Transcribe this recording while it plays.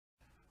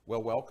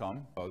Well,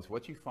 welcome.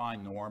 What you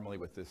find normally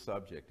with this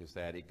subject is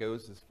that it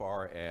goes as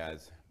far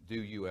as,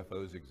 do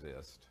UFOs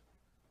exist?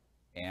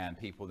 And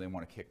people then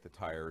want to kick the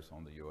tires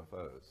on the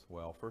UFOs.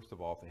 Well, first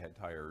of all, if they had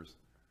tires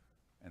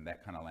and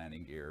that kind of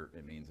landing gear,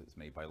 it means it's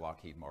made by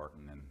Lockheed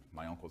Martin and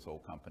my uncle's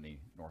old company,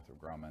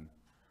 Northrop Grumman,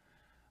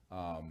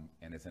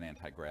 and it's an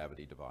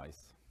anti-gravity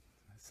device.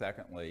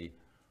 Secondly,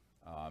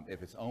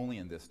 if it's only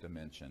in this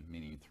dimension,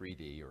 meaning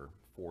 3D or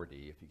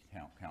 4D, if you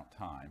count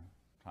time,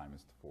 time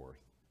is the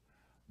fourth,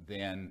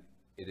 then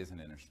it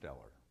isn't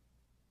interstellar.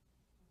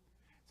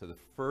 So the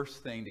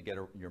first thing to get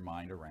your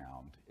mind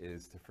around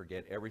is to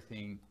forget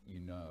everything you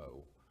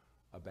know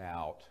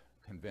about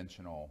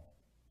conventional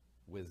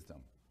wisdom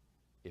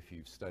if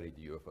you've studied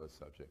the UFO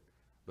subject,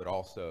 but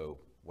also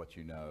what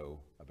you know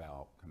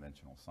about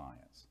conventional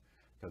science,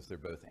 because they're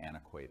both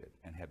antiquated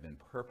and have been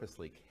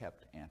purposely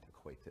kept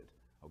antiquated.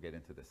 I'll get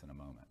into this in a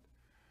moment.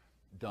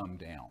 Dumbed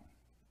down.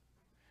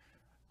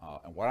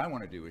 And what I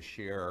want to do is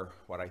share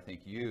what I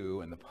think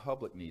you and the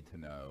public need to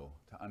know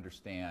to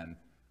understand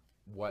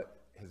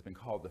what has been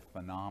called the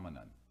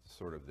phenomenon,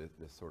 sort of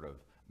this sort of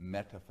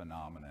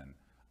meta-phenomenon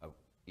of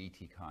ET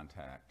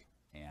contact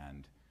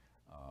and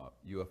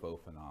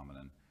UFO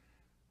phenomenon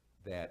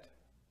that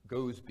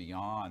goes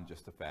beyond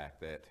just the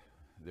fact that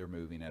they're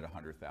moving at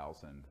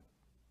 100,000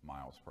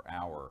 miles per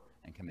hour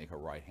and can make a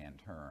right-hand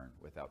turn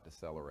without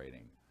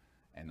decelerating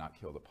and not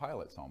kill the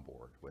pilots on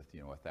board with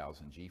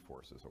 1,000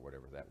 G-forces or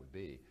whatever that would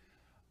be,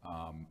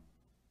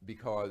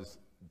 because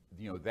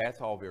that's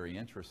all very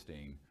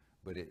interesting,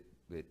 but it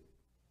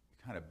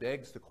kind of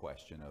begs the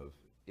question of,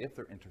 if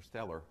they're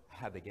interstellar,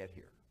 how'd they get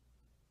here?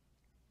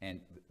 And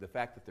the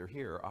fact that they're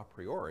here a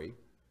priori,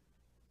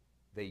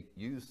 they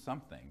use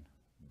something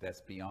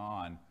that's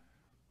beyond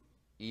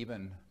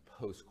even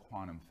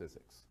post-quantum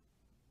physics.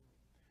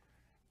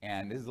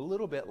 And this is a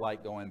little bit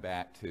like going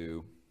back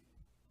to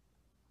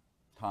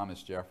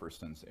Thomas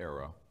Jefferson's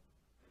era,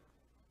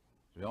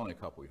 which was only a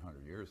couple of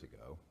hundred years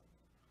ago,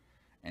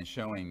 and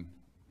showing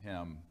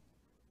him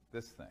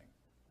this thing,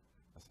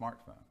 a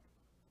smartphone.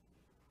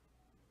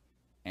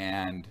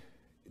 And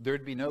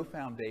there'd be no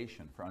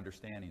foundation for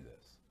understanding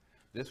this.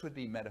 This would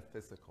be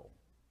metaphysical.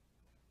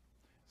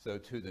 So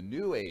to the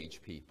New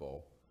Age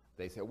people,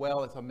 they say,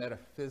 well, it's a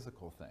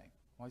metaphysical thing.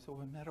 Well, I said,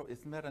 well,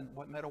 it's meta,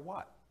 what meta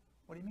what?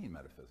 What do you mean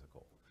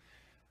metaphysical?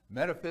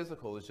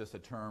 Metaphysical is just a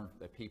term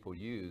that people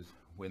use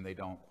when they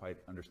don't quite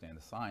understand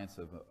the science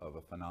of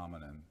a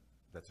phenomenon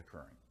that's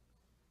occurring.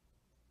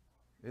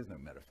 There is no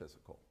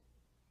metaphysical.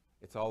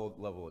 It's all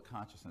a level of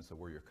consciousness of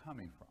where you're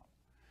coming from.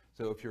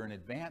 So if you're an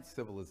advanced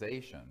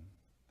civilization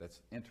that's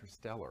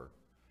interstellar,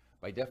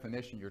 by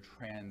definition, you're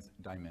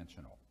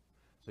transdimensional.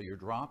 So you're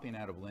dropping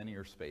out of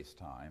linear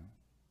space-time,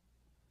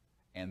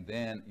 and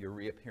then you're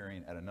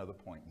reappearing at another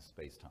point in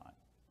space-time,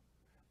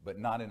 but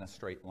not in a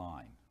straight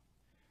line.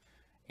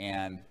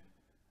 And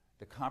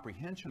the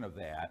comprehension of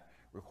that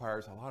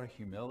requires a lot of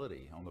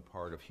humility on the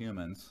part of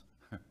humans,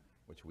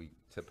 which we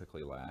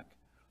typically lack,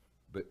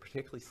 but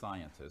particularly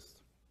scientists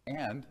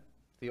and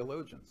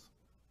theologians.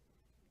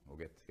 We'll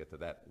get to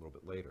that a little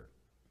bit later.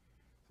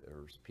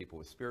 There's people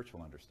with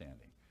spiritual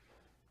understanding.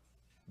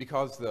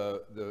 Because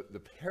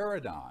the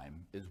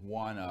paradigm is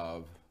one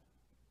of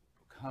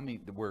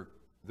coming, where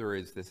there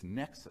is this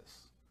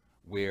nexus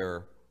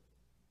where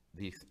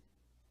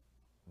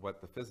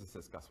what the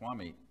physicist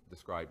Goswami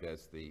described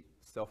as the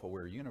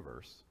self-aware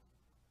universe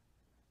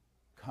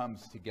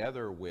comes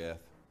together with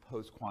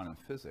post-quantum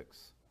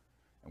physics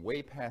and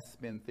way past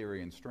spin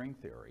theory and string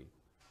theory,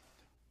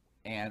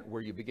 and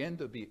where you begin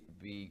to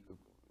be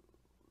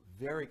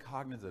very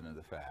cognizant of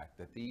the fact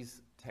that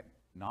these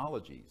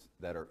technologies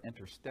that are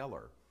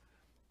interstellar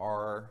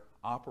are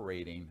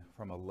operating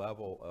from a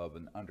level of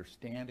an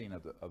understanding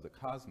of the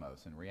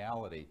cosmos and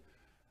reality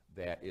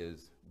that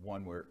is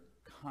one where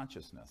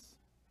consciousness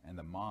and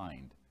the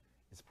mind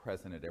is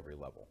present at every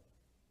level,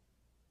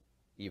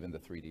 even the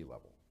 3D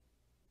level,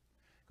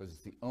 because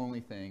it's the only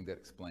thing that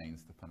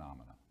explains the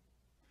phenomena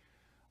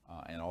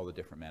and all the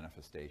different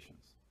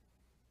manifestations.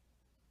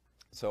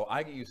 So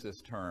I use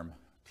this term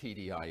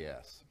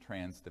TDIS,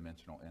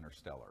 transdimensional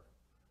interstellar.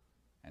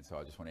 And so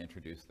I just want to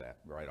introduce that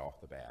right off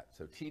the bat.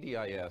 So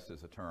TDIS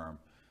is a term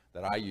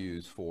that I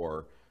use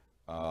for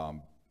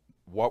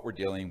what we're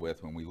dealing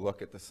with when we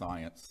look at the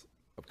science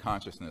of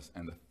consciousness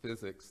and the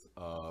physics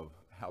of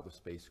how the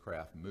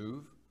spacecraft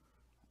move,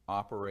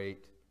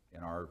 operate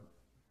in our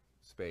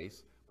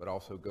space, but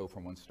also go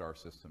from one star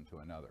system to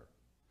another.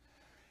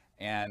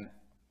 And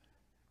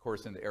of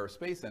course, in the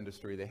aerospace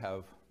industry, they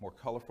have more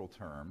colorful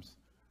terms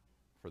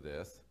for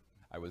this.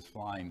 I was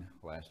flying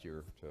last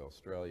year to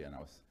Australia, and I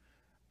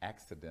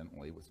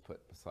accidentally was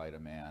put beside a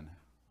man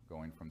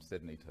going from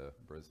Sydney to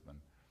Brisbane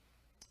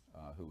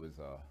who was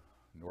a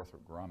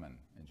Northrop Grumman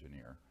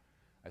engineer.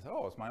 I said,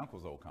 oh, it's my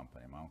uncle's old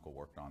company. My uncle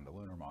worked on the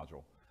lunar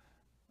module,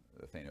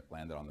 the thing that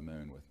landed on the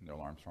moon with Neil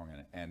Armstrong in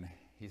it. And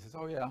he says,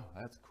 oh yeah,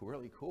 that's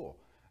really cool.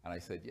 And I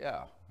said,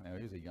 yeah.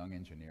 He was a young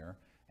engineer.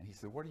 And he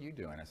said, what are you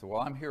doing? I said,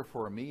 well, I'm here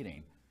for a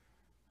meeting.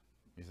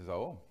 He says,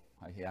 oh.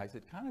 I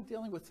said, kind of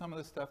dealing with some of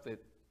the stuff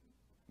that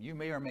you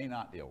may or may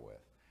not deal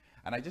with.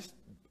 And I just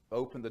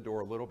opened the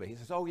door a little bit. He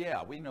says, oh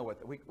yeah, we know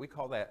what, we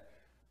call that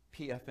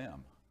PFM.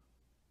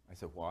 I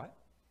said, what?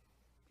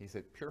 He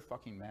said, pure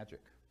fucking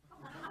magic.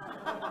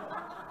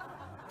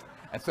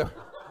 And so,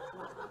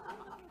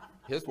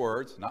 his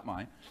words, not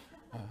mine,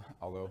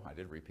 although I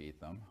did repeat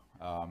them,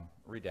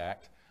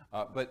 redact,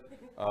 but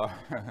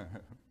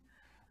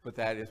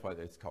that is why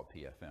it's called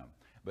PFM.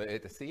 But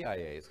at the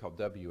CIA, it's called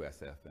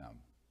WSFM.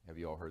 Have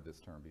you all heard this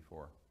term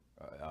before?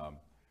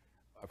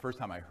 The first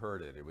time I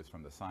heard it, it was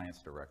from the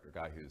science director, a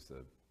guy who's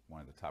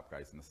one of the top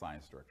guys in the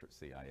science director at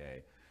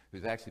CIA,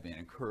 who's actually been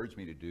encouraged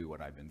me to do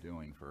what I've been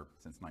doing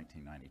since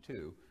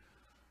 1992,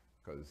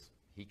 because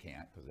he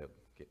can't, because they'll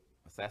get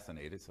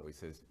assassinated. So he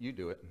says, you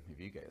do it. If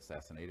you get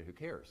assassinated, who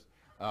cares?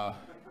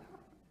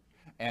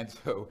 And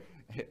so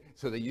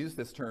they use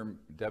this term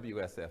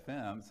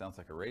WSFM, sounds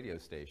like a radio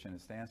station.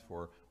 It stands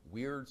for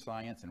Weird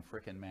Science and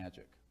Frickin'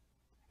 Magic.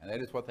 And that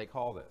is what they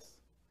call this.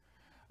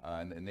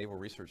 And the Naval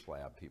Research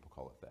Lab, people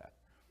call it that.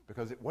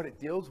 Because what it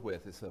deals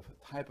with is a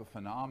type of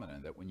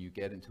phenomenon that when you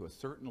get into a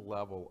certain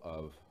level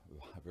of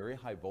very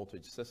high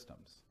voltage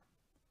systems,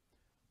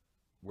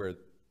 where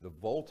the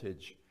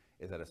voltage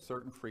is at a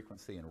certain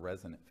frequency and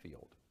resonant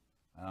field.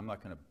 And I'm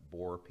not going to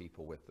bore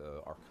people with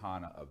the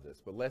arcana of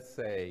this, but let's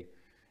say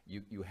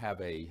you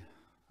have a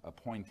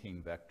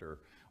Poynting vector,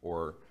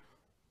 or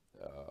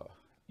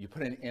you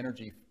put an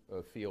energy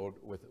field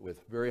with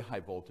very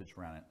high voltage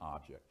around an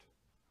object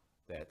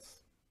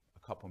that's a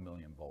couple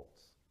million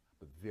volts,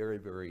 but very,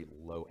 very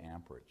low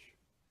amperage.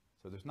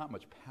 So there's not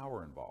much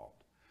power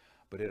involved,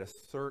 but at a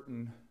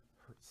certain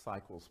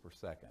cycles per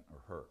second, or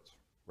hertz,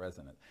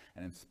 resonant,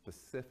 and in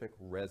specific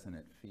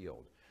resonant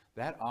field,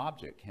 that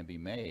object can be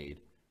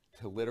made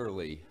to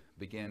literally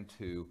begin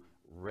to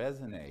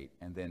resonate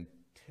and then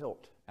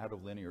tilt out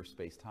of linear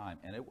space-time,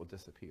 and it will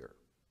disappear.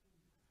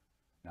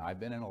 Now, I've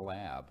been in a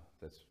lab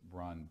that's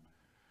run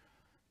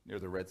near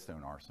the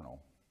Redstone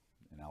Arsenal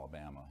in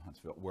Alabama,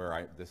 Huntsville,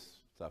 where this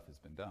stuff has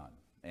been done.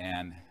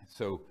 And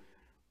so,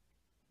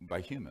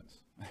 by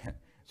humans.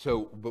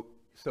 So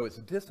it's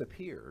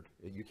disappeared,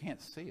 you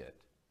can't see it,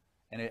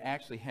 and it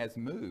actually has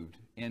moved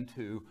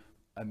into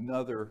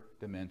another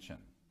dimension,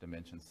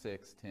 dimension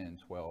 6, 10,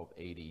 12,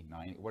 80,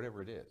 90,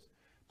 whatever it is.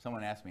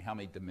 Someone asked me, how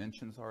many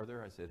dimensions are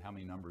there? I said, how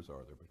many numbers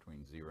are there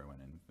between 0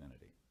 and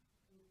infinity?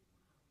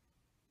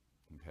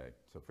 Okay,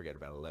 so forget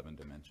about 11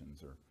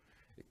 dimensions, or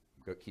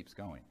it keeps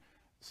going.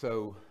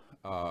 So,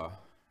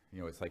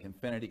 it's like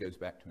infinity goes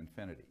back to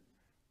infinity.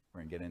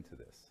 We're going to get into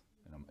this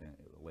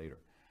later.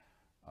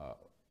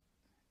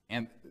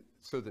 And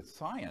so the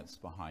science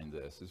behind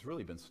this has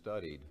really been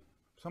studied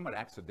somewhat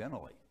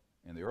accidentally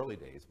in the early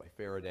days by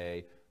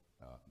Faraday,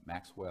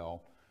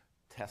 Maxwell,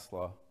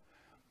 Tesla,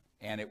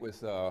 and it was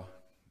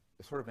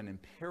sort of an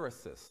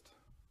empiricist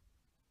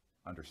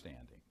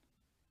understanding.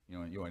 You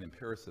know what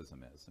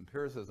empiricism is.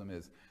 Empiricism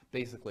is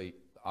basically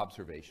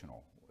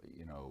observational,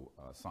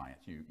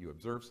 science. You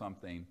observe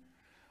something,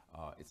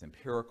 it's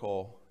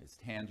empirical, it's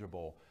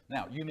tangible.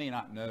 Now, you may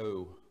not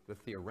know the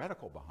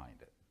theoretical behind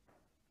it.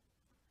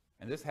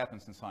 And this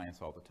happens in science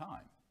all the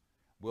time.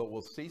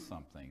 We'll see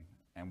something,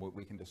 and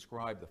we can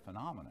describe the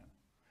phenomenon,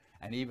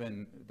 and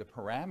even the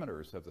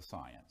parameters of the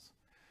science,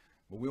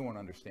 but we won't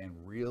understand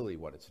really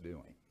what it's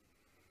doing.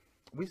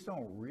 We still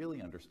don't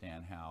really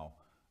understand how,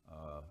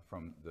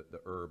 from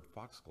the herb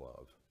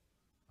foxglove,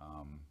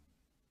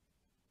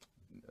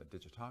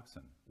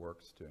 digitoxin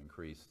works to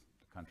increase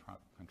the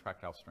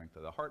contractile strength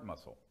of the heart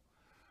muscle.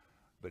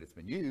 But it's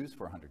been used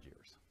for 100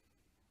 years.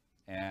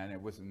 And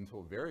it wasn't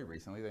until very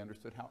recently they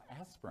understood how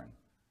aspirin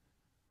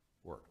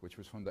worked, which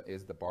was from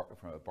the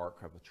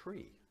bark of a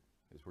tree,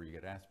 is where you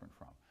get aspirin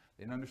from.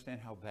 They didn't understand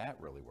how that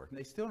really worked. And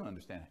they still don't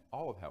understand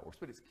all of how it works,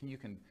 but you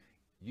can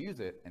use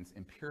it and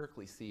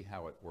empirically see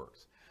how it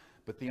works.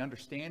 But the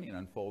understanding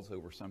unfolds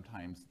over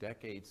sometimes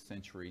decades,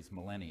 centuries,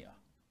 millennia.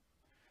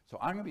 So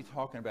I'm going to be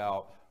talking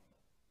about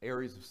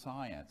areas of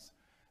science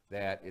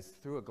that is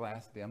through a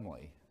glass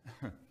dimly,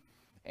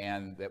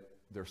 and that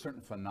there are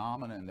certain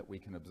phenomena that we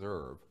can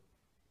observe,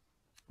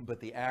 but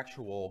the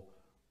actual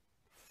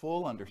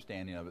full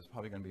understanding of it is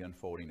probably going to be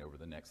unfolding over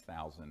the next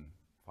 1,000,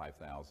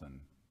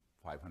 5,000,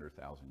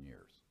 500,000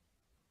 years,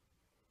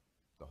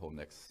 the whole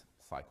next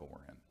cycle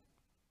we're in.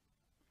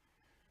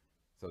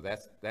 So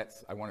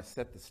that's I want to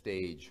set the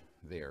stage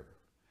there.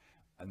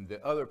 And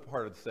the other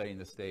part of setting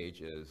the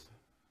stage is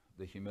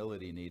the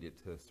humility needed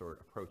to start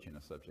approaching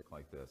a subject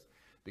like this.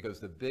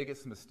 Because the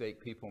biggest mistake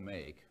people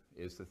make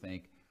is to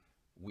think,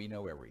 we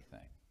know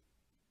everything.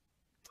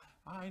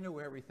 I know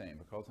everything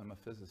because I'm a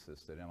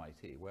physicist at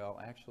MIT. Well,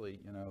 actually,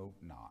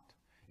 not.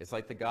 It's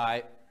like the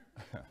guy,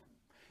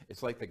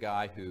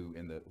 who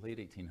in the late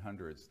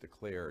 1800s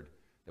declared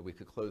that we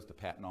could close the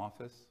patent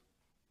office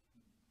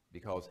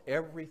because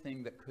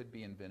everything that could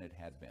be invented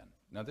had been.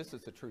 Now, this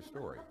is a true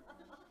story.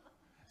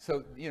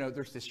 So,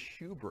 there's this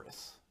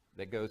hubris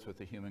that goes with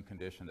the human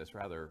condition that's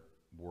rather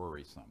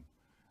worrisome,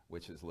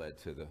 which has led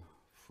to the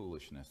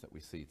foolishness that we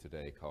see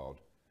today called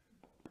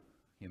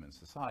human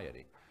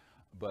society.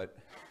 But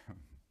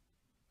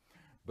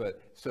But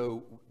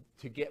so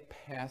to get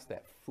past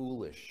that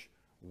foolish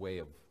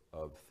way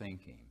of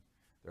thinking,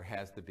 there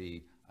has to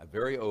be a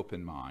very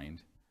open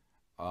mind,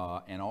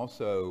 and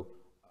also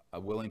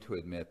willing to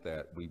admit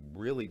that we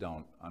really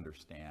don't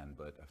understand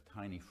but a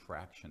tiny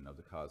fraction of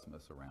the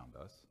cosmos around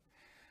us.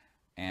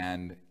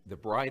 And the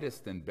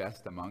brightest and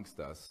best amongst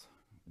us,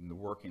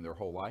 working their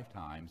whole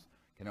lifetimes,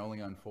 can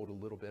only unfold a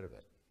little bit of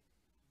it.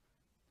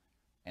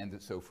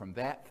 And so from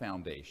that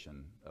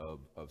foundation of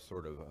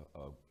sort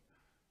of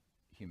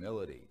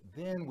humility,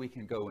 then we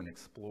can go and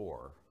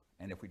explore.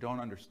 And if we don't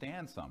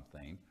understand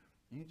something,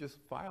 you just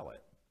file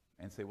it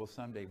and say, well,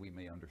 someday we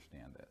may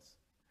understand this.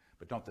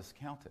 But don't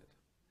discount it.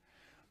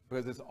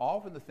 Because it's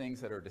often the things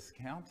that are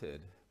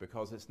discounted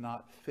because it's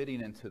not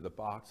fitting into the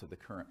box of the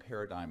current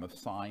paradigm of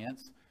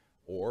science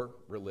or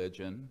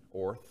religion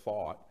or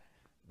thought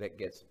that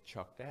gets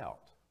chucked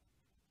out.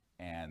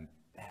 And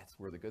that's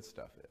where the good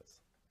stuff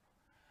is.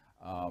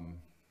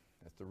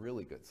 That's the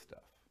really good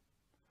stuff.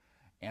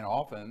 And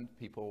often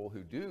people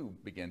who do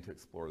begin to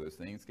explore those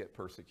things get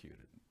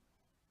persecuted.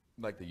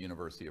 Like the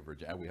University of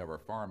Virginia, we have our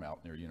farm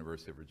out near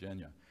University of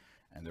Virginia,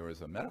 and there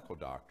was a medical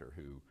doctor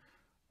who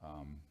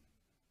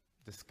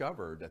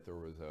discovered that there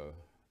was a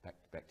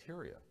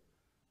bacteria,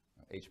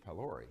 H.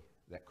 pylori,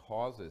 that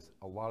causes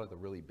a lot of the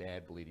really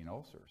bad bleeding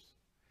ulcers.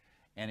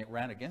 And it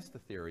ran against the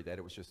theory that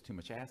it was just too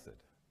much acid.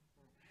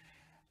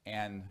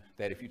 And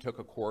that if you took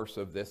a course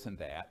of this and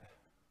that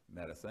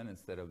medicine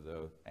instead of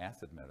the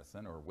acid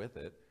medicine or with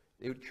it,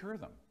 it would cure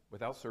them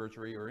without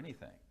surgery or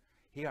anything.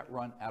 He got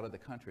run out of the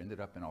country, ended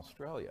up in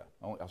Australia.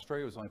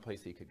 Australia was the only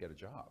place he could get a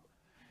job.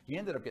 He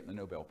ended up getting the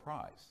Nobel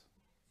Prize.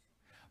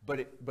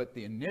 But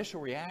the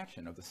initial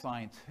reaction of the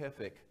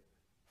scientific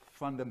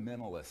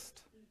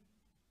fundamentalist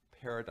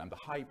paradigm, the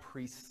high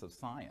priests of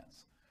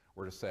science,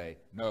 were to say,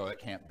 no, it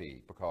can't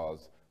be,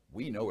 because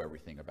we know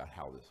everything about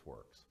how this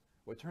works.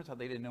 Well, it turns out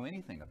they didn't know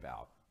anything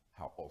about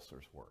how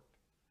ulcers worked.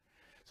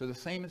 So the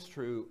same is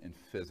true in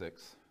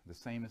physics, the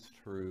same is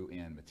true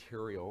in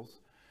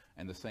materials,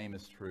 and the same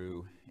is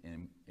true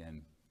in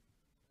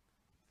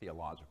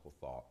theological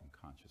thought and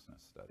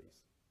consciousness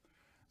studies.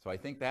 So I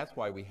think that's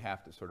why we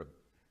have to sort of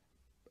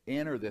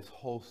enter this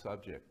whole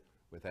subject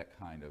with that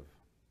kind of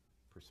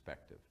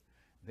perspective.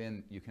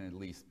 Then you can at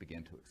least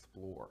begin to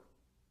explore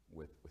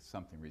with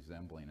something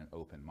resembling an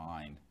open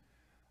mind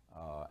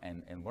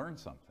and learn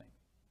something.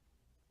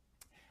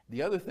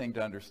 The other thing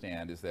to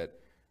understand is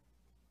that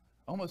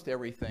almost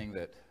everything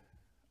that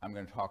I'm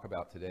going to talk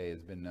about today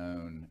has been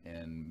known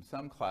in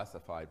some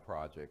classified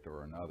project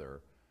or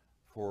another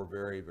for a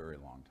very, very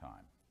long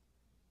time.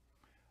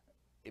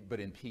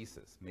 But in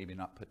pieces, maybe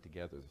not put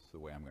together the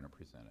way I'm going to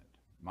present it.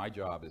 My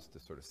job is to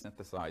sort of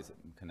synthesize it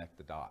and connect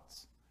the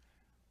dots,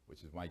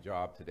 which is my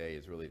job today,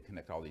 is really to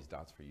connect all these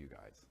dots for you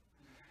guys.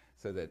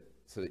 So that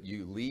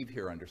you leave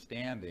here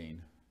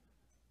understanding,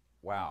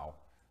 wow,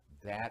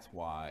 that's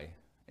why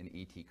an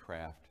ET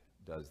craft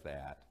does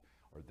that,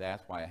 or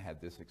that's why I had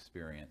this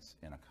experience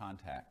in a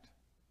contact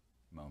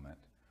moment,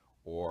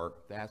 or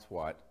that's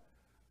what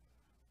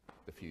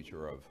the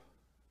future of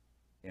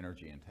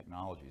energy and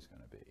technology is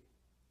going to be.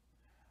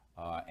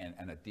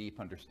 And a deep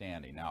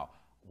understanding. Now,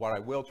 what I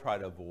will try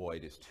to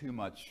avoid is too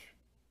much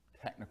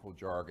technical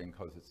jargon,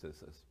 because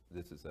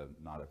this is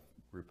not a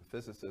group of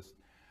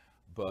physicists,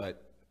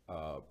 but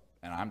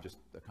and I'm just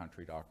a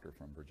country doctor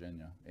from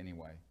Virginia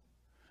anyway,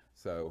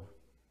 so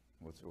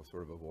we'll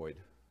sort of avoid.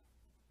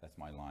 That's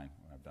my line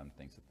when I've done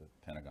things at the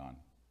Pentagon.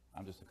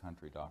 I'm just a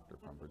country doctor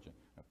from Virginia.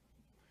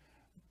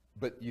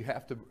 But you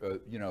have to,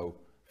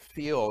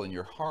 feel in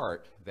your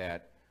heart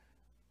that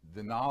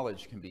the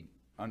knowledge can be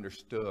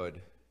understood,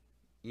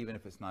 even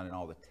if it's not in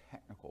all the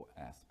technical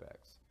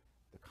aspects,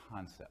 the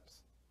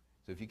concepts.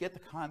 So if you get the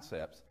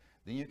concepts,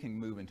 then you can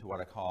move into what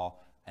I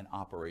call an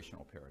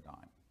operational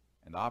paradigm.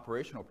 And the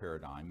operational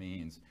paradigm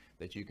means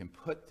that you can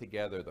put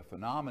together the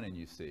phenomenon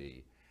you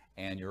see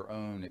and your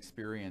own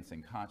experience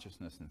and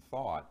consciousness and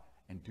thought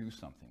and do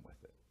something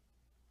with it.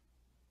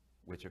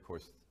 Which, of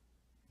course,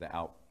 the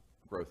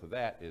outgrowth of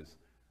that is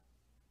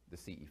the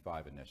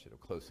CE5 initiative,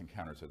 Close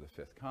Encounters of the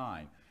Fifth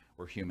Kind,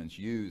 where humans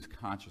use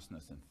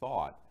consciousness and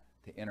thought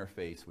to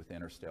interface with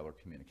interstellar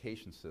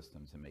communication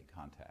systems and make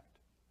contact.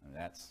 And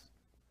that's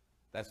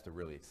the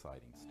really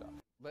exciting stuff.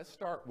 Let's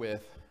start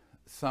with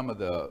some of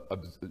the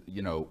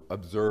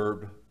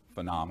observed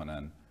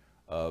phenomenon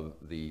of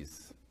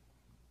these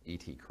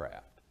ET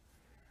craft.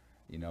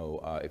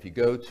 If you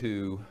go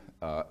to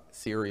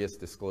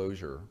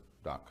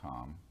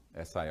SiriusDisclosure.com,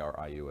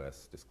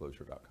 SIRIUS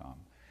disclosure.com.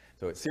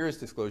 So at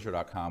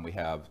SiriusDisclosure.com, we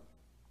have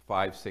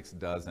 5-6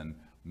 dozen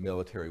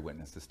military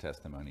witnesses'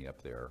 testimony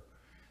up there.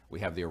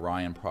 We have the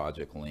Orion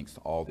Project links to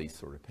all these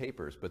sort of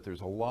papers, but there's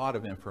a lot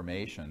of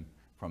information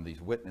from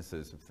these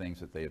witnesses of things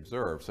that they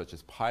observed, such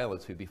as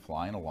pilots who'd be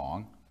flying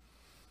along,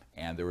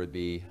 and there would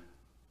be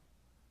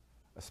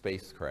a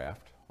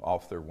spacecraft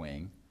off their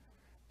wing,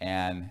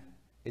 and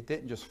it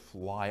didn't just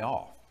fly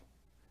off.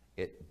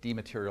 It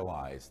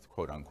dematerialized,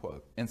 quote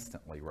unquote,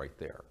 instantly right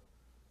there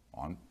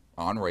on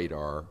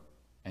radar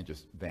and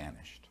just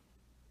vanished.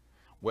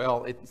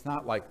 Well, it's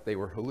not like they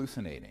were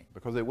hallucinating,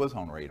 because it was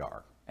on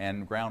radar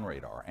and ground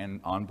radar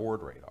and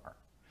onboard radar.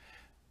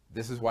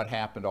 This is what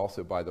happened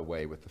also, by the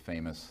way, with the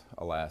famous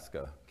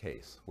Alaska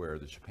case, where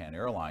the Japan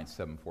Airlines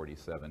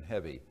 747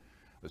 Heavy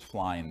was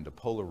flying the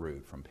polar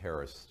route from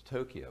Paris to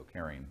Tokyo,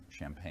 carrying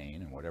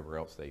champagne and whatever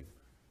else they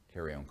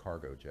carry on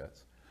cargo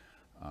jets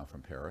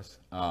from Paris.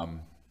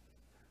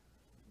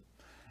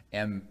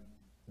 And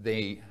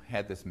they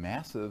had this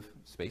massive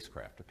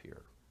spacecraft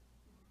appear.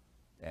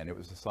 And it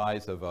was the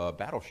size of a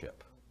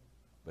battleship,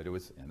 but it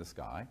was in the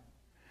sky.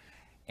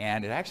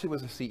 And it actually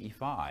was a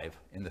CE-5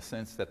 in the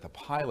sense that the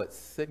pilot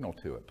signaled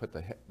to it, put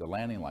the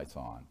landing lights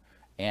on,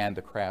 and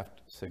the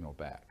craft signaled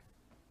back.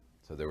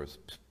 So there was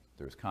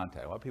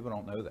contact. A lot of people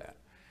don't know that.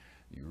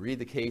 You read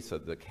the case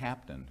of the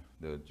captain,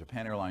 the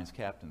Japan Airlines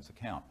captain's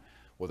account.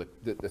 Well,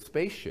 the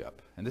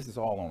spaceship, and this is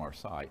all on our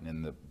site and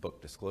in the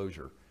book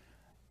disclosure,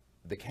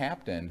 the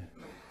captain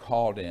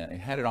called in,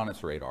 and had it on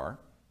its radar,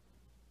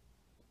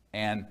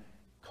 and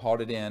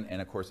called it in,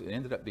 and of course it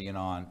ended up being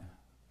on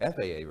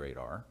FAA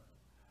radar,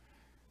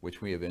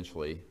 which we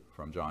eventually,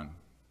 from John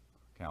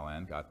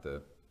Callahan, got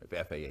the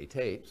FAA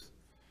tapes,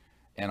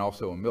 and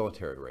also a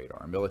military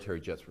radar. Military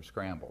jets were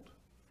scrambled.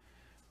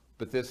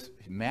 But this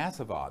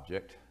massive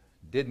object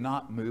did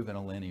not move in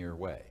a linear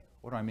way.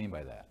 What do I mean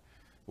by that?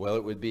 Well,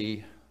 it would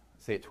be,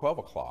 say, at 12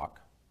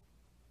 o'clock,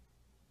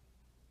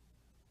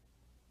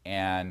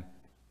 and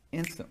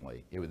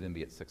instantly it would then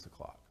be at 6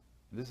 o'clock.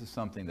 This is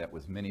something that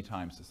was many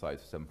times the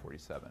size of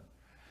 747.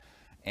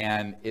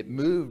 And it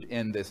moved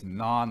in this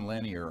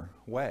non-linear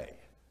way.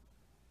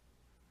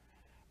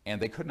 And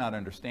they could not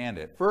understand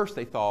it. First,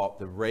 they thought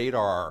the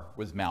radar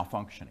was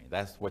malfunctioning.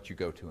 That's what you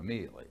go to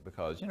immediately,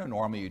 because,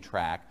 normally you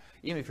track,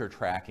 even if you're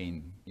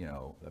tracking,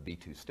 a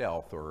B-2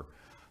 stealth or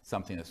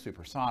something that's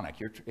supersonic,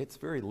 it's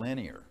very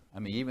linear. I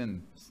mean,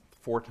 even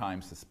 4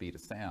 times the speed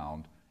of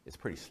sound is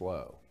pretty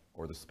slow,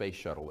 or the space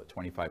shuttle at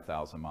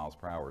 25,000 miles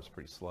per hour is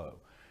pretty slow.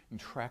 You can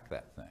track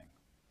that thing.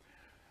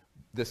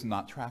 This is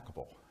not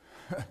trackable.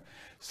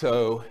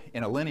 So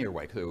in a linear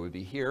way, so it would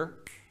be here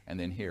and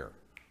then here.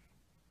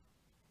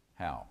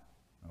 How?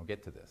 I'll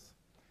get to this.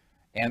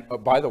 And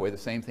by the way, the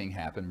same thing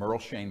happened. Merle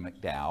Shane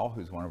McDowell,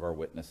 who's one of our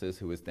witnesses,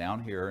 who was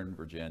down here in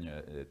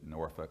Virginia at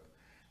Norfolk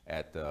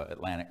at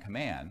Atlantic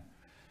Command,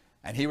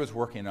 and he was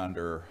working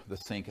under the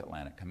SYNC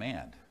Atlantic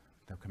Command,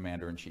 the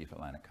Commander-in-Chief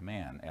Atlantic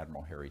Command,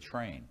 Admiral Harry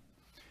Train.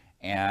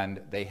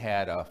 And they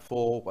had a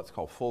what's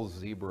called full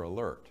zebra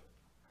alert,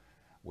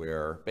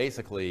 where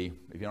basically,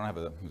 if you don't have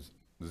a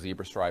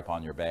zebra stripe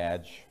on your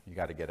badge, you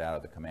got to get out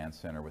of the command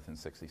center within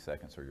 60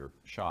 seconds or you're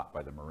shot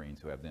by the Marines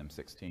who have the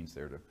M16s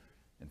there to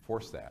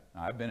enforce that.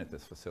 Now, I've been at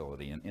this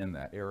facility and in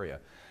that area,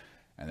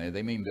 and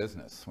they mean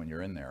business when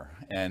you're in there.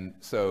 And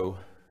so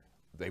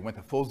they went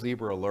to full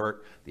zebra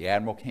alert. The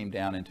Admiral came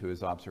down into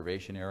his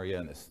observation area,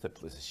 and this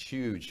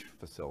huge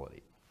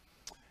facility.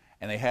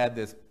 And they had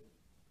this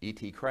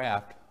ET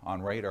craft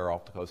on radar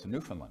off the coast of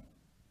Newfoundland.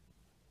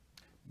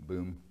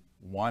 Boom,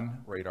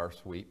 one radar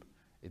sweep,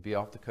 it'd be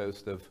off the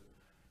coast of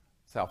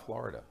South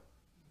Florida.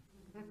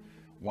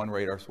 One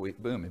radar sweep,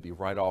 boom, it'd be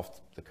right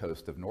off the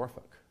coast of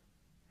Norfolk.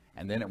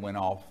 And then it went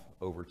off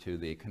over to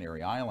the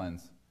Canary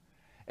Islands,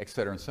 et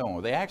cetera, and so on.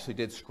 Well, they actually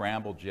did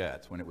scramble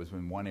jets when it was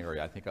in one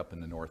area, I think up in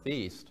the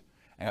Northeast,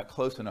 and got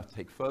close enough to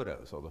take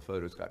photos. So the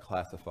photos got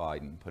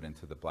classified and put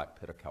into the Black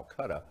Pit of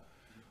Calcutta,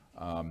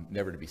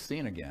 never to be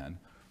seen again.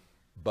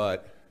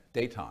 But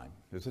daytime,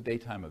 it was a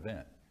daytime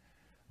event.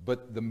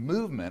 But the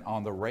movement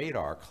on the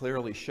radar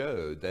clearly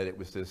showed that it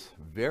was this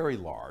very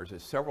large,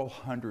 it's several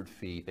hundred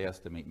feet, they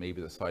estimate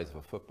maybe the size of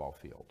a football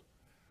field,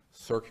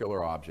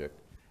 circular object,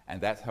 and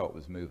that's how it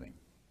was moving.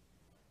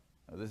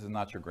 Now, this is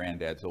not your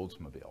granddad's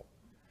Oldsmobile.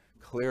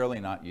 Clearly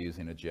not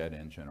using a jet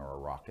engine or a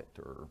rocket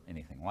or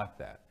anything like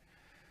that.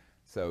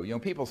 So,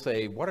 people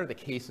say, what are the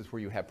cases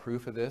where you have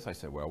proof of this? I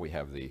said, well, we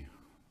have the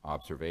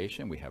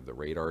observation, we have the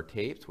radar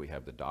tapes, we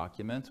have the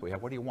documents, we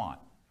have, what do you want?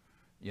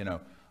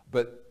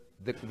 But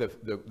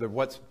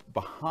what's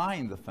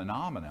behind the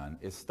phenomenon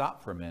is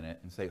stop for a minute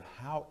and say,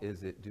 how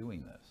is it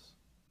doing this?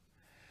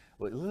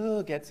 Well, it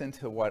little gets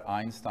into what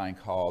Einstein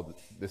called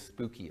the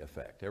spooky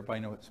effect.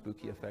 Everybody know what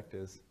spooky effect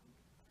is?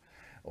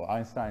 Well,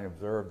 Einstein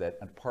observed that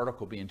a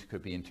particle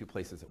could be in 2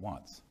 places at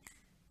once,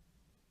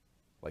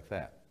 like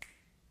that.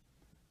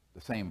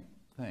 The same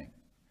thing.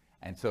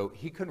 And so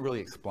he couldn't really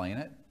explain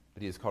it,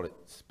 but he just called it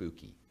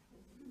spooky,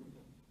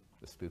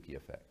 the spooky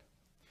effect.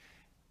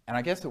 And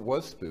I guess it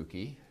was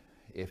spooky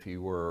if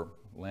you were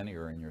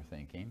linear in your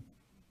thinking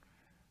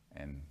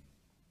and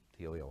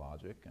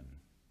teleologic and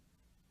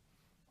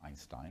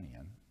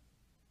Einsteinian.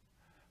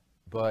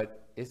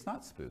 But it's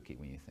not spooky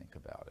when you think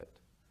about it.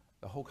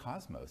 The whole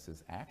cosmos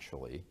is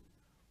actually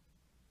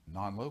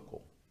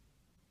non-local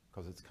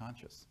because it's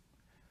conscious.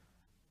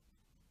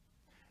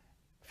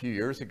 A few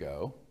years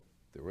ago,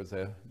 there was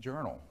a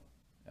journal,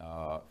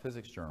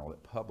 physics journal,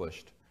 that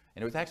published,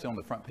 and it was actually on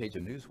the front page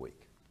of Newsweek.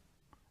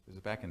 It was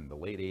back in the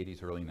late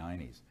 80s, early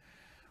 90s,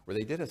 where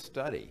they did a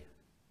study.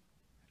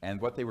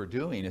 And what they were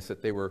doing is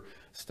that they were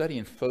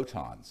studying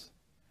photons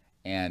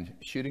and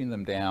shooting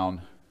them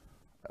down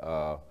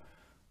an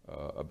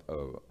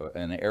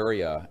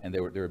area, and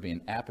there would be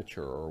an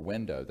aperture or a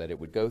window that it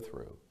would go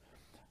through.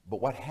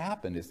 But what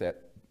happened is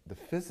that the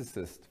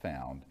physicists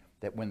found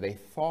that when they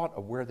thought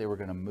of where they were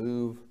going to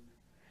move,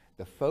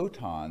 the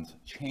photons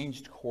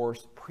changed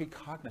course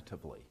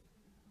precognitively.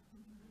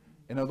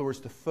 In other words,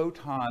 the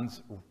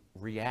photons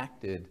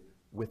reacted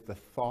with the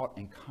thought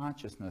and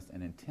consciousness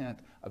and intent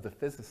of the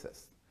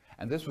physicists.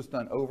 And this was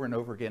done over and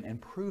over again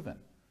and proven.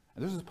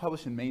 And this was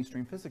published in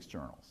mainstream physics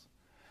journals.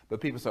 But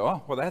people say,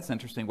 oh, well, that's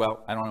interesting.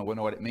 Well, I don't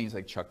know what it means.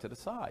 They chucked it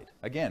aside.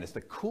 Again, it's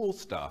the cool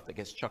stuff that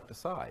gets chucked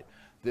aside.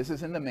 This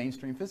is in the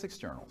mainstream physics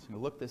journals. You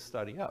look this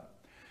study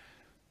up.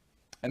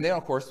 And then,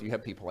 of course, you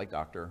have people like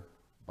Dr.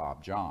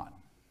 Bob John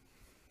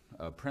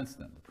of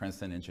Princeton, the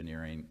Princeton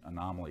Engineering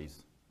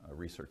Anomalies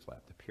Research Lab,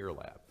 the PEER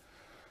lab.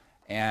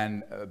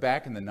 And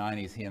back in the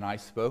 90s, he and I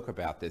spoke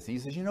about this. And he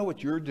says, you know,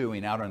 what you're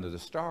doing out under the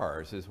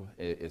stars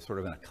is sort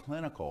of in a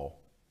clinical,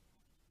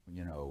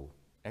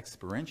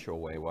 experiential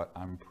way what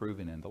I'm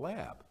proving in the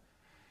lab.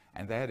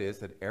 And that is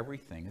that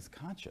everything is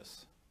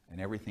conscious and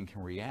everything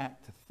can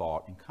react to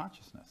thought and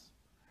consciousness.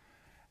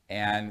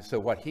 And so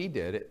what he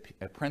did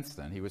at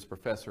Princeton, he was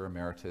professor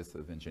emeritus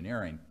of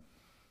engineering,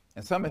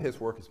 and some of his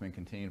work has been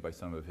continued by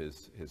some of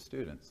his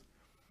students,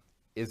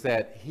 is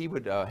that he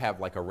would have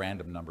like a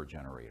random number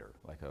generator,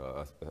 like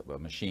a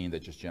machine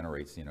that just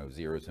generates,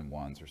 zeros and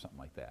ones or something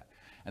like that.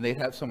 And they'd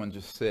have someone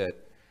just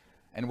sit.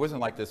 And it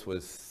wasn't like this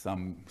was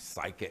some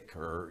psychic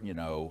or,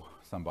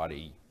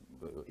 somebody,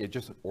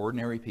 just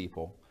ordinary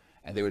people.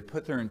 And they would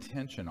put their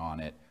intention on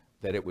it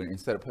that it would,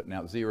 instead of putting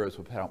out zeros,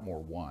 would put out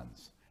more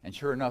ones. And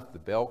sure enough, the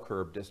bell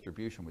curve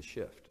distribution would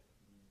shift.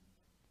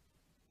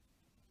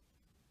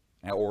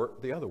 Or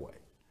the other way.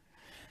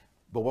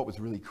 But what was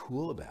really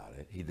cool about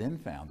it, he then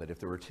found that if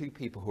there were two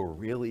people who were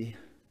really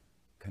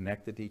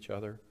connected to each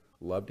other,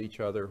 loved each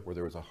other, where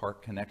there was a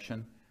heart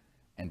connection,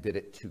 and did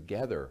it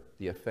together,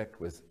 the effect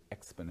was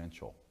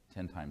exponential,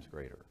 10 times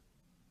greater.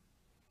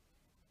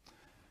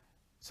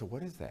 So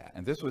what is that?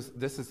 And this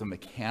is a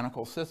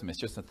mechanical system. It's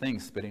just a thing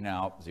spitting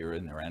out zero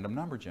in a random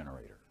number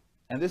generator.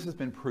 And this has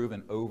been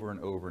proven over and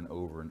over and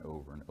over and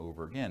over and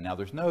over again. Now,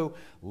 there's no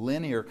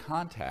linear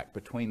contact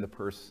between the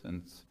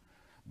person's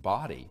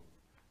body,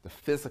 the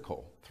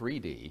physical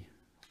 3D,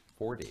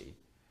 4D,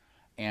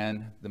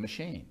 and the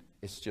machine.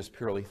 It's just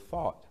purely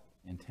thought,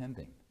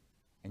 intending,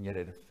 and yet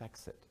it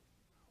affects it.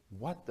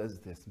 What does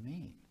this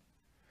mean?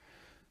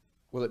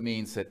 Well, it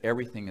means that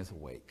everything is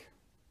awake.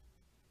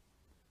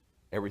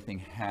 Everything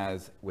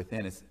has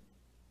within its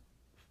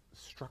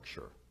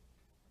structure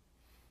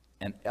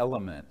an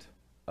element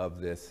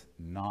of this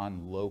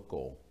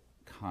non-local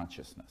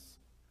consciousness,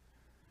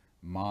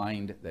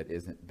 mind that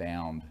isn't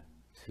bound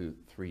to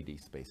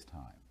 3D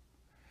space-time.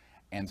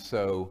 And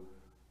so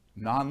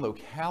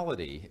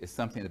non-locality is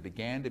something that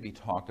began to be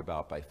talked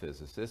about by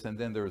physicists, and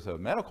then there was a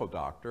medical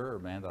doctor, a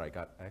man that I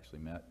actually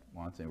met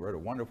once, and he wrote a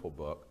wonderful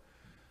book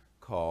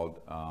called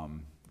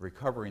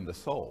Recovering the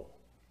Soul.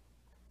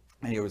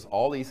 And there was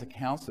all these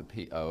accounts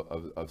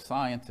of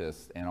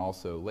scientists and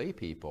also lay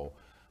people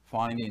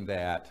finding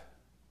that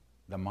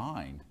the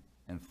mind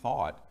and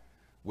thought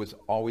was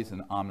always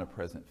an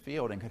omnipresent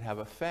field and could have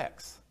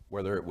effects,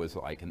 whether it was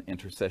like an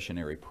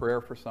intercessionary prayer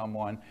for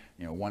someone,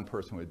 one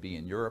person would be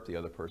in Europe, the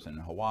other person in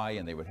Hawaii,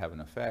 and they would have an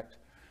effect,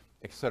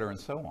 et cetera, and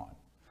so on.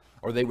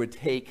 Or they would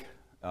take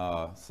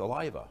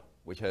saliva,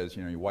 which has,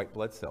 your white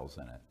blood cells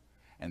in it,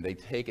 and they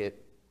take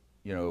it,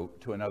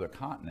 to another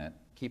continent,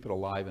 keep it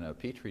alive in a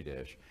petri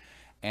dish,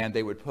 and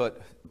they would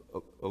put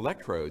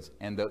electrodes,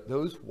 and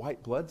those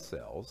white blood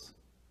cells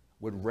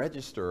would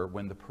register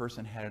when the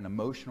person had an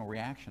emotional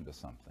reaction to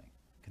something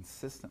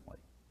consistently,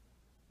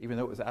 even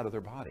though it was out of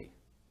their body.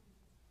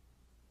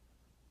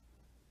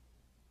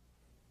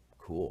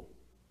 Cool.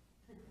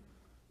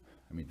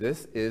 I mean,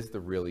 this is the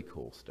really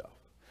cool stuff.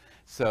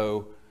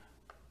 So,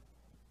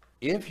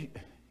 is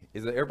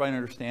everybody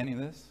understanding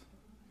this?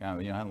 I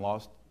haven't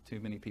lost too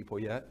many people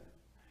yet.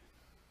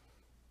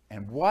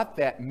 And what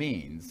that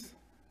means,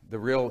 the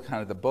real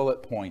kind of the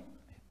bullet point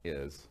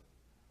is,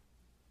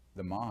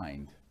 the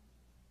mind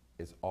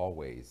is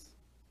always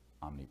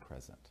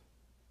omnipresent.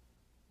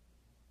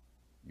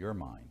 Your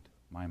mind,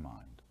 my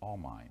mind, all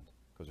mind,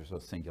 because there's no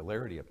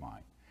singularity of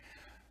mind.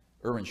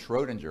 Erwin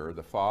Schrödinger,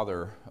 the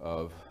father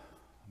of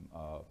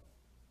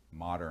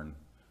modern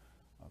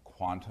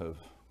quantum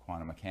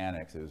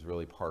mechanics, it was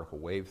really particle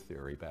wave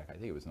theory back, I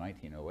think it was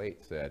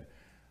 1908, said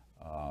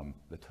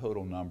the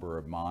total number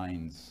of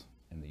minds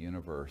in the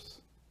universe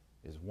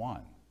is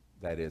one.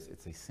 That is,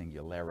 it's a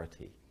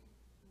singularity.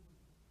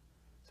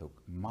 So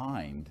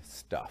mind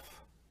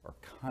stuff, or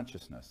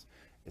consciousness,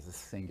 is a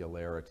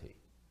singularity.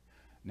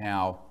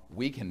 Now,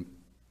 we can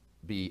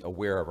be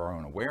aware of our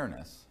own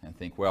awareness and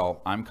think,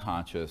 well, I'm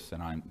conscious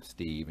and I'm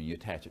Steve, and you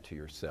attach it to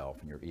yourself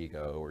and your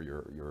ego or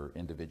your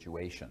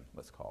individuation,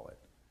 let's call it,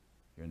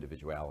 your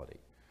individuality.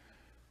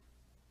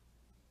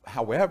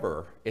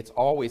 However, it's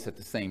always at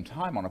the same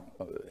time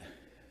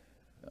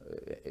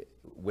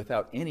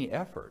without any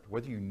effort,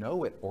 whether you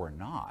know it or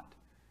not,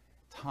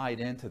 tied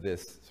into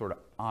this sort of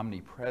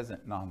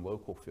omnipresent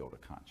non-local field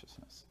of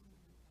consciousness,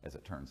 as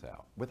it turns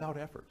out, without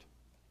effort.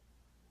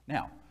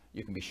 Now,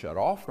 you can be shut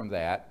off from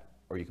that,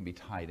 or you can be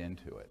tied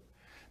into it.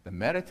 The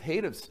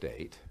meditative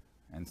state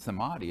and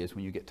samadhi is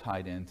when you get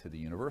tied into the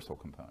universal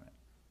component.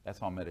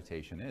 That's all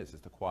meditation is.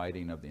 It's the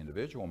quieting of the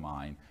individual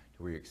mind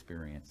to where you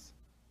experience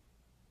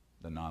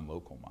the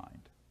non-local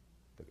mind,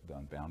 the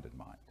unbounded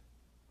mind.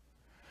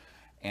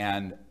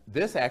 And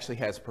this actually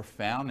has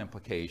profound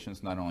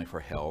implications not only for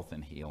health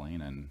and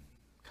healing and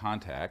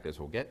contact, as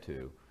we'll get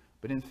to,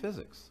 but in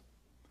physics.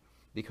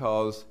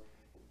 Because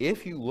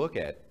if you look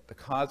at the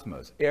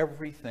cosmos,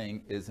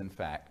 everything is in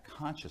fact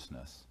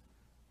consciousness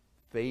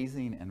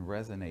phasing and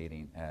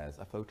resonating as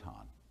a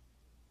photon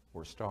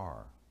or a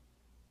star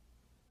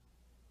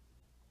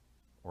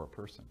or a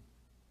person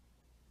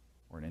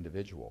or an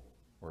individual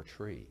or a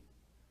tree.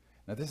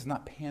 Now, this is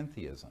not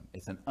pantheism.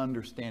 It's an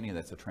understanding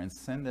that's a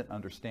transcendent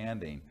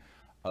understanding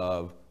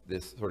of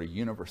this sort of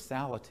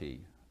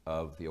universality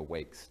of the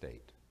awake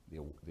state,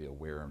 the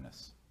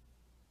awareness.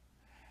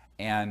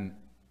 And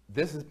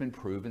this has been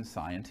proven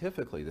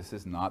scientifically. This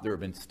is not, there have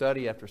been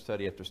study after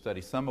study after study,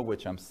 some of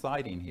which I'm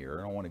citing here.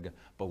 I don't want to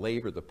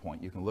belabor the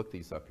point. You can look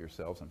these up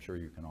yourselves. I'm sure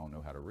you can all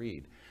know how to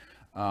read.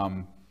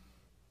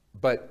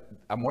 But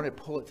I want to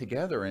pull it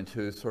together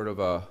into sort of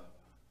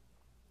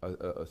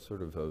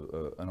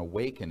an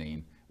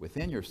awakening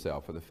within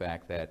yourself of the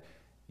fact that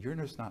you're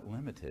just not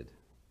limited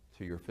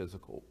to your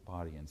physical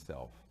body and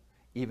self,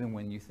 even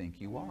when you think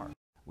you are.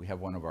 We have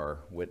one of our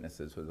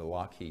witnesses with the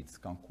Lockheed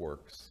Skunk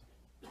Works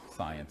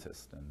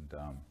scientist, and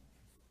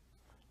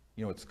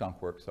you know what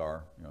skunk works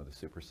are? You know, the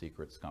super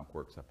secret skunk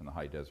works up in the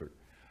high desert.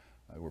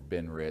 Where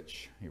Ben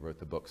Rich, he wrote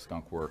the book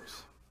Skunk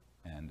Works,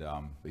 and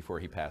before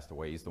he passed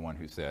away, he's the one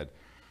who said,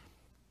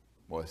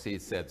 well, he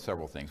said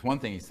several things. One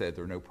thing he said,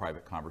 there are no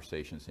private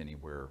conversations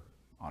anywhere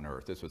on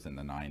Earth. This was in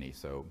the 90s,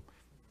 so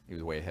he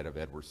was way ahead of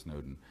Edward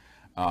Snowden.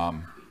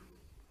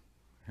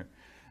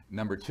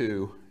 Number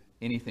two,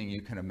 anything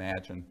you can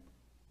imagine,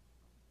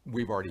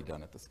 we've already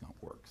done at the Skunk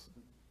Works.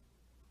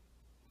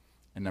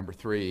 And number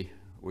three,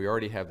 we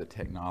already have the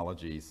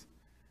technologies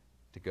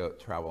to go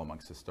travel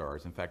amongst the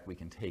stars. In fact, we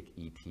can take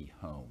ET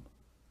home.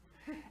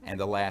 And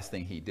the last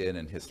thing he did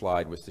in his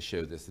slide was to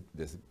show this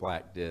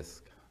black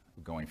disc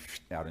going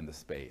out into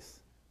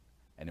space.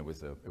 And it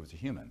was a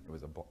human. It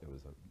was a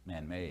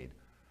man-made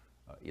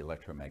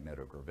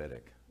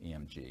electromagnetic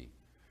EMG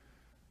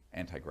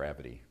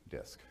anti-gravity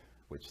disc,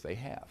 which they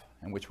have,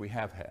 and which we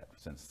have had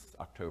since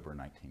October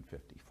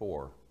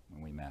 1954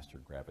 when we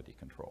mastered gravity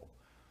control.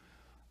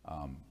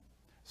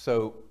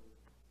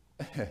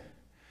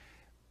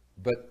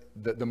 But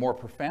the more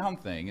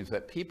profound thing is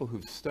that people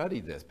who've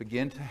studied this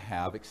begin to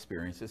have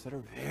experiences that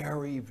are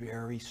very,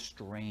 very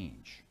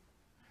strange.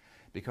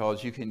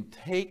 Because you can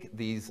take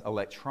these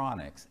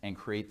electronics and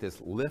create this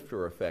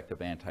lifter effect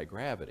of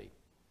anti-gravity.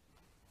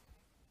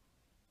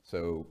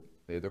 So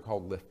they're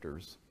called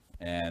lifters.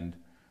 And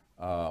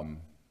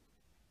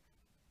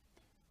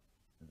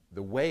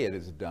the way it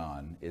is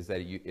done is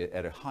that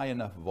at a high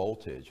enough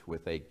voltage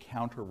with a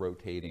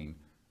counter-rotating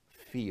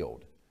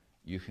field,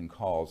 you can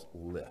cause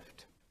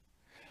lift.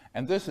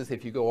 And this is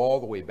if you go all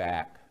the way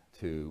back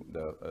to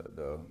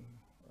the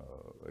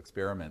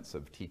experiments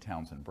of T.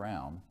 Townsend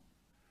Brown,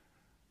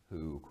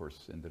 who of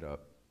course ended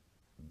up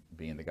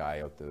being the guy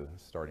at the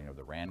starting of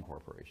the RAND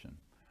Corporation.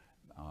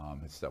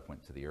 His stuff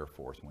went to the Air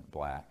Force, went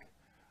black.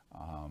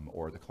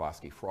 Or the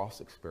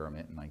Klasky-Frost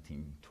experiment in late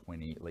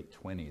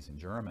 20s in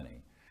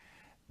Germany.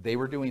 They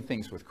were doing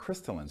things with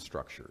crystalline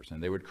structures,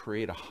 and they would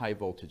create a high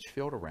voltage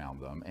field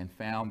around them, and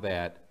found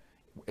that,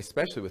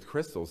 especially with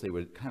crystals, they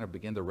would kind of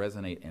begin to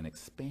resonate and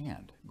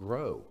expand,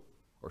 grow,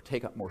 or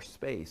take up more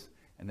space,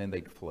 and then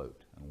they'd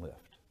float and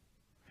lift.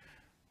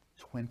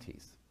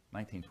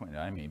 1920,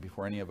 I mean,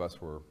 before any of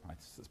us were, I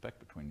suspect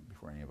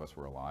before any of us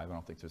were alive. I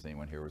don't think there's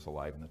anyone here who was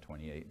alive in the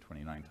 28 and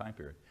 29 time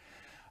period.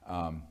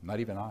 Not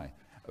even I.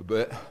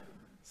 But,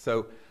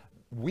 so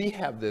we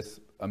have this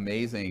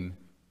amazing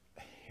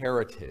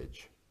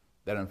heritage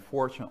that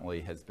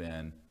unfortunately has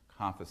been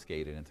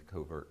confiscated into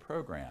covert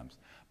programs.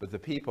 But the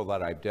people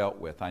that I've dealt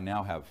with, I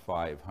now have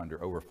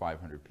over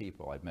 500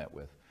 people I've met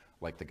with,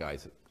 like the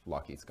guys at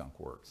Lockheed Skunk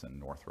Works and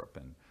Northrop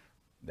and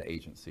the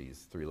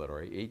agencies,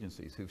 three-letter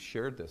agencies, who've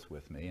shared this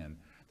with me. And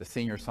the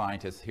senior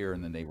scientist here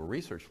in the Naval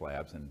Research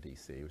Labs in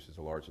DC, which is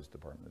the largest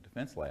Department of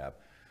Defense lab,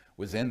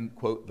 was in,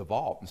 quote, the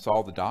vault and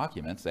saw the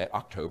documents that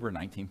October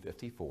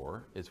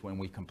 1954 is when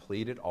we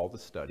completed all the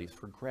studies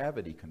for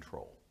gravity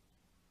control.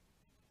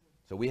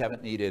 So we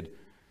haven't needed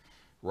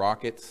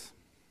rockets,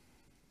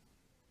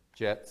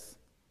 jets,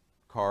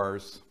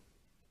 cars,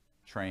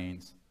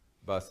 trains,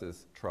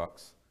 buses,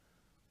 trucks,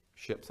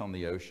 ships on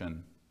the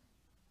ocean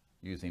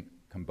using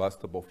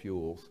combustible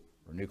fuels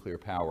or nuclear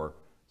power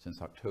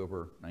since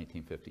October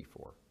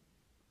 1954.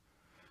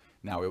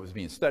 Now, it was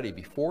being studied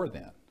before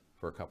then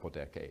for a couple of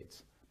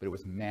decades, but it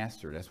was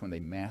mastered. That's when they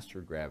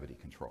mastered gravity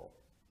control.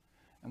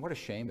 And what a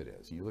shame it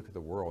is. You look at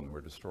the world, and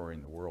we're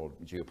destroying the world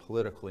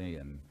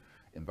geopolitically and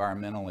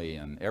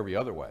environmentally and every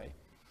other way.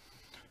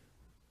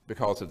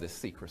 because of this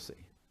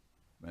secrecy.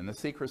 And the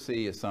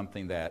secrecy is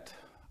something that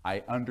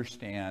I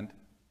understand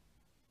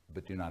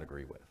but do not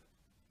agree with.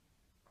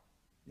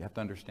 You have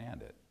to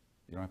understand it.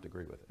 You don't have to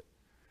agree with it.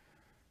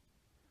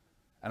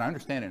 And I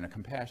understand it in a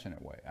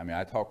compassionate way. I mean,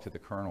 I talked to the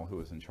colonel who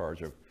was in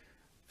charge of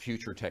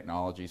future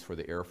technologies for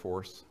the Air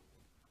Force,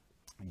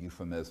 a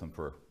euphemism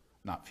for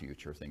not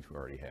future, things we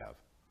already have.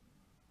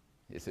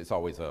 It's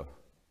always a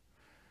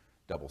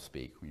double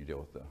speak when you deal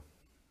with the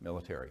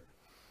military.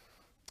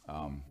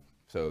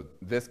 So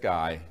this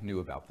guy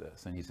knew about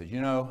this, and he said,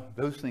 you know,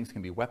 those things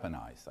can be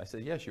weaponized. I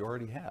said, yes, you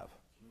already have.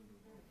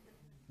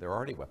 They're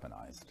already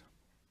weaponized.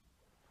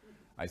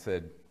 I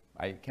said,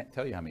 I can't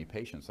tell you how many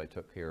patients I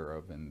took care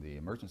of in the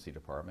emergency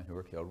department who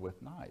were killed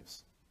with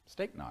knives,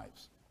 steak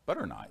knives,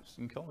 butter knives.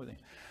 You can kill everything.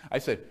 I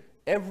said,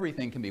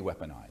 everything can be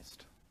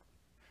weaponized.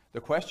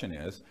 The question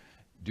is,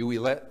 do we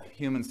let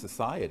human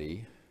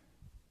society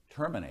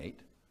terminate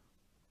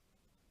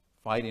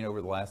fighting over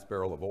the last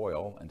barrel of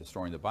oil and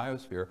destroying the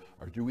biosphere,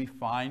 or do we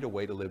find a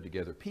way to live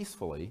together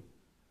peacefully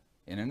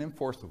in an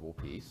enforceable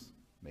peace?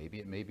 Maybe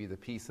it may be the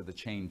peace of the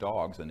chained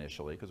dogs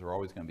initially, because there are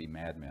always going to be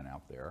madmen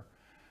out there,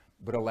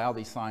 but allow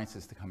these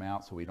sciences to come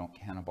out so we don't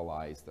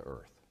cannibalize the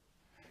earth.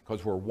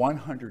 Because we're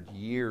 100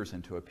 years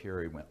into a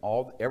period when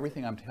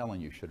everything I'm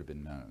telling you should have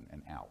been known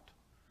and out,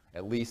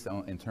 at least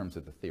in terms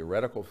of the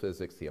theoretical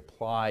physics, the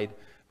applied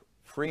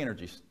free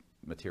energy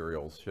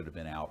materials should have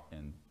been out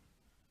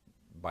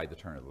by the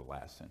turn of the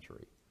last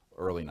century,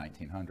 early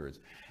 1900s,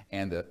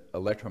 and the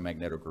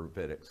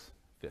electromagnetogravitics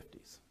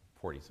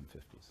 40s and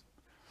 50s,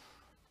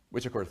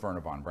 which of course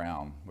Werner von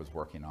Braun was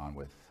working on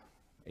with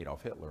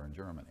Adolf Hitler in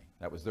Germany.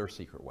 That was their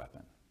secret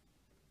weapon.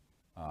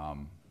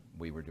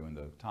 We were doing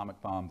the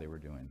atomic bomb, they were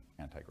doing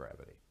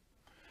anti-gravity.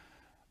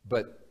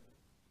 But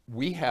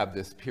we have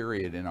this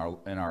period in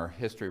our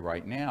history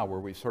right now where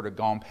we've sort of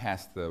gone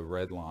past the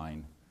red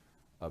line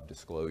of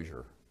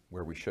disclosure,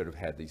 where we should have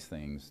had these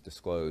things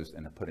disclosed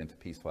and put into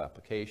peaceful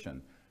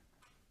application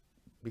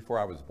before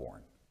I was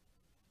born,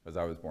 because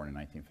I was born in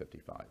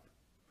 1955.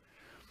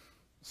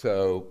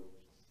 So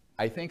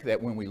I think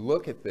that when we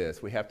look at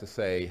this, we have to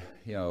say,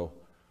 you know,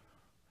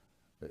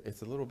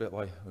 it's a little bit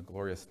like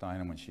Gloria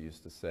Steinem when she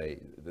used to say,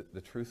 the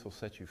truth will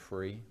set you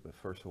free, but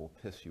first it will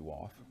piss you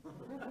off.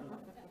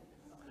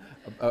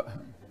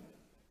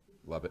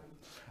 Love it.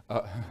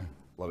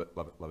 Love it,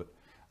 love it, love it.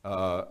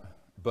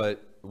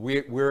 But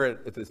we're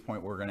at this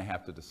point where we're going to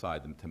have to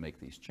decide to make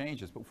these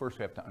changes, but first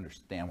we have to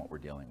understand what we're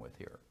dealing with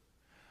here.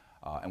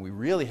 And we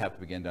really have to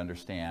begin to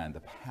understand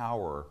the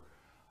power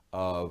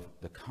of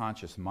the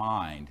conscious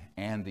mind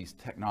and these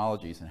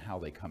technologies and how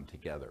they come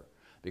together.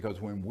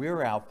 Because when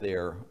we're out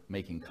there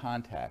making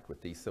contact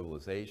with these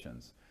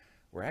civilizations,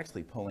 we're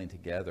actually pulling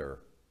together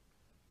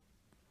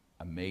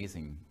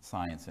amazing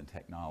science and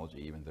technology,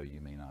 even though you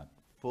may not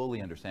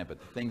fully understand, but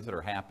the things that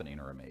are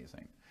happening are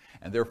amazing.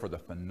 And therefore the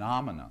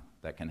phenomena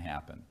that can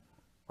happen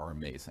are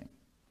amazing.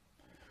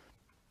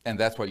 And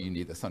that's why you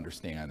need this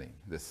understanding,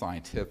 this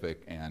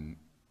scientific and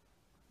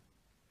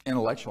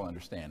intellectual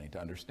understanding to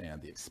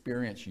understand the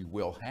experience you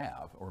will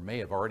have or may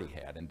have already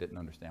had and didn't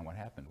understand what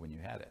happened when you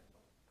had it.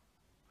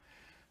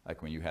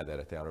 Like when you had that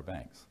at the Outer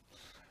Banks.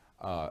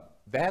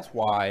 That's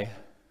why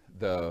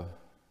the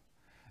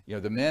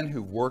men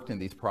who've worked in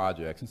these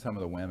projects and some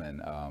of the women,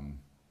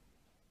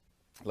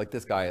 like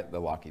this guy at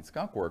the Lockheed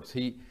Skunk Works,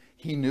 he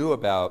knew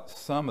about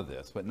some of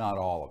this, but not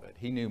all of it.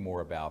 He knew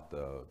more about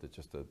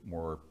just the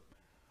more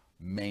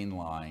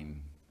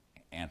mainline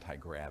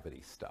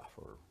anti-gravity stuff,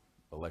 or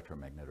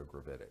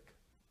electromagnetogravitic,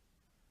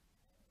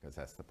 because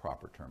that's the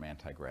proper term.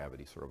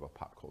 Anti-gravity, sort of a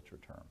pop culture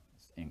term.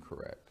 It's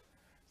incorrect.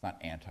 It's not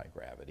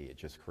anti-gravity, it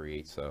just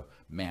creates a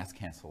mass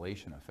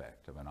cancellation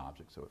effect of an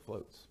object so it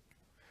floats.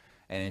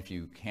 And if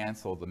you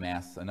cancel the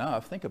mass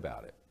enough, think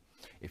about it.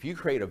 If you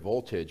create a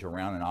voltage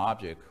around an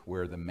object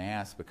where the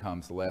mass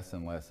becomes less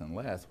and less and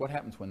less, what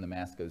happens when the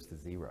mass goes to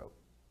zero?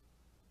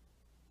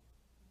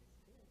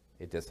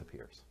 It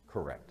disappears,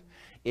 correct.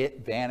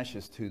 It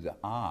vanishes to the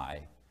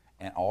eye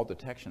and all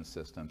detection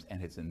systems,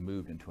 and it's then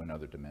moved into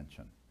another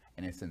dimension.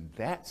 And it's in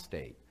that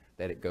state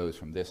that it goes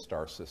from this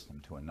star system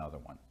to another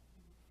one.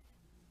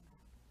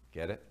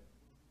 Get it?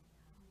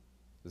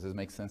 Does this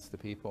make sense to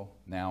people?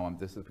 Now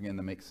this is beginning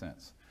to make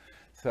sense.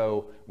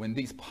 So when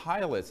these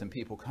pilots and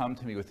people come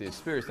to me with the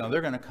experience, now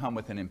they're going to come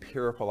with an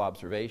empirical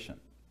observation,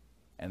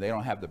 and they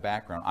don't have the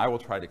background. I will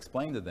try to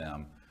explain to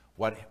them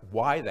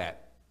why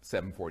that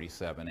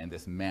 747 and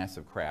this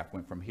massive craft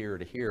went from here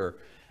to here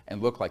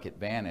and looked like it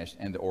vanished,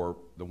 or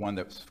the one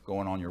that's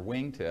going on your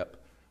wingtip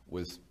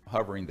was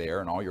hovering there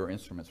and all your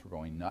instruments were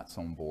going nuts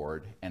on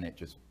board, and it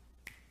just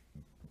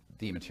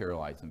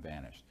dematerialized and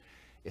vanished.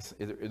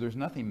 There's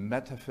nothing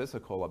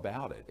metaphysical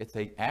about it. It's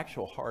an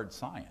actual hard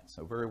science,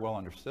 a very well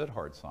understood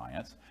hard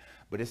science,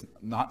 but it's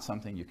not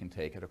something you can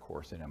take at a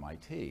course at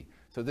MIT.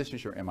 So this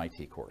is your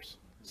MIT course.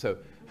 So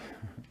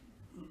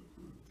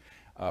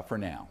for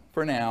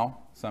now,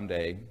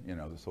 someday,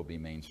 this will be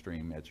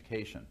mainstream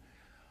education.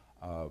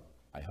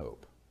 I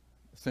hope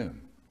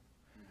soon.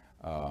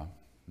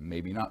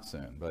 Maybe not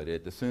soon, but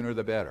the sooner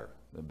the better.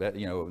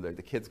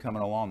 The kids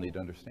coming along need to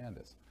understand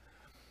this.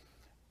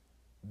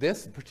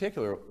 This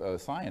particular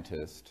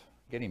scientist,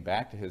 getting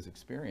back to his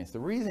experience, the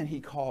reason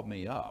he called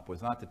me up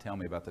was not to tell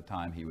me about the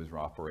time he was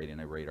operating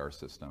a radar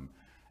system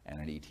and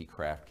an ET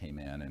craft came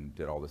in and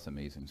did all this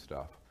amazing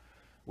stuff,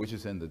 which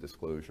is in the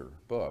disclosure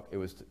book. It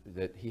was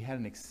that he had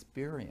an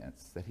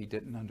experience that he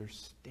didn't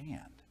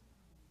understand,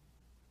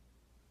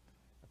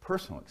 a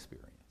personal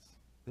experience.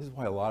 This is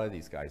why a lot of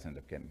these guys end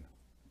up getting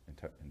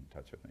in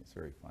touch with me. It's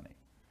very funny.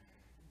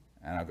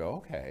 And I go,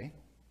 okay.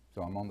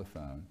 So I'm on the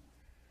phone.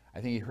 I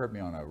think he heard me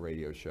on a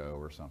radio show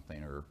or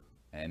something,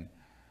 and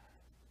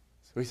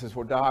so he says,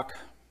 well, Doc,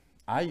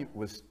 I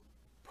was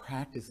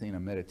practicing a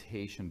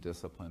meditation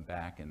discipline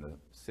back in the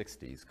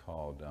 60s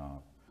called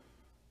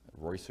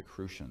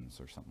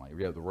Rosicrucians or something like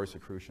that. Yeah, the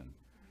Rosicrucian.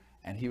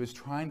 And he was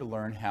trying to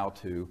learn how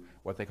to,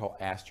 what they call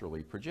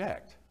astrally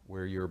project,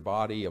 where your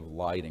body of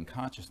light and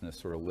consciousness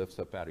sort of lifts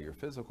up out of your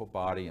physical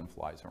body and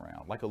flies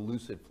around, like a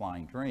lucid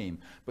flying dream,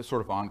 but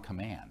sort of on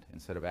command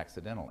instead of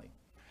accidentally.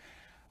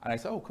 And I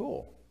said, oh,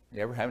 cool.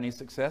 You ever have any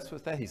success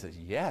with that? He says,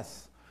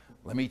 yes.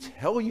 Let me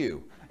tell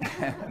you.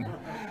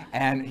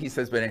 And he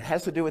says, but it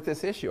has to do with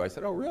this issue. I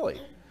said, oh,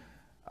 really?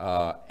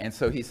 And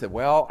so he said,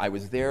 well, I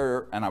was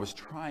there and I was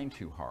trying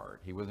too hard.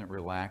 He wasn't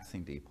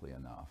relaxing deeply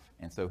enough.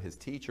 And so his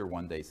teacher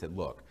one day said,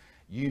 look,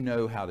 you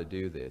know how to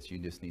do this. You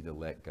just need to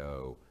let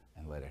go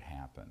and let it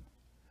happen.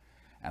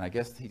 And I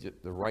guess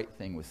the right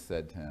thing was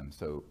said to him,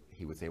 so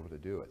he was able to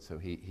do it. So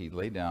he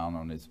lay down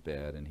on his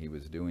bed and he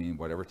was doing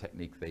whatever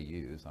technique they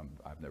use.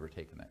 I've never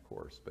taken that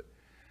course, but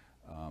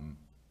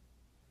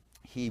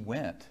he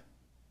went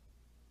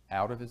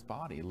out of his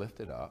body,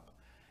 lifted up,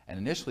 and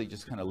initially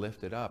just kind of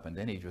lifted up, and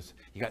then he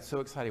got so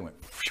excited, he went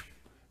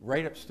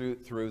right up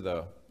through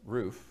the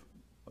roof,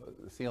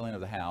 the ceiling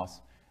of the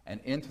house,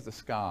 and into the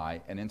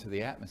sky and into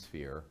the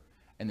atmosphere,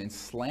 and then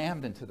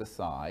slammed into the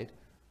side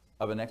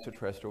of an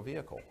extraterrestrial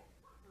vehicle.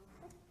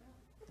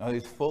 Now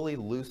he's fully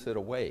lucid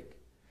awake.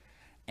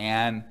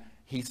 And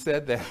he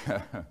said that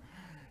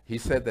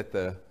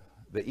the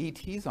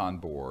ETs on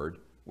board,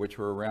 which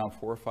were around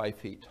 4 or 5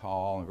 feet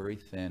tall and very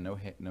thin,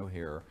 no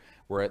hair,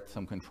 were at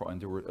some control,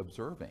 and they were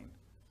observing.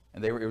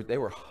 And they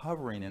were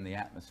hovering in the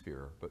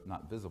atmosphere, but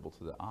not visible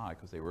to the eye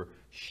because they were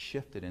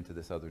shifted into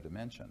this other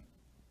dimension.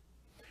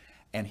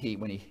 And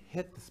when he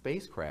hit the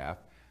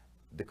spacecraft,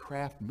 the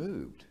craft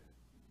moved,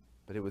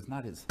 but it was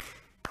not his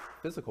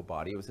physical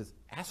body, it was his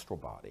astral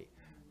body,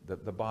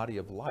 the body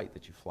of light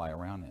that you fly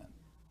around in.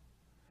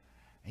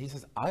 He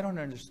says, I don't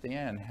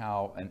understand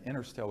how an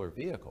interstellar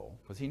vehicle,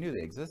 because he knew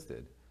they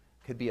existed,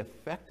 could be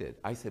affected.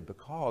 I said,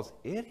 because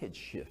it had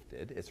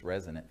shifted its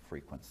resonant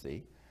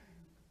frequency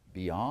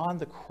beyond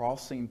the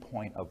crossing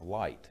point of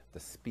light, the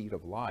speed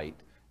of light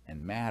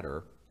and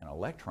matter and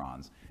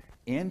electrons,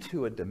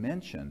 into a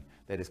dimension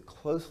that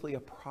closely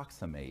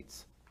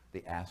approximates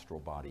the astral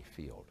body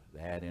field,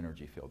 that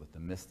energy field that the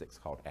mystics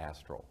called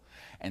astral.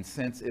 And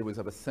since it was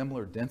of a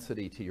similar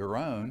density to your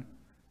own,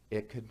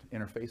 it could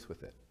interface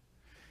with it.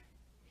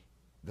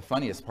 The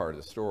funniest part of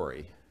the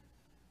story,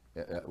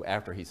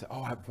 after he said,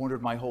 oh, I've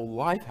wondered my whole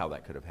life how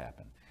that could have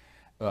happened.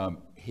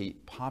 He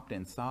popped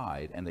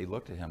inside and they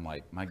looked at him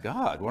like, my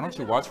God, why don't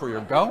you watch where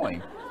you're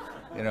going?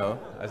 You know,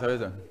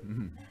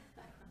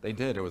 they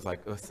did. It was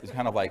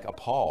kind of like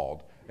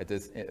appalled at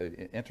this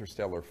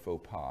interstellar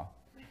faux pas.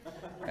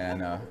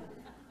 And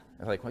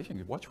like, well, you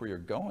can watch where you're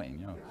going.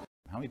 You know,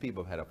 how many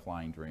people have had a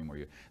flying dream where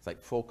it's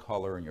like full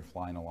color and you're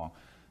flying along?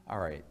 All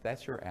right,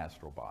 that's your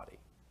astral body.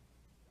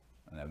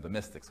 And the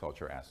mystics call it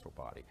your astral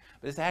body.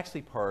 But it's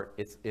actually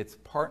it's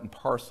part and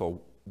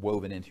parcel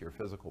woven into your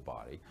physical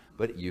body,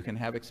 but you can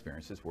have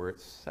experiences where it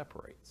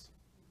separates.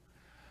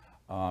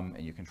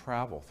 And you can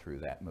travel through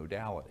that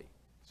modality.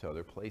 So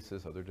other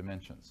places, other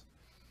dimensions.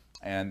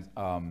 And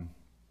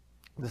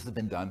this has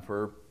been done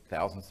for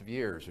thousands of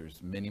years.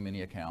 There's many,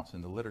 many accounts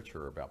in the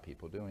literature about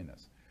people doing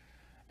this.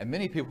 And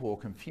many people will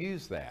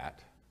confuse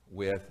that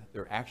with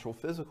their actual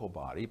physical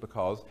body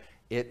because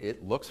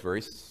it looks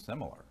very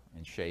similar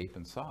in shape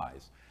and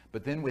size.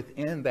 But then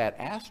within that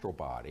astral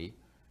body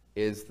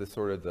is the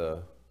sort of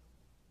the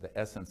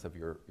essence of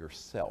your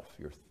self,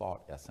 your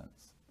thought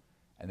essence.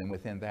 And then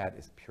within that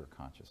is pure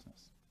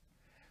consciousness.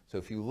 So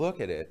if you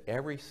look at it,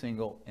 every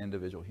single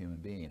individual human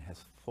being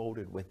has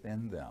folded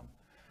within them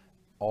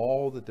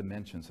all the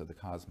dimensions of the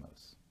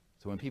cosmos.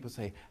 So when people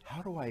say,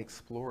 how do I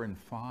explore and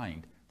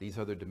find these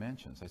other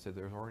dimensions? I said,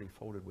 they're already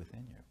folded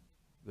within you.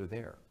 They're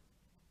there.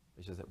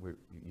 It's just that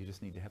you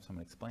just need to have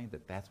someone explain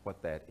that that's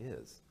what that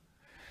is.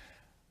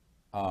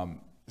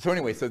 So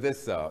anyway, so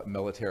this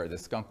military,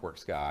 this Skunk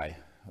Works guy,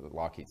 the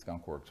Lockheed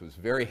Skunk Works, was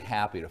very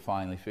happy to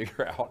finally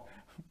figure out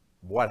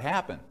what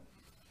happened.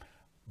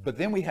 But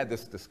then we had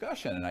this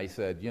discussion, and I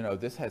said, you know,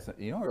 this has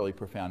really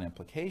profound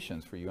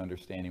implications for you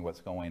understanding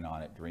what's going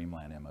on at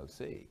Dreamland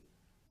MOC.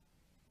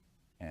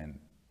 And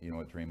you know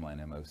what Dreamland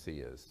MOC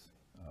is?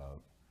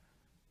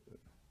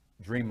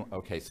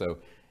 Okay, so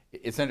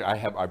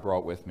I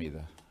brought with me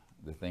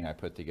the thing I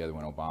put together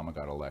when Obama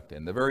got elected.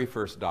 And the very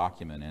first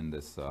document in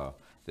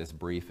this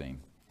briefing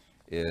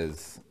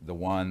is the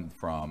one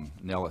from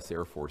Nellis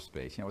Air Force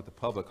Base, what the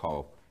public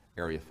call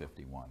Area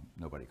 51.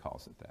 Nobody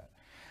calls it that.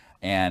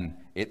 And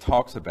it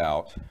talks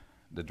about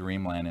the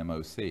Dreamland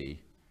MOC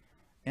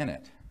in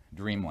it,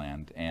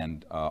 Dreamland,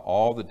 and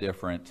all the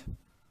different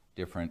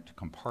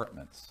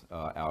compartments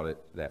out at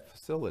that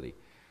facility.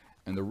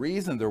 And the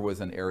reason there was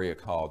an area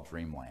called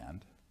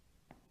Dreamland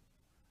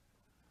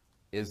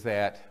is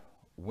that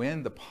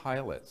when the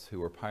pilots who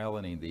were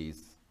piloting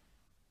these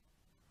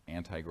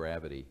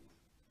anti-gravity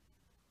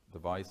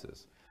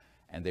devices,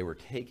 and they were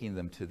taking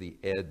them to the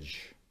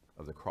edge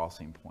of the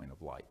crossing point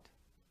of light,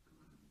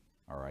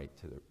 all right,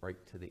 right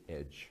to the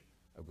edge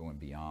of going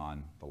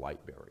beyond the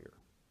light barrier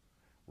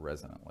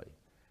resonantly.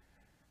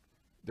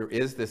 There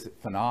is this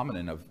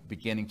phenomenon of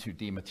beginning to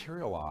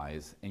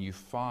dematerialize, and you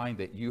find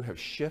that you have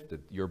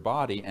shifted your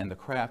body and the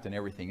craft and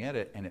everything in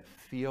it, and it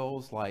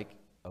feels like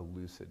a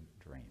lucid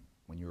dream,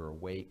 when you're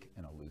awake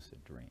in a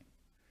lucid dream.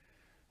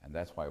 And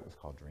that's why it was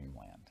called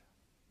Dreamland,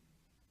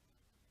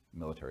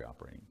 Military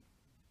Operating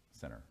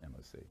Center,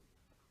 MOC.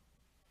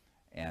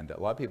 And a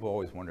lot of people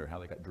always wonder how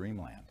they got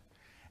Dreamland.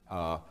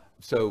 Now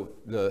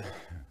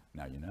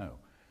you know.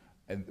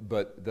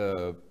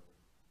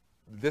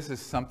 This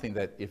is something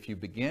that if you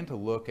begin to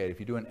look at, if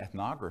you do an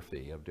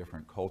ethnography of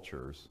different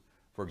cultures,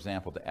 for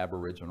example, the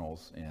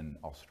Aboriginals in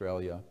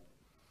Australia,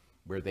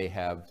 where they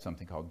have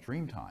something called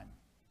Dreamtime.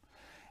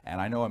 And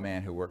I know a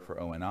man who worked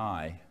for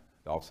ONI,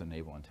 the Office of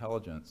Naval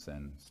Intelligence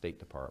and State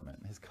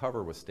Department. His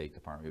cover was State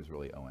Department, it was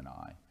really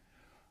ONI.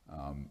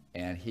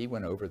 And he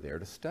went over there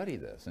to study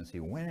this. And so he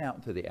went out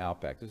into the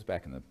outback, this was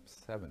back in the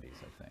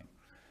 70s, I think.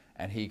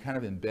 And he kind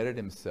of embedded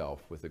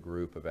himself with a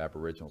group of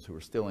Aboriginals who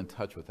were still in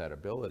touch with that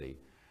ability.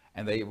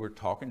 And they were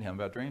talking to him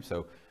about dreams.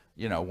 So,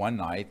 one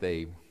night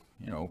they,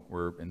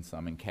 were in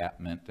some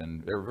encampment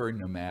and they were very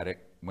nomadic,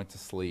 went to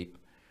sleep.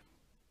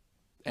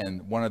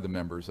 And one of the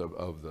members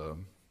of the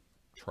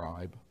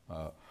tribe,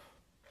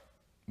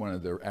 one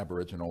of the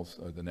Aboriginals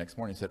the next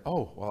morning said,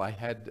 "Oh, well, I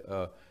had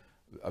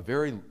a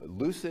very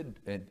lucid,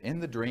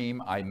 in the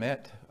dream I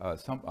met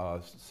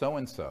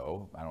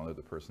so-and-so, I don't know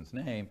the person's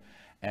name,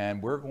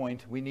 and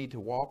we need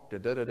to walk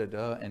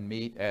and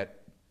meet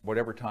at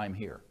whatever time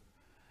here."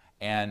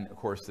 And of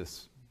course,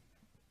 this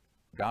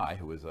guy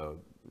who was a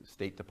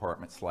State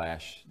Department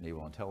 /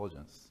 Naval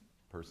Intelligence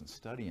person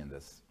studying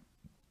this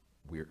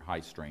weird high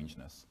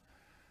strangeness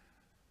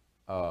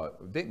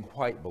didn't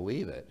quite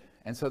believe it.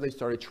 And so they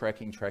started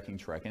trekking.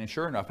 And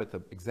sure enough, at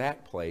the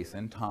exact place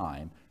and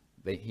time,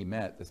 he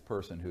met this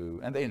person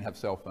and they didn't have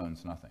cell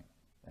phones, nothing.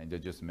 And they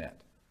just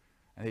met.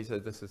 And he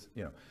said, this is,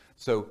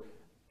 So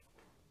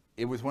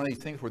it was one of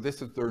these things where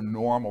this is their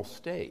normal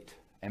state.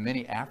 And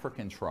many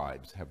African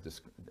tribes have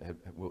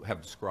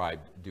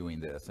described doing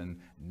this,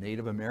 and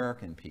Native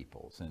American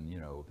peoples, and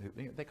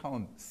they call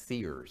them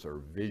seers or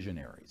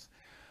visionaries.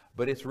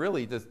 But it's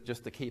really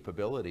just the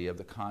capability of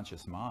the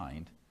conscious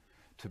mind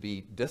to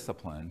be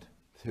disciplined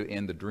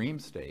in the dream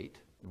state,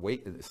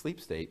 sleep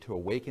state, to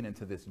awaken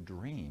into this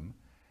dream,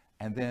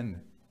 and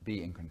then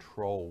be in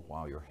control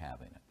while you're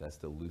having it. That's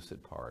the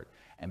lucid part,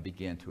 and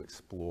begin to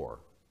explore.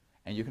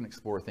 And you can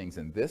explore things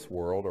in this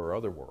world or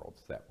other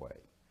worlds that way.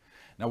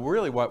 Now,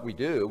 really what we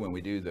do when we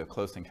do the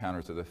Close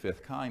Encounters of the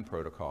Fifth Kind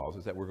protocols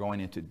is that we're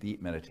going into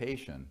deep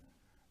meditation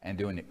and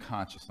doing it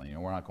consciously.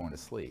 We're not going to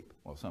sleep.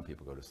 Well, some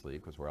people go to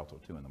sleep because we're out till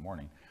 2 in the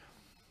morning.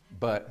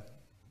 But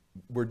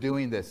we're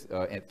doing this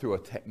through a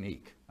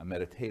technique, a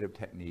meditative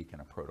technique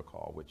and a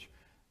protocol, which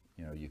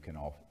you can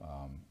all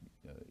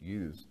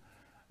use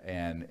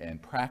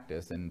and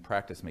practice. And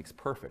practice makes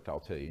perfect. I'll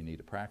tell you, you need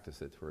to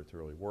practice it for it to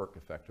really work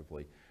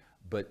effectively.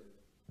 But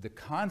the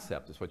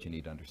concept is what you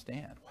need to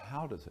understand.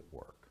 How does it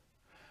work?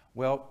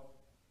 Well,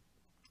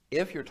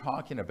 if you're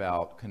talking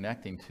about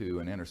connecting to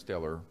an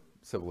interstellar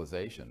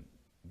civilization,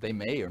 they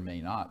may or may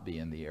not be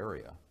in the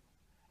area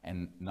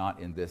and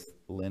not in this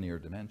linear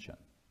dimension.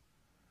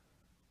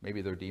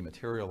 Maybe they're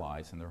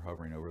dematerialized and they're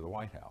hovering over the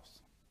White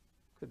House.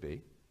 Could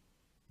be.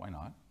 Why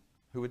not?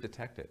 Who would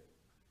detect it?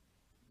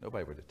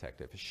 Nobody would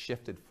detect it if it's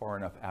shifted far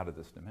enough out of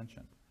this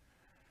dimension.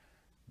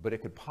 But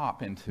it could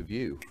pop into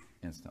view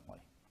instantly.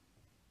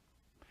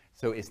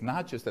 So it's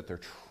not just that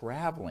they're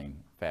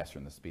traveling faster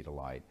than the speed of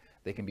light.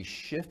 They can be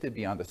shifted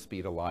beyond the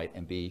speed of light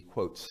and be,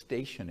 quote,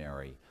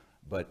 stationary,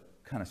 but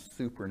kind of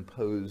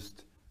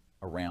superimposed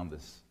around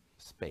this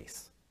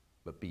space,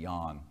 but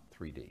beyond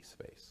 3D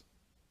space.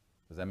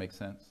 Does that make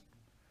sense?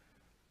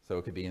 So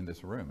it could be in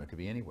this room. It could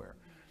be anywhere.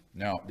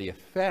 Now, the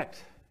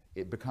effect,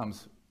 it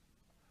becomes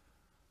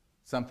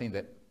something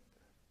that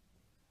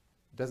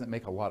doesn't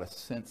make a lot of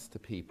sense to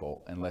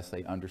people unless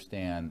they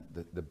understand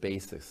the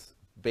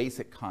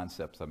basic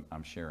concepts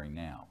I'm sharing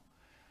now.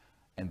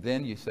 And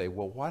then you say,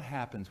 well, what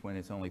happens when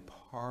it's only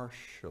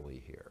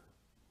partially here?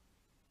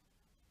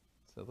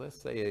 So let's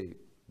say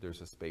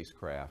there's a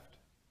spacecraft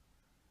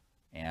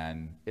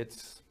and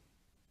it's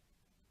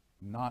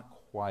not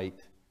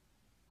quite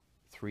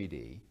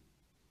 3D,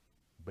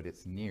 but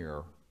it's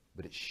near,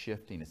 but it's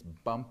shifting, it's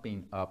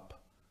bumping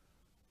up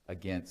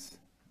against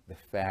the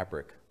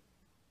fabric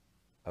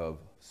of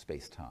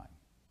space-time.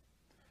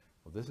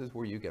 Well, this is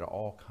where you get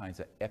all kinds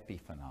of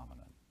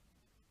epiphenomenon,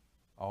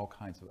 all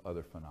kinds of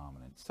other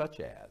phenomena, such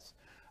as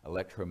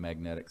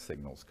electromagnetic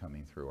signals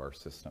coming through our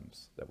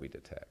systems that we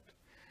detect.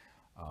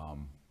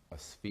 A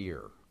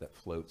sphere that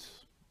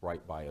floats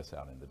right by us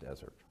out in the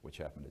desert, which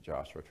happened at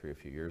Joshua Tree a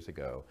few years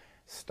ago,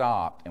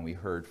 stopped and we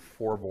heard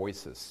 4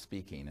 voices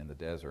speaking in the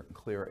desert, in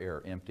clear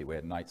air, empty. We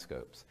had night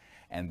scopes.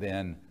 And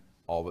then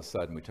all of a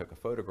sudden we took a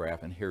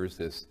photograph, and here's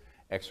this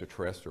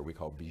extraterrestrial we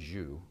call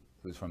Bijou,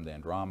 who's from the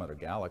Andromeda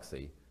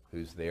galaxy,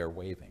 who's there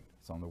waving.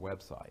 It's on the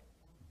website.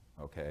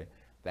 Okay?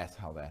 That's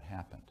how that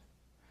happened.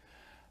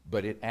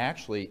 But it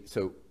actually,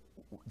 so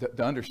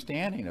the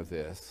understanding of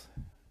this,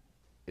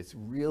 it's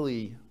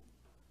really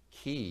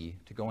key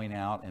to going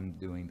out and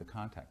doing the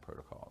contact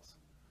protocols,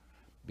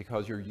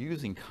 because you're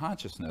using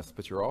consciousness,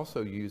 but you're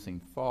also using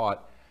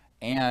thought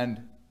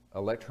and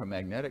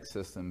electromagnetic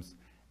systems,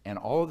 and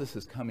all of this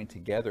is coming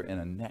together in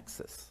a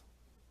nexus.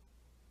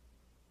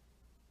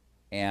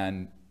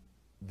 And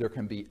there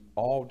can be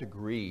all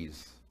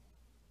degrees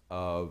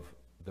of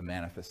the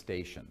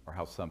manifestation or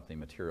how something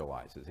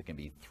materializes. It can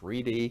be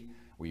 3D,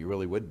 where you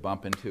really would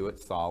bump into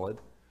it solid,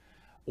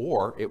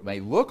 or it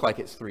may look like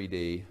it's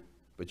 3D,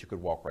 but you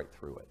could walk right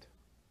through it.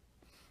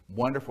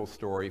 Wonderful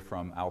story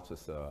from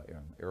Altus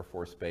Air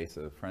Force Base.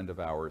 A friend of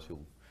ours who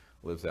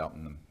lives out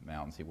in the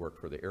mountains, he worked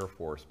for the Air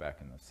Force back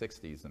in the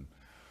 60s, and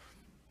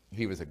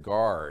he was a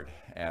guard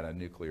at a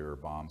nuclear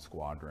bomb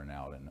squadron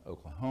out in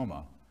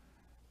Oklahoma.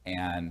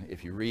 And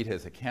if you read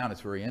his account,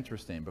 it's very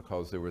interesting,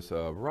 because there was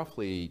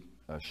roughly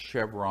a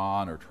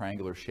chevron or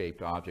triangular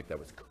shaped object that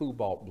was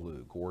cobalt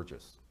blue,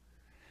 gorgeous,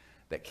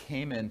 that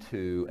came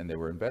into, and they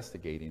were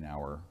investigating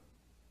our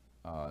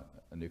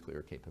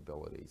nuclear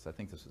capabilities. I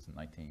think this was in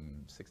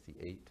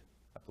 1968.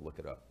 I have to look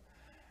it up.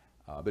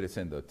 But it's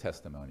in the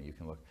testimony. You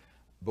can look.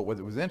 But what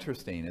was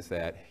interesting is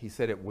that he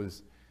said it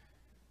was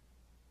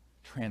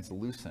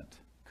translucent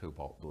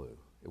cobalt blue.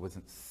 It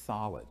wasn't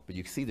solid. But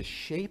you see the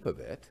shape of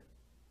it,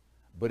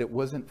 but it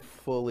wasn't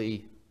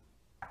fully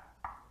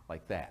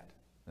like that.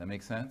 Does that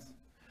make sense?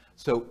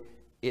 So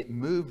it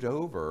moved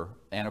over,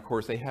 and of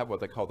course they have what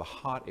they call the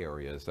hot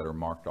areas that are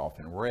marked off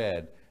in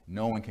red.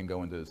 No one can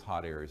go into those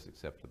hot areas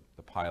except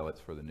the pilots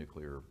for the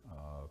nuclear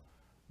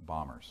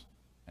bombers.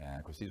 And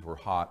of course these were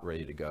hot,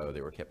 ready to go.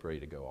 They were kept ready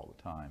to go all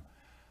the time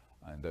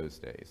in those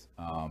days.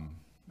 And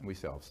we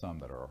still have some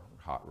that are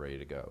hot, ready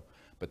to go.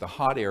 But the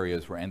hot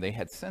areas were, and they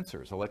had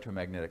sensors,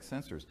 electromagnetic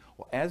sensors.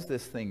 Well, as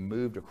this thing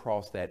moved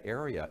across that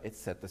area, it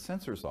set the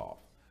sensors off.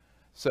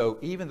 So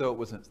even though it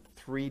wasn't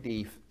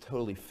 3D,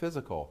 totally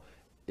physical,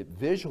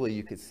 visually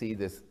you could see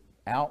this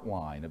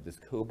outline of this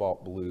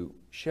cobalt blue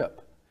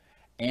ship.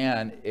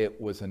 And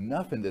it was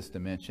enough in this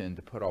dimension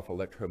to put off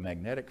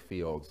electromagnetic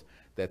fields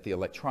that the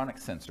electronic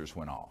sensors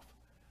went off,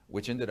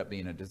 which ended up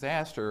being a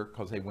disaster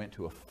because they went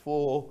to a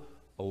full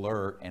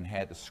alert and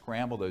had to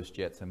scramble those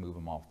jets and move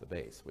them off the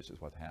base, which is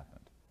what happened.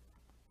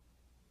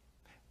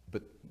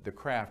 But the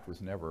craft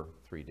was never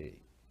 3D,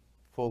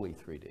 fully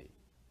 3D.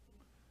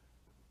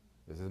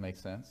 Does this make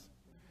sense?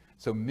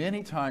 So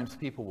many times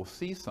people will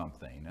see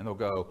something and they'll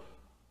go,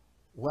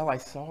 well, I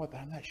saw it, but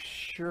I'm not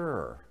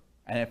sure.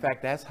 And in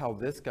fact, that's how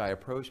this guy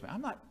approached me.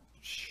 I'm not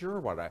sure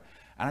what and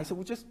I said,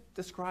 well, just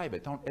describe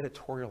it. Don't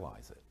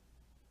editorialize it.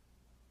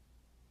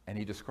 And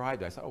he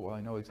described it. I said, oh, well,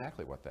 I know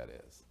exactly what that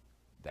is.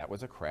 That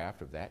was a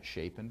craft of that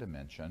shape and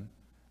dimension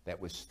that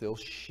was still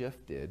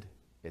shifted.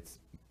 Its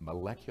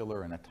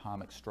molecular and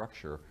atomic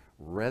structure,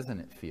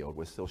 resonant field,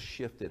 was still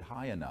shifted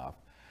high enough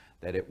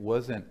that it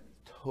wasn't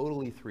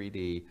totally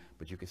 3D,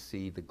 but you could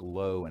see the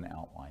glow and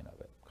outline of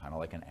it, kind of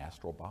like an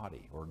astral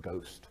body or a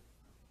ghost.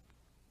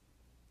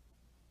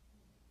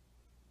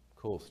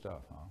 Cool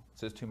stuff, huh?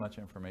 Is this too much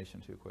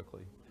information too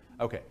quickly?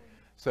 Okay,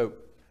 so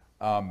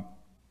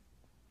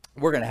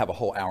we're going to have a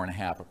whole hour and a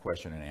half of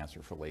question and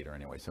answer for later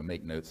anyway, so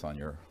make notes on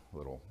your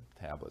little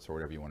tablets or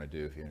whatever you want to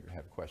do if you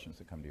have questions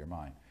that come to your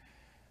mind.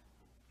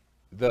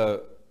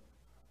 The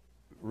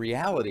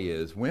reality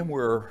is, when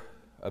we're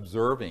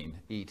observing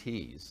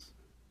ETs,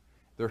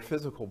 their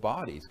physical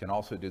bodies can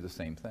also do the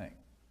same thing.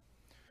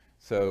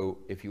 So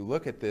if you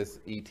look at this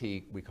ET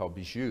we call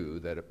Bijou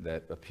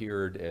that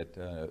appeared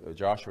at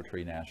Joshua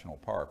Tree National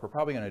Park, we're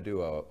probably going to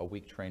do a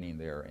week training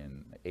there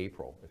in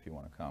April if you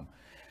want to come.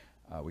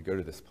 We go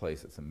to this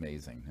place, it's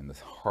amazing, in the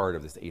heart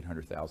of this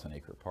 800,000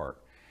 acre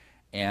park.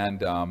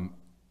 And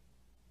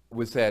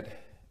was that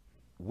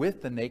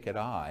with the naked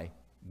eye,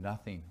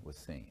 nothing was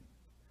seen.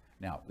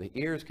 Now, the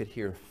ears could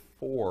hear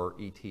 4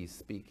 ETs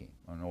speaking.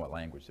 I don't know what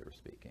language they were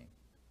speaking.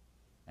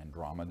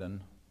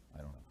 Andromedan?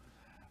 I don't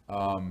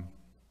know.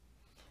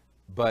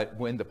 But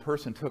when the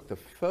person took the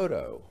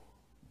photo,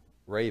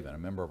 Raven, a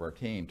member of our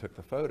team, took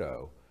the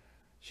photo,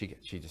 she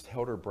just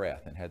held her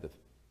breath and had it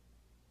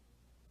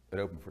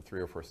open for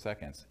 3 or 4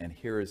 seconds, and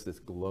here is this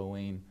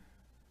glowing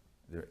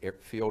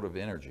field of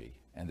energy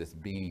and this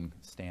being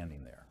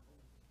standing there,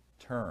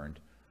 turned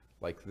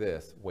like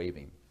this,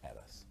 waving at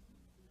us.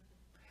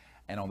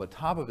 And on the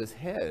top of his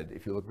head,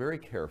 if you look very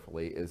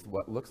carefully, is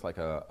what looks like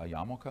a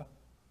yarmulke.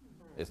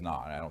 It's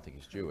not. I don't think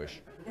he's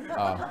Jewish.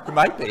 He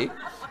might be.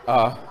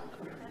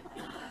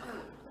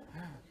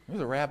 He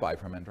was a rabbi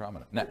from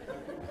Andromeda. No.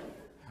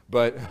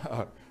 But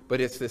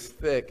it's this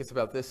thick, it's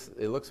about this,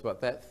 it looks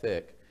about that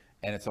thick,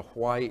 and it's a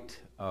white,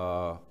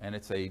 and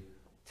it's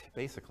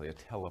basically a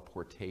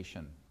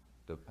teleportation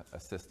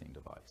assisting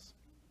device.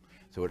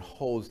 So it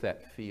holds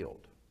that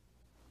field.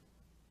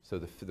 So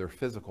their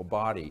physical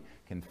body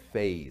can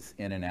phase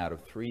in and out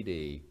of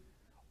 3D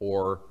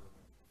or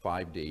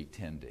 5D,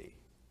 10D,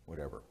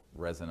 whatever,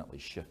 resonantly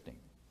shifting.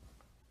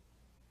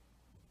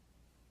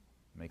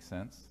 Make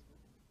sense?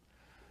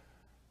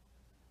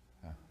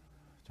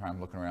 I'm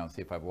looking around to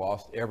see if I've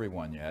lost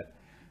everyone yet.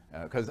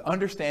 Because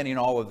understanding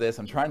all of this,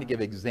 I'm trying to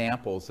give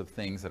examples of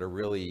things that are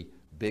really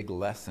big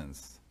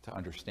lessons to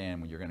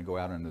understand when you're going to go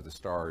out into the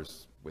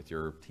stars with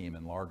your team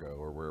in Largo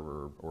or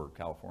wherever, or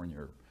California,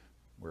 or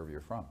wherever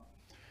you're from.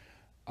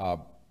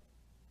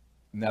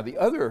 Now, the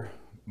other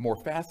more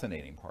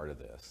fascinating part of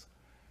this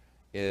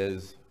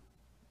is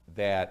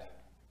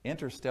that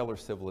interstellar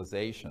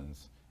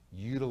civilizations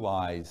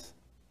utilize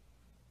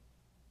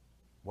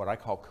what I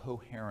call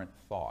coherent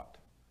thought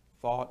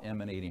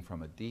emanating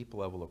from a deep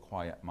level of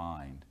quiet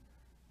mind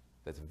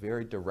that's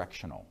very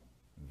directional,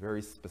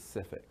 very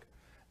specific,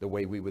 the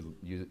way we would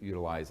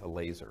utilize a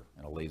laser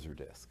and a laser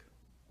disc,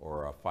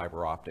 or a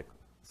fiber optic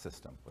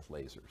system with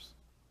lasers,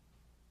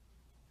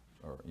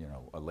 or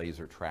a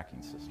laser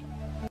tracking system.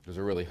 There's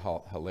a really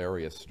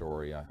hilarious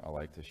story I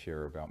like to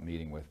share about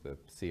meeting with the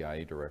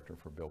CIA director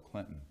for Bill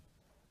Clinton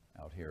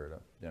out here at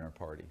a dinner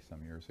party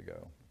some years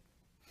ago,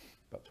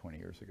 about 20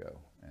 years ago.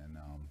 And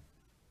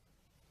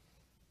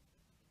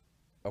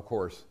of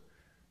course,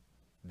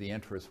 the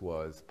interest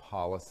was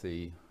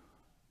policy.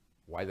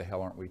 Why the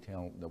hell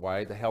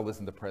why the hell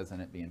isn't the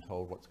president being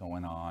told what's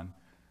going on?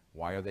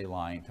 Why are they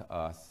lying to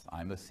us?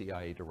 I'm the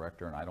CIA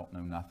director and I don't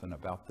know nothing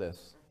about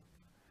this.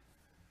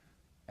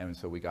 And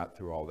so we got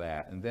through all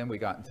that. And then we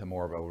got into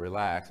more of a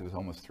relax. It was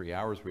almost 3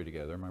 hours we were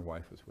together. My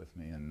wife was with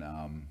me. And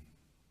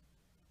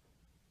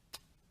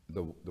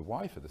the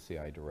wife of the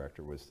CIA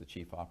director was the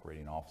chief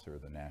operating officer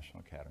of the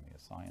National Academy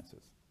of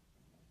Sciences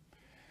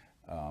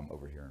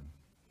over here.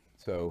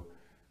 So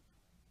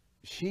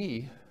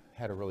she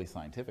had a really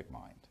scientific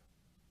mind,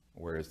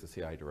 whereas the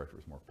CIA director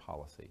was more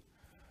policy,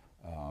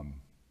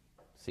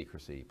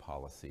 secrecy,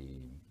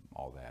 policy,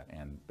 all that,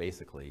 and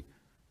basically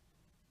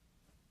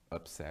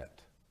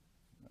upset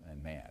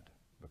and mad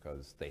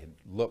because they had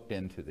looked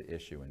into the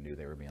issue and knew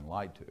they were being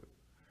lied to,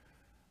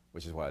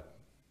 which is what,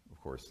 of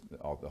course,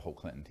 the whole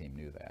Clinton team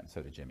knew that, and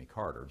so did Jimmy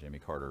Carter. Jimmy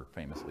Carter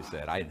famously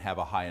said, I didn't have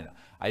a high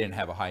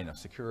enough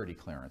security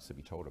clearance to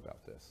be told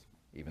about this,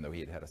 even though he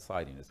had had a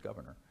sighting as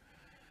governor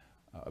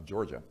of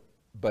Georgia.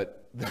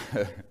 But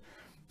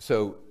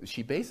so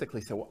she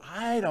basically said, well,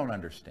 I don't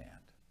understand.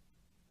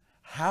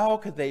 How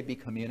could they be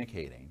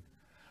communicating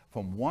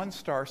from one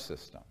star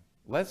system?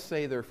 Let's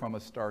say they're from a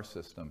star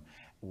system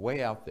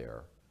way out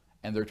there,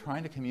 and they're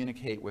trying to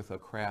communicate with a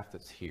craft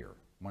that's here,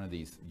 one of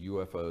these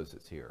UFOs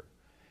that's here.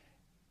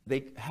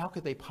 How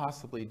could they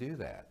possibly do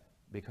that?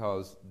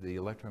 Because the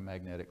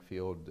electromagnetic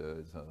field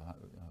is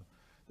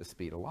the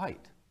speed of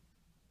light.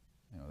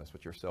 That's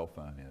what your cell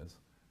phone is.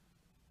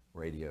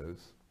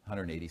 Radios,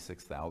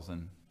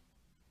 186,000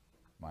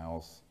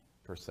 miles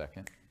per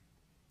second,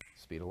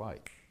 speed of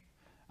light.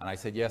 And I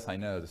said, yes, I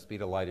know, the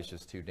speed of light is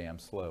just too damn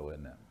slow,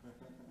 isn't it?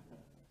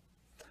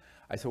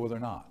 I said, well, they're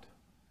not.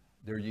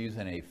 They're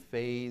using a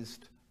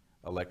phased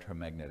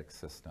electromagnetic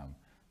system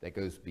that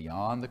goes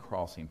beyond the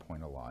crossing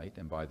point of light.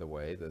 And by the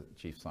way, the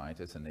chief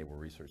scientists in Naval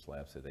Research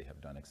Lab said they have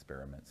done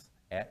experiments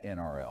at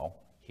NRL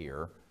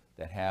here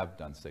that have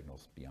done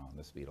signals beyond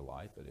the speed of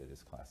light, but it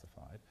is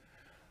classified.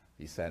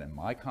 He sat in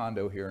my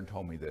condo here and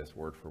told me this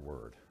word for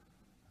word.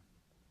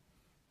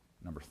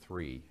 Number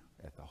 3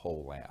 at the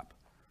whole lab.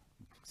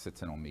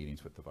 Sits in on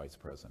meetings with the vice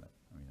president.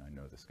 I mean, I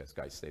know this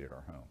guy stayed at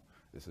our home.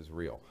 This is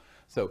real.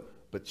 So,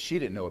 but she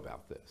didn't know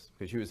about this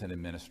because she was an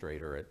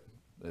administrator at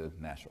the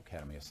National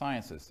Academy of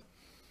Sciences.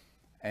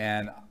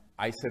 And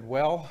I said,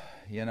 well,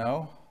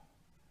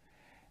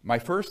 my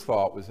first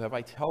thought was if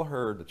I tell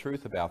her the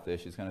truth about this,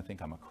 she's going to think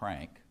I'm a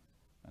crank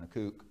and a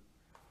kook.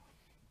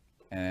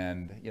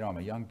 And, I'm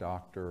a young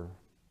doctor.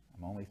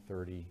 I'm only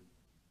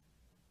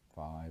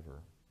 35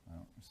 or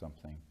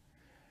something.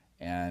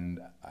 And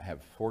I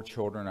have 4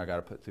 children I got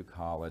to put through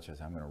college. I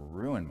said, I'm going to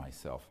ruin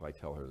myself if I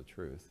tell her the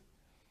truth.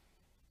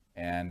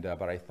 And,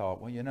 but I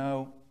thought,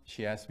 well,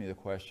 she asked me the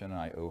question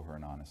and I owe her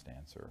an honest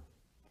answer.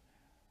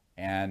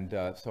 And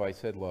so I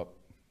said, look,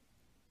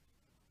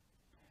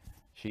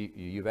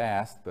 you've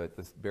asked, but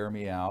bear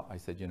me out. I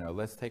said,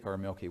 let's take our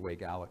Milky Way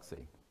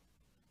galaxy.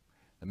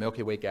 The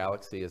Milky Way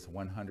galaxy is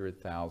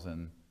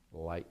 100,000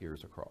 light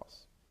years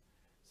across.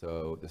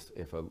 So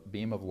if a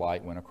beam of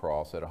light went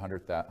across at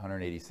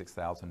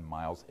 186,000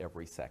 miles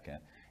every second,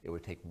 it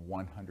would take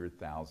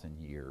 100,000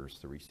 years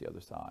to reach the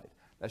other side.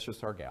 That's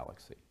just our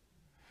galaxy.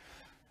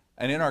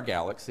 And in our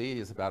galaxy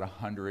is about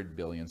 100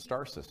 billion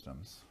star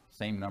systems.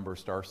 Same number of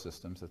star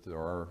systems that there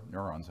are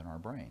neurons in our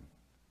brain.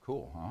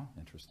 Cool, huh?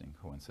 Interesting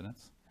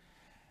coincidence.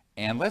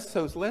 And let's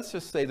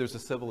just say there's a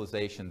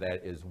civilization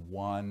that is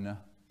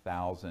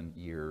 1,000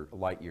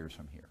 light years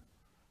from here.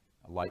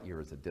 light year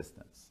is a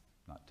distance,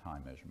 not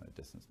time measurement, a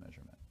distance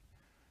measurement.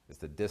 It's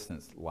the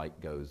distance light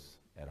goes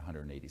at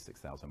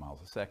 186,000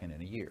 miles a second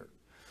in a year.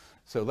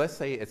 So let's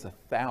say it's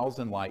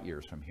 1,000 light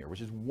years from here,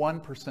 which is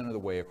 1% of the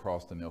way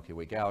across the Milky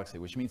Way galaxy,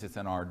 which means it's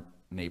in our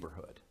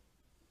neighborhood,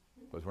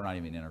 because we're not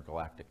even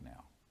intergalactic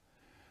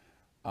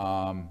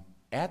now.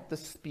 At the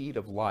speed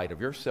of light of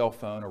your cell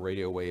phone, a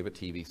radio wave, a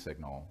TV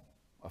signal,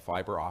 a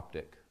fiber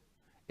optic,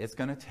 it's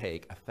going to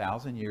take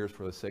 1,000 years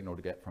for the signal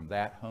to get from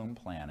that home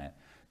planet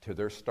to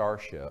their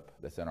starship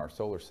that's in our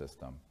solar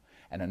system,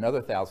 and another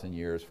 1,000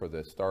 years for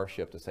the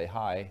starship to say,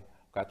 hi,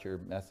 got your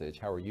message,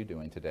 how are you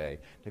doing today,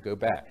 to go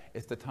back.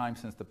 It's the time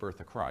since the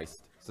birth of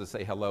Christ to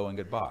say hello and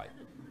goodbye.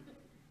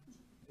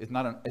 It's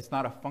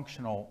not a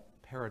functional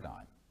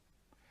paradigm.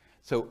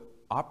 So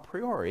a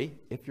priori,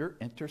 if you're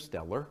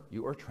interstellar,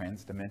 you are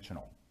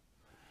transdimensional.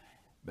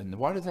 And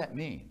what does that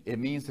mean? It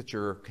means that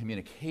your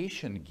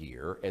communication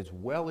gear, as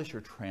well as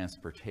your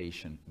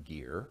transportation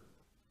gear,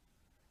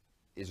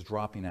 is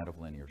dropping out of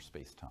linear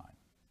space-time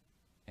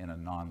in a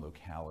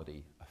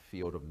non-locality, a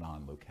field of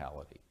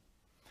non-locality.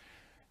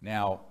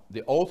 Now,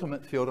 the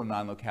ultimate field of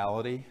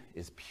non-locality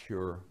is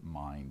pure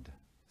mind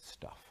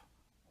stuff,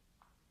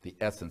 the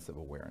essence of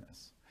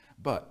awareness.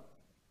 But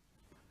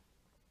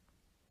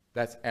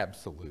that's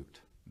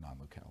absolute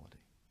non-locality.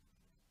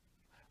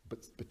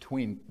 But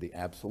between the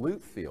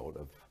absolute field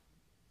of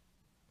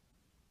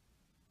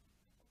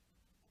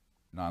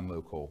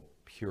non-local,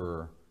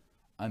 pure,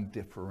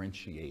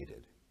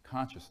 undifferentiated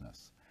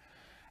consciousness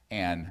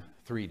and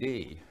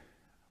 3D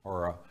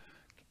are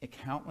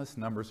countless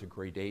numbers of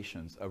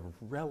gradations of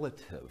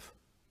relative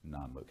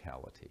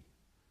non-locality.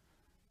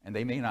 And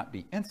they may not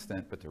be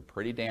instant, but they're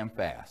pretty damn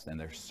fast, and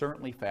they're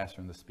certainly faster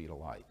than the speed of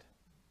light.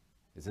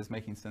 Is this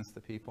making sense to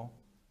people?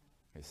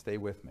 Okay, stay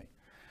with me.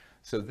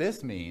 So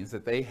this means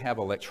that they have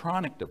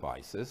electronic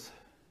devices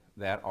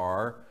that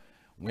are,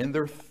 when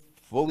they're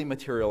fully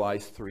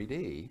materialized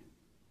 3D,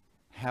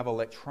 have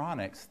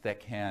electronics that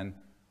can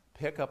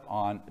pick up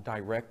on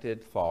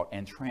directed thought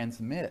and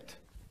transmit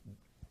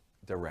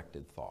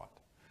directed thought.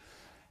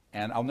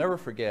 And I'll never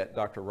forget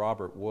Dr.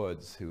 Robert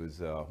Woods, who is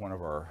one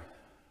of our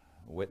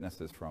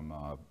witnesses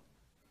from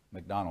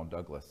McDonnell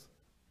Douglas,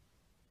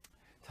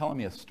 telling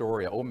me a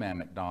story, old man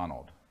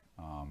McDonald.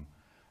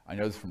 I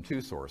know this from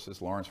two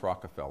sources, Lawrence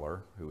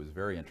Rockefeller, who was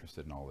very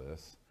interested in all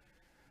this,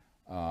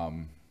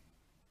 and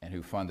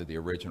who funded the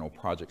original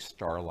Project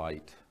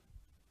Starlight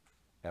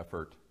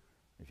effort.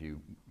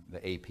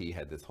 The AP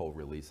had this whole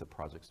release of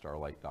Project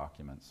Starlight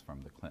documents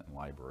from the Clinton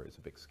Library. It was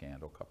a big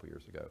scandal a couple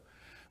years ago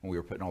when we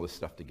were putting all this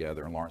stuff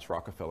together, and Lawrence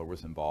Rockefeller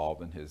was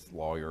involved, and his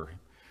lawyer,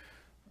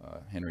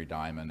 Henry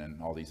Diamond,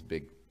 and all these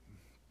big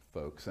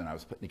folks, and I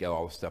was putting together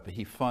all this stuff. But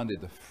he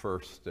funded the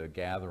first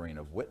gathering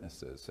of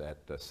witnesses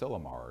at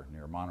Silomar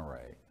near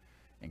Monterey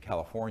in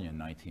California in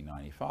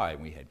 1995.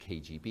 We had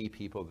KGB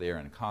people there,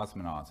 and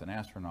cosmonauts and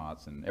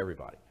astronauts and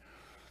everybody.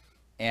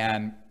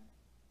 And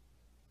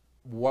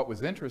what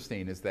was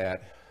interesting is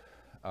that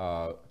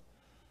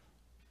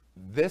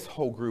this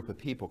whole group of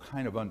people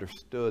kind of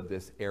understood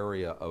this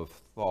area of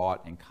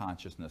thought and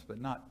consciousness, but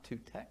not too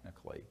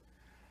technically.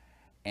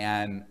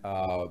 And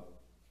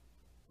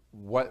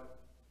what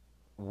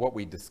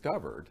we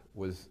discovered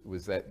was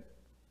that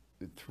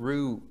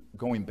through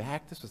going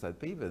back, this was I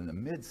believe in the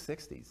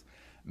mid-60s,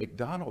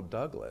 McDonnell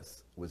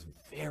Douglas was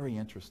very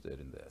interested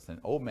in this. And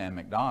old man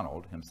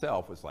McDonald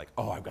himself was like,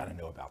 oh, I've got to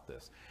know about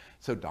this.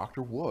 So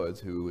Dr. Woods,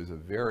 who is a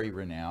very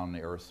renowned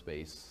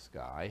aerospace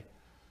guy,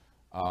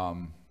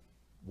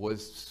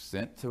 was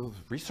sent to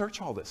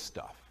research all this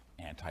stuff.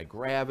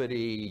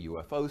 Anti-gravity,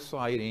 UFO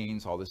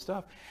sightings, all this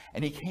stuff.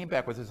 And he came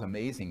back with this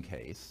amazing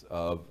case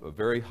of a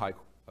very high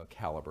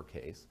caliber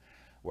case,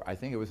 where I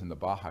think it was in the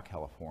Baja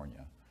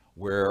California,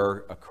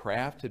 where a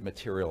craft had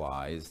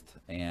materialized,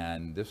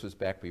 and this was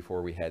back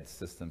before we had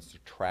systems to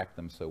track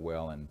them so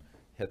well and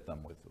hit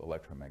them with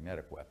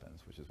electromagnetic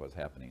weapons, which is what's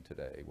happening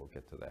today. We'll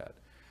get to that.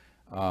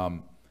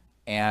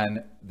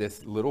 And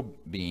this little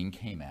being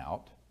came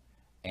out,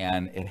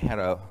 and it had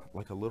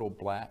like a little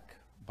black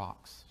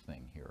box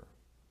thing here.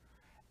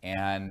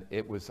 And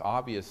it was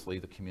obviously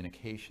the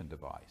communication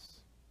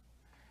device.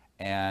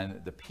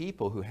 And the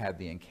people who had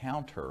the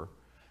encounter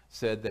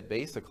said that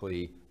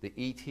basically the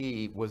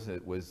ET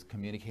was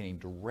communicating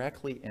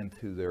directly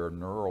into their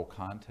neural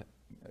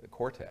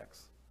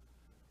cortex,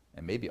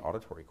 and maybe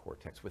auditory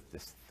cortex, with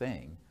this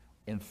thing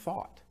in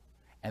thought.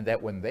 And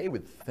that when they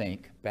would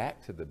think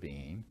back to the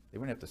being, they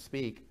wouldn't have to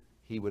speak,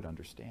 he would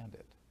understand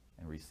it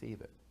and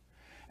receive it.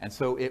 And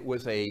so it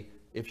was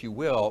if you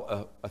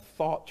will, a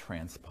thought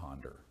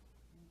transponder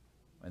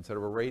instead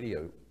of a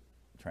radio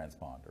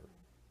transponder.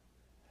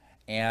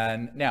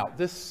 And now,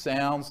 this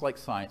sounds like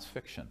science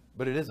fiction,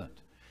 but it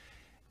isn't.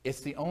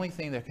 It's the only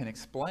thing that can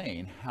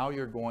explain how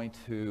you're going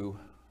to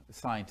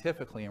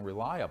scientifically and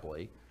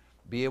reliably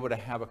be able to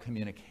have a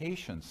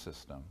communication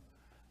system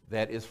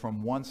that is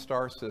from one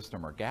star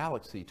system or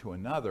galaxy to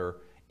another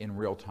in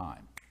real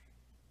time.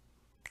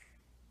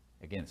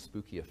 Again,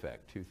 spooky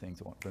effect, two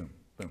things at once, boom,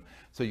 boom.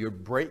 So you're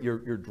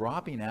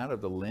dropping out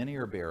of the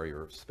linear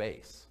barrier of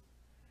space,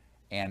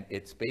 And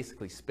it's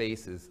basically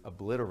space is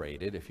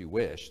obliterated, if you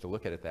wish to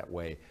look at it that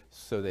way,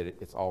 so that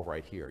it's all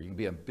right here. You can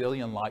be 1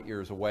 billion light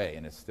years away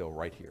and it's still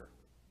right here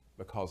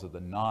because of the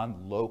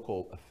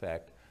non-local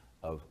effect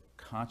of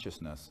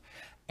consciousness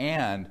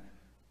and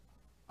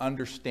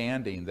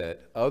understanding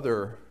that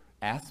other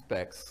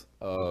aspects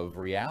of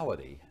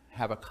reality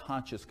have a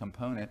conscious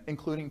component,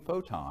 including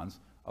photons,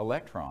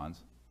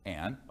 electrons,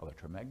 and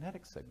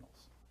electromagnetic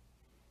signals.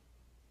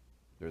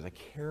 There's a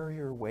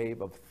carrier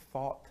wave of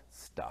thought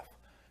stuff,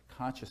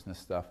 consciousness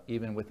stuff,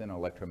 even within an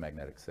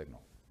electromagnetic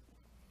signal.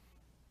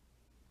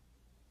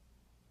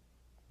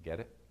 Get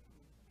it?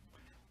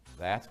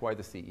 That's why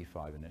the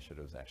CE5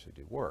 initiatives actually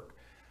do work.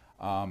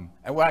 And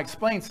when I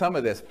explained some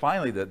of this,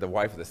 finally the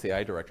wife of the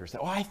CI director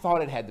said, "Oh, I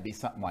thought it had to be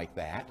something like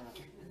that."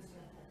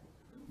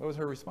 What was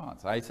her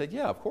response? I said,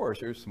 "Yeah, of course,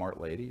 you're a smart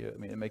lady. I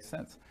mean, it makes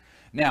sense."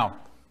 Now,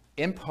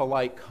 in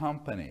polite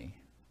company,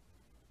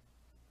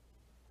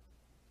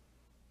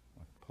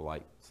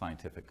 polite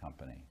scientific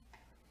company,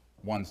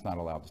 one's not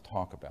allowed to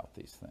talk about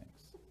these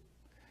things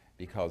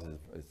because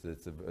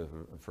it's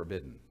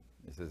forbidden.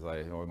 This is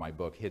like my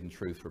book, Hidden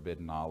Truth,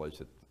 Forbidden Knowledge,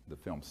 that the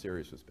film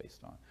series was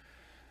based on.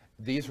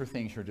 These are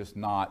things you're just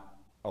not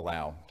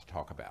allowed to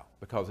talk about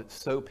because it's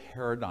so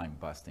paradigm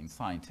busting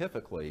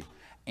scientifically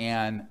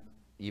and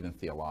even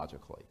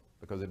theologically,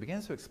 because it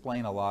begins to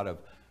explain a lot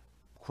of,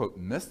 quote,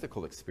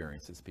 mystical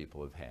experiences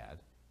people have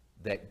had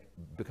that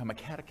become a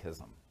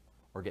catechism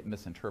or get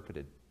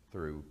misinterpreted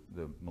through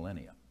the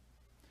millennia.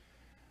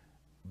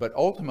 But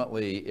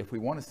ultimately, if we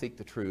want to seek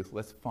the truth,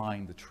 let's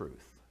find the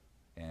truth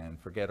and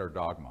forget our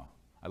dogma.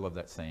 I love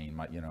that saying,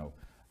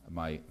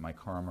 my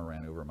karma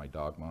ran over my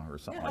dogma, or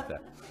something like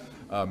that.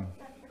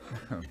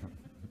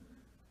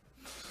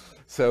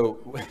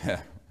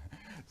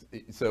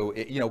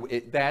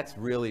 That's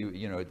really,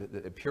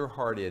 the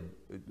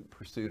pure-hearted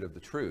pursuit of the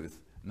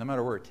truth, no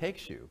matter where it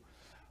takes you,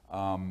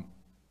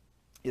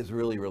 is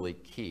really, really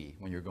key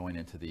when you're going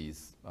into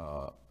these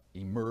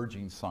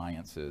emerging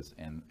sciences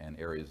and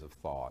areas of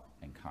thought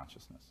and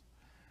consciousness.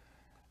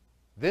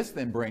 This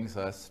then brings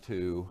us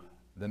to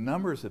the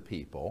numbers of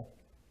people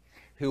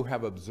who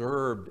have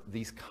observed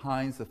these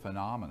kinds of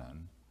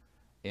phenomenon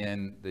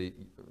in the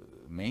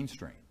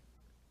mainstream,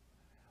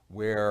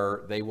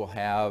 where they will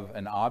have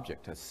an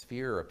object, a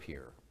sphere,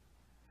 appear,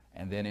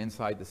 and then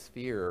inside the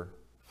sphere,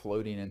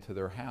 floating into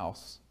their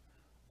house,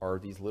 are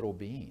these little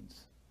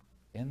beings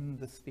in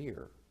the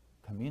sphere,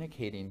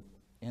 communicating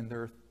in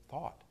their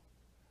thought.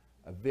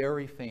 A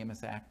very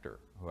famous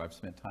actor, who I've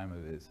spent time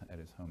at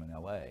his home in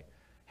LA,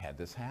 had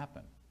this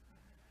happen.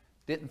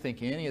 Didn't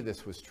think any of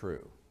this was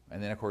true.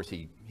 And then, of course,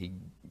 he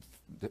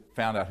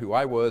found out who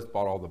I was,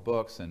 bought all the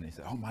books, and he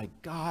said, "Oh my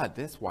God,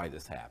 that's why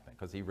this happened."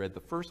 Because he read the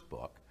first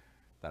book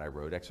that I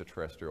wrote,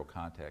 Extraterrestrial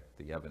Contact,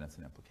 The Evidence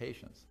and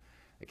Implications.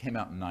 It came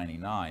out in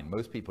 '99.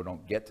 Most people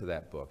don't get to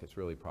that book. It's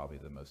really probably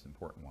the most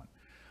important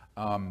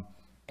one.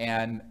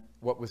 And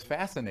what was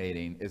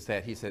fascinating is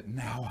that he said,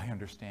 "Now I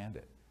understand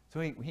it."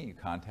 So he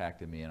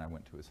contacted me, and I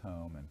went to his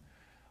home,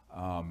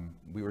 and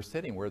we were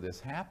sitting where this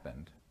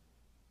happened,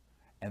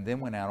 and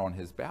then went out on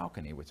his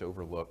balcony, which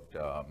overlooked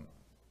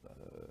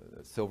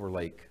Silver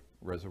Lake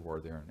Reservoir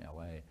there in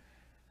LA.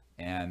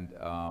 And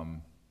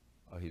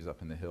he's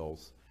up in the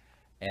hills.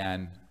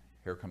 And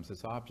here comes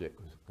this object,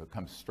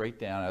 comes straight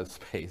down out of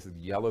space, a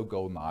yellow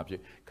golden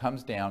object,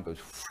 comes down, goes,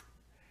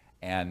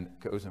 and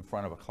goes in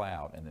front of a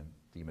cloud, and then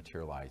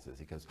dematerializes.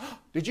 He goes, "Oh,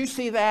 did you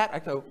see that?" I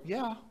go,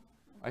 "Yeah."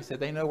 I said,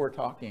 "They know we're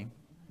talking.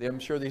 I'm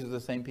sure these are the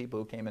same people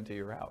who came into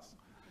your house."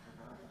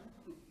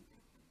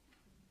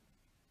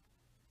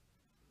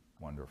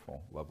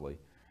 Wonderful, lovely.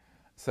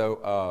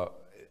 So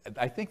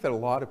I think that a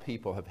lot of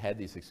people have had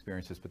these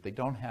experiences, but they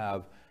don't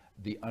have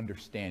the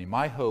understanding.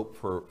 My hope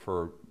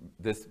for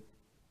this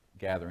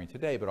gathering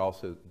today, but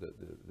also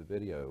the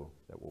video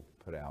that we'll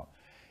put out,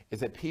 is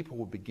that people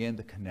will begin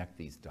to connect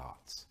these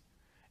dots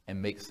and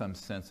make some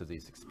sense of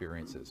these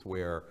experiences,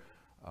 where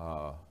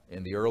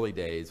in the early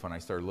days when I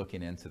started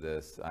looking into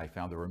this, I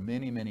found there were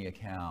many, many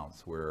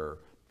accounts where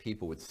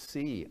people would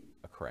see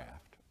a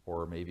craft,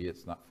 or maybe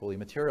it's not fully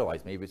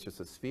materialized, maybe it's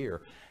just a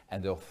sphere,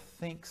 and they'll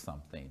think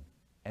something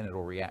and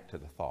it'll react to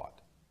the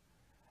thought.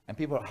 And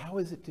people are, "How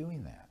is it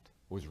doing that?"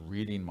 It was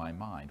reading my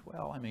mind.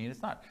 Well, I mean,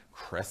 it's not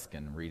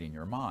Kreskin reading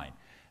your mind.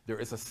 There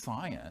is a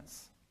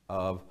science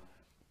of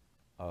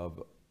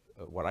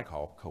what I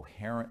call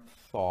coherent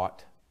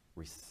thought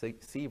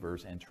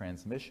receivers and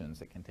transmissions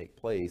that can take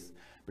place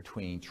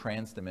between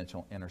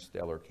transdimensional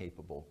interstellar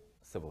capable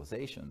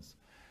civilizations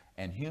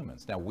and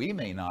humans. Now, we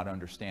may not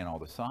understand all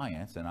the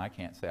science, and I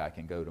can't say I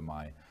can go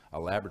to a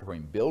laboratory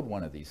and build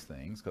one of these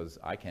things, because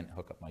I can't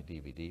hook up my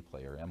DVD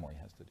player. Emily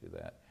has to do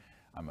that.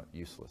 I'm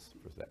useless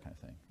for that kind of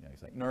thing.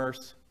 He's like,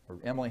 "Nurse," or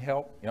 "Emily,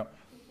 help."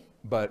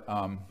 But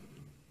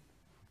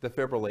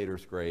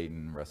defibrillators, great,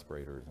 and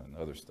respirators and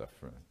other stuff.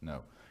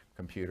 No,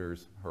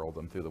 computers, hurl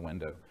them through the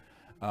window.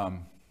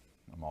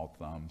 I'm all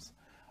thumbs.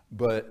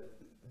 But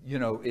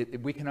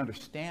we can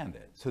understand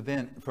it. So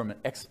then, from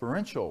an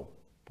experiential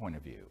point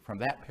of view, from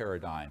that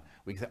paradigm,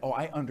 we can say, "Oh,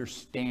 I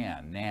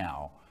understand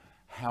now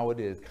how it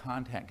is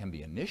contact can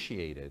be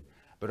initiated,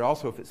 but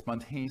also if it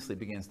spontaneously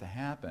begins to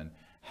happen,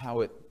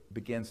 how it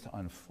begins to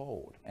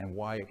unfold and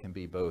why it can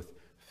be both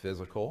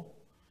physical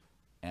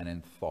and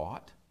in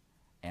thought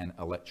and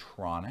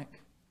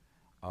electronic,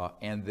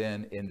 and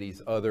then in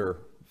these other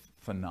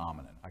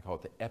phenomenon. I call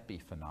it the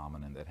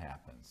epiphenomenon that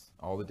happens,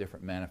 all the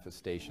different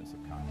manifestations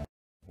of contact.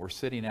 We're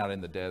sitting out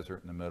in the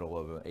desert in the middle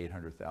of an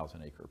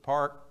 800,000 acre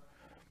park.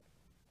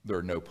 There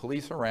are no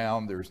police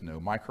around, there's no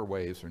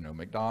microwaves, there are no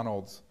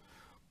McDonald's,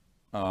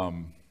 there are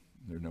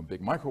no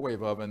big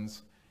microwave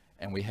ovens,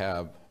 and we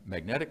have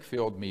magnetic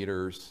field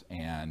meters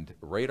and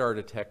radar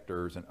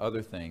detectors and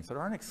other things that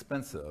aren't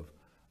expensive,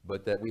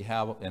 but that we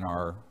have in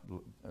our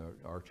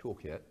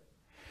toolkit.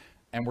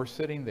 And we're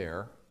sitting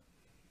there,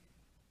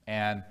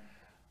 and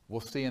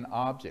we'll see an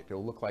object.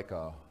 It'll look like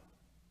a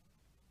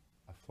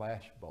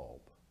flash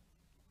bulb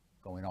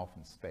going off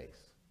in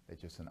space.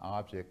 It's just an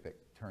object that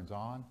turns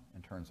on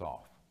and turns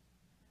off.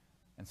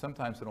 And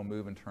sometimes it'll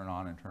move and turn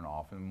on and turn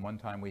off. And one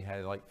time we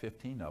had like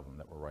 15 of them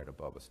that were right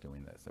above us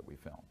doing this that we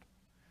filmed.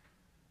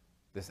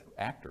 This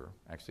actor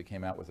actually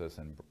came out with us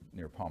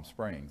near Palm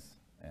Springs,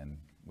 and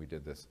we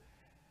did this.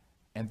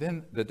 And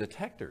then the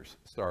detectors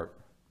start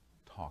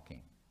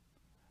talking.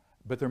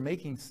 But they're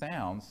making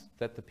sounds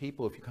that the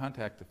people, if you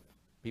contact the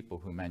people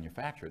who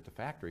manufacture at the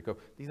factory, go,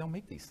 these don't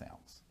make these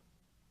sounds.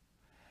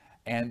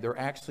 And they're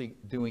actually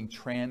doing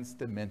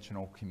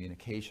trans-dimensional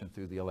communication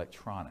through the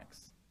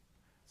electronics.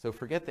 So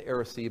forget the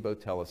Arecibo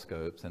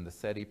telescopes and the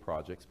SETI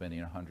project spending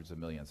hundreds of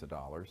millions of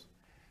dollars.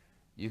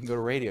 You can go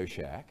to Radio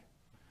Shack,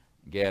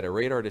 get a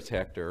radar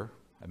detector,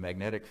 a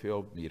magnetic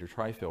field meter,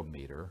 tri-field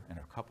meter, and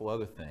a couple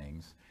other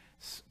things,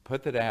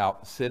 put that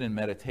out, sit in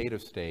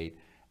meditative state,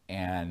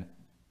 and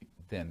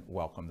then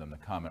welcome them to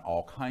come, and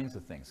all kinds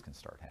of things can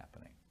start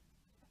happening.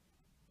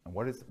 And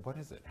what is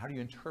it? How do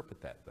you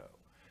interpret that, though?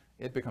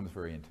 It becomes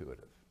very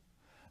intuitive.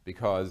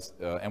 Because,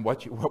 and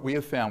what we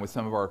have found with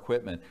some of our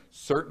equipment,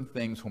 certain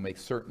things will make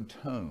certain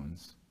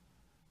tones.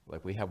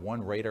 Like we have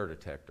one radar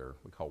detector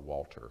we call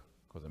Walter,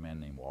 because a man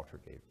named Walter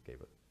gave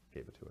it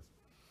to us.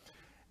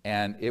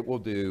 And it will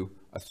do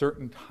a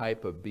certain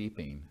type of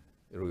beeping.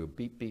 It'll go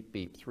beep, beep,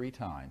 beep 3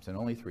 times, and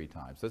only 3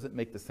 times. Doesn't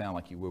make the sound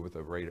like you would with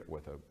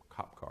a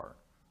cop car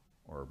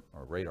or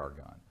a radar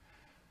gun.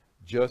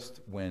 Just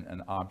when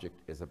an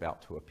object is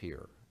about to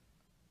appear.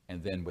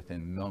 And then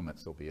within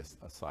moments, there'll be a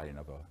sighting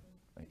of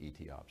an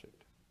ET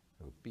object.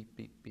 It'll beep,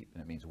 beep, beep,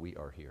 and it means we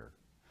are here.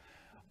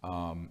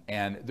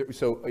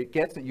 So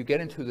you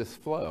get into this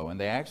flow, and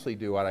they actually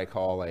do what I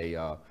call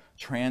a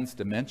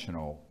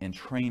trans-dimensional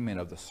entrainment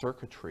of the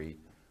circuitry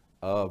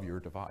of your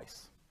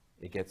device.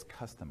 It gets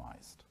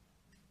customized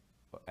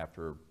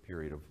after a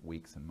period of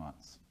weeks and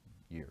months,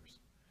 years.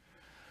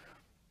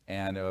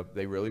 And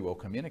they really will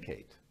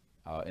communicate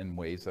in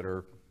ways that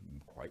are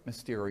quite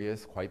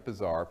mysterious, quite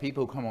bizarre.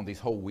 People who come on these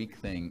whole week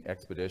thing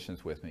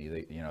expeditions with me,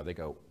 they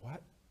go,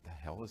 what the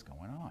hell is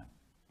going on?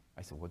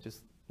 I said, well,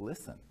 just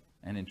listen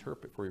and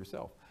interpret for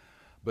yourself.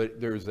 But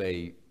there is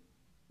a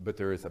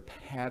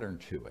pattern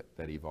to it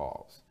that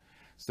evolves.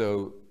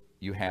 So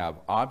you have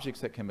objects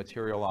that can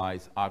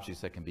materialize,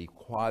 objects that can be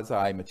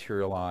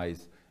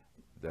quasi-materialized,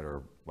 that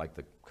are like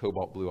the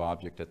cobalt blue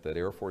object at that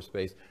Air Force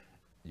Base.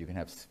 You can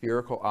have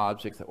spherical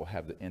objects that will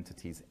have the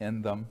entities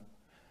in them.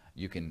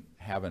 You can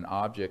have an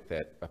object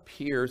that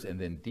appears and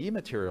then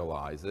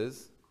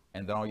dematerializes,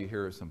 and then all you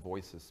hear is some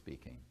voices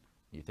speaking.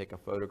 You take a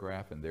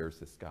photograph, and there's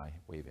this guy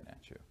waving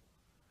at you.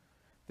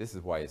 This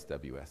is why it's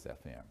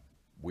WSFM,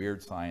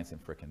 weird science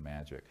and frickin'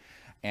 magic.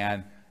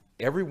 And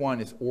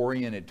everyone is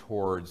oriented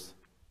towards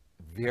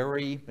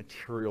very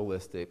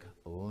materialistic,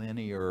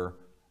 linear,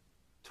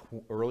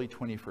 early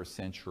 21st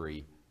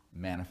century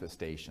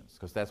manifestations,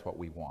 because that's what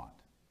we want.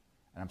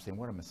 And I'm saying,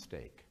 what a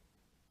mistake.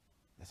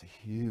 That's a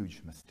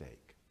huge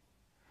mistake.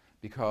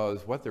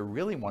 Because what they're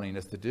really wanting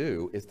us to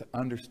do is to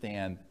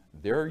understand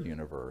their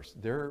universe,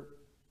 their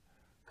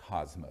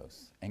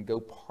cosmos, and go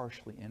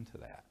partially into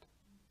that.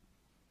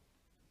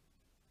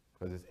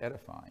 Because it's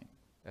edifying.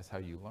 That's how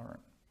you learn.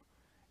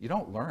 You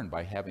don't learn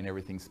by having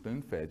everything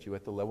spoon-fed you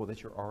at the level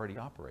that you're already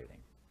operating.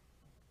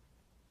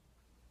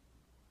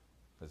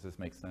 Does this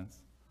make sense?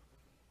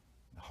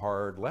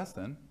 Hard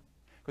lesson,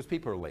 because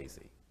people are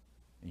lazy.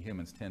 And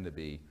humans tend to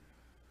be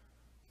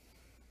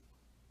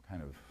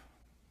kind of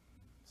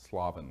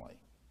slovenly,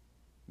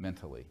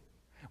 mentally.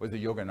 It was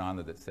the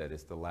Yogananda that said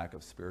it's the lack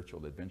of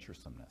spiritual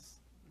adventuresomeness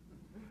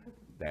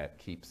that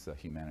keeps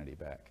humanity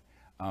back.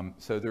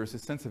 So there's a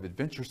sense of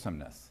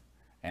adventuresomeness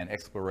and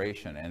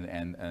exploration,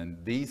 and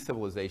these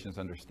civilizations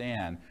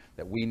understand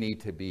that we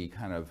need to be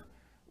kind of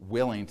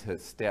willing to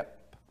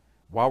step,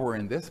 while we're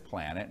in this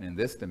planet and in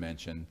this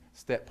dimension,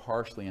 step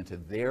partially into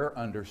their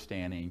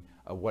understanding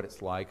of what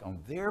it's like on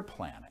their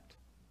planet,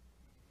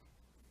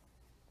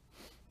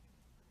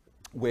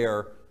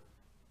 where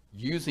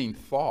using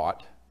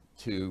thought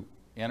to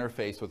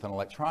interface with an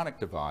electronic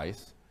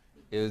device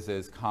is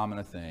as common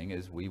a thing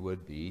as we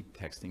would be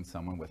texting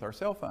someone with our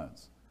cell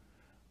phones.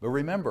 But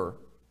remember,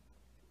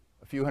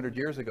 a few hundred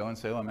years ago in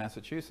Salem,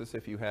 Massachusetts,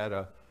 if you had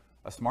a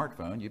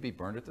smartphone, you'd be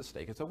burned at the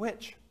stake as a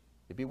witch.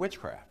 It'd be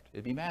witchcraft.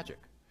 It'd be magic.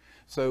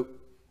 So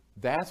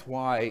that's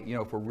why,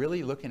 if we're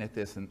really looking at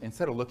this, and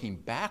instead of looking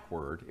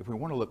backward, if we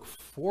want to look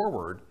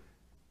forward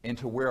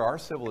into where our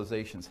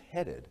civilization's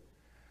headed,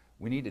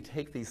 we need to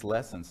take these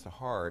lessons to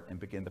heart and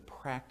begin to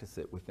practice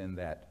it within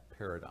that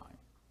paradigm.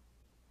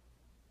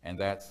 And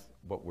that's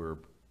what we're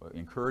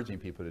encouraging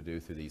people to do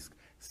through these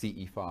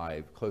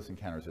CE5, Close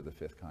Encounters of the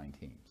Fifth Kind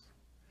teams.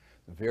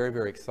 Very,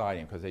 very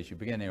exciting, because as you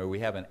begin there, we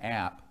have an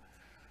app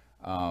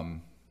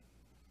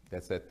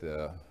that's at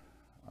the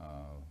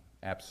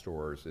app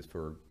stores. It's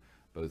for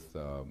both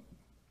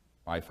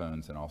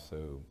iPhones and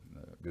also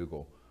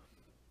Google,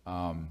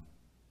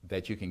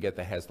 that you can get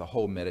that has the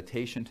whole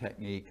meditation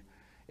technique.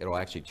 It'll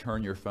actually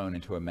turn your phone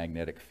into a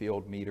magnetic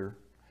field meter.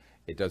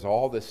 It does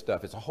all this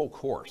stuff. It's a whole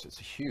course. It's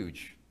a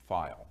huge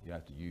file. You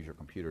have to use your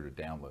computer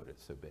to download it.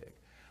 It's so big.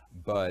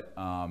 But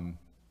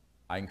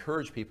I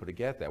encourage people to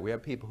get that. We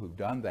have people who've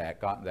done that,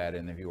 gotten that,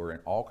 and who are in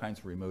all kinds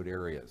of remote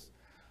areas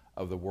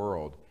of the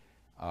world.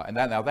 And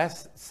now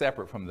that's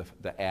separate from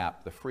the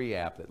app, the free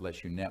app that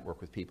lets you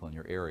network with people in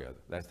your area.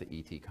 That's the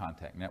ET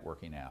Contact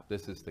Networking app.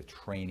 This is the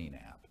training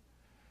app.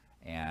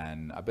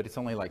 And but it's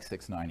only like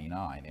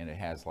 $6.99, and it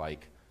has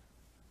like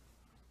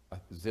a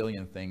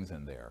zillion things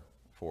in there.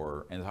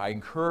 And I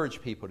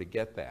encourage people to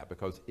get that,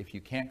 because if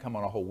you can't come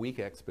on a whole week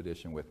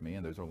expedition with me,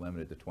 and those are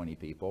limited to 20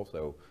 people,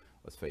 so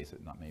let's face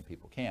it, not many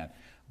people can,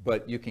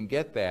 but you can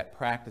get that,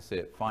 practice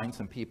it, find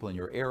some people in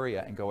your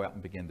area, and go out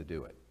and begin to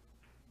do it.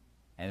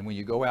 And when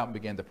you go out and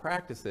begin to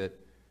practice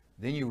it,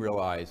 then you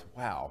realize,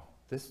 wow,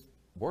 this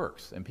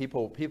works. And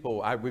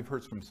we've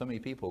heard from so many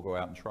people go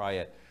out and try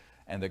it,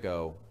 and they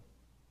go,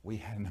 we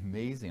had an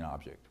amazing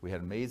object, we had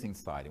amazing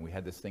sighting, we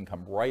had this thing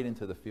come right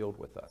into the field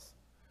with us.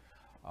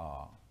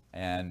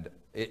 And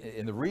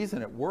the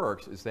reason it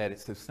works is that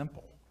it's so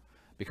simple,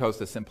 because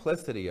the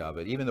simplicity of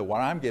it, even though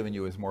what I'm giving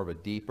you is more of a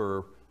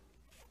deeper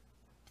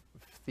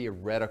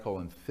theoretical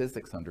and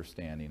physics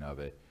understanding of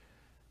it,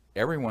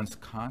 everyone's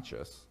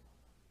conscious,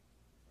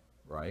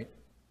 right?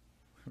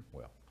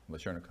 Well,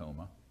 unless you're in a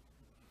coma.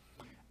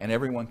 And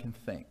everyone can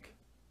think.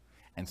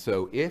 And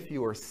so if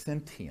you are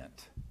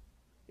sentient,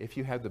 if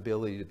you have the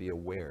ability to be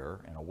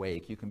aware and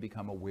awake, you can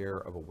become aware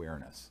of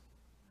awareness.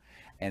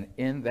 And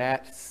in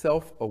that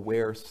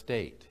self-aware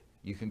state,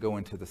 you can go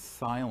into the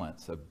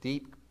silence of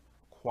deep,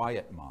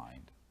 quiet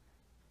mind.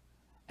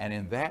 And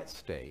in that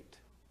state,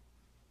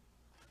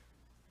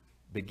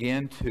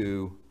 begin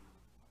to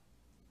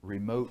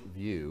remote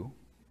view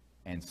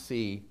and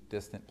see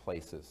distant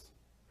places,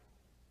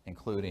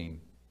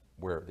 including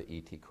where the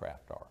ET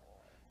craft are.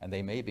 And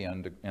they may be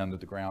under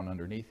the ground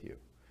underneath you.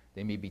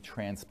 They may be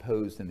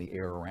transposed in the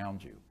air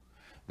around you.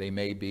 They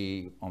may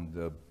be on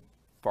the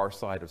far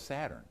side of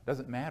Saturn.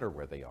 Doesn't matter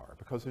where they are,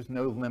 because there's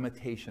no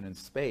limitation in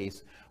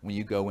space when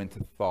you go into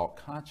thought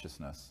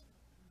consciousness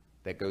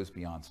that goes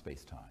beyond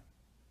space-time.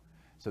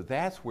 So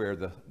that's where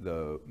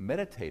the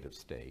meditative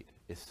state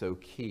is so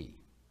key.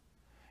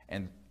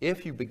 And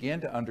if you begin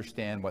to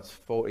understand what's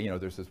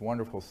there's this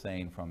wonderful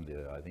saying from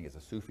I think it's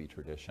a Sufi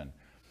tradition,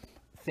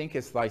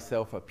 thinkest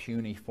thyself a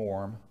puny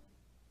form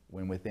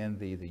when within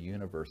thee the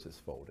universe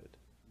is folded.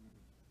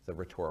 It's a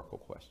rhetorical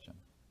question.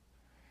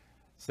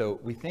 So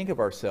we think of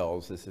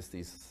ourselves as just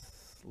these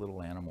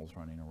little animals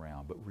running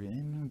around, but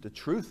the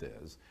truth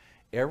is,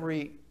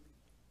 every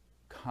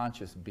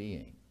conscious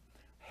being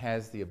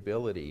has the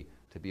ability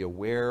to be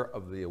aware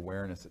of the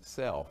awareness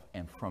itself,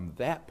 and from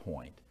that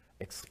point,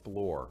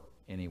 explore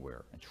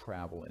anywhere and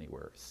travel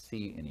anywhere,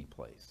 see any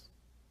place.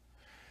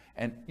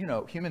 And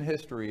human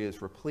history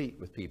is replete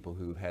with people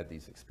who've had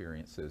these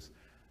experiences,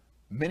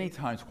 many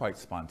times quite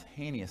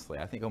spontaneously.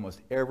 I think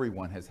almost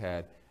everyone has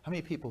had. How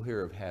many people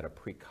here have had a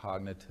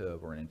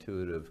precognitive or an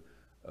intuitive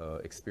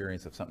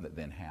experience of something that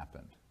then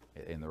happened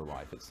in their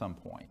life at some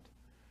point?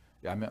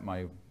 Yeah, I met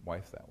my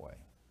wife that way,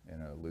 in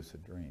a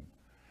lucid dream.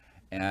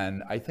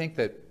 And I think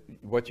that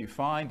what you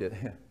find,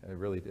 it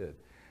really did.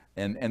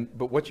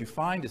 But what you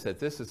find is that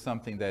this is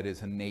something that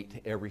is innate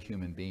to every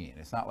human being.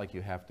 It's not like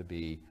you have to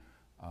be,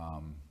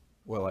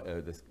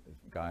 this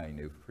guy I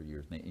knew for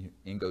years,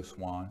 Ingo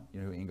Swann.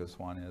 You know who Ingo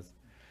Swann is?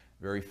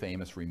 Very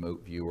famous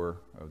remote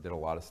viewer, did a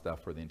lot of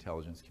stuff for the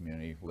intelligence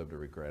community, lived to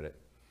regret it.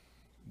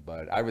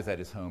 But I was at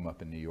his home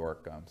up in New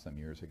York some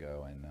years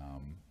ago, and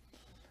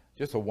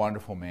just a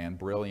wonderful man,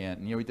 brilliant.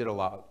 And he did a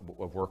lot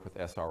of work with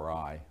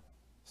SRI,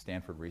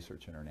 Stanford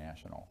Research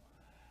International,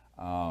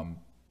 and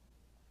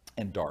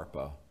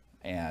DARPA,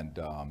 and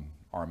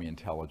Army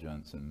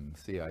Intelligence and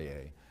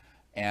CIA.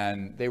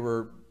 And they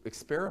were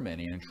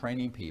experimenting and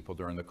training people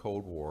during the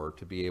Cold War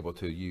to be able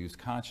to use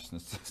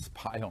consciousness to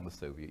spy on the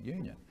Soviet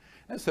Union.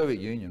 And the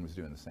Soviet Union was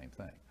doing the same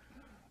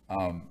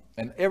thing.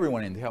 And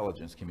everyone in the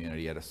intelligence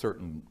community at a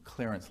certain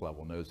clearance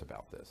level knows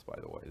about this, by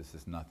the way. This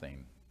is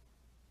nothing,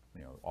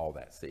 all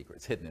that secret.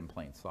 It's hidden in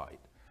plain sight.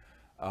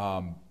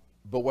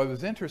 But what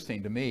was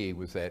interesting to me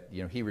was that,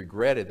 he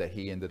regretted that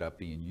he ended up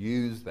being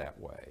used that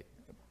way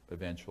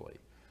eventually.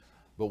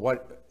 But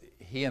what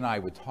he and I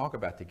would talk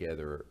about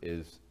together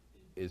is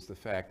the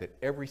fact that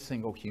every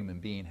single human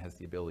being has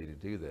the ability to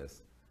do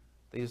this.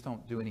 They just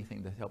don't do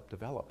anything to help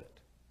develop it.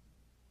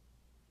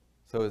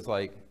 So it's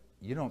like,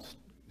 you don't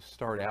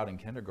start out in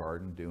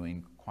kindergarten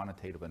doing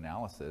quantitative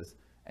analysis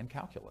and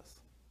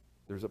calculus.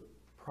 There's a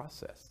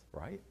process,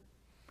 right?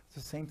 It's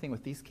the same thing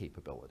with these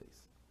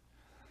capabilities.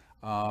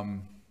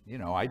 You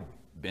know, I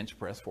bench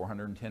press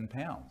 410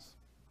 pounds,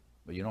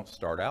 but you don't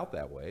start out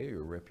that way.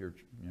 You rip your,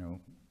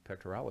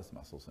 pectoralis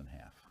muscles in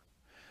half.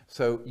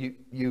 So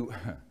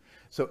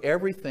so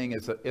everything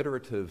is an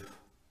iterative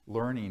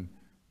learning,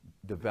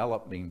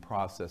 developing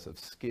process of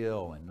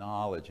skill and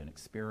knowledge and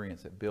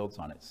experience that builds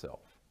on itself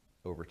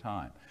over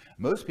time.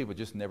 Most people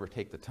just never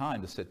take the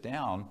time to sit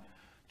down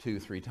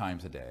 2-3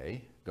 times a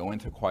day, go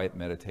into a quiet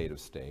meditative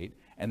state,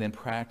 and then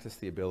practice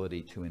the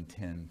ability to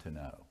intend to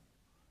know.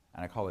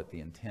 And I call it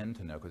the intend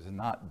to know because it's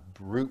not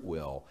brute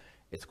will,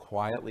 it's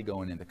quietly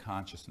going into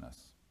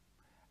consciousness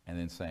and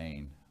then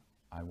saying,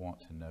 I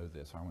want to know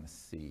this, or I want to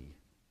see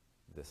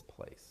this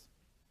place,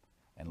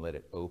 and let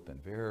it open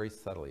very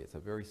subtly. It's a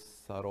very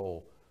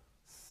subtle,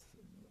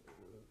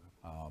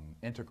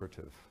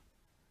 integrative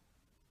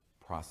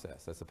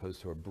process as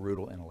opposed to a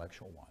brutal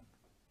intellectual one.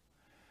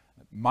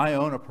 My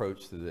own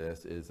approach to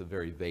this is a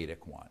very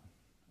Vedic one.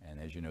 And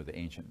as you know, the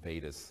ancient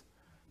Vedas,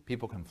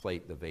 people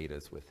conflate the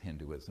Vedas with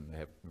Hinduism. They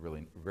have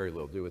really very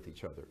little to do with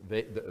each other.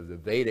 The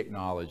Vedic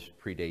knowledge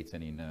predates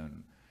any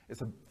known.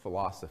 It's a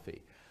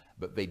philosophy.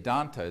 But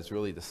Vedanta is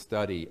really the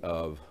study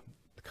of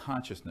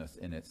consciousness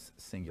in its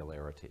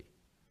singularity.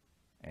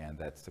 And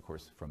that's, of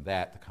course, from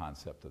that, the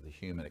concept of the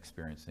human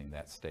experiencing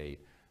that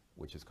state,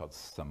 which is called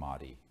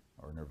samadhi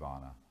or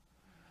nirvana.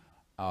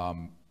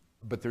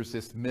 But there's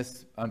this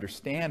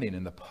misunderstanding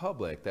in the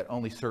public that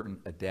only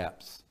certain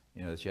adepts,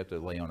 that you have to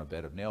lay on a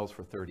bed of nails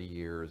for 30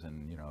 years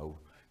and,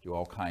 do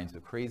all kinds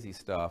of crazy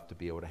stuff to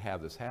be able to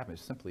have this happen. It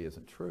simply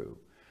isn't true.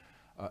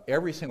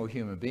 Every single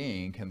human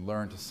being can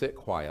learn to sit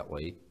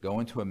quietly, go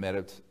into a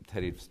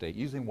meditative state,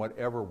 using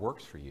whatever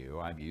works for you.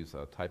 I use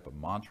a type of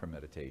mantra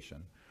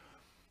meditation.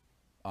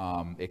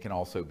 It can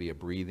also be a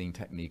breathing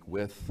technique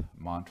with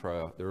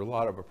mantra. There are a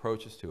lot of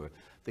approaches to it.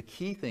 The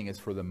key thing is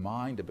for the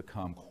mind to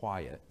become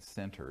quiet,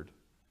 centered,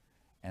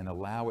 and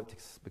allow it to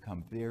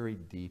become very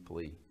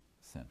deeply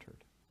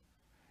centered.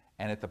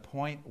 And at the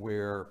point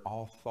where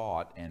all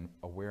thought and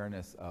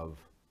awareness of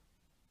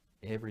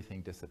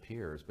everything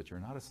disappears, but you're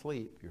not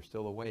asleep, you're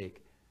still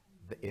awake,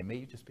 it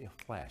may just be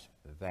a flash.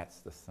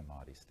 That's the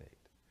samadhi state.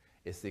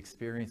 It's the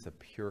experience of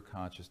pure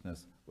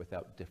consciousness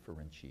without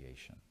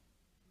differentiation.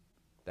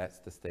 That's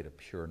the state of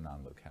pure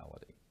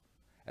non-locality.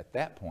 At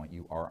that point,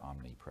 you are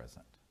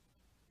omnipresent.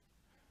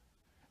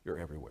 You're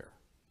everywhere.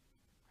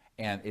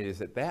 And it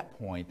is at that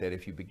point that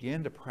if you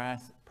begin to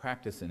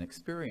practice and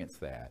experience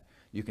that,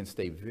 you can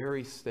stay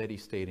very steady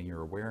state in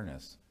your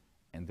awareness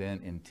and then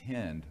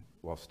intend,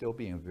 while still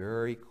being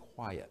very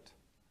quiet,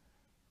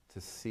 to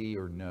see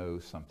or know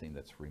something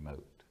that's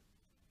remote,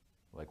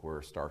 like where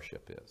a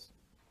starship is,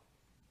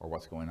 or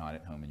what's going on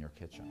at home in your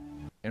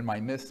kitchen. In my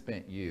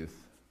misspent youth,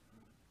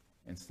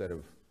 instead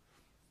of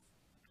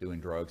doing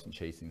drugs and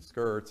chasing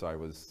skirts, I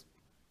was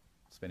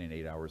spending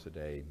 8 hours a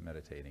day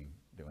meditating,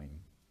 doing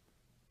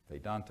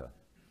Vedanta,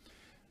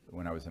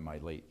 when I was in my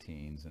late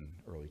teens and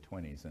early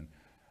 20s. And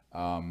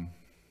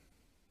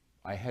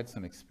I had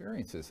some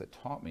experiences that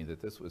taught me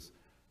that this was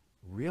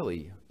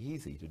really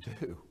easy to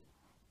do,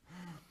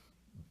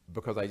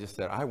 because I just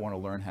said, I want to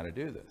learn how to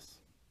do this.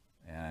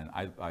 And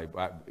I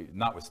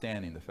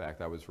notwithstanding the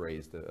fact I was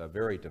raised a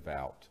very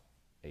devout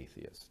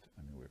atheist.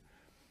 I mean, we're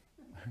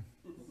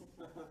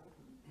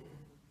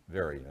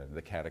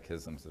the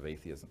catechisms of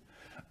atheism.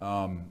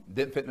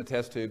 Didn't fit in a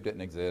test tube,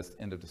 didn't exist,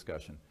 end of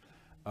discussion.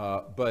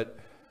 But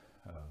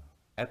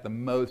at the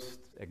most,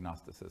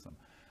 agnosticism.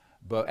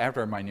 But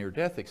after my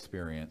near-death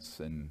experience,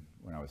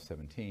 when I was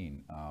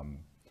 17,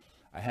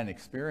 I had an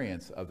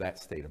experience of that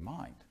state of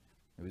mind.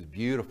 It was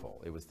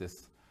beautiful. It was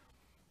this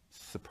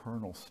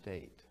supernal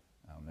state.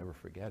 I'll never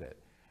forget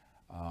it.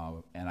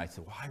 And I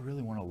said, well, I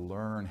really want to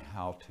learn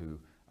how to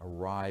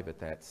arrive at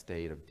that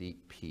state of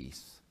deep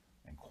peace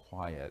and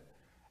quiet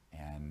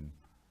and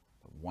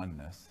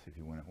oneness, if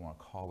you want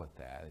to call it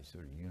that, a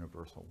sort of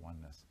universal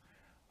oneness,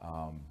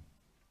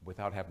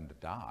 without having to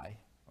die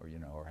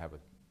or have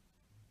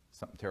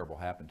something terrible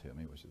happen to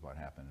me, which is what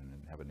happened,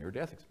 and have a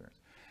near-death experience.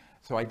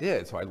 So I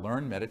did. So I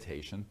learned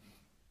meditation,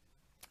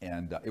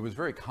 and it was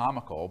very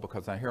comical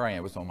because here I am.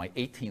 It was on my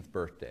 18th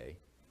birthday,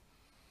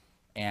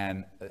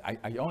 and I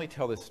only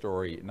tell this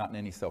story not in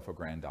any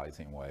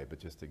self-aggrandizing way, but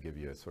just to give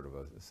you a sort of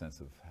a sense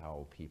of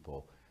how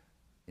people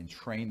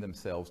entrain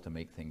themselves to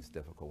make things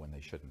difficult when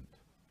they shouldn't.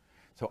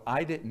 So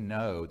I didn't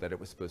know that it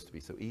was supposed to be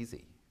so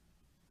easy.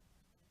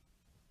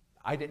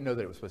 I didn't know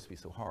that it was supposed to be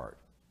so hard.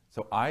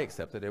 So I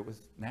accepted it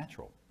was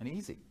natural and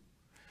easy.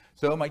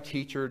 So my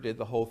teacher did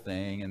the whole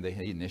thing, and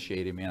he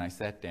initiated me, and I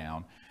sat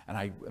down, and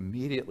I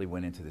immediately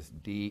went into this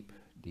deep,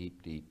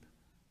 deep, deep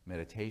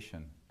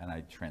meditation, and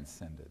I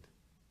transcended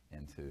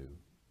into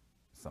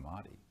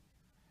samadhi.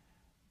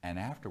 And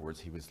afterwards,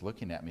 he was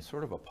looking at me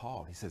sort of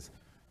appalled. He says,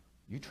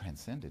 you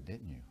transcended,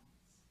 didn't you?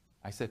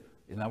 I said,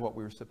 isn't that what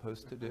we were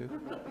supposed to do?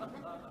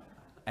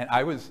 And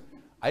I was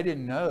I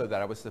didn't know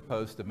that I was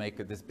supposed to make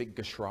this big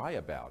geschrei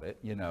about it,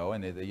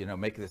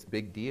 and make this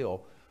big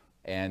deal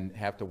and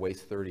have to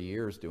waste 30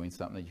 years doing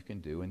something that you can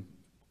do in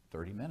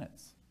 30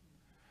 minutes.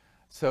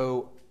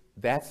 So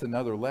that's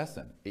another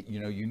lesson.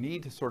 You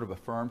need to sort of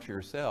affirm to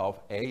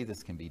yourself, A,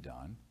 this can be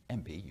done,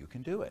 and B, you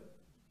can do it.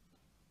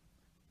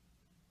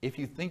 If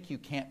you think you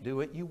can't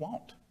do it, you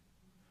won't.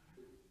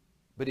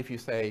 But if you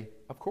say,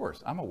 of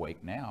course, I'm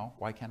awake now,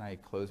 why can't I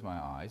close my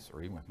eyes,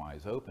 or even with my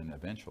eyes open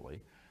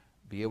eventually,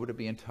 be able to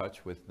be in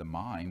touch with the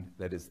mind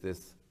that is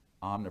this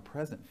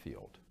omnipresent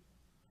field?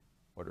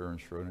 What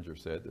Ernst Schrödinger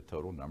said, the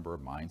total number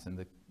of minds in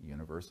the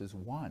universe is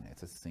one.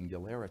 It's a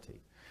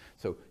singularity.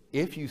 So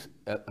if you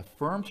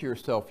affirm to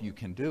yourself you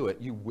can do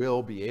it, you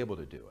will be able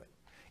to do it.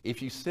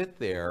 If you sit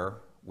there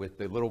with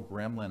the little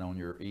gremlin on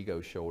your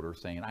ego shoulder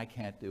saying, I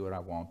can't do it, I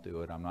won't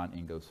do it, I'm not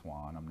Ingo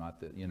Swann, I'm not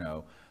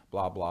the,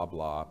 blah, blah,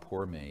 blah,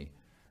 poor me.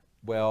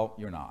 Well,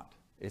 you're not.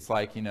 It's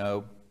like,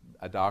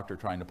 a doctor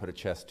trying to put a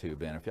chest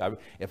tube in.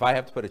 If I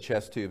have to put a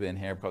chest tube in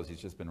here because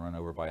he's just been run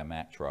over by a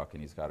Mack truck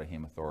and he's got a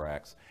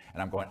hemothorax,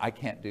 and I'm going, I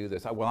can't do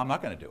this. Well, I'm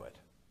not going to do it.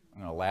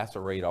 I'm going to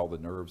lacerate all the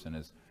nerves in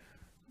his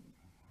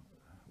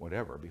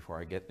whatever before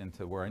I get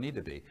into where I need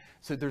to be.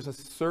 So there's a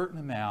certain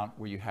amount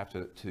where you have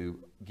to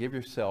give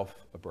yourself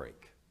a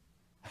break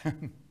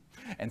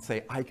and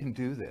say, I can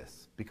do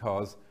this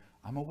because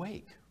I'm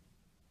awake.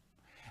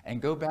 And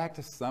go back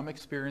to some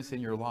experience in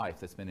your life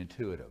that's been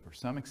intuitive, or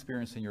some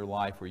experience in your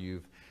life where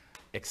you've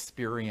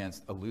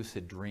experienced a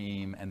lucid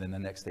dream and then the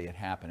next day it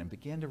happened, and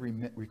begin to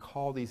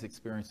recall these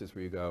experiences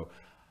where you go,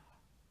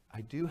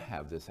 I do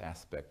have this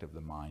aspect of the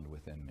mind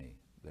within me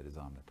that is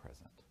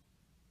omnipresent.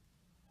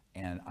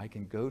 And I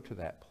can go to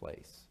that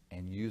place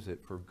and use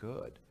it for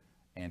good,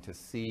 and to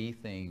see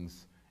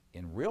things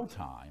in real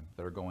time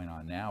that are going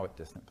on now at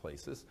distant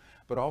places,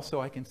 but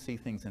also I can see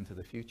things into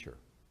the future,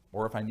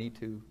 or if I need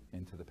to,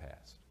 into the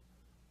past.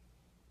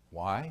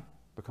 Why?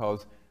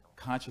 Because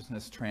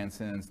consciousness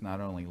transcends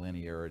not only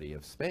linearity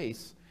of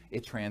space,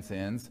 it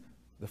transcends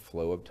the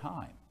flow of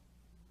time.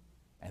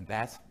 And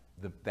that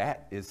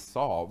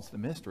solves the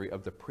mystery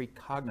of the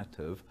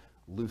precognitive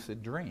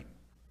lucid dream.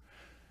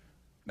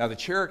 Now the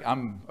Cherokee,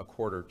 I'm a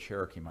quarter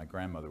Cherokee, my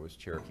grandmother was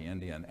Cherokee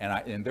Indian,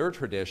 and their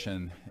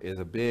tradition is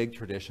a big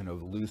tradition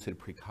of lucid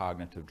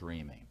precognitive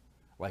dreaming,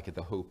 like at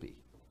the Hopi,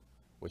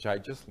 which I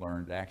just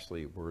learned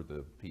actually were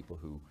the people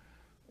who,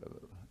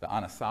 the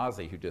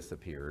Anasazi who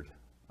disappeared,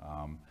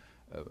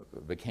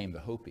 became the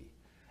Hopi.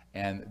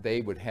 And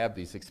they would have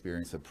these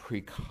experiences of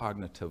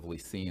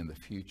precognitively seeing the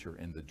future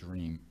in the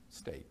dream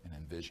state and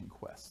in vision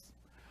quests.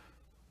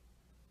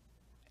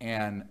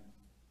 And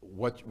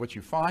what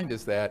you find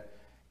is that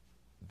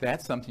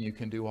that's something you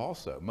can do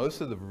also. Most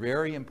of the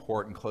very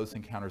important close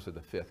encounters of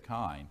the fifth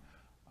kind,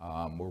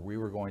 where we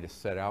were going to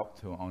set out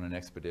on an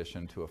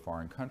expedition to a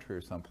foreign country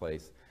or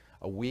someplace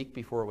a week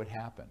before it would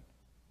happen.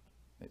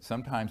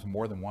 Sometimes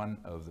more than one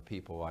of the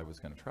people I was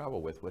going to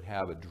travel with would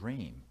have a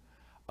dream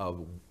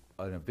of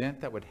an event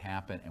that would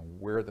happen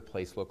and where the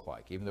place looked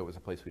like, even though it was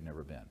a place we'd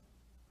never been.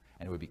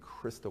 And it would be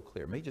crystal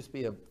clear. It may just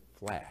be a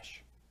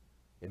flash.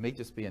 It may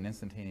just be an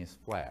instantaneous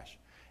flash.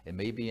 It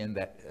may be in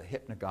that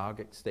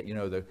hypnagogic state,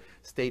 the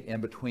state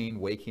in between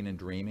waking and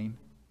dreaming.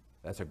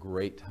 That's a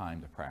great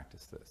time to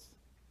practice this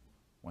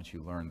once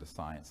you learn the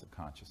science of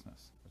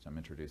consciousness, which I'm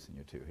introducing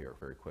you to here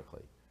very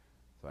quickly.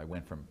 So I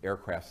went from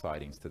aircraft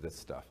sightings to this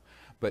stuff.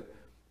 But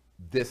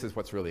this is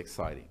what's really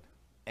exciting.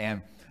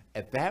 And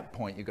at that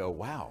point you go,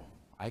 wow,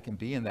 I can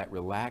be in that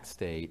relaxed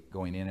state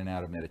going in and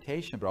out of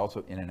meditation, but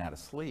also in and out of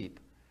sleep,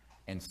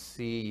 and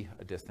see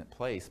a distant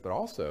place, but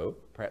also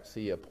perhaps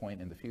see a point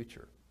in the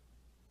future.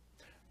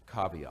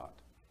 Caveat.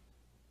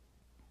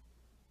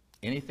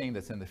 Anything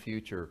that's in the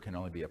future can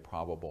only be a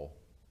probable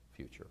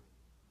future.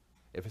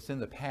 If it's in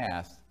the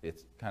past,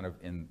 it's kind of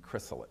in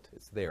chrysalid.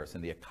 It's there. It's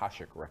in the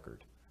Akashic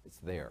record. It's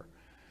there.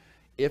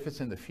 If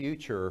it's in the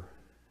future,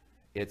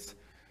 it's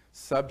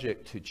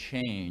subject to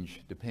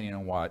change depending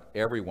on what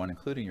everyone,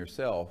 including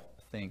yourself,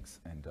 thinks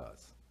and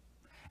does.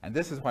 And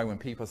this is why when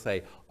people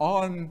say,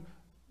 on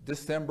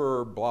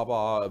December blah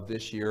blah of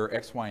this year,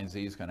 X, Y, and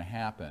Z is going to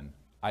happen,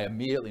 I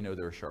immediately know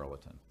they're a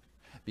charlatan.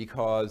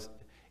 Because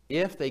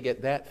if they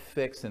get that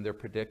fixed in their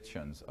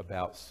predictions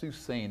about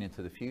soothsaying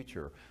into the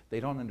future, they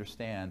don't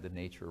understand the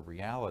nature of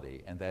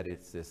reality, and that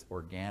it's this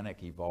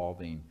organic,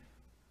 evolving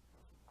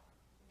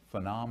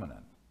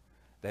phenomenon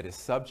that is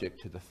subject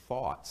to the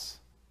thoughts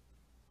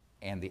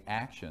and the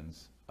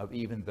actions of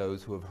even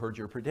those who have heard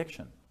your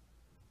prediction,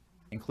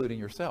 including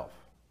yourself.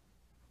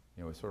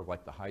 It's sort of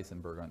like the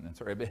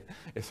Heisenberg,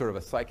 it's sort of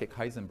a psychic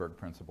Heisenberg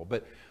principle.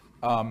 But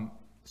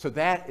so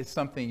that is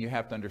something you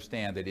have to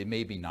understand, that it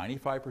may be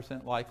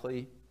 95%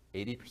 likely,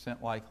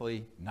 80%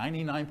 likely,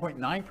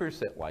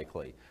 99.9%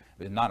 likely,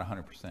 but not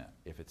 100%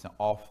 if it's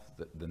off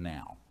the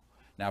now.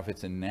 Now, if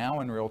it's in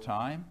now in real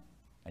time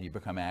and you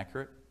become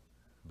accurate,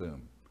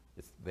 boom,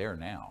 it's there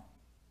now,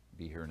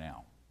 be here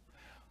now.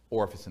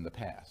 Or if it's in the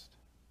past.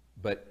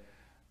 But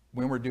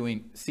when we're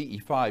doing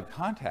CE5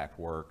 contact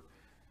work,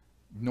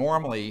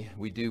 normally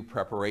we do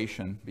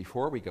preparation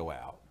before we go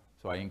out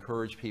So I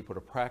encourage people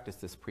to practice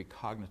this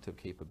precognitive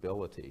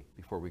capability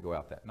before we go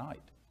out that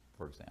night,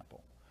 for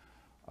example.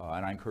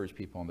 And I encourage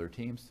people on their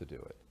teams to do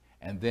it.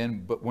 And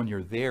then, but when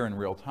you're there in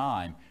real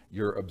time,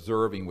 you're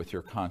observing with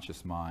your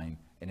conscious mind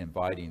and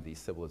inviting these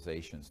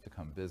civilizations to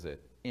come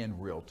visit in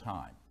real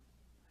time,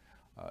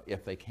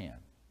 if they can,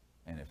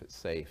 and if it's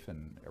safe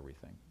and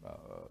everything,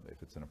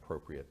 if it's an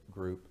appropriate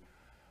group.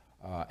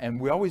 And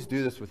we always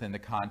do this within the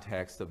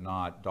context of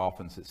not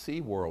dolphins at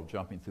SeaWorld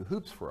jumping through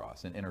hoops for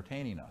us and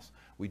entertaining us.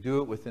 We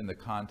do it within the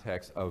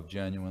context of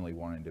genuinely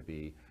wanting to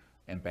be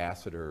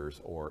ambassadors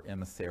or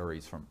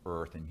emissaries from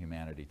Earth and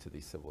humanity to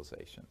these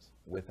civilizations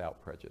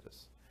without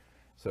prejudice.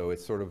 So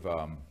it's sort of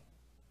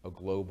a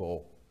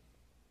global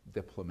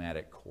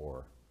diplomatic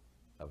corps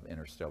of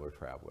interstellar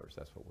travelers.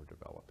 That's what we're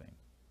developing,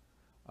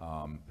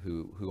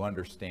 who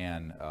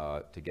understand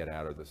to get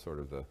out of the sort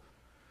of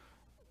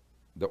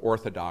the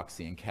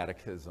orthodoxy and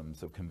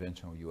catechisms of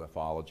conventional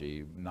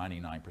ufology,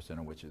 99%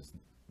 of which is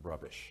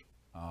rubbish,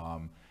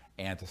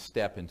 and to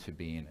step into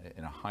being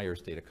in a higher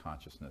state of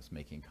consciousness,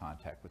 making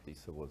contact with these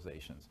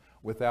civilizations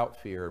without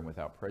fear and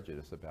without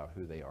prejudice about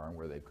who they are and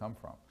where they've come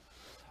from.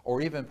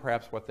 Or even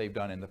perhaps what they've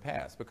done in the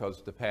past,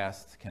 because the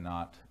past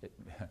cannot,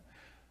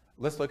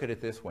 let's look at it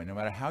this way, no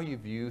matter how you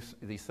view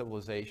these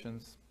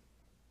civilizations,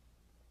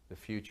 the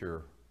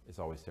future is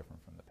always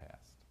different from the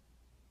past.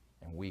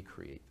 And we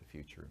create the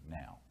future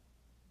now.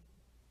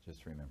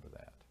 Just remember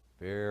that.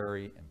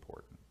 Very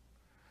important.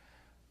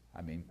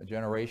 I mean, a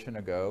generation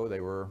ago,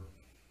 they were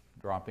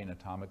dropping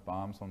atomic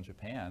bombs on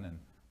Japan and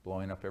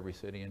blowing up every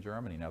city in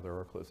Germany. Now they're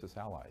our closest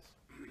allies.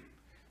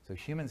 So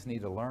humans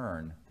need to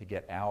learn to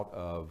get out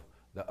of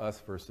the us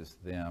versus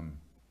them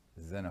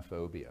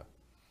xenophobia.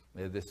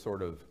 This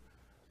sort of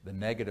the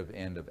negative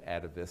end of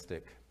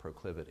atavistic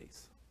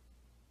proclivities.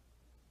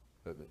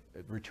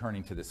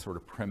 Returning to this sort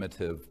of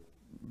primitive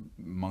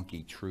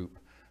monkey troop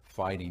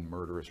fighting,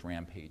 murderous,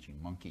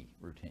 rampaging monkey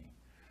routine,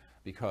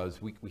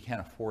 because we can't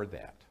afford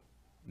that.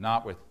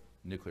 Not with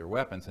nuclear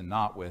weapons and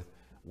not with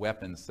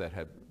weapons that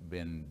have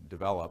been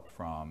developed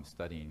from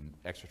studying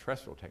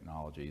extraterrestrial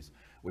technologies,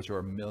 which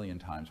are 1,000,000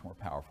 times more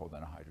powerful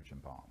than a hydrogen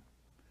bomb,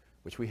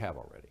 which we have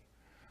already.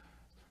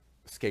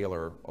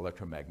 Scalar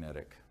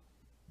electromagnetic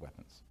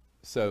weapons.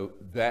 So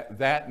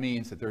that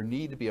means that there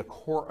need to be a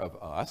core of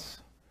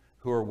us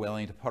who are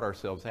willing to put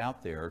ourselves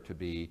out there to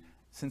be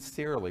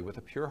sincerely, with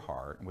a pure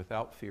heart and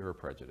without fear or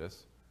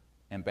prejudice,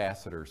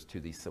 ambassadors to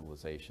these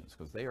civilizations,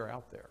 because they are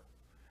out there.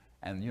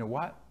 And you know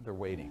what? They're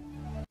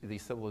waiting.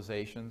 These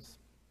civilizations,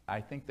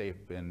 I think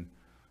they've been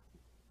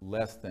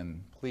less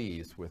than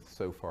pleased with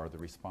so far the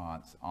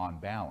response on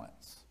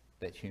balance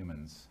that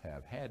humans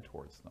have had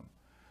towards them,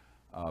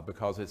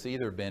 because it's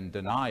either been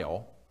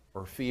denial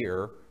or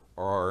fear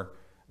or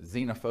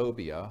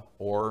xenophobia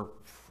or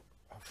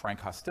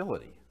frank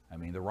hostility. I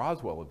mean, the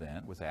Roswell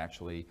event was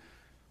actually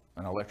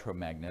an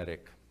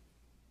electromagnetic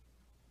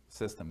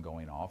system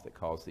going off that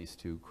caused these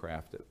two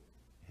craft to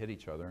hit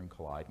each other and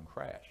collide and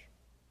crash.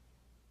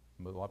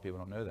 But a lot of people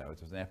don't know that.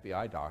 There's an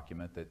FBI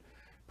document that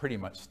pretty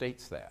much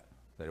states that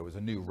it was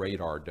a new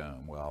radar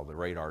dome. Well, the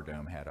radar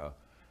dome had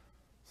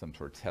some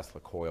sort of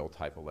Tesla coil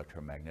type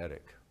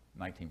electromagnetic,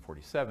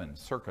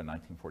 circa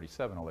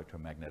 1947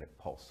 electromagnetic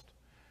pulsed.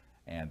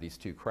 And these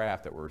two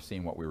craft that were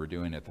seeing what we were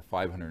doing at the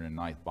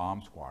 509th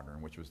Bomb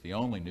Squadron, which was the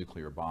only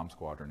nuclear bomb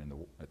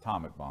squadron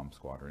atomic bomb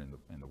squadron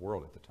in the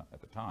world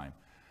at the time,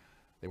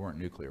 they weren't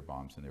nuclear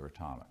bombs and they were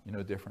atomic. You know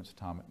the difference,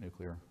 atomic,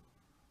 nuclear?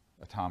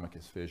 Atomic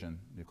is fission,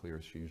 nuclear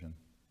is fusion.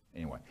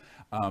 Anyway,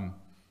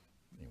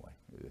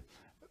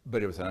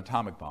 but it was an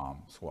atomic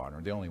bomb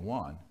squadron, the only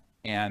one,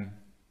 and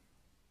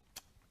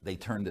they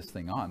turned this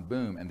thing on,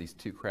 boom, and these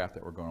two craft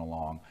that were going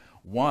along,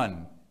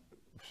 one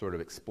sort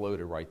of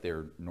exploded right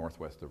there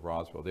northwest of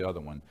Roswell. The other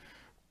one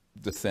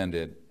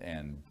descended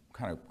and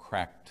kind of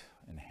cracked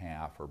in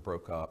half or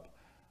broke up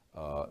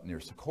near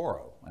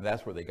Socorro. And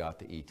that's where they got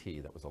the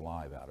ET that was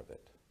alive out of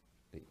it,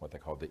 what they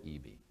called the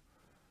EB.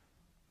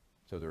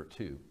 So there are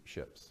two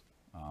ships.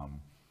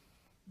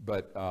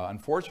 But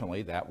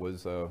unfortunately, that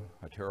was a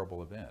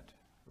terrible event.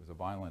 It was a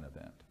violent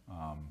event.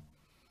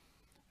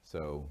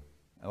 So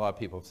a lot of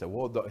people have said,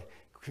 well,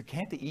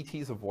 can't the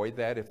ETs avoid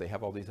that if they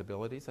have all these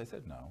abilities? I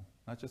said, no,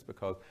 not just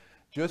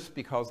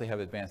because they have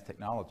advanced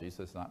technologies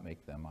does not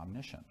make them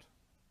omniscient.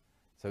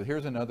 So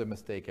here's another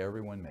mistake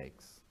everyone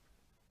makes.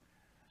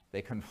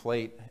 They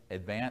conflate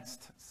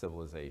advanced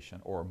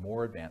civilization or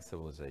more advanced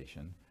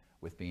civilization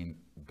with being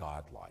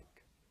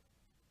godlike.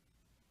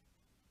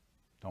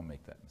 Don't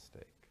make that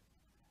mistake.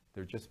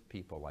 They're just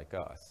people like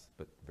us,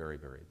 but very,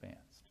 very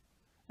advanced.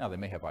 Now, they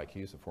may have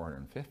IQs of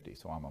 450,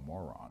 so I'm a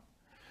moron.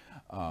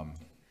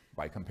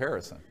 By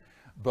comparison,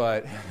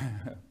 but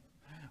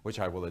which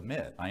I will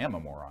admit, I am a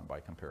moron by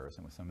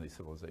comparison with some of these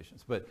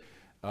civilizations, but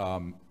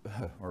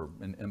or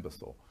an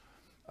imbecile,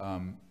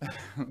 a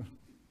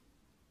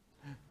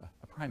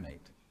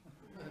primate.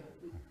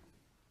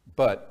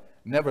 But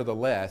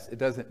nevertheless, it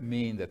doesn't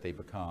mean that they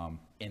become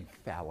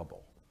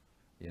infallible.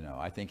 You know,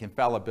 I think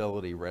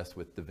infallibility rests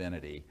with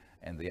divinity,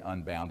 and the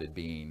unbounded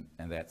being,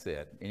 and that's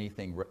it.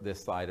 Anything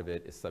this side of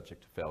it is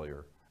subject to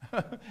failure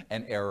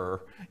and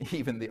error,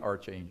 even the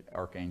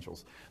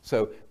archangels.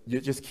 So you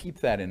just keep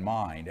that in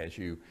mind as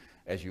you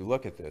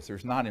look at this.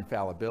 There's not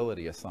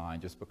infallibility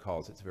assigned just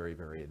because it's very,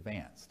 very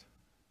advanced.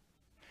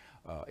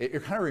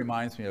 It kind of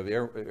reminds me of,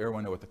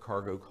 everyone know what the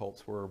cargo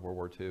cults were, World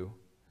War II?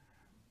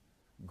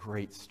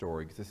 Great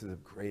story, because this is a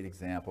great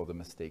example of the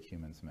mistake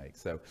humans make.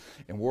 So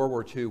in World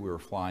War II, we were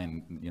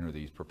flying,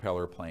 these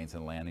propeller planes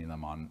and landing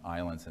them on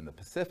islands in the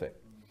Pacific.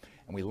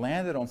 And we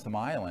landed on some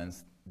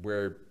islands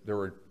where there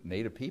were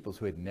native peoples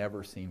who had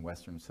never seen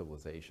Western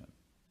civilization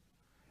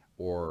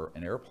or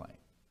an airplane.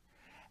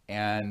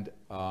 And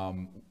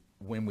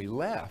when we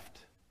left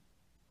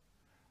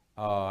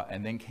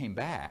and then came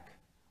back,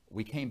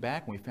 we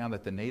found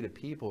that the native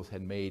peoples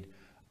had made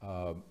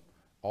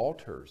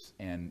altars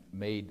and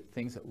made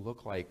things that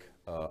looked like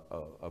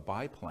a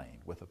biplane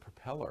with a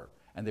propeller.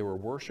 And they were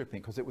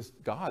worshiping, because it was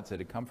gods that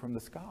had come from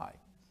the sky.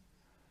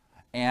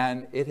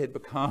 And it had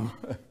become,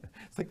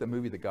 it's like the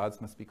movie The Gods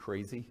Must Be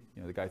Crazy.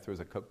 The guy throws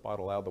a Coke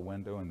bottle out the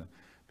window and the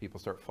people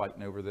start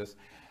fighting over this.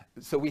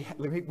 So we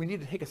need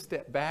to take a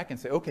step back and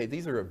say, okay,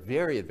 these are a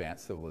very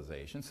advanced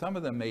civilization. Some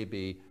of them may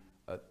be,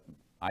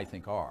 I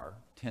think are,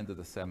 10 to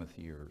the 7th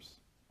years,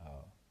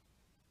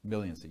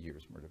 millions of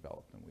years more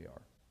developed than we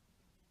are.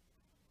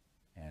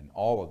 And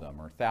all of them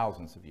are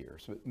thousands of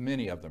years. So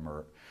many of them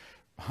are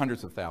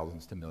hundreds of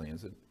thousands to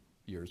millions of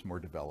years more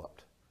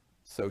developed,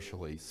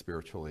 socially,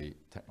 spiritually,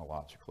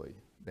 technologically,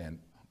 than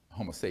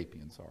Homo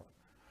sapiens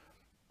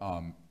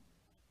are.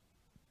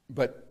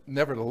 But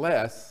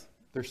nevertheless,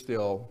 they're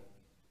still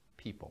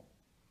people.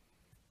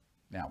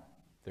 Now,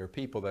 there are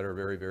people that are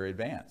very, very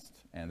advanced.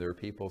 And there are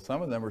people,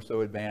 some of them are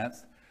so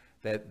advanced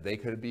that they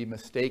could be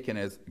mistaken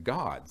as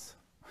gods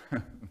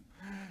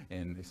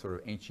in sort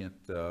of ancient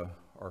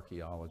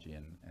archaeology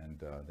and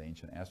the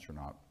ancient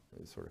astronaut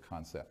sort of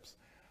concepts.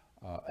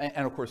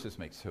 And of course, this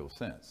makes total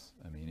sense.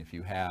 I mean, if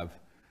you have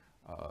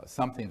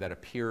something that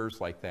appears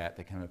like that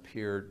can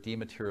appear,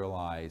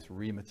 dematerialize,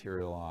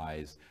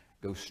 rematerialize,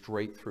 go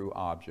straight through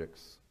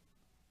objects,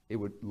 it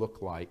would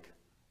look like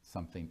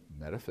something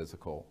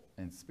metaphysical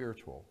and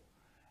spiritual.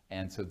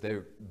 And so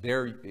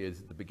there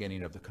is the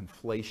beginning of the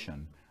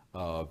conflation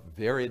of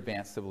very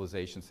advanced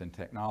civilizations and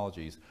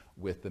technologies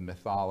with the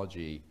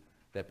mythology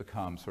that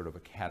becomes sort of a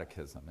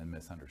catechism and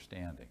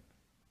misunderstanding.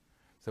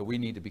 So we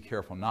need to be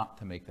careful not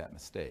to make that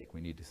mistake.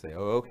 We need to say,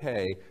 oh,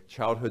 okay,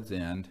 childhood's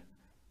end,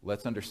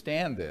 let's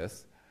understand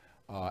this,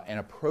 and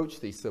approach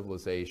these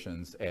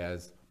civilizations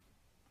as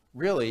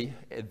really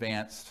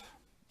advanced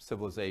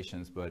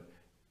civilizations, but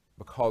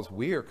because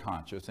we are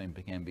conscious and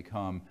can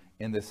become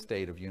in this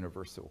state of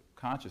universal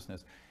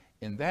consciousness,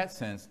 in that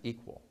sense,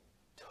 equal.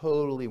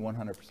 Totally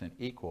 100%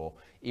 equal,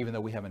 even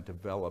though we haven't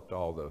developed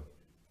all the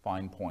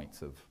fine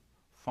points of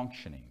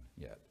functioning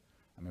yet.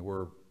 I mean,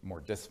 we're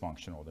more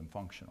dysfunctional than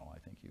functional, I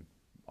think you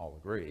all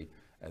agree,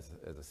 as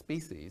a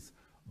species,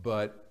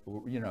 but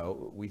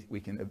we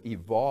can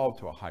evolve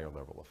to a higher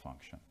level of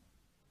function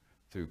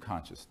through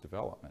conscious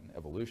development,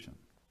 evolution.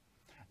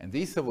 And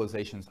these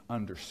civilizations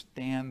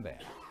understand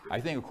that.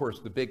 I think, of course,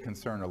 the big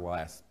concern of the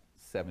last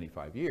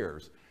 75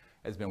 years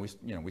has been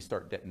we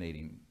start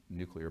detonating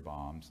nuclear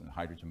bombs and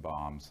hydrogen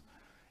bombs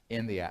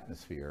in the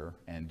atmosphere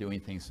and doing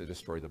things to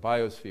destroy the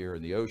biosphere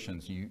and the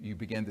oceans. You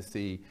begin to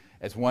see,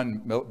 as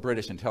one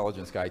British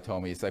intelligence guy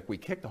told me, it's like we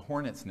kicked a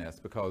hornet's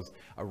nest because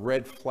a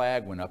red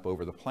flag went up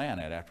over the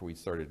planet after we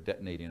started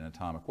detonating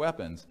atomic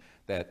weapons,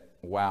 that,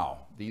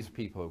 wow, these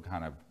people have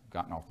kind of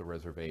gotten off the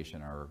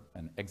reservation, are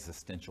an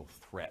existential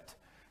threat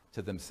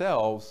to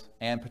themselves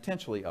and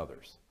potentially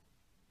others.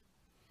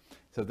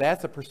 So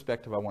that's a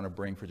perspective I want to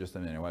bring for just a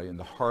minute. In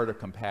the heart of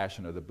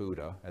compassion of the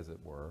Buddha, as it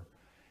were,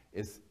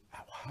 is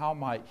how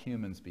might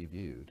humans be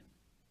viewed?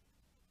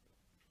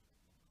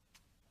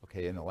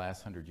 Okay, in the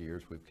last 100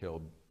 years, we've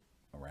killed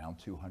around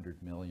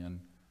 200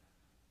 million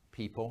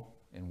people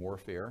in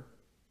warfare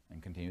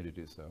and continue to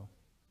do so.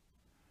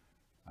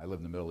 I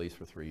lived in the Middle East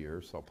for 3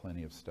 years, saw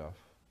plenty of stuff.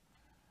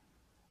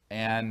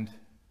 And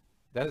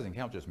that doesn't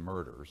count just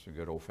murders, or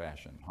good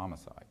old-fashioned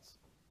homicides.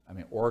 I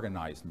mean,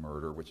 organized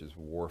murder, which is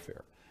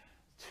warfare.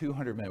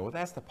 200 million, well,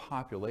 that's the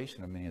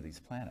population of many of these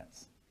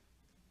planets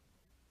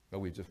that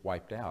we've just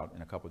wiped out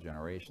in a couple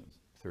generations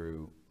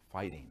through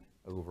fighting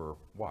over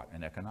what?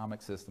 An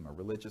economic system, a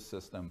religious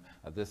system,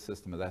 this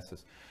system, that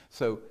system.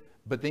 So,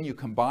 but then you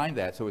combine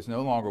that, so it's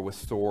no longer with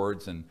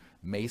swords and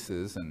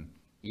maces and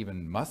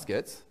even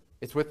muskets,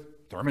 it's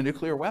with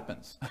thermonuclear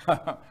weapons.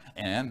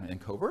 And in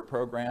covert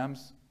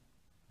programs,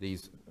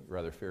 these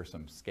rather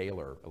fearsome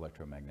scalar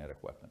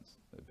electromagnetic weapons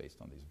based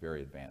on these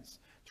very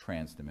advanced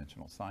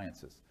trans-dimensional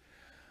sciences.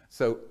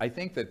 So I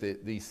think that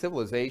the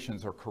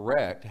civilizations are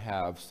correct to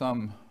have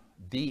some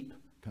deep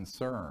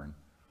concern,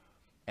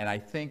 and I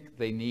think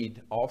they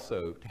need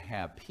also to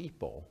have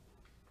people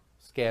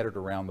scattered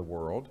around the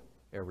world,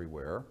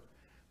 everywhere,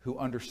 who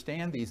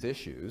understand these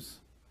issues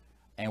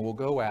and will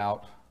go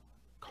out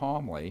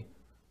calmly,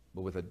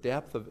 but with a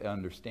depth of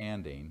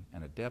understanding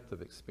and a depth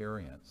of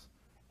experience,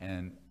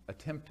 and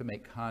attempt to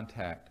make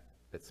contact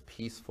that's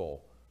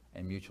peaceful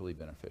and mutually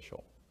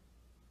beneficial,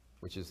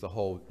 which is the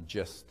whole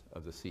gist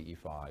of the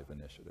CE5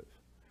 initiative.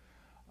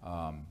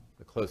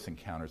 The Close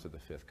Encounters of the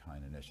Fifth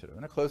Kind initiative.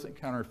 And a close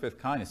encounter of the fifth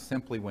kind is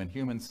simply when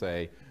humans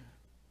say,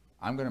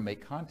 I'm going to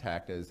make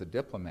contact as a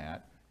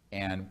diplomat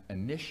and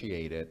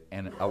initiate it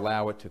and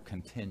allow it to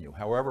continue,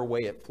 however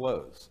way it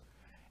flows.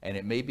 And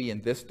it may be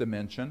in this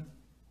dimension,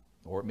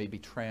 or it may be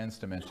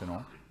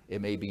trans-dimensional. It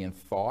may be in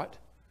thought.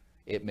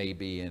 It may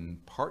be in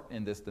part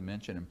in this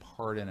dimension and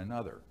part in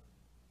another.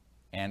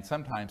 And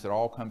sometimes it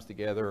all comes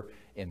together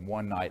in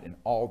one night and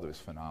all those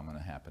phenomena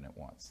happen at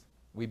once.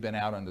 We've been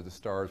out under the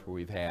stars where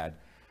we've had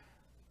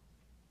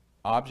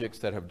objects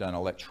that have done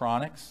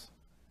electronics,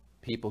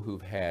 people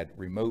who've had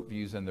remote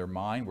views in their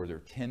mind where there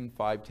are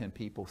 5, 10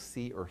 people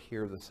see or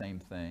hear the same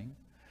thing,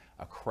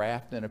 a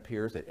craft that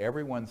appears that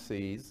everyone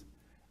sees,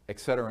 et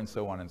cetera, and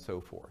so on and so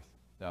forth.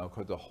 Now,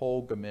 the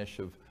whole gamish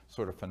of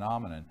sort of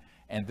phenomenon.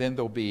 And then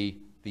there'll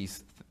be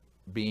these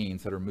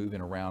beings that are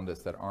moving around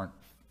us that aren't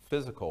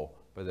physical,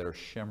 but that are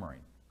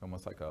shimmering,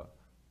 almost like a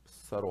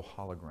subtle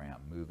hologram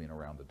moving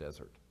around the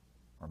desert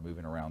or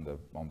moving around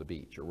on the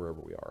beach or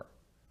wherever we are.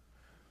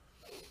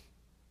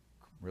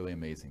 Really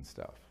amazing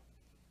stuff.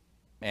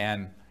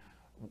 And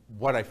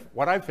what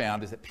I've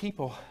found is that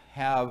people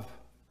have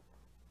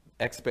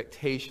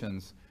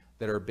expectations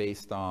that are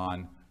based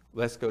on,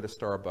 let's go to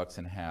Starbucks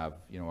and have,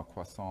 a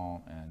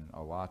croissant and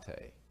a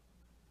latte.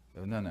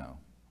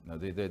 No,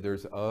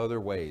 there's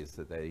other ways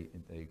that they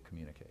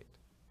communicate.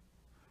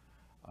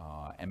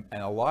 And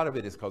a lot of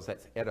it is because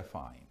that's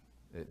edifying,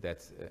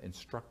 that's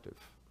instructive.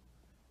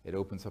 It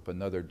opens up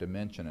another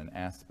dimension and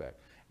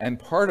aspect. And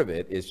part of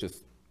it is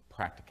just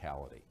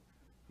practicality.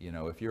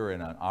 If you're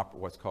in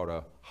what's called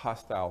a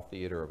hostile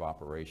theater of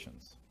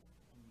operations,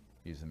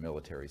 using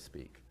military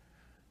speak,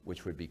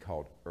 which would be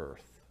called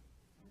Earth,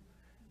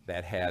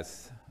 that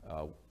has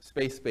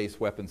space-based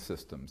weapon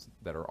systems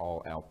that are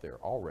all out there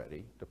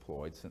already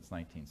deployed since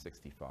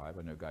 1965.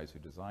 I know guys who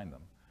designed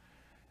them.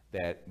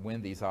 That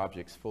when these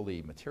objects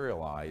fully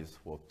materialize,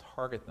 will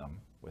target them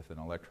with an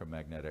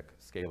electromagnetic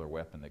scalar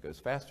weapon that goes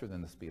faster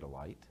than the speed of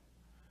light.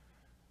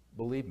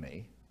 Believe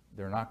me,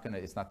 they're not going to,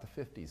 it's not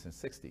the 50s and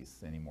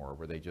 60s anymore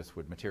where they just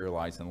would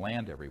materialize and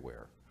land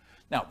everywhere.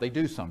 Now, they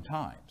do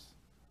sometimes,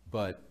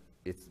 but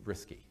it's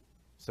risky.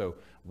 So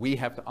we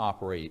have to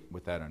operate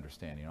with that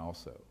understanding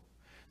also.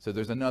 So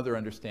there's another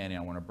understanding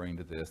I want to bring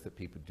to this that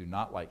people do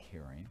not like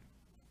hearing,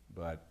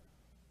 but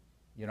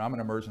I'm an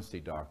emergency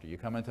doctor. You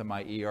come into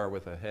my ER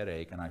with a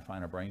headache and I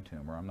find a brain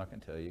tumor, I'm not going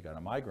to tell you got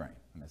a migraine.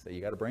 I'm going to say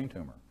you got a brain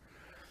tumor.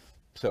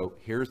 So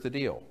here's the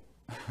deal.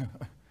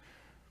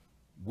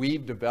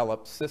 We've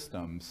developed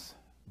systems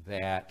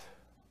that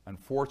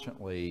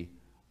unfortunately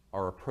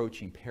are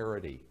approaching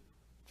parity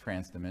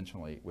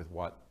transdimensionally with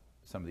what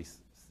some of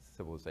these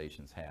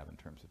civilizations have in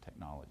terms of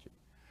technology,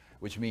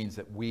 which means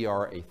that we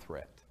are a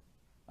threat.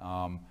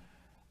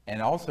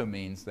 And also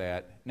means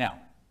that, now,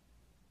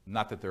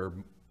 not that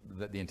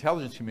the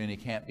intelligence community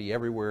can't be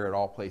everywhere at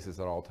all places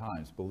at all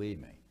times,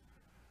 believe me.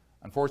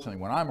 Unfortunately,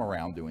 when I'm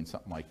around doing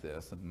something like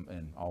this,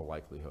 in all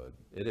likelihood,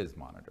 it is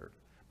monitored.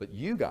 But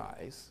you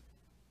guys,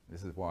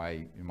 this is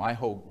why my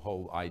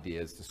whole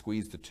idea is to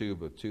squeeze the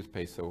tube of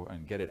toothpaste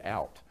and get it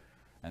out.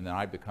 And then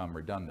I become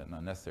redundant and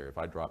unnecessary. If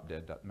I drop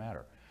dead, doesn't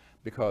matter.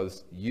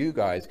 Because you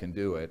guys can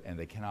do it, and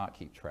they cannot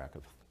keep track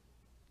of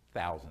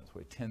thousands,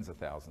 tens of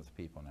thousands of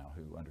people now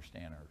who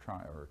understand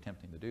or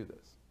attempting to do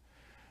this.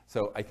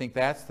 So I think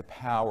that's the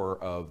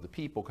power of the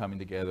people coming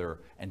together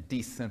and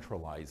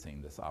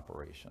decentralizing this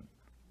operation.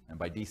 And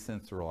by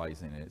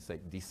decentralizing it, it's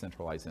like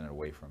decentralizing it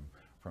away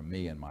from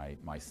me and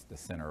the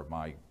center of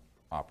my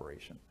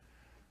operation.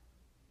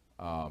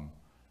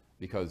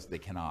 Because they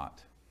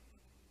cannot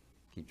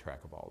keep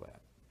track of all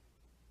that.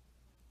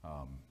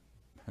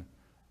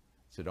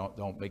 So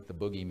don't make the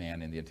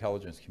boogeyman in the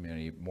intelligence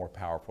community more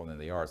powerful than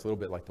they are. It's a little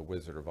bit like the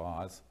Wizard of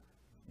Oz.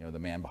 The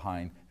man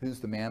behind, who's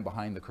the man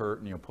behind the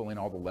curtain, pulling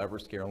all the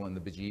levers, scaling the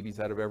bejeebies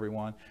out of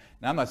everyone.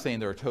 Now, I'm not saying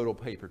they're a total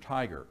paper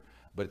tiger,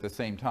 but at the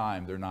same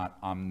time, they're not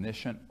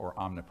omniscient or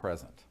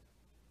omnipresent,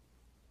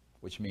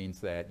 which means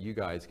that you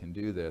guys can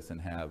do this and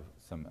have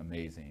some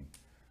amazing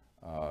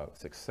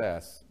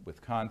success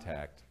with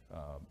contact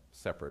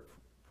separate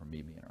from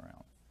me being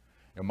around.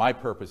 My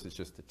purpose is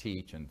just to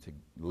teach and to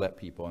let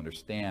people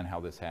understand how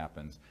this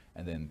happens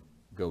and then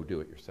go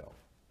do it yourself.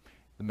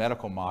 The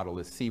medical model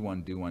is see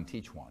one, do one,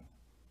 teach one.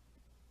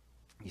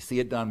 You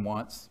see it done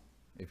once,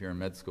 if you're in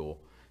med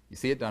school, you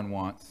see it done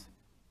once,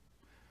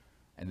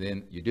 and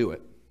then you do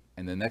it.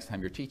 And the next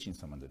time you're teaching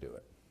someone to do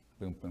it.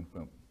 Boom, boom,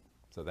 boom.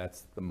 So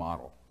that's the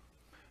model.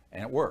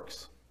 And it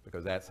works,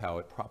 because that's how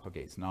it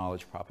propagates.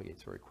 Knowledge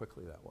propagates very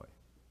quickly that way.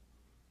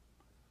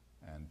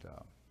 And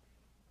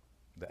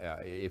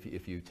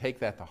if you take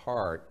that to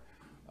heart,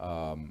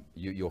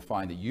 you'll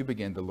find that you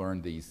begin to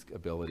learn these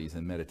abilities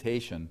in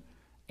meditation,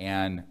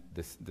 and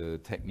the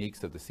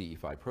techniques of the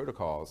CE5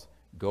 protocols.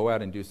 Go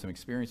out and do some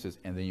experiences,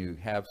 and then you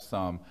have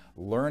some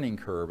learning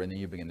curve, and then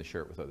you begin to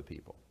share it with other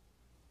people.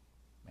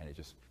 And it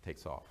just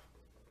takes off.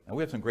 And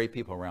we have some great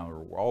people around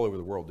all over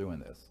the world doing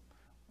this.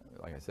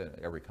 like I said,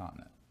 every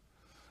continent.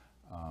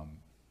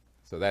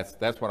 So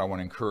that's what I want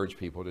to encourage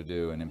people to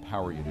do and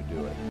empower you to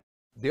do it.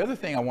 The other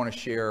thing I want to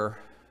share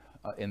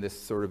in this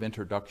sort of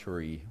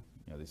introductory,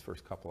 these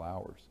first couple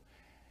hours,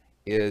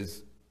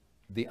 is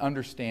the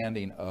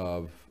understanding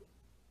of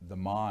the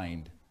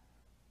mind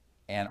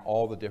and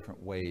all the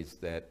different ways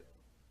that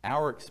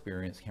our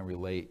experience can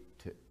relate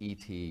to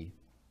ET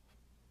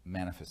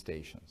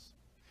manifestations.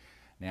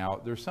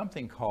 Now, there's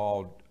something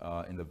called,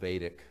 in the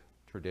Vedic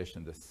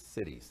tradition, the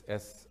siddhis,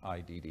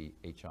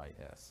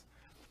 S-I-D-D-H-I-S.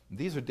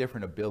 These are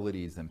different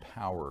abilities and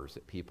powers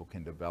that people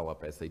can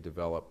develop as they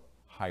develop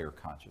higher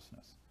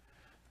consciousness.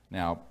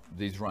 Now,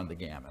 these run the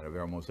gamut of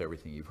almost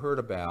everything you've heard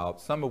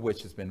about, some of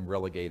which has been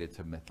relegated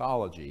to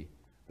mythology,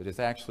 but is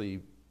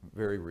actually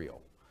very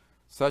real,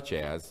 such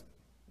as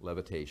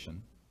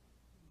levitation,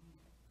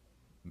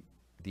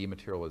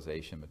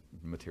 dematerialization,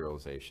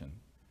 materialization,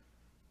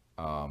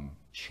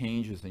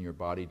 changes in your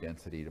body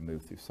density to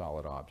move through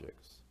solid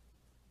objects,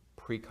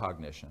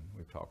 precognition,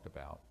 we've talked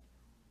about,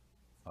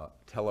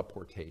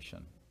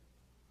 teleportation,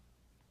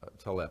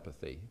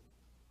 telepathy,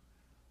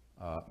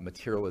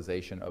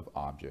 materialization of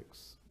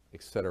objects,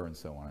 etc., and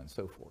so on and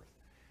so forth.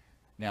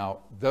 Now,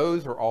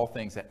 those are all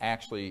things that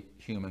actually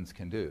humans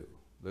can do.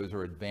 Those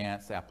are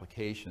advanced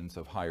applications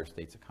of higher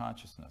states of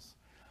consciousness.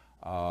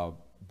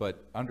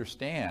 But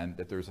understand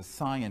that there's a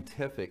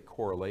scientific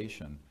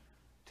correlation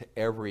to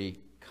every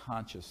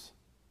conscious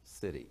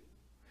city.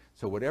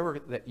 So whatever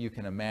that you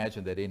can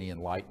imagine that any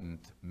enlightened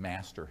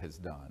master has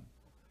done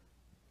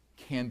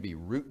can be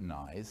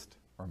routinized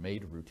or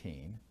made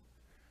routine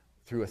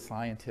through a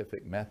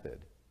scientific method,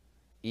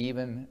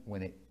 even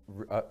when it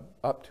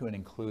up to and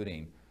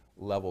including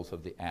levels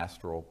of the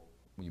astral,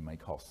 you may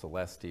call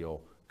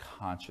celestial,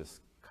 conscious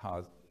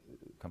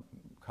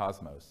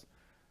cosmos,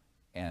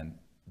 and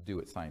do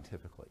it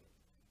scientifically.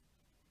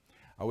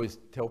 I always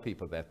tell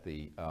people that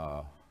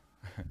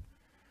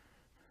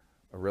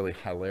a really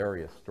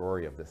hilarious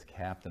story of this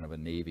captain of a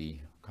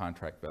Navy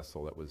contract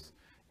vessel that was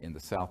in the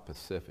South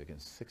Pacific in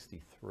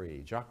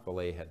 '63. Jacques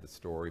Vallée had the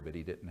story, but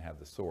he didn't have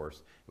the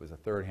source. It was a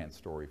third-hand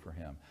story for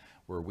him,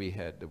 where we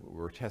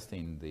were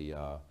testing the,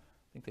 I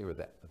think they were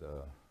the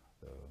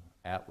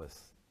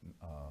Atlas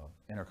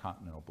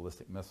intercontinental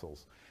ballistic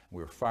missiles.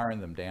 We were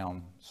firing them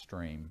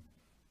downstream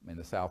in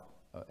the South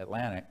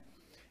Atlantic,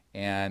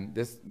 and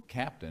this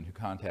captain who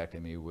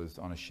contacted me was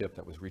on a ship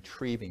that was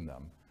retrieving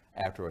them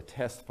after a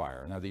test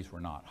fire. Now, these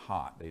were not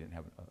hot. They didn't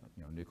have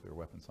nuclear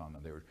weapons on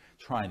them. They were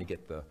trying to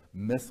get the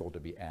missile to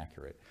be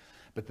accurate.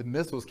 But the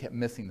missiles kept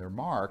missing their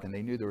mark, and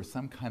they knew there was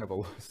some kind of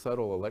a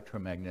subtle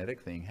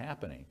electromagnetic thing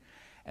happening.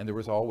 And there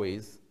was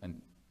always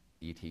an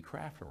ET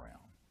craft around.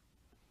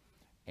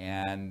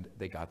 And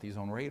they got these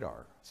on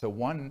radar. So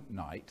one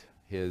night,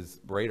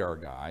 his radar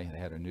guy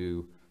had a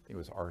new, I think it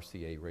was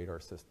RCA radar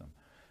system,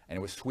 and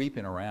it was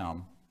sweeping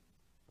around,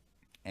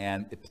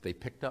 and they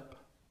picked up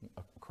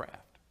a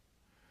craft.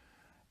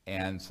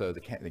 And so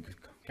the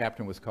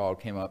captain was called,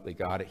 came up, they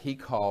got it. He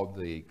called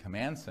the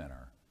command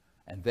center,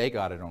 and they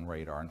got it on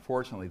radar.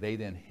 Unfortunately, they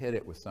then hit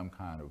it with some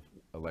kind of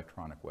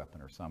electronic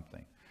weapon or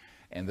something.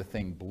 And the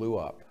thing blew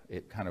up.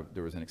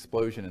 There was an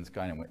explosion in the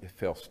sky, and it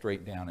fell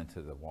straight down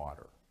into the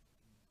water,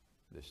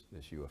 this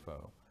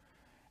UFO.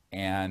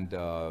 And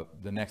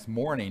the next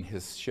morning,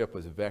 his ship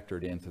was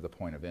vectored into the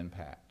point of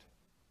impact.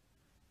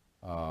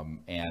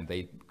 And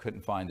they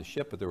couldn't find the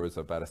ship, but there was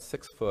about a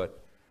 6-foot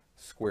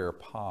square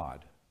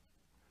pod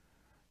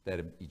that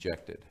had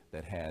ejected,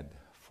 that had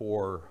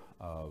 4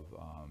 of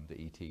the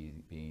ET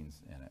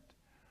beings in it.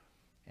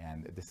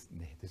 And this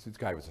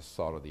guy was a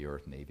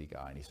salt-of-the-earth Navy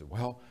guy, and he said,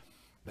 well,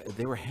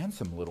 they were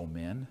handsome little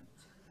men,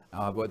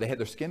 but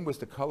their skin was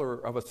the color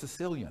of a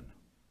Sicilian.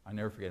 I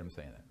never forget him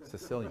saying that,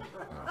 Sicilian.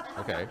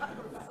 Okay.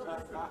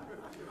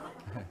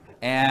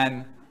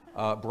 And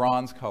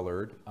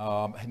bronze-colored,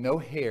 no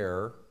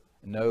hair,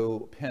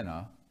 no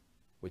pinna,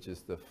 which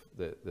is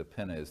the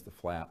pinna is the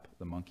flap,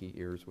 the monkey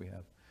ears we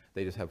have.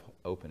 They just have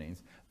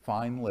openings,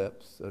 fine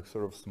lips, a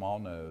sort of small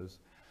nose.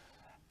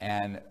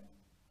 And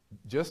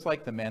just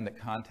like the men that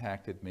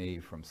contacted me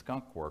from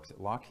Skunk Works at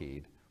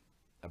Lockheed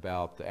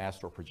about the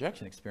astral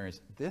projection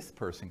experience, this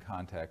person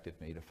contacted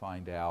me to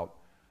find out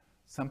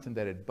something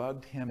that had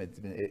bugged him.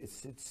 It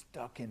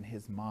stuck in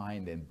his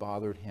mind and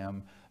bothered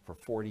him for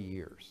 40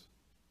 years.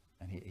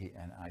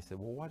 And I said,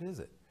 well, what is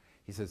it?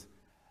 He says,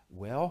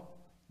 well,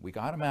 we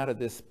got him out of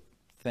this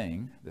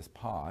thing, this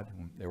pod.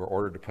 They were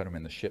ordered to put him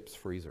in the ship's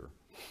freezer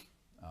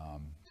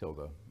till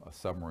a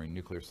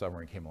nuclear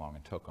submarine came along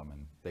and took them,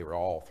 and they were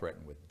all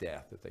threatened with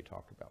death if they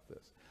talked about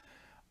this.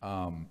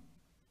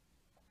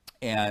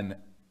 And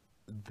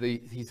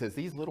he says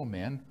these little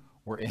men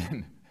were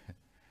in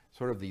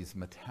sort of these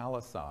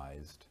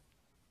metallicized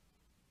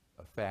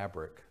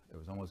fabric. It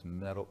was almost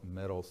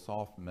metal,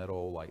 soft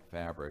metal-like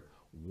fabric,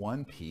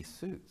 one-piece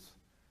suits.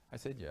 I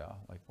said, yeah,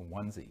 like a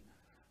onesie.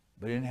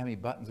 But they didn't have any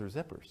buttons or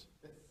zippers.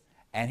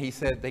 And he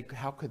said,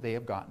 how could they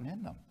have gotten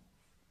in them?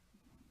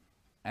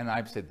 And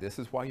I said, this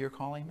is why you're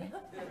calling me?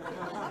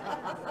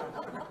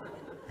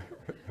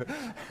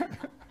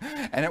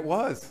 And it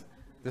was.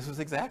 This was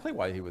exactly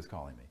why he was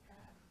calling me.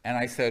 And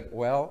I said,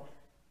 well,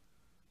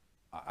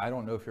 I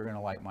don't know if you're going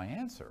to like my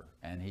answer.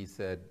 And he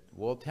said,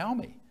 well, tell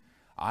me.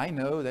 I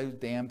know those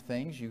damn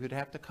things, you could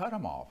have to cut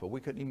them off, but we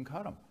couldn't even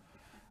cut them.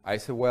 I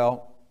said,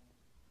 well,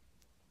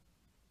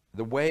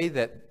 the way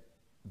that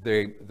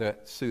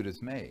that suit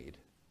is made,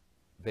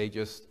 they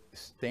just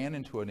stand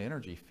into an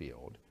energy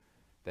field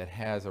that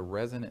has a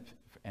resonant,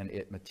 and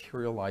it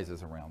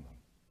materializes around them.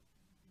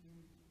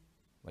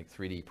 Like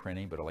 3D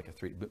printing, but like a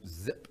 3D,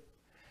 zip.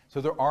 So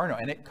there are no,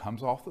 and it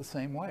comes off the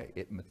same way.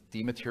 It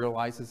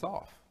dematerializes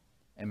off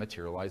and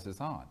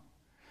materializes on.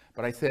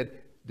 But I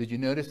said, did you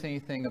notice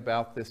anything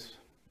about this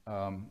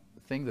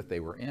thing that they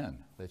were in,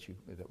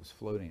 that was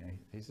floating?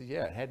 He said,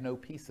 yeah, it had no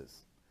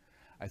pieces.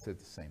 I said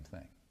the same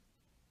thing.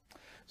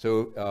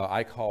 So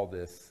I call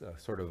this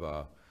sort of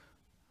a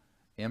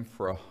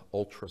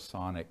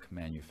infra-ultrasonic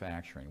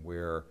manufacturing,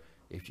 where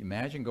if you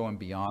imagine going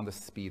beyond the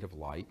speed of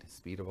light,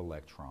 speed of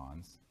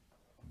electrons,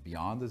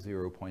 beyond the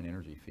 0-point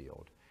energy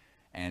field,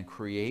 and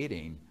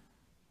creating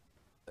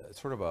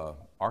sort of a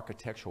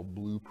architectural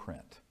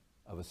blueprint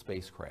of a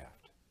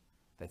spacecraft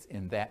that's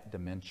in that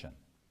dimension,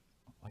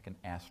 like an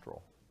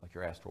astral, like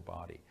your astral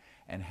body,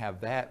 and have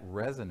that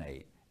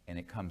resonate, and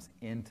it comes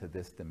into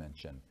this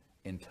dimension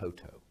in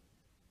toto.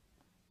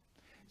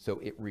 So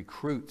it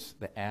recruits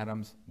the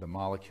atoms, the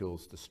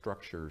molecules, the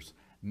structures,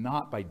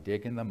 not by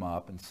digging them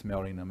up and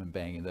smelting them and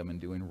banging them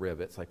and doing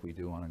rivets like we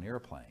do on an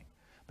airplane,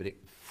 but it,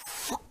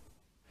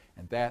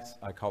 and that's,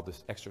 I call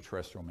this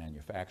extraterrestrial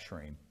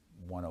manufacturing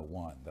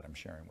 101 that I'm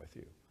sharing with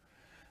you.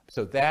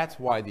 So that's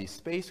why these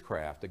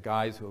spacecraft, the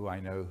guys who I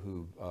know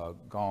who've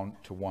gone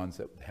to ones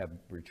that have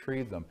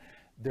retrieved them,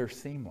 they're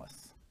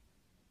seamless.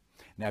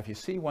 Now, if you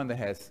see one that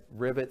has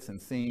rivets and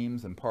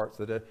seams and parts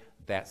of it,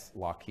 that's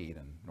Lockheed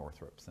and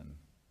Northrop's and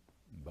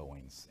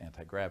Boeing's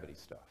anti-gravity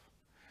stuff.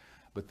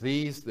 But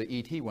these, the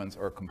ET ones,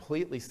 are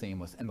completely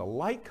seamless, and the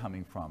light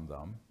coming from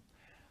them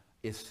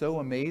is so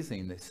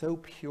amazing, it's so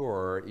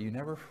pure, you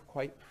never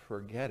quite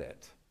forget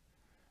it,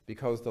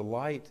 because the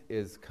light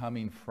is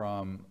coming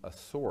from a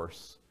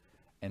source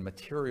and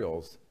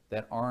materials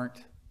that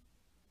aren't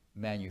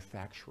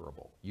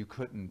manufacturable. You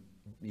couldn't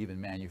even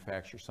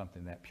manufacture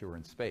something that pure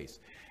in space.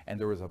 And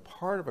there was a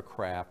part of a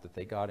craft that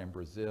they got in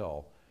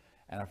Brazil,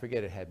 and I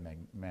forget, it had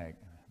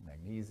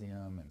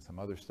magnesium and some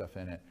other stuff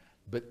in it,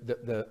 but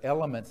the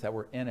elements that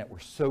were in it were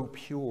so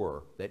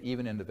pure that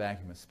even in the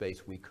vacuum of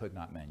space, we could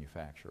not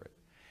manufacture it.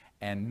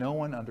 And no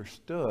one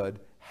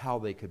understood how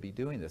they could be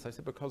doing this. I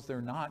said, because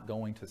they're not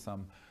going to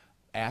some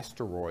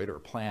asteroid or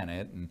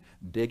planet and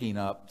digging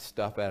up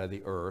stuff out of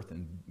the earth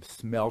and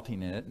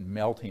smelting it and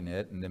melting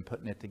it and then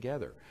putting it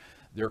together.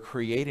 They're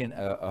creating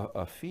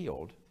a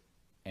field,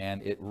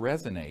 and it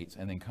resonates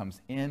and then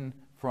comes in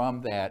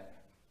from that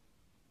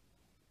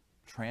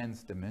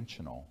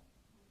trans-dimensional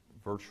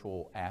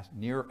virtual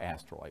near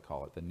astral, I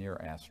call it, the near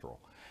astral,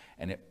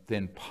 and it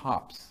then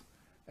pops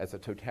as a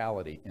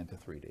totality into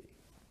 3D.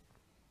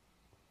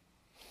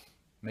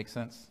 Make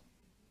sense?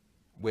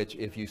 Which,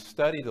 if you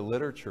study the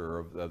literature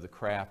of the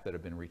craft that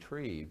have been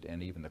retrieved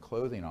and even the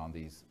clothing on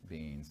these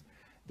beings,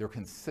 they're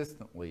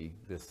consistently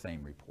this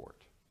same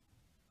report.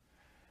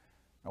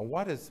 Now,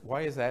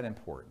 why is that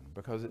important?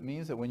 Because it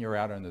means that when you're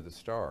out under the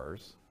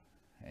stars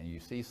and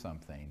you see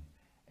something,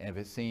 and if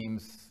it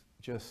seems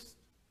just,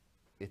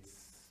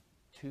 it's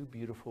too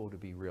beautiful to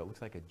be real, it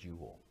looks like a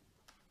jewel.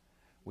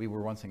 We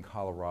were once in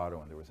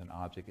Colorado, and there was an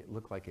object, it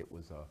looked like it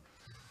was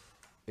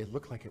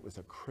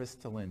a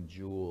crystalline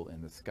jewel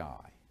in the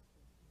sky.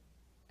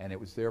 And it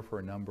was there for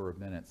a number of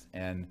minutes,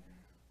 and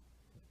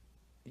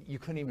you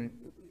couldn't even,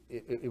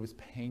 it was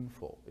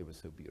painful, it was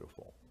so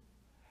beautiful.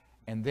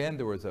 And then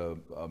there was a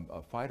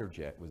fighter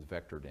jet was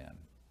vectored in,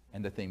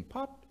 and the thing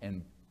popped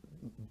and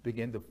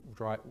began to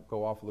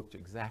go off, looked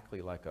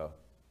exactly like a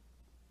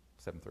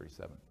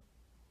 737.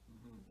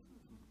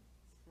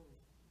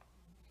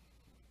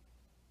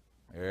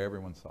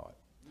 Everyone saw it.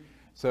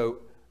 So,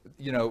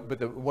 you know,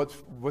 but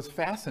what's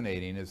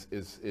fascinating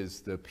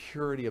is the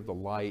purity of the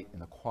light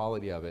and the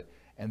quality of it.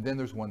 And then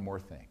there's one more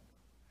thing.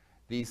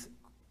 These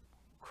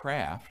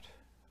craft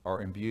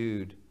are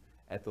imbued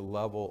at the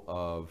level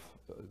of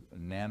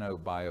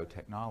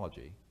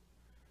nanobiotechnology.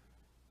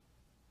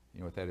 You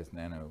know what that is,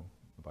 nanobio?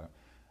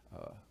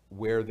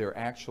 Where they're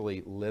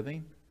actually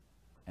living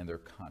and they're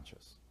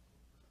conscious.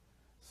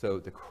 So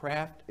the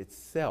craft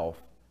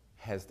itself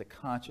has the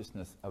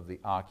consciousness of the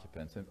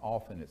occupants, and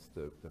often it's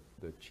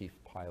the chief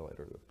pilot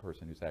or the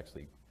person who's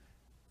actually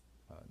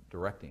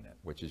directing it,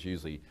 which is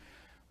usually,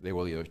 they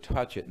will either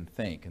touch it and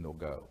think and they'll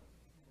go.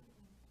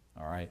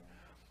 All right?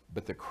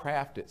 But the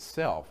craft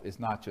itself is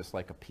not just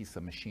like a piece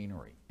of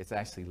machinery. It's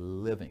actually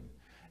living.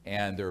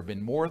 And there have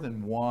been more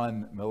than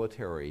one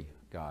military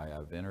guy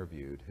I've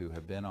interviewed who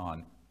have been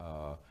on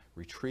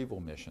retrieval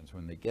missions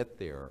when they get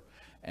there,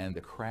 and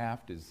the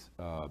craft has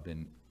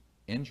been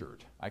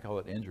injured. I call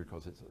it injured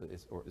because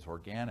it's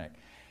organic,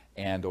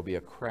 and there'll be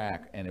a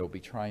crack, and it'll be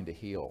trying to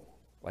heal.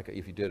 Like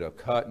if you did a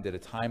cut and did a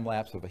time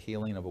lapse of a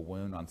healing of a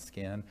wound on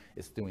skin,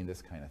 it's doing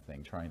this kind of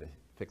thing, trying to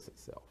fix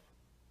itself.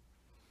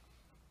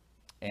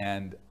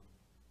 And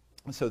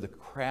so the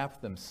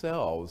craft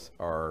themselves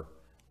are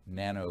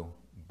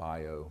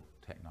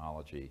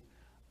nanobiotechnology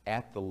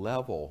at the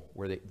level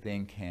where they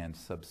then can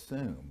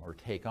subsume or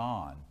take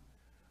on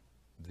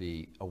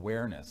the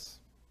awareness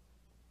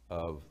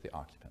of the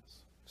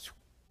occupants.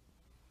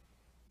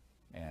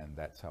 And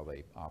that's how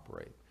they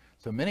operate.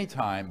 So many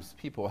times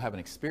people have an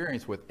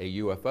experience with a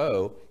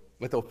UFO,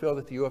 but they'll feel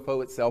that the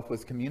UFO itself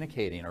was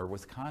communicating or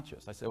was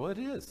conscious. I said, well, it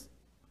is.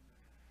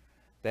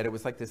 That it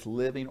was like this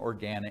living,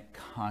 organic,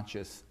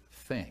 conscious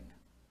thing.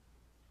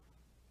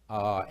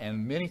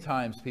 And many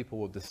times people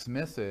will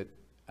dismiss it,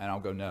 and I'll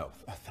go, no,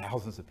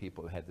 thousands of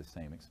people have had the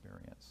same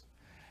experience.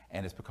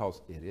 And it's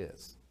because it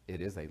is. It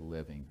is a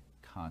living,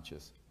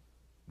 conscious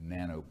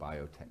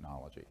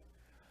nanobiotechnology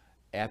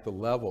at the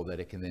level that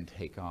it can then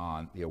take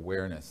on the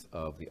awareness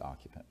of the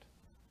occupant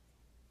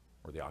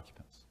or the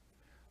occupants.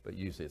 But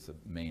usually it's the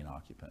main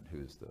occupant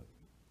who's the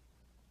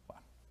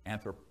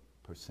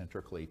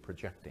anthropocentrically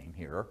projecting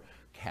here,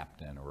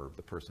 captain or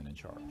the person in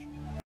charge.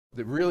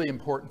 The really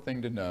important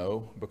thing to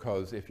know,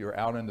 because if you're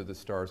out into the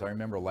stars, I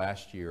remember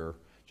last year,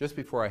 just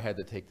before I had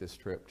to take this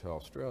trip to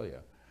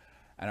Australia,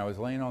 and I was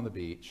laying on the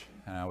beach,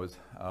 and I was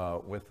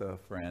with a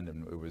friend,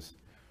 and it was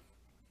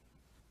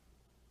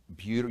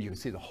beautiful. You can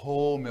see the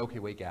whole Milky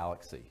Way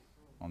galaxy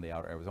on the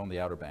outer. I was on the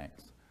Outer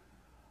Banks,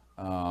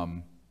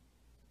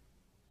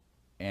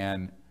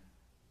 and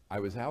I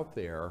was out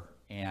there,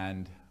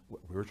 and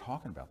we were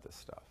talking about this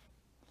stuff.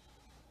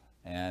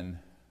 And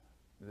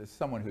there's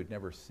someone who had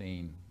never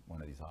seen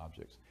one of these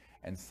objects,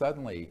 and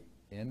suddenly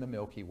in the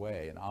Milky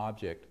Way, an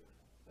object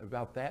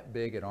about that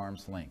big at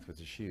arm's length, which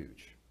is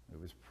huge.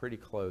 It was pretty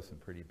close and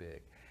pretty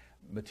big,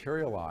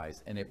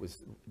 materialized, and it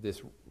was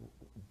this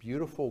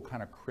beautiful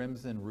kind of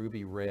crimson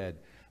ruby red,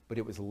 but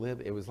it was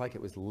like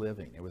it was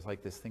living. It was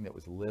like this thing that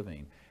was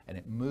living, and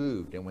it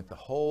moved and went the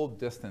whole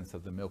distance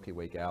of the Milky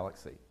Way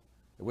galaxy.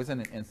 It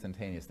wasn't an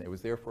instantaneous thing. It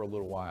was there for a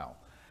little while.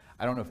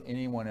 I don't know if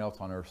anyone else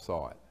on Earth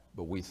saw it,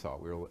 but we saw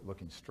it. We were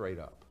looking straight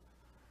up,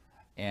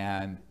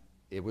 and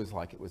it was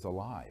like it was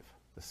alive.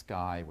 The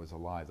sky was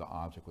alive. The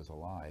object was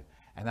alive.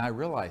 And I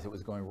realized it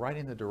was going right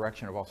in the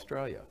direction of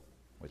Australia,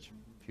 which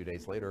a few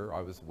days later,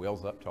 I was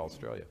wheels up to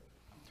Australia.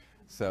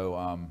 So,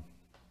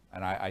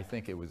 and I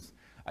think it was,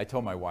 I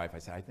told my wife, I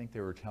said, I think they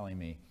were telling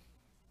me,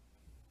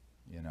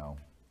 you know,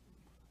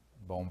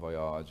 bon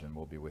voyage, and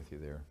we'll be with you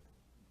there.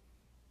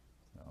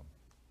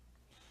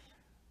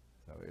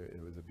 So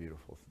it was a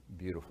beautiful,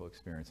 beautiful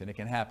experience. And it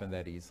can happen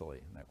that easily,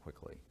 that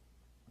quickly,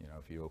 you know,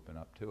 if you open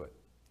up to it.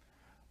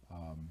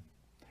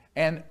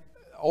 And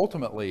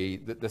ultimately,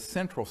 the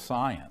central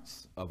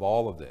science of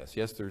all of this,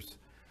 yes, there's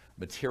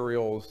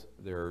materials,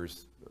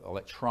 there's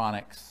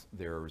electronics,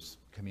 there's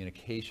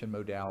communication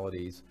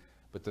modalities,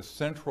 but the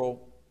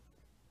central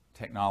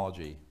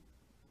technology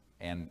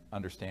and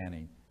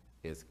understanding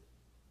is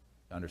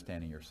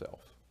understanding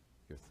yourself,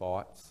 your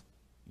thoughts,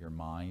 your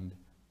mind,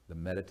 the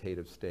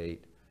meditative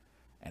state,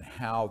 and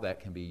how that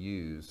can be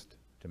used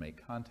to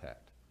make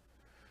contact.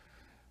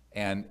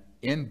 And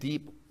in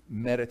deep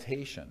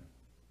meditation,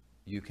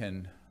 you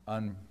can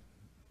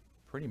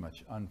pretty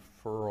much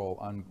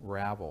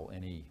unravel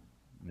any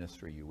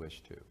mystery you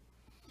wish to.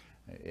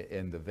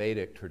 In the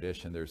Vedic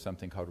tradition, there's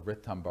something called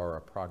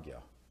Ritambara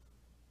Pragya,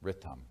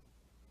 Ritam.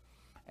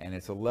 And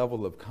it's a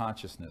level of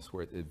consciousness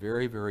where it's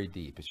very, very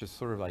deep. It's just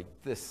sort of like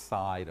this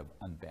side of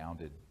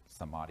unbounded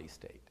samadhi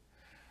state,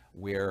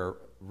 where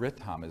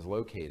Ritam is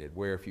located,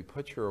 where if you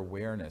put your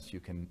awareness, you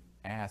can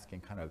ask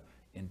and kind of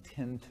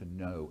intend to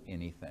know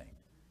anything.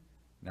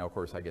 Now, of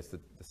course, I guess the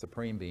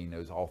Supreme Being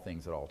knows all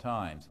things at all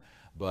times,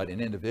 but an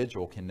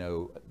individual can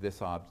know this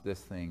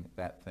thing,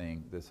 that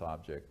thing, this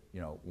object,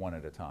 you know, one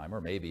at a time,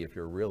 or maybe if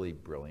you're really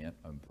brilliant,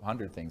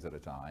 100 things at a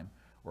time,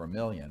 or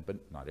 1,000,000, but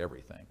not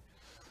everything.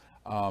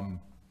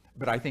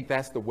 But I think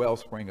that's the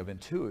wellspring of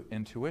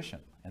intuition,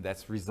 and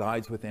that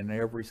resides within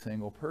every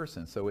single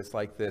person. So it's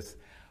like this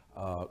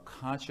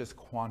conscious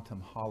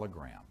quantum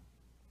hologram,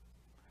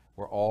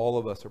 where all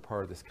of us are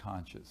part of this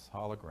conscious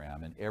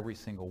hologram, and every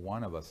single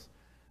one of us,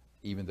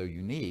 even though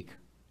unique,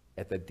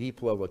 at the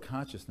deep level of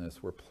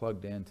consciousness, we're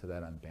plugged into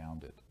that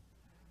unbounded.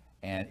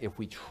 And if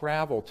we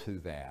travel to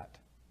that,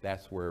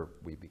 that's where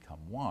we become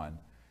one.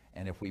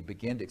 And if we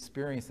begin to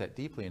experience that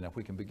deeply enough,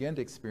 we can begin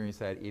to experience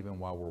that even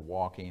while we're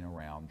walking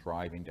around,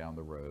 driving down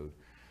the road.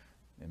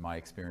 In my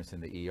experience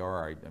in the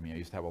ER, I mean, I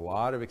used to have a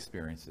lot of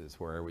experiences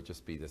where it would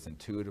just be this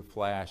intuitive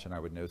flash, and I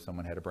would know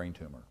someone had a brain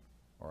tumor,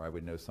 or I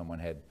would know someone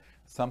had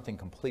something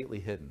completely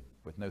hidden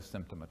with no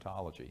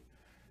symptomatology.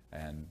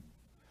 And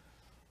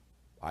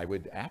I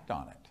would act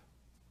on it.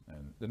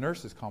 And the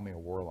nurses call me a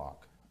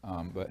warlock,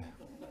 but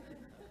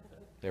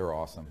they were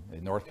awesome.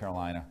 In North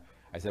Carolina,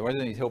 I said, well,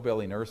 these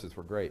hillbilly nurses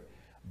were great,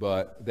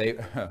 but they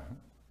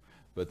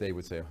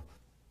would say,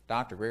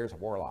 Dr. Greer's a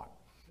warlock.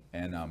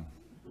 And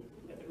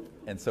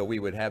so we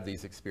would have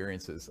these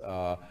experiences.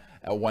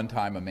 At one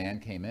time, a man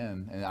came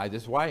in, and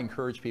this is why I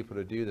encourage people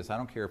to do this. I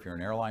don't care if you're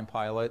an airline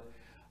pilot,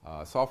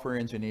 a software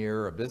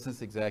engineer, a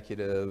business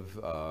executive,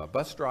 a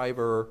bus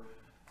driver,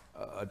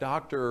 a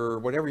doctor,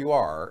 whatever you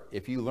are,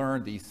 if you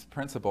learn these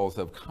principles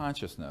of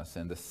consciousness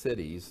and the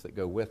cities that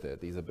go with it,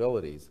 these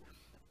abilities,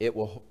 it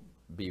will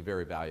be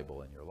very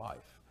valuable in your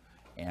life.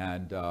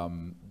 And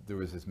there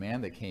was this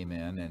man that came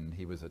in, and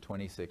he was a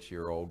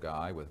 26-year-old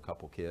guy with a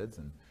couple kids,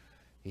 and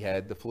he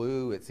had the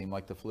flu. It seemed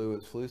like the flu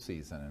was flu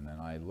season. And then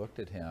I looked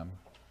at him,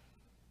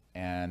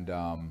 and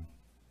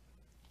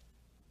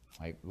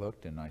I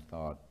looked and I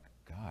thought,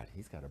 God,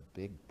 he's got a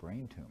big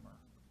brain tumor.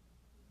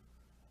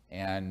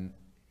 And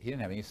he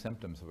didn't have any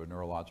symptoms of a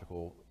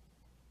neurological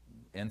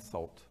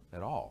insult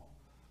at all.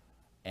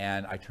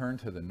 And I turned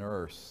to the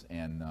nurse,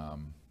 and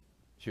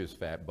she was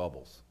fat,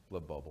 Bubbles,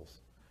 love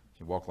Bubbles.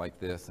 She walked like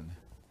this and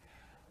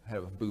had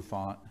a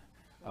bouffant.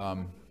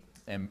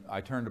 And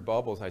I turned to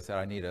Bubbles, I said,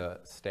 I need a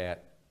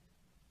CAT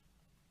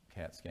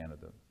scan of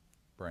the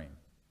brain.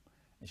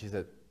 And she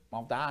said,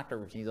 well,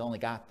 doctor, she's only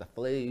got the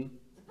flu.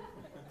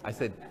 I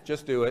said,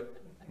 just do it.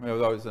 It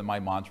was always my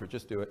mantra,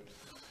 just do it.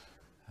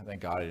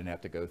 Thank God I didn't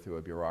have to go through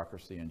a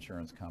bureaucracy,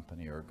 insurance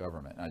company, or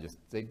government.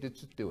 They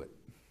just do it.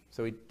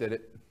 So he did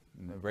it.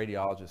 And the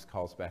radiologist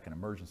calls back an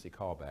emergency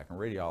callback, and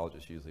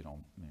radiologists usually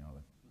don't,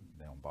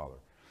 they don't bother.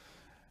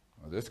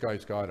 Well, this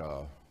guy's got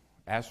a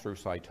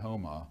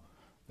astrocytoma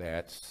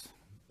that's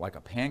like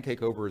a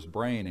pancake over his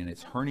brain, and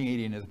it's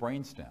herniating his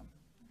brainstem.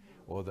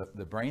 Well,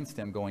 the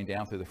brainstem going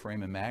down through the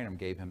foramen magnum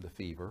gave him the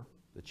fever,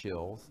 the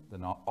chills,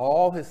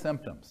 all his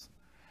symptoms,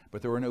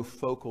 but there were no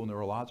focal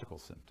neurological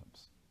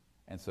symptoms.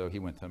 And so he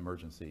went to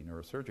emergency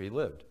neurosurgery. He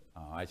lived.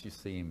 I used to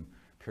see him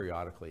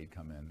periodically. He'd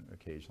come in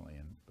occasionally,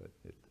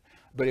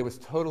 but it was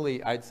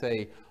totally, I'd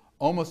say,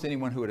 almost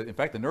anyone who would, in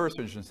fact, the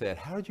neurosurgeon said,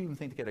 how did you even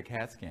think to get a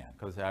CAT scan?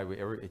 Because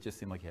it just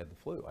seemed like he had the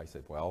flu. I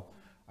said, well,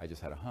 I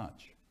just had a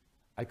hunch.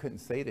 I couldn't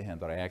say to him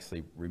that I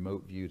actually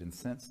remote viewed and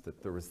sensed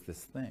that there was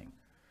this thing.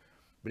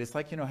 But it's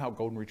like, how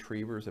golden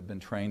retrievers have been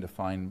trained to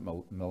find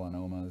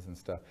melanomas and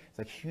stuff. It's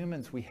like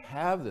humans, we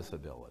have this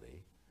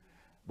ability,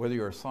 whether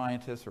you're a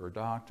scientist or a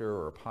doctor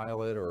or a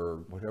pilot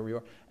or whatever you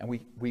are, and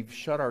we've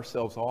shut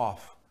ourselves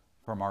off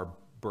from our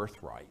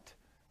birthright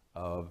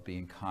of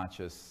being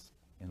conscious,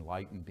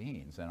 enlightened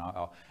beings. And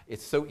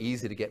it's so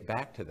easy to get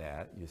back to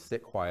that. You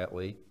sit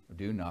quietly,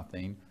 do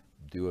nothing,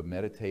 do a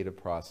meditative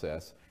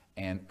process,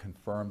 and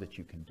confirm that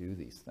you can do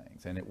these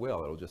things. And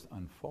it'll just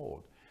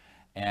unfold.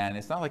 And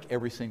it's not like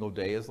every single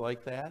day is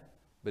like that,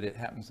 but it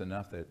happens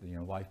enough that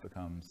life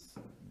becomes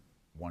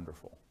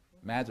wonderful,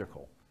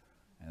 magical.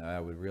 And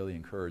I would really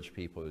encourage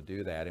people to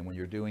do that. And when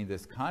you're doing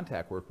this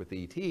contact work with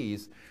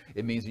ETs,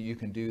 it means that you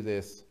can do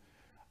this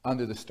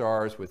under the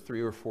stars with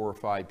 3 or 4 or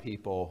 5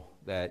 people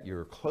that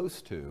you're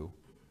close to.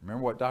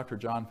 Remember what Dr.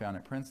 John found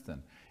at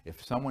Princeton.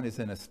 If someone is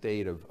in a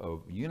state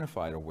of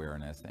unified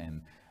awareness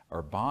and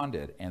are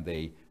bonded and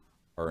they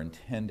are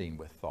intending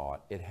with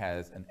thought, it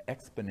has an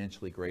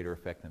exponentially greater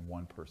effect than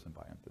one person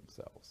by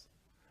themselves.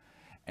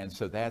 And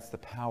so that's the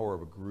power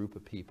of a group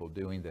of people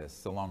doing this,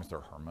 so long as they're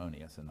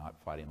harmonious and not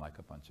fighting like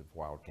a bunch of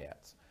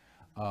wildcats.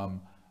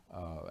 And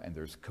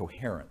there's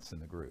coherence in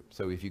the group.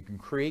 So if you can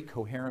create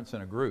coherence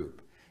in a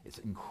group, it's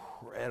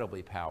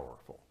incredibly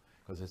powerful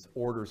because it's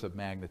orders of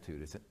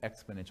magnitude. It's an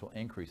exponential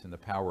increase in the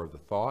power of the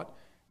thought,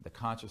 the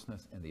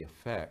consciousness, and the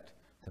effect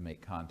to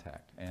make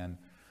contact. And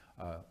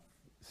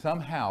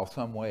somehow,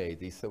 some way,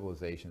 these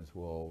civilizations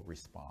will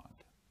respond.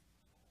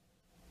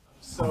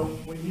 So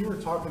when you were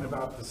talking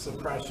about the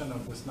suppression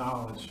of this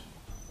knowledge,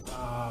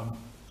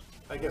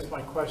 I guess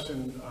my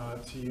question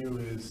to you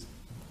is,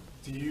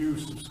 do you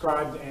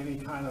subscribe to any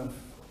kind of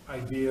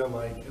idea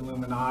like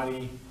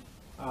Illuminati,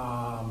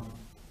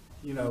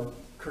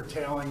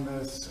 curtailing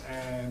this,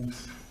 and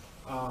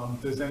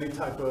does any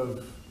type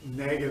of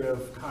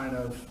negative kind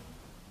of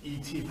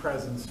ET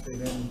presence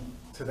fit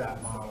into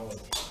that model,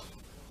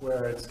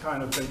 where it's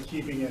kind of been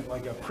keeping it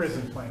like a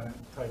prison planet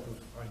type of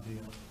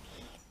idea?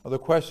 Well, the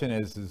question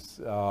is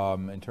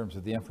in terms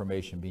of the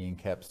information being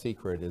kept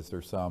secret, is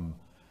there some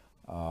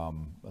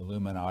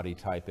Illuminati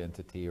type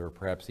entity or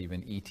perhaps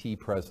even ET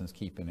presence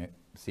keeping it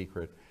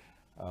secret?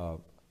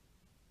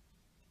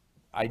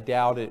 I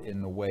doubt it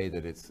in the way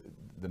that it's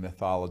the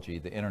mythology,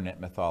 the internet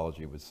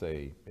mythology would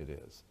say it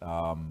is.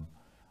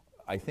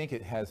 I think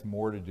it has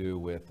more to do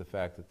with the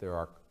fact that there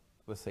are,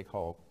 let's say,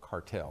 called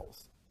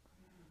cartels,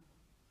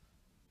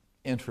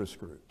 interest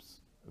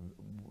groups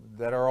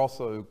that are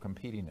also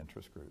competing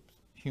interest groups,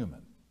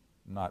 human,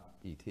 not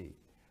ET,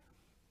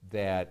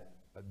 that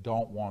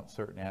don't want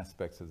certain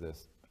aspects of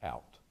this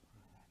out.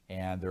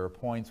 And there are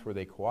points where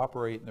they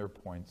cooperate and there are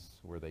points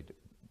where they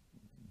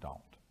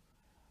don't.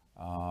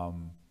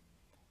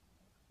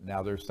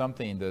 Now there's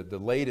something, the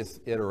latest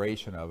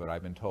iteration of it,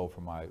 I've been told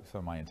from some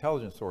of my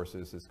intelligence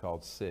sources, is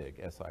called SIG,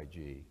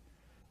 S-I-G,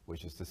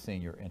 which is the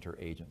Senior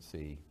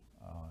Interagency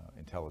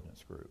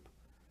Intelligence Group.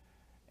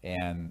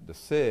 And the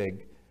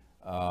SIG,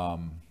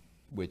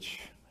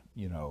 which,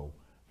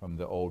 from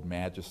the old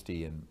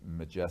Majesty and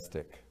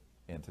Majestic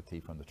entity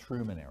from the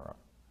Truman era,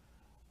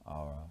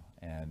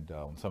 and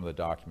on some of the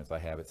documents I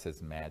have, it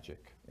says MAJIC,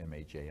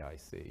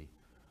 M-A-J-I-C,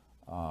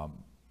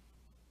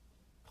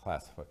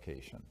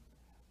 classification.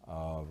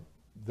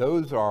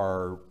 those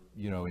are,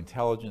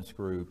 intelligence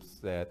groups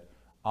that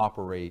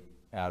operate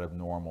out of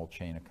normal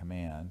chain of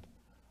command.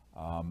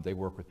 They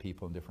work with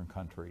people in different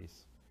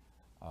countries.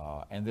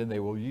 And then they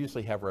will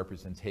usually have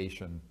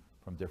representation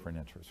from different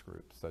interest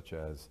groups, such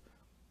as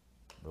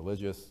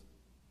religious,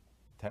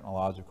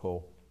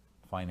 technological,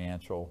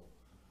 financial,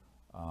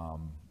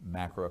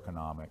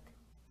 macroeconomic,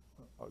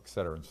 et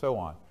cetera, and so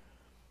on.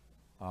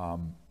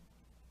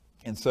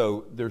 And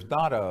so there's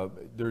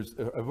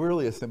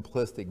really a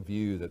simplistic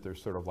view that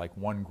there's sort of like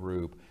one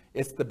group.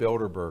 It's the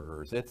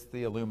Bilderbergers, it's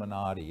the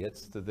Illuminati,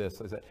 it's the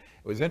this. It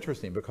was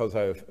interesting because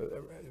a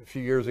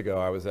few years ago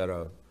I was at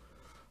a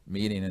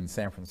meeting in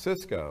San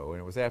Francisco,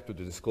 and it was after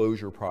the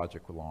Disclosure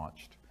Project was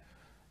launched.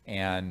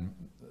 And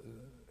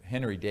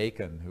Henry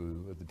Dakin,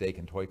 who of the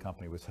Dakin Toy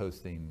Company, was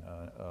hosting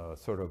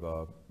sort of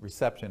a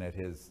reception at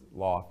his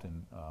loft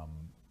in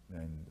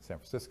San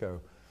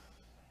Francisco.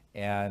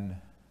 And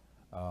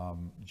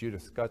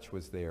Judith Skutch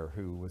was there,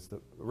 who was the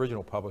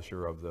original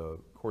publisher of the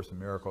Course in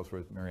Miracles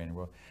with Marianne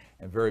Will,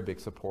 and very big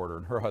supporter,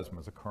 and her husband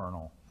was a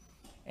colonel.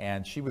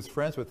 And she was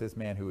friends with this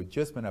man who had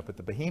just been up at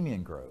the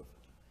Bohemian Grove,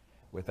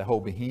 with the whole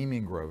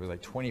Bohemian Grove. It was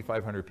like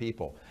 2,500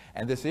 people.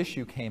 And this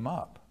issue came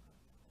up.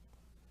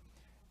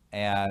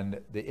 And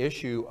the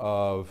issue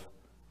of,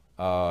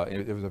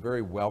 it was a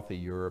very wealthy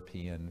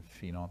European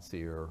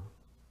financier.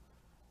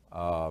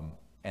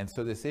 And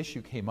so this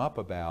issue came up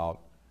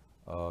about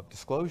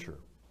disclosure,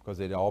 because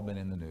they'd all been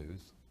in the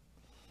news.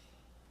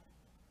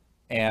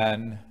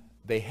 And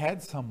they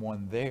had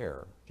someone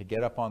there to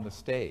get up on the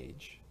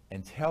stage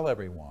and tell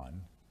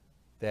everyone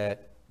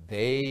that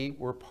they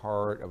were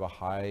part of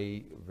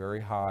a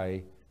very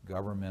high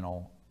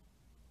governmental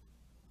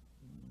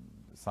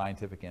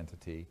scientific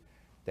entity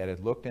that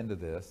had looked into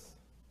this,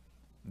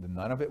 that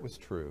none of it was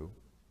true,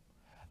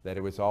 that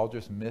it was all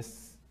just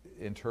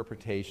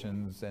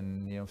misinterpretations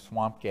and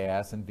swamp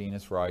gas and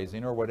Venus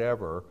rising or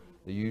whatever,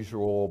 the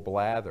usual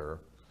blather.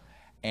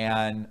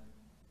 And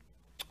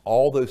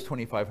all those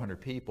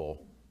 2,500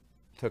 people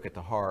took it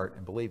to heart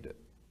and believed it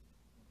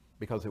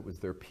because it was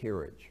their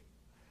peerage.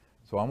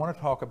 So I want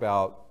to talk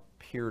about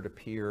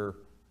peer-to-peer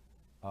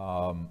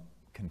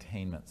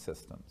containment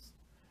systems.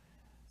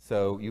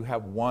 So you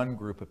have one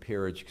group of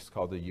peerage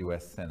called the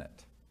U.S.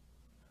 Senate.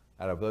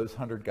 Out of those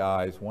 100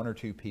 guys, 1 or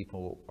 2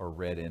 people are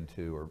read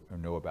into or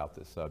know about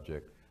this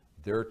subject.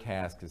 Their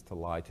task is to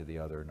lie to the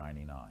other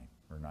 99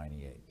 or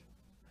 98.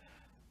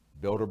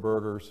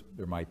 Bilderbergers,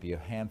 there might be a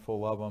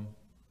handful of them.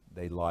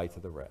 They lie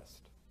to the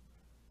rest.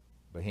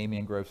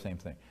 Bohemian Grove, same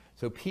thing.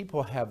 So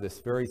people have this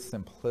very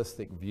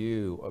simplistic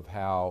view of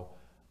how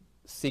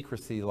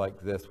secrecy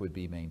like this would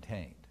be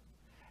maintained,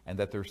 and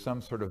that there's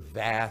some sort of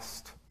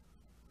vast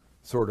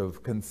sort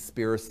of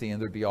conspiracy,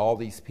 and there'd be all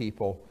these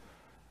people.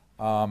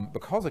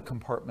 Because of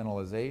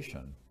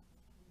compartmentalization,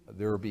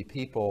 there would be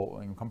people,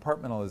 and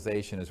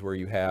compartmentalization is where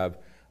you have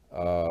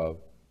a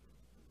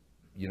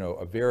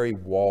very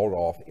walled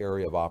off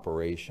area of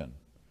operation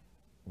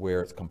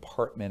where it's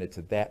compartmented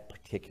to that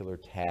particular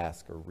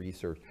task or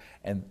research.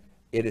 And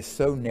it is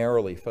so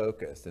narrowly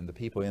focused, and the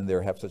people in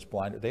there have such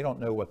blind, they don't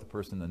know what the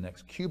person in the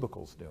next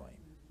cubicle's doing,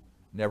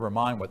 never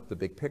mind what the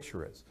big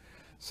picture is.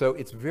 So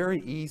it's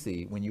very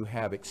easy when you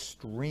have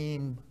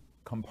extreme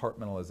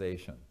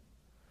compartmentalization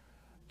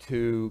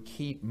to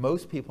keep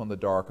most people in the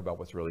dark about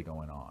what's really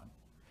going on.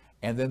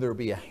 And then there'll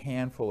be a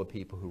handful of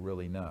people who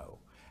really know.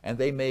 And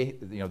they may,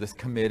 this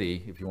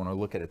committee, if you want to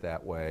look at it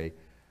that way,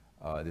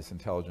 this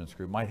intelligence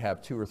group might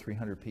have 200 or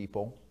 300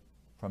 people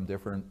from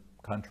different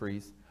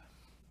countries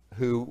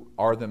who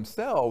are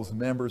themselves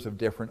members of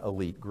different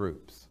elite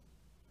groups.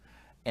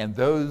 And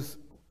those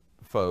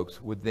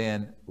folks would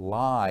then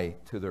lie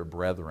to their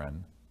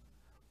brethren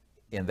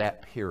in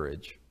that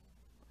peerage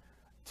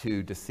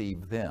to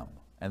deceive them.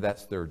 And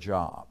that's their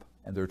job.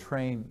 And they're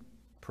trained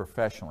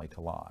professionally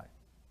to lie.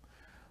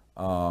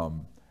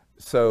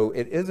 So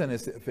it isn't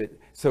as if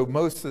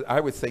I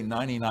would say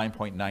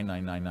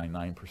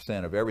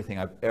 99.99999% of everything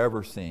I've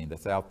ever seen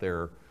that's out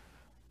there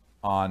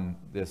on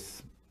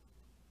this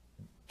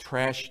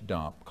trash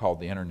dump called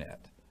the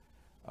internet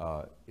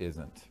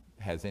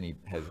has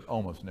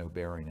almost no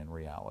bearing in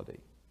reality,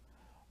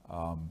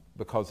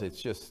 because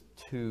it's just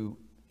too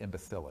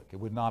imbecilic. It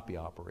would not be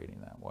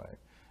operating that way.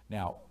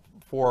 Now,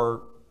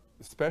 for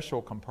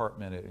special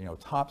compartment,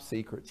 top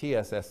secret,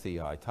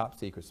 TSSCI, top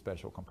secret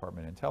special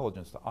compartment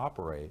intelligence to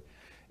operate,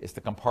 is the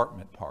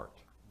compartment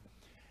part.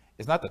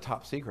 It's not the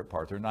top secret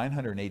part. There are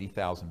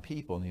 980,000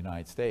 people in the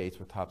United States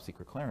with top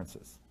secret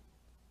clearances,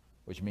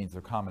 which means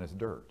they're common as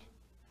dirt.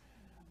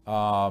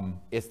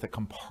 It's the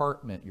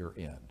compartment you're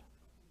in,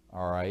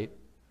 all right?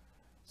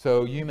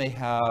 So you may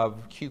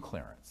have Q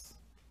clearance,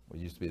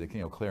 which used to be the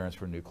clearance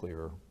for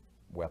nuclear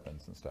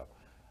weapons and stuff.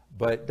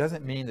 But it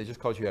doesn't mean that just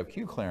because you have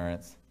Q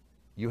clearance,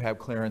 you have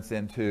clearance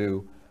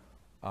into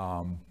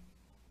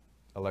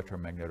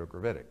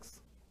electromagnetogravitics.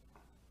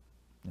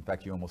 In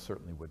fact, you almost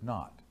certainly would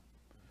not.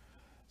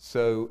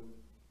 So,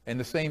 and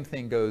the same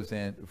thing goes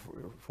in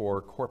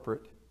for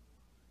corporate.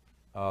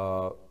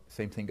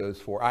 Same thing goes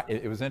for,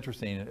 it was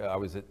interesting, I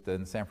was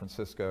in San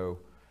Francisco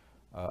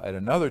at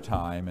another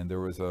time, and there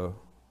was a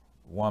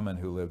woman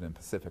who lived in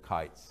Pacific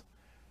Heights,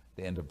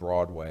 the end of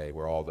Broadway,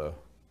 where all the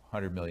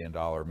 $100 million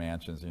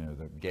mansions, you know,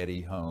 the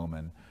Getty home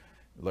and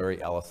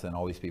Larry Ellison,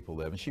 all these people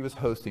live. And she was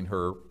hosting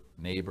her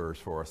neighbors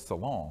for a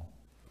salon.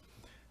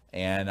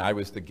 And I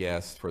was the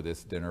guest for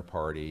this dinner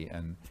party.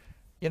 And,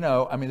 you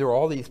know, I mean, there were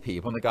all these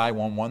people. And the guy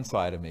on one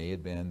side of me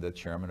had been the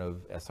chairman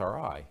of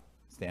SRI,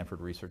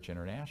 Stanford Research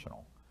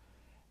International.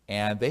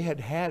 And they had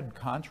had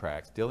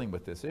contracts dealing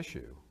with this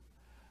issue.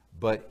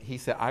 But he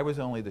said, I was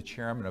only the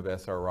chairman of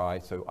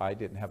SRI, so I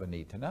didn't have a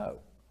need to know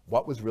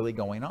what was really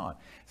going on.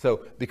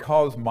 So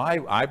because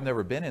I've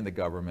never been in the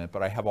government,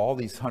 but I have all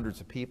these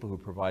hundreds of people who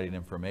provided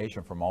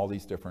information from all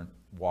these different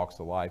walks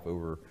of life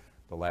over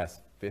the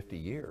last 50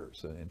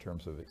 years in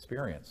terms of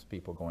experience,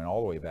 people going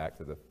all the way back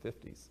to the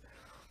 50s,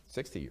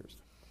 60 years,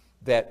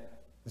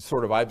 that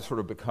I've sort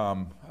of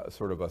become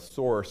sort of a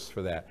source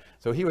for that.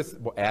 So he was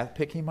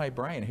picking my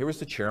brain. Here was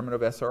the chairman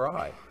of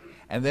SRI.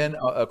 And then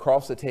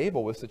across the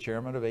table was the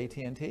chairman of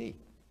AT&T.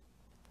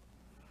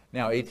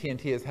 Now,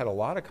 AT&T has had a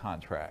lot of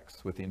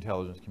contracts with the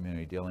intelligence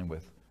community dealing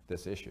with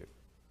this issue.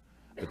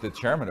 But the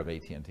chairman of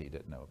AT&T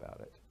didn't know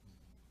about it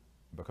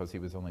because he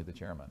was only the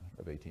chairman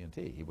of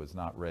AT&T. He was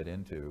not read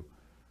into.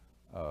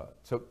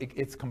 So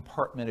it's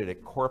compartmented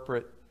at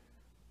corporate,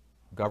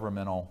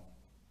 governmental,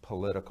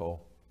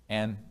 political,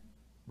 and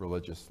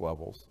religious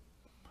levels.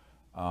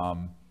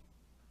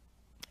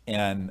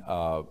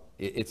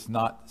 It's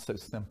not so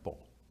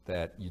simple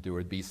that there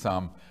would be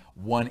some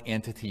one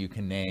entity you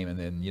can name and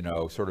then, you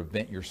know, sort of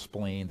vent your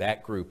spleen.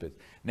 That group is.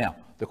 Now,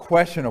 the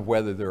question of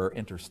whether there are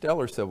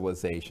interstellar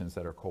civilizations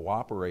that are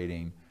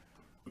cooperating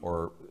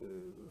or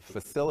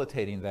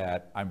facilitating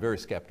that, I'm very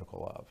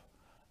skeptical of.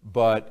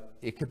 But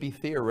it could be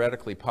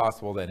theoretically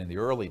possible that in the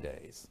early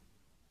days,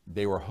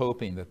 they were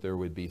hoping that there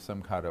would be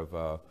some kind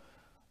of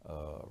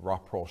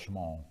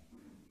rapprochement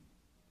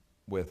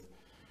with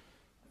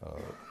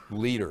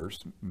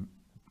leaders,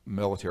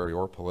 military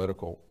or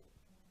political,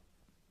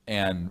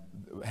 and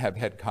have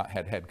had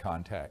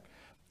contact.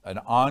 An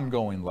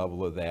ongoing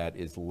level of that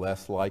is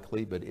less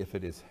likely, but if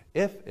it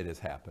is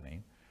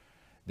happening,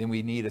 then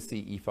we need a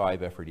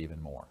CE5 effort even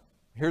more.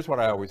 Here's what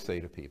I always say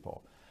to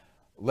people.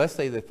 Let's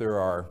say that there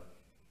are,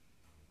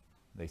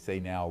 they say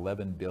now,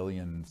 11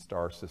 billion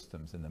star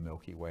systems in the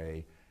Milky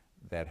Way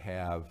that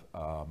have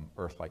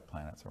Earth-like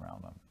planets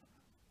around them.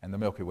 And the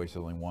Milky Way is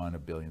only one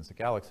of billions of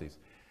galaxies.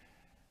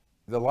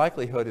 The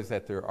likelihood is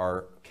that there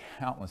are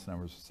countless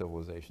numbers of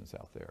civilizations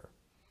out there.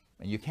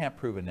 And you can't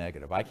prove a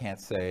negative. I can't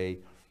say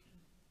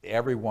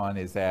everyone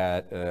is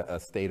at a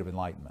state of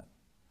enlightenment.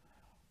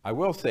 I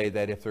will say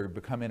that if they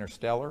become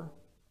interstellar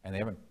and they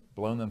haven't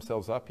blown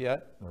themselves up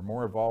yet, they're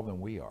more evolved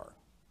than we are.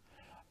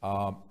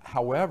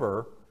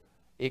 However,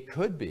 it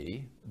could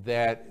be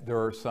that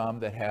there are some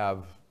that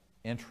have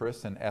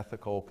interests and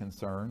ethical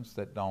concerns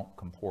that don't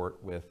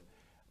comport with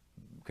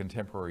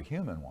contemporary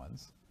human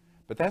ones.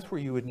 But that's where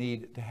you would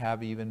need to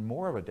have even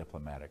more of a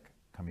diplomatic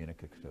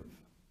communicative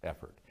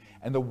effort.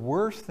 And the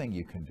worst thing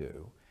you can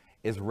do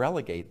is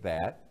relegate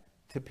that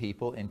to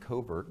people in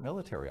covert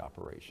military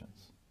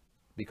operations,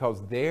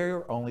 because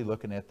they're only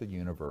looking at the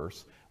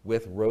universe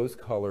with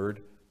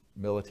rose-colored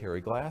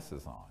military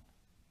glasses on.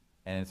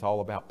 And it's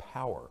all about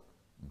power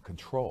and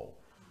control.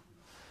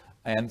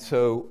 And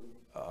so,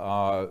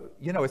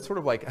 you know, it's sort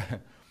of like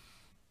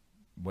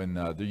when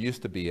there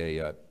used to be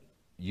a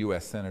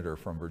U.S. Senator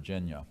from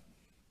Virginia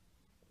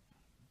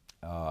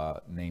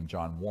named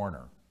John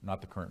Warner,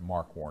 not the current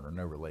Mark Warner,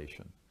 no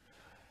relation.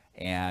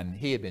 And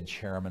he had been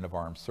chairman of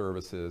Armed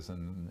Services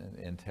and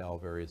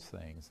Intel, various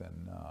things.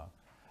 And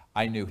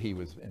I knew he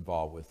was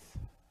involved with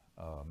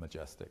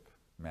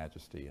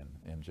Majesty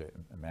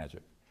and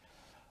Magic.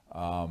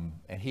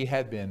 And he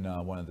had been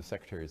one of the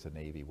secretaries of the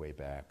Navy way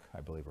back,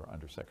 I believe, or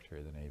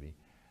undersecretary of the Navy.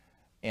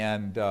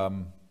 And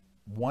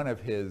one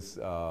of his,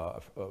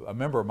 a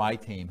member of my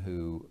team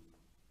who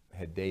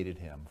had dated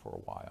him for a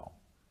while,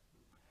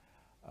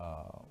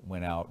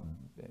 went out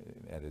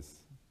at his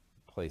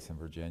place in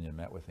Virginia and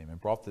met with him and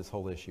brought this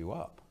whole issue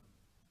up.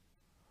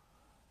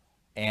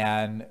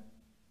 And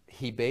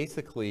he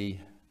basically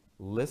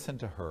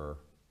listened to her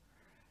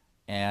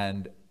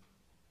and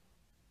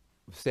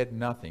said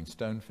nothing,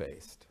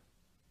 stone-faced.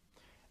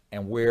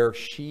 And where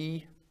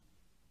she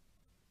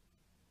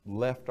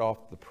left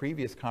off the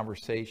previous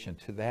conversation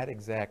to that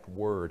exact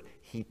word,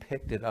 he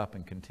picked it up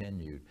and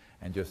continued,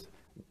 and just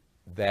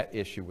that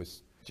issue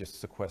was just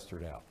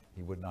sequestered out.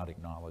 He would not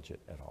acknowledge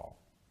it at all.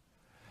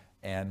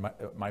 And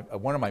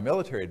one of my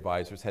military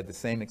advisors had the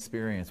same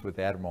experience with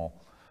Admiral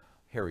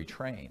Harry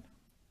Train,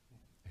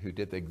 who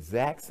did the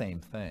exact same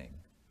thing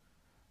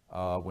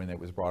when it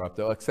was brought up,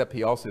 though, except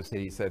he also said,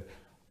 he said,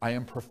 I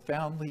am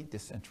profoundly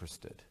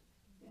disinterested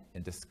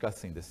in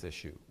discussing this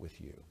issue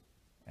with you,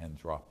 and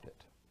dropped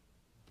it.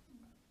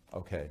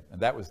 Okay,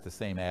 and that was the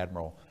same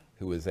admiral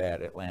who was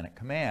at Atlantic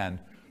Command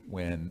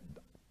when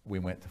we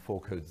went to full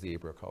code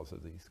zebra because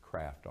of these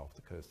craft off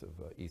the coast of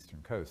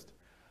eastern coast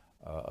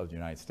of the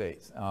United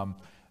States.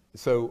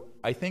 So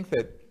I think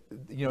that,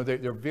 you know,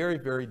 they're very,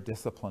 very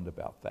disciplined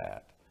about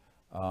that.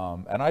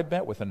 And I've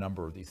met with a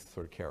number of these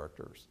sort of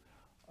characters.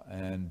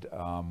 And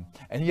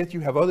yet you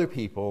have other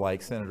people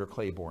like Senator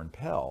Claiborne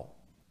Pell,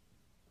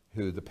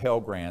 who the Pell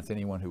Grants,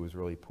 anyone who was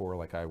really poor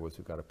like I was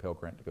who got a Pell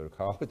Grant to go to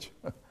college.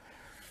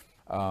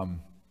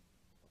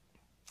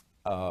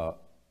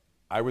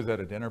 I was at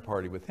a dinner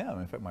party with him.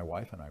 In fact, my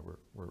wife and I were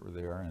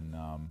there and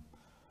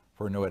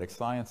for Noetic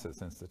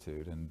Sciences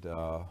Institute. And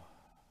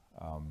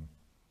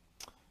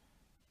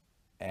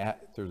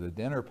after the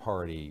dinner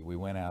party, we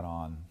went out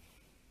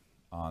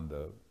on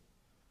the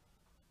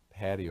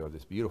patio of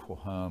this beautiful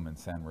home in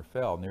San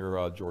Rafael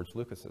near George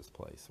Lucas's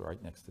place,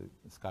 right next to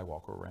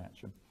Skywalker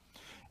Ranch.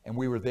 And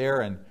we were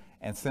there, and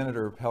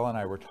Senator Pell and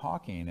I were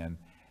talking, and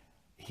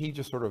he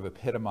just sort of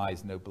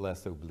epitomized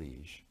noblesse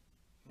oblige,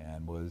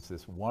 and was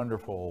this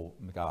wonderful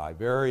guy,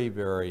 very,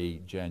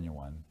 very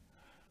genuine,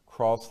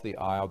 crossed the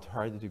aisle,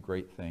 tried to do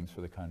great things for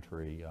the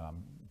country,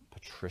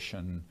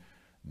 patrician,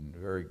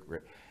 very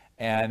great.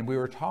 And we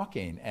were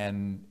talking,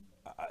 and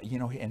you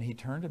know, and he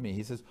turned to me,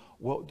 he says,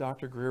 well,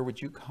 Dr. Greer,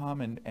 would you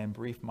come and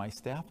brief my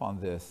staff on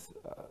this?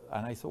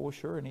 And I said, well,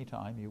 sure,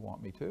 anytime you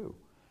want me to.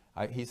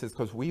 He says,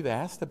 because we've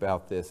asked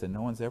about this and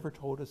no one's ever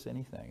told us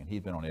anything. And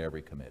he'd been on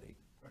every committee.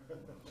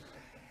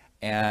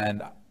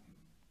 and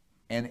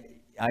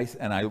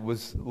I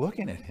was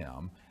looking at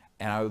him,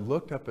 and I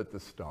looked up at the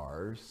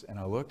stars, and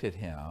I looked at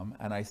him,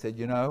 and I said,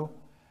 you know,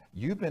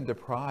 you've been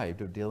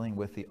deprived of dealing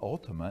with the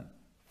ultimate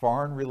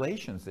foreign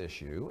relations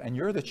issue, and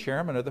you're the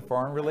chairman of the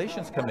Foreign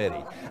Relations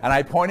Committee. And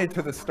I pointed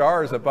to the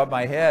stars above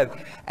my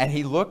head, and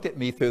he looked at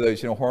me through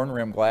those, you know,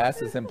 horn-rimmed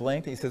glasses and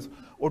blinked. He says,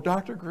 well,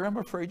 Dr. Greer, I'm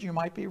afraid you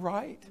might be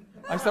right.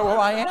 I said,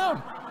 well, I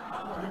am.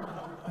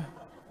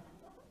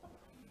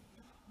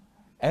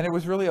 And it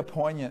was really a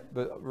poignant,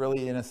 but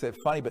really, in a sense,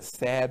 funny but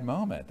sad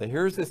moment. That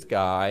here's this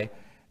guy,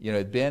 you know,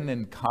 had been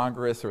in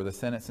Congress or the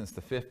Senate since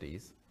the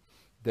 50s,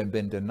 then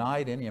been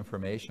denied any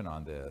information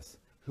on this,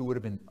 who would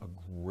have been a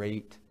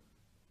great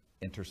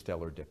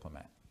interstellar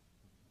diplomat.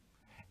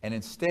 And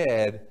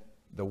instead,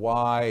 the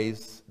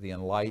wise, the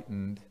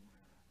enlightened,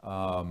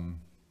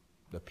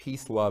 the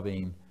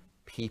peace-loving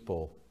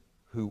people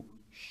who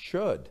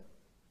should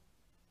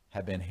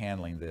have been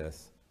handling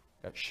this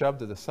got shoved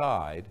to the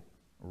side,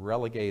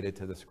 relegated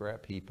to the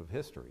scrap heap of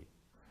history.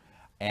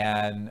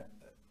 And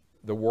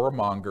the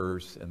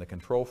warmongers and the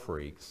control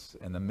freaks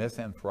and the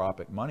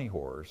misanthropic money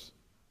whores,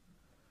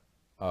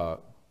 I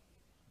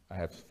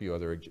have a few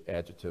other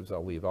adjectives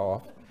I'll leave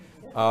off,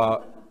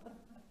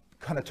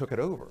 kind of took it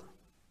over,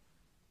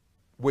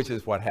 which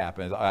is what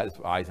happened. As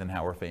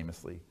Eisenhower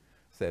famously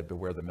said,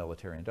 beware the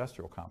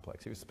military-industrial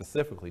complex. He was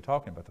specifically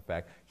talking about the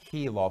fact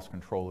he lost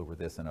control over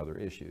this and other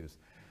issues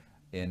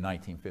in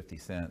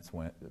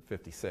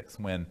 1956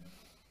 when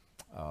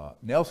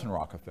Nelson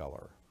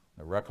Rockefeller,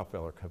 the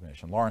Rockefeller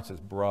Commission, Lawrence's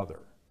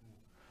brother,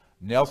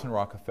 Nelson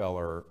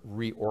Rockefeller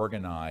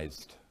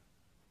reorganized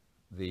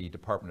the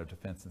Department of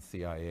Defense and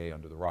CIA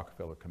under the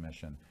Rockefeller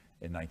Commission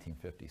in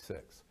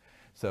 1956.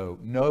 So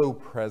no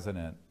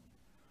president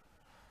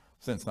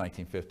since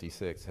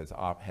 1956 has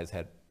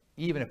had,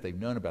 even if they've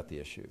known about the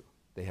issue,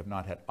 they have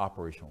not had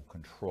operational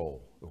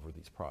control over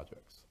these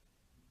projects.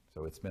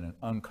 So it's been an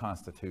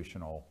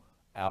unconstitutional,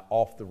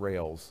 off the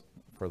rails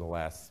for the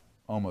last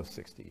almost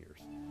 60 years.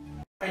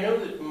 I know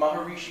that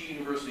Maharishi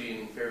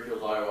University in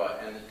Fairfield, Iowa,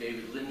 and the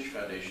David Lynch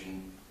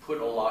Foundation put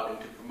a lot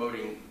into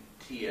promoting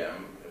TM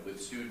with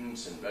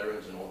students and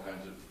veterans and all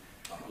kinds of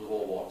people of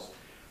all walks.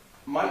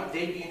 Might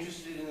they be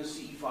interested in the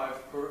CE5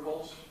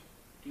 protocols,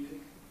 do you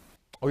think?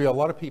 Oh yeah, a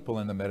lot of people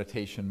in the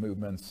meditation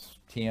movements,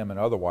 TM and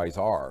otherwise,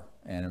 are.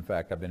 And in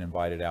fact, I've been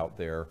invited out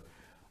there.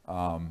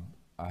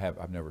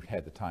 I've never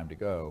had the time to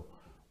go,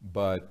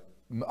 but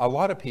a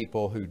lot of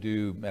people who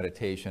do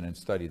meditation and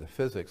study the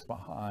physics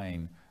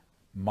behind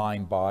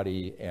mind,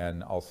 body,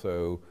 and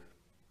also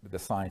the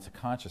science of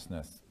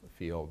consciousness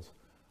fields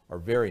are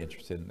very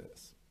interested in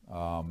this.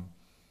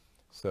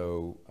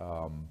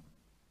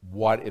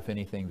 What, if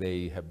anything,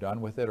 they have done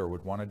with it or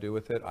would want to do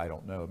with it, I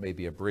don't know. It may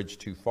be a bridge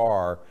too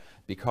far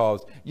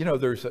because, you know,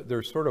 there's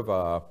sort of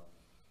a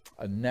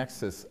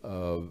nexus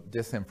of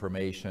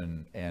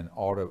disinformation and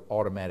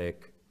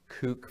automatic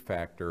kook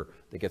factor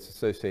that gets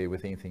associated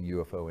with anything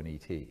UFO and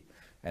ET.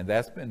 And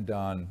that's been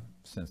done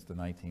since the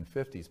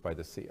 1950s by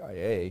the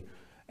CIA,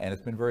 and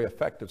it's been very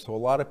effective. So a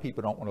lot of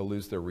people don't want to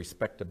lose their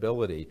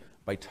respectability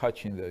by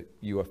touching the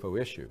UFO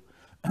issue.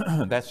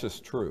 That's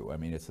just true. I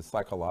mean, it's a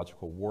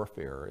psychological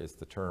warfare is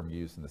the term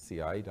used in the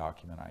CIA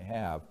document I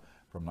have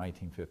from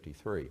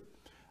 1953,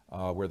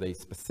 where they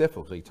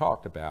specifically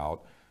talked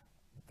about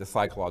the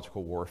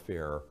psychological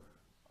warfare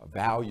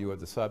value of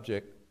the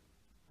subject,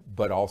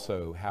 but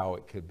also how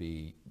it could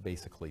be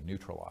basically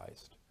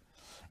neutralized.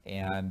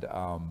 And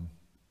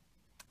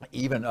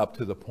even up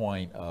to the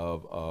point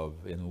of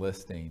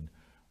enlisting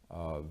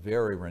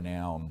very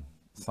renowned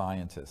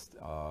scientists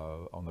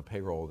on the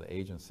payroll of the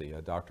agency,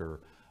 Dr.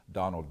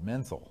 Donald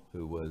Menzel,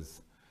 who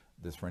was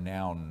this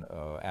renowned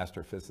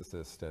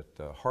astrophysicist at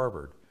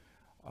Harvard,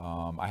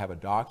 I have a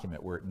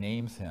document where it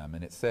names him,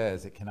 and it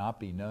says it cannot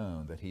be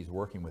known that he's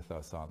working with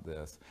us on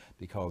this,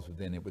 because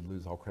then it would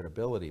lose all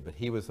credibility. But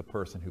he was the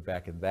person who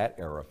back in that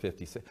era,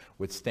 56,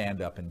 would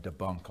stand up and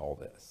debunk all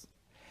this.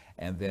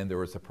 And then there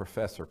was a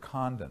Professor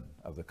Condon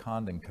of the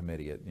Condon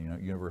Committee at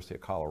University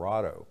of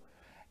Colorado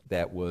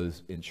that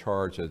was in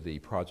charge of the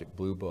Project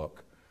Blue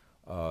Book,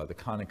 the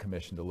Condon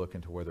Commission, to look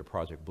into whether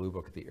Project Blue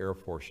Book at the Air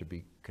Force should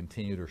be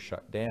continued or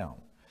shut down.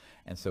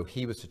 And so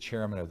he was the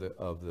chairman of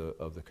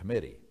the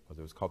committee.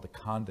 It was called the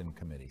Condon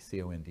Committee,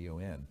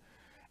 C-O-N-D-O-N.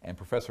 And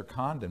Professor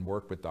Condon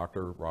worked with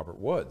Dr. Robert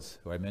Woods,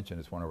 who I mentioned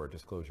is one of our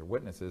disclosure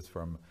witnesses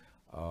from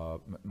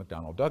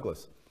McDonnell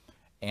Douglas.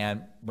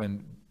 And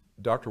when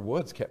Dr.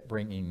 Woods kept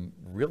bringing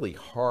really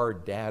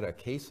hard data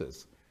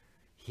cases,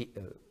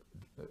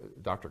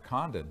 Dr.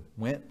 Condon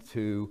went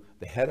to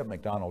the head of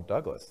McDonnell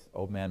Douglas,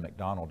 old man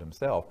McDonald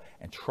himself,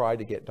 and tried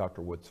to get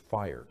Dr. Woods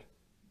fired.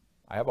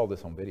 I have all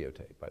this on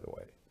videotape, by the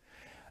way.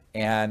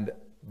 And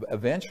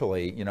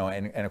eventually,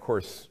 and of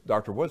course,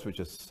 Dr. Woods was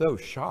just so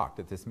shocked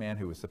that this man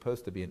who was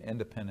supposed to be an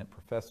independent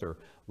professor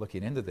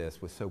looking into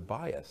this was so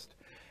biased.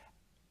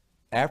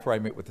 After I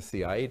met with the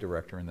CIA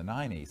director in the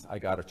 90s, I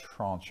got a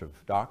tranche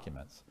of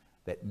documents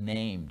that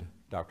named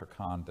Dr.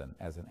 Condon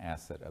as an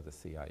asset of the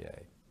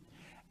CIA.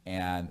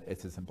 And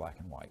it's in black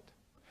and white.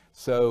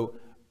 So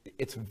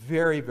it's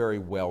very, very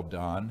well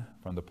done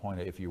from the point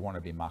of, if you want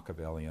to be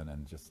Machiavellian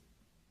and just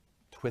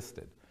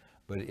twisted.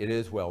 But it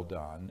is well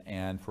done,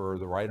 and for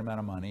the right amount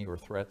of money or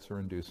threats or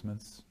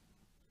inducements,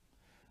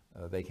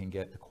 they can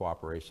get the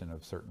cooperation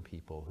of certain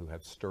people who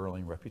have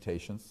sterling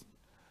reputations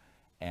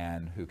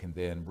and who can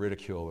then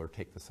ridicule or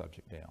take the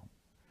subject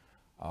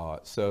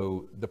down.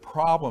 So the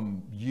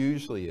problem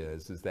usually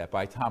is that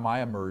by the time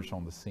I emerged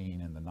on the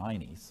scene in the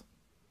 90s,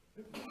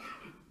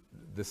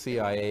 the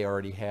CIA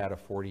already had a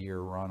 40-year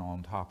run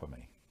on top of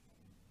me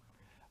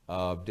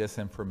of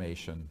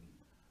disinformation,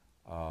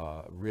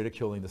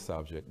 ridiculing the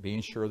subject,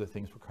 being sure that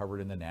things were covered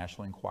in the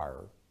National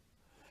Enquirer,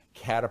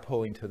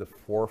 catapulting to the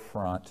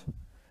forefront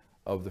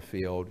of the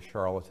field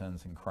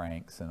charlatans and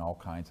cranks and all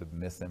kinds of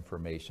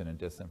misinformation and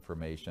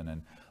disinformation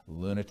and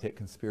lunatic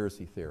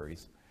conspiracy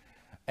theories.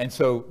 And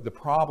so the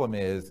problem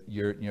is,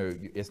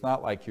 it's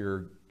not like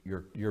you're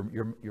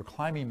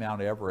climbing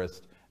Mount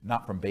Everest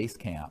not from base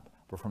camp,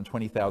 but from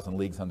 20,000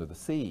 leagues under the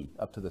sea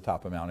up to the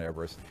top of Mount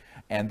Everest.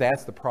 And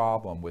that's the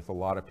problem with a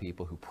lot of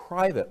people who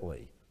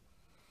privately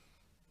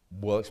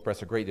will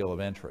express a great deal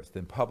of interest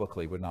and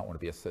publicly would not want to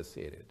be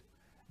associated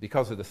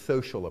because of the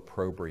social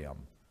opprobrium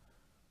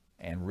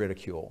and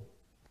ridicule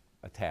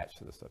attached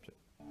to the subject.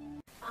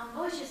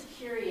 I was just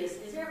curious,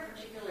 is there a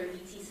particular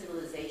ET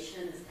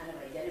civilization that's kind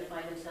of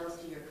identified themselves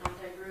to your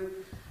contact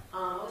group?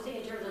 I was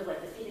thinking in terms of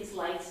like the Phoenix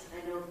Lights.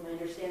 I know my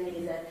understanding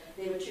is that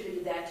they've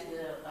attributed that to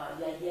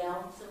the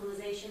Yael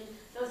civilization.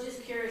 So I was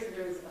just curious if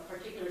there was a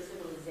particular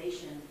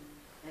civilization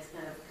that's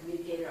kind of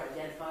communicated or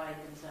identified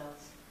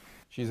themselves.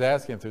 She's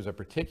asking if there's a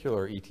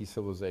particular ET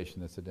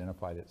civilization that's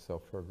identified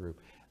itself for a group.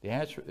 The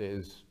answer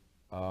is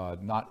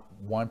not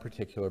one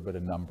particular, but a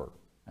number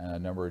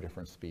of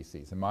different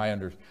species. And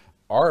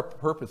our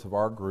purpose of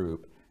our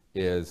group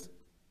is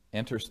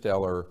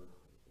interstellar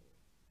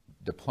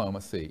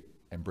diplomacy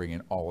and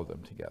bringing all of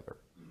them together.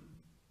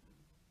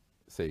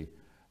 See,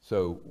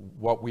 so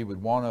what we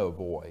would want to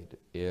avoid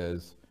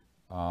is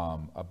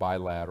a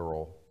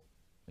bilateral,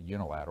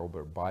 unilateral,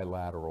 but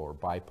bilateral or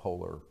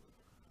bipolar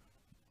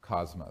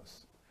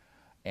cosmos.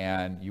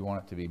 And you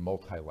want it to be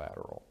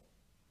multilateral,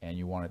 and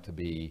you want it to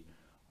be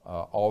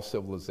all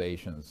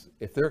civilizations,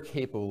 if they're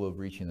capable of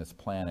reaching this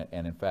planet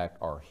and in fact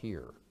are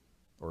here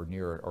or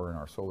near it or in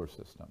our solar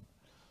system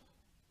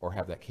or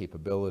have that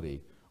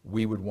capability,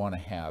 we would want to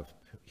have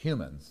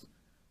humans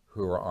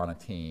who are on a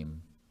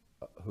team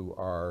who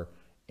are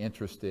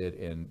interested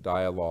in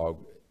dialogue,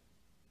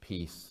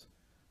 peace,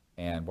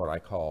 and what I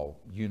call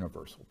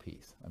universal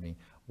peace. I mean,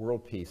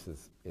 world peace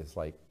is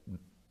like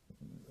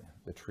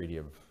the treaty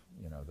of,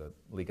 the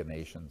League of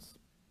Nations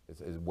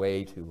is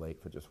way too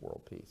late for just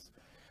world peace.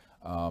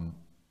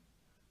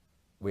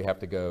 We have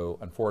to go,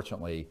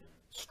 unfortunately,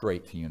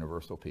 straight to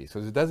universal peace.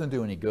 Because it doesn't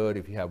do any good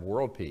if you have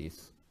world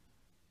peace,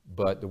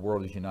 but the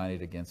world is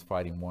united against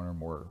fighting one or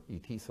more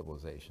ET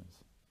civilizations.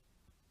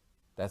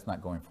 That's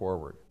not going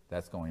forward.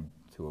 That's going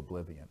to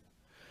oblivion.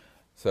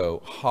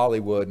 So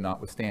Hollywood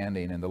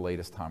notwithstanding, and the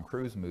latest Tom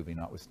Cruise movie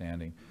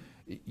notwithstanding,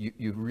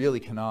 you really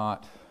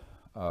cannot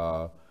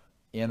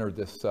enter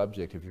this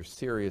subject if you're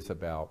serious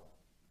about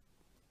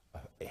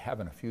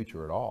having a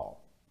future at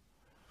all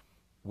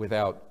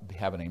without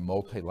having a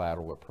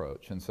multilateral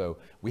approach. And so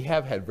we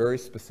have had very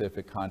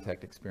specific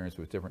contact experience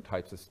with different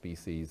types of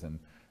species and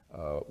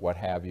what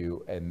have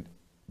you.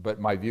 But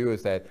my view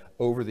is that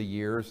over the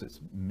years, it's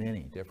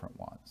many different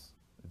ones,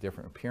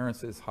 different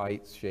appearances,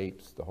 heights,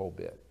 shapes, the whole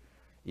bit,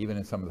 even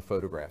in some of the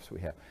photographs we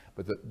have.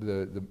 But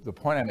the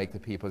point I make to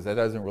people is that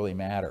doesn't really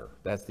matter.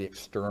 That's the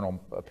external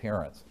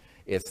appearance.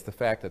 It's the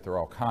fact that they're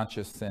all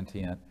conscious,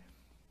 sentient,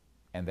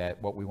 and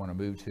that what we want to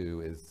move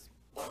to is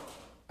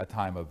a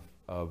time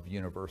of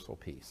universal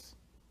peace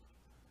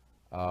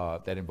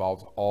that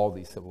involves all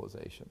these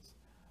civilizations.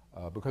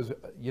 Because,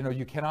 you know,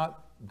 you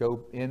cannot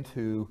go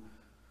into,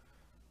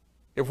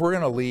 if we're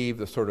going to leave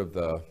the sort of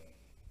the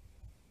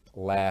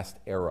last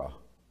era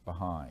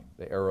behind,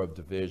 the era of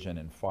division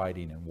and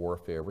fighting and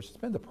warfare, which has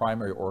been the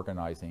primary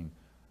organizing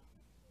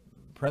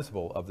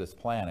principle of this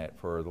planet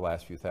for the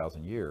last few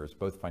thousand years,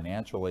 both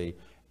financially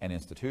and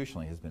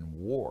institutionally, has been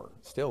war.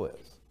 Still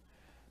is.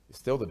 It's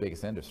still the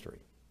biggest industry.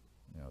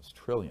 You know, it's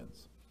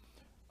trillions.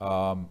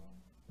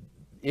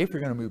 If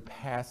you're going to move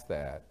past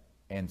that,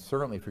 and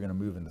certainly if you're going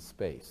to move into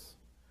space,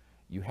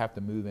 you have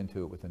to move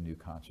into it with a new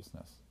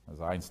consciousness.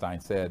 As Einstein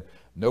said,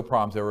 no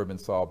problem's ever been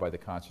solved by the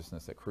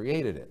consciousness that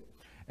created it.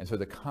 And so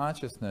the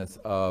consciousness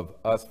of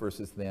us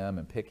versus them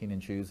and picking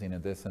and choosing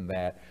and this and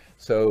that.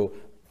 So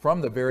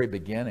from the very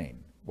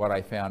beginning, what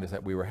I found is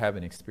that we were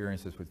having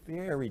experiences with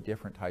very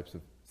different types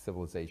of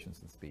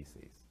civilizations and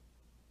species.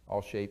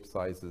 All shapes,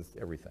 sizes,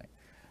 everything.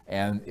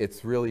 And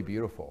it's really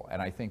beautiful.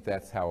 And I think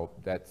that's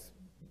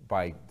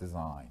by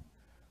design.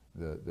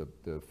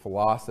 The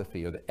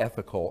philosophy or the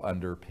ethical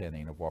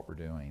underpinning of what we're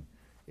doing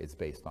is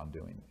based on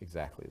doing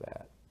exactly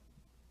that.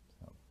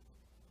 So,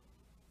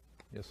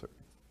 yes, sir.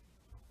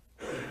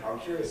 I'm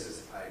curious,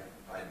 as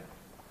I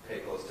pay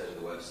close attention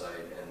to the website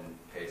and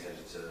pay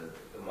attention to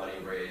the money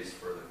raised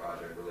for the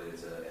project related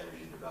to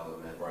energy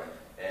development. Right.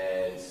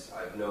 And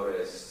I've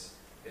noticed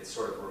it's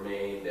sort of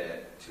remained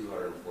at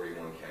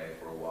 $241K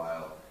for a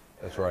while.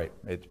 That's right.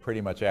 It's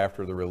pretty much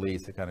after the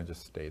release, it kind of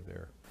just stayed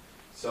there.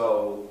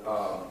 So,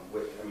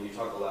 I mean, you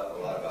talk a lot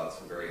about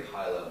some very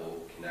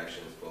high-level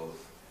connections,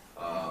 both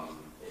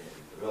in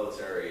the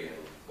military and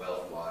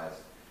wealth-wise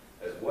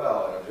as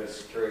well. And I'm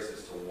just curious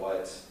as to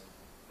what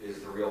is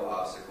the real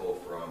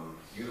obstacle from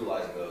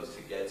utilizing those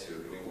to get to.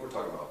 I mean, we're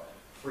talking about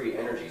free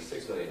energy.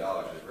 $6 million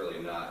is really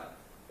not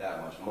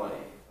that much money.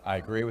 I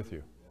agree with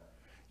you.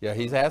 Yeah,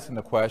 he's asking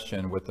the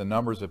question, with the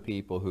numbers of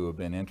people who have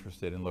been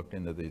interested and looked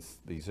into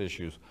these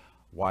issues,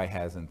 why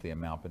hasn't the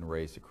amount been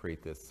raised to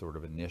create this sort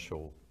of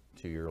initial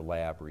to your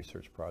lab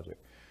research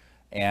project?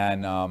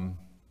 And,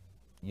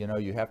 you know,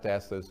 you have to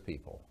ask those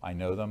people. I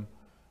know them.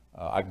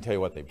 I can tell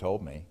you what they've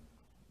told me.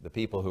 The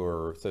people who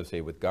are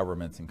associated with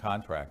governments and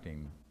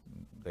contracting,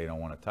 they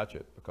don't want to touch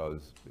it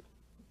because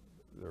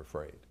they're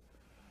afraid.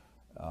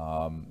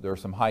 There are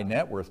some high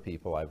net worth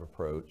people I've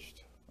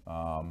approached,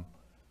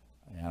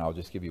 and I'll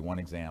just give you one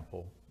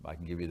example. I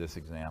can give you this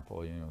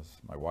example. You know,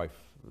 my wife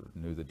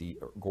knew the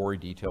gory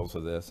details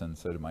of this, and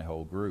so did my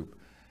whole group.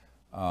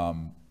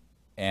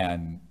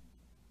 And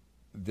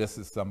this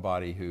is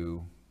somebody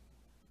who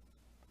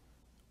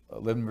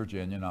lived in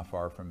Virginia, not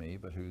far from me,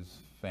 but whose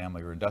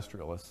family are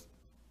industrialists,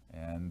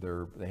 and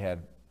they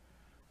had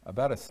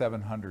about a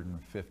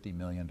 $750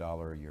 million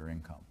a year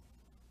income,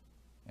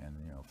 and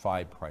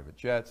 5 private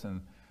jets,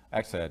 and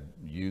actually I'd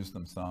used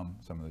them some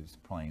of these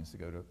planes to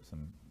go to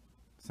some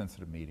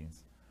sensitive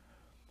meetings.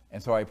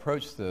 And so I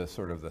approached the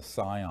sort of the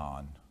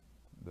scion,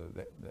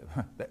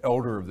 the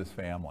elder of this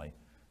family,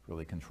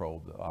 really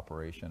controlled the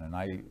operation, and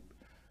I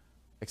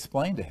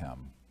explained to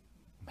him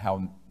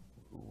how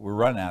we're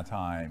running out of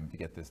time to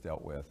get this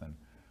dealt with, and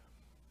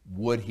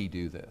would he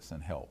do this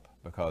and help?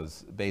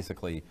 Because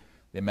basically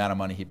the amount of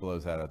money he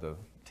blows out of the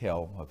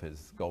tail of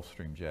his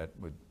Gulfstream jet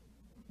would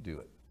do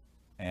it.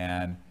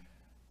 And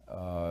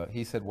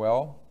he said,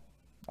 well,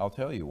 I'll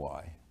tell you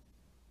why.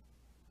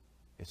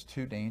 It's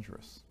too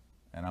dangerous,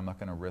 and I'm not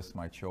going to risk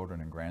my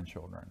children and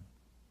grandchildren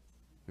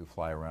who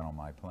fly around on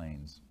my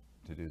planes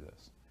to do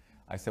this.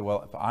 I said,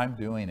 well, if I'm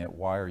doing it,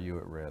 why are you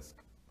at risk?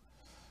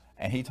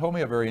 And he told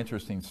me a very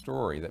interesting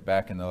story that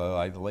back in the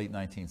late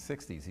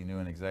 1960s, he knew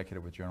an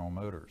executive with General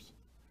Motors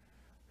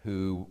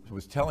who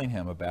was telling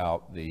him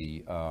about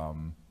the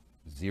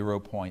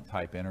 0-point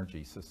type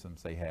energy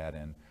systems they had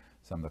in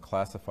some of the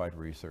classified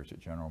research at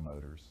General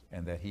Motors,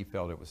 and that he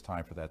felt it was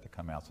time for that to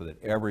come out so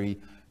that every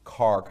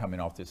car coming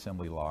off the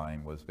assembly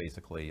line was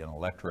basically an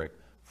electric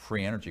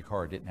free energy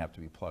car. It didn't have to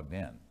be plugged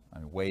in. I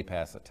mean, way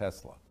past a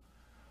Tesla.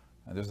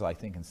 And this is, I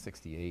think, in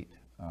 '68.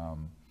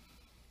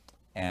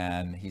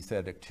 And he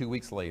said that 2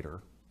 weeks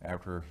later,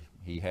 after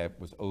he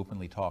was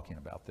openly talking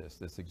about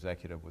this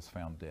executive was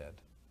found dead.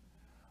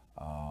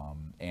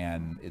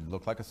 And it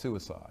looked like a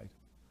suicide.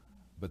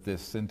 But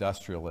this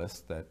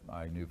industrialist that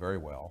I knew very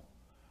well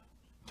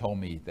told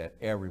me that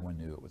everyone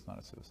knew it was not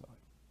a suicide.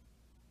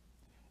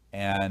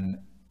 And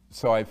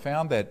so I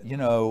found that,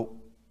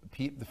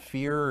 the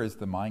fear is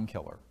the mind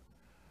killer.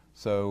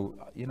 So,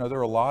 there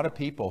are a lot of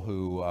people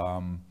who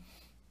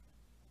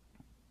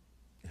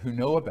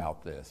know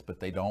about this, but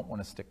they don't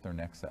want to stick their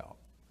necks out.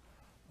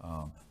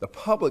 The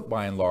public,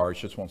 by and large,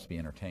 just wants to be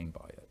entertained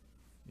by it.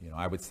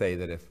 I would say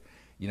that if,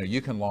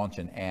 you can launch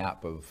an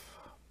app of,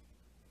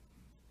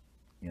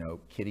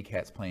 kitty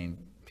cats playing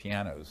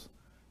pianos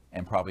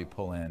and probably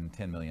pull in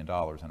 $10 million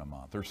in a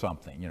month or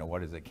something.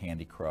 What is it,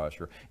 Candy Crush,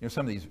 or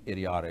some of these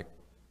idiotic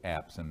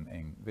apps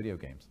and video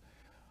games.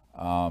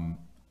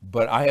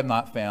 But I have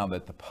not found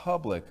that the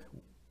public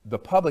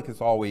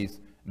is always,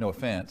 no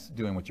offense,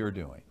 doing what you're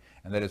doing.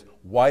 And that is,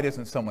 why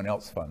doesn't someone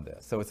else fund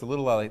this? So it's a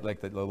little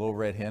like the little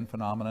red hen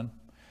phenomenon,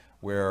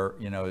 where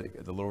the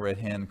little red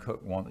hen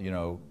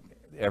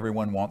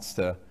everyone wants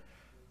to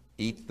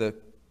eat the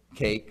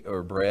cake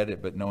or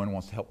bread, but no one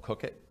wants to help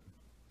cook it.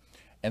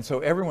 And so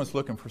everyone's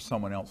looking for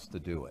someone else to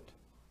do it.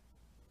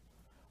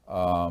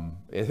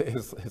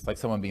 It's like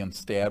someone being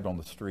stabbed on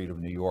the street of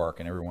New York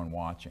and everyone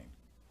watching,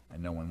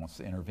 and no one wants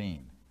to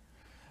intervene.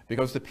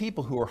 Because the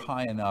people who are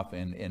high enough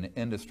in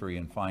industry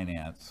and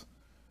finance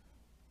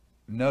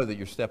know that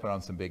you're stepping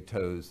on some big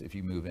toes if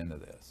you move into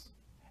this.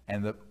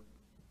 And the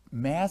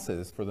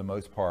masses, for the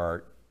most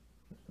part,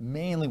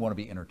 mainly want to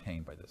be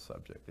entertained by this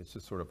subject. It's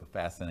just sort of a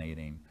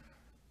fascinating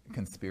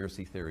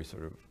conspiracy theory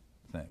sort of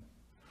thing.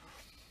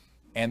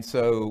 And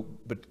so,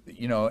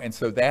 and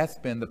so that's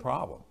been the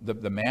problem.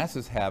 The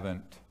masses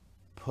haven't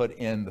put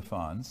in the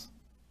funds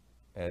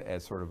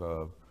as sort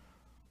of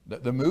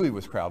the movie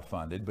was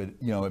crowdfunded,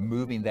 but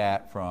moving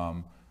that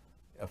from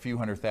a few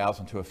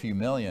 100,000 to a few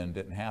million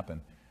didn't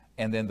happen.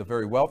 And then the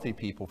very wealthy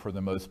people, for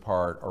the most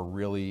part, are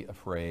really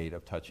afraid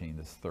of touching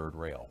this third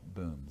rail.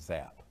 Boom,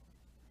 zap.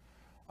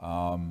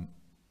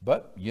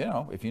 But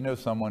if you know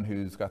someone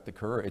who's got the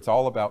courage, it's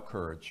all about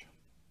courage.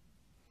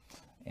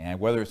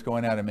 And whether it's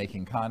going out and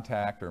making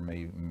contact, or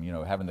maybe,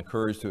 having the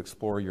courage to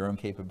explore your own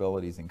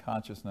capabilities and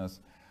consciousness,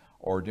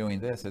 or doing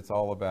this, it's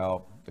all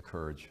about the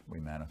courage we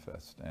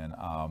manifest. And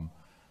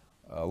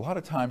a lot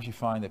of times you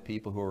find that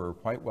people who are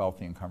quite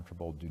wealthy and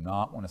comfortable do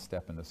not want to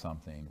step into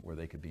something where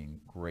they could be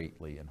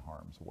greatly in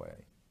harm's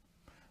way.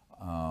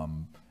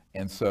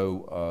 And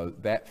so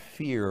that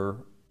fear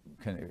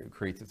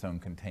creates its own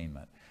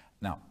containment.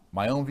 Now,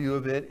 my own view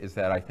of it is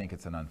that I think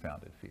it's an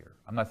unfounded fear.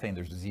 I'm not saying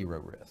there's zero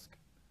risk.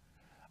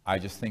 I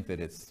just think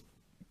that it's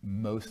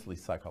mostly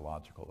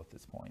psychological at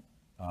this point.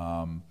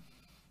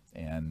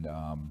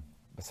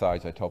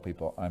 Besides, I tell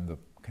people I'm the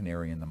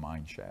canary in the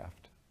mine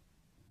shaft.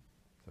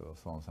 So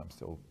as long as I'm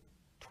still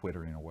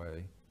twittering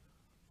away,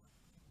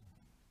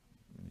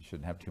 you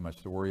shouldn't have too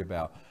much to worry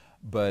about.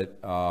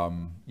 But,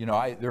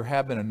 there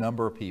have been a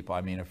number of people,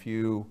 a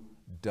few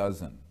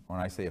dozen, when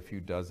I say a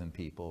few dozen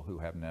people who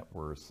have net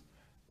worths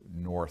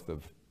north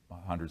of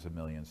hundreds of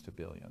millions to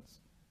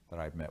billions that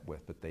I've met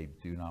with, but they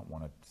do not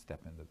want to step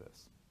into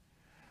this.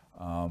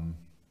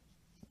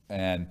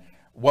 And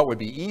what would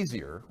be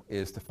easier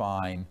is to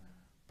find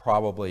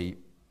probably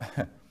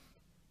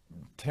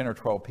 10 or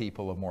 12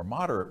 people of more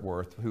moderate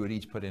worth who would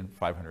each put in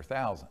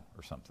 500,000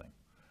 or something.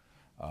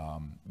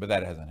 But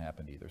that hasn't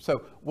happened either.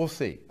 So we'll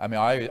see.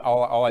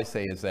 All I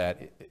say is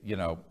that,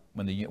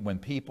 when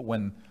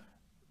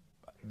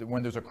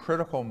there's a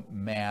critical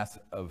mass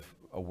of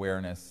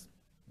awareness,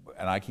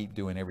 and I keep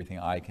doing everything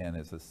I can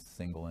as a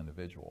single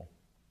individual,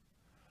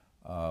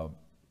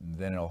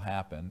 then it'll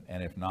happen.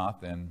 And if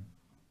not, then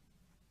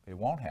it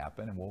won't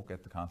happen, and we'll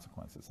get the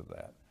consequences of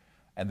that.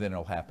 And then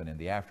it'll happen in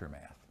the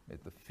aftermath.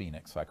 The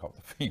phoenix, I call it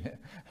the phoenix,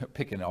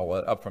 picking it all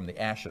up from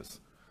the ashes.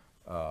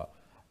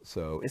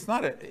 So it's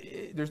not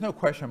there's no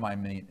question in my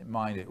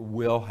mind it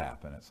will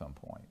happen at some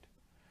point,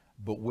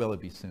 but will it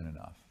be soon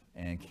enough?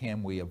 And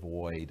can we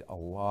avoid a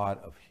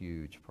lot of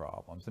huge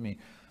problems?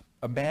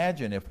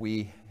 Imagine if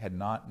we had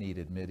not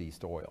needed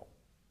Mideast oil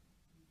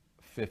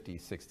 50,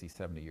 60,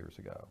 70 years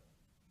ago,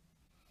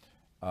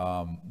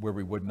 where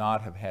we would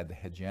not have had the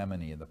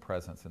hegemony and the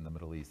presence in the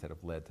Middle East that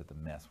have led to the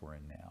mess we're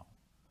in now.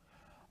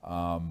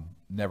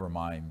 Never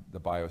mind the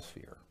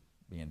biosphere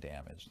being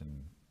damaged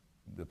and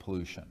the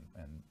pollution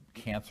and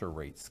cancer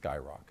rates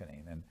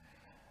skyrocketing.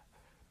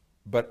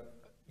 But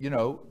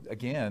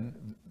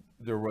again,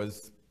 there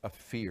was a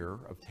fear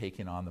of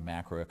taking on the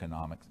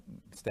macroeconomic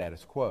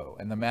status quo.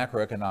 And the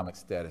macroeconomic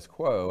status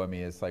quo,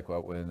 it's like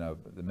when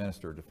the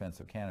Minister of Defense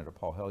of Canada,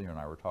 Paul Hellyer, and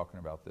I were talking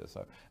about this.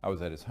 I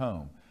was at his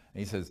home, and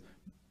he says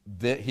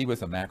that he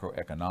was a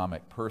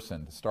macroeconomic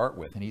person to start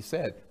with. And he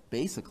said,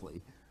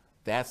 basically,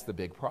 that's the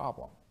big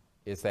problem,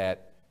 is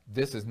that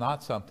this is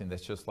not something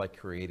that's just like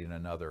creating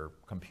another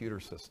computer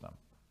system,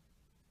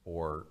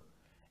 or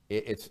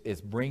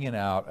it's bringing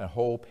out a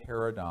whole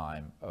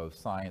paradigm of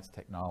science,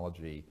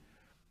 technology,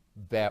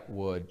 that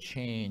would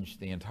change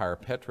the entire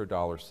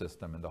petrodollar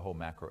system and the whole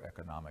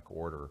macroeconomic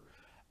order,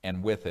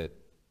 and with it,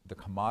 the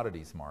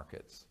commodities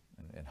markets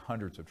and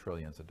hundreds of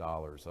trillions of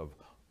dollars of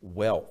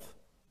wealth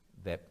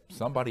that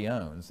somebody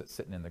owns that's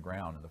sitting in the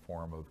ground in the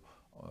form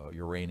of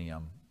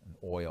uranium and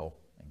oil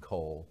and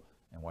coal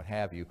and what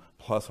have you,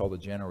 plus all the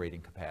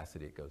generating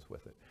capacity that goes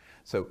with it.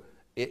 So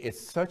it's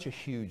such a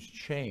huge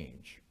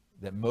change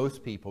that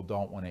most people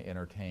don't want to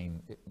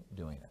entertain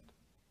doing it.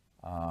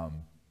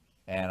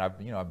 And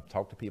I've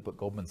talked to people at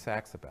Goldman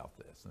Sachs about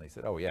this, and they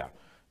said, oh yeah,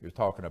 you're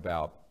talking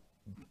about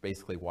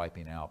basically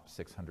wiping out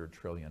 $600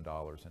 trillion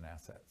in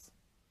assets.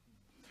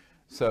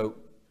 So,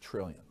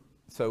 trillion.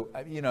 So,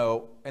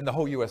 and the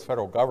whole US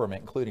federal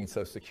government, including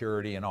Social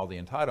Security and all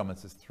the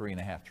entitlements, is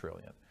 $3.5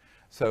 trillion.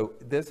 So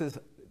this is,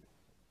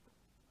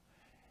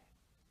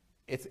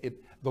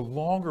 the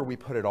longer we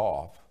put it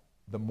off,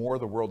 the more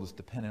the world is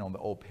dependent on the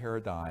old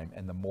paradigm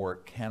and the more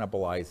it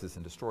cannibalizes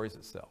and destroys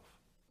itself.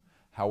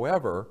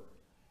 However,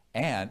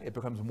 and it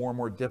becomes more and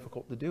more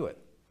difficult to do it.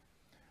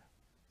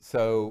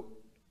 So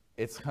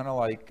it's kind of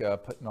like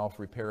putting off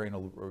repairing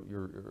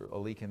a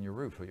leak in your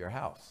roof of your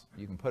house.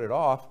 You can put it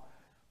off,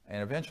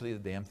 and eventually the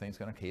damn thing's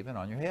going to cave in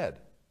on your head.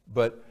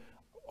 But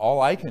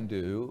all I can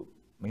do,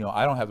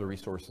 I don't have the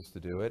resources to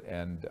do it,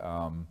 and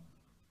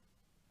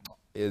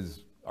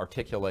is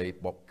articulate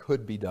what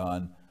could be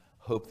done,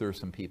 hope there's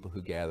some people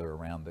who gather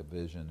around the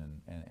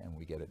vision, and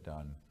we get it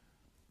done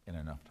in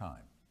enough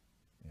time.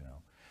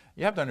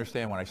 You have to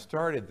understand, when I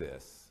started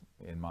this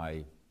in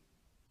my,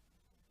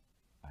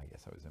 I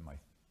guess I was in my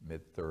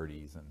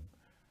mid-30s in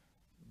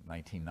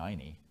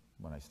 1990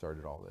 when I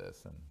started all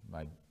this, and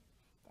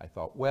I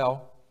thought,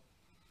 well,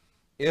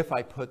 if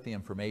I put the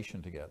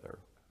information together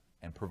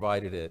and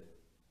provided it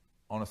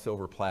on a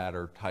silver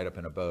platter tied up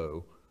in a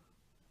bow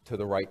to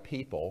the right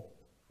people,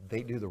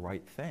 they do the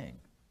right thing.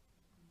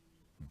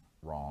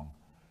 Wrong.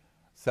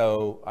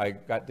 So I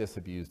got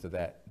disabused of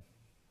that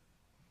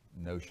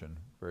notion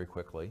very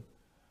quickly.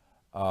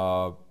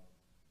 But,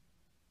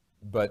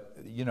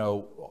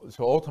 so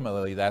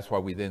ultimately that's why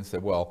we then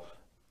said, well,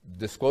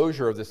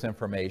 disclosure of this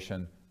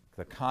information,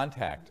 the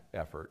contact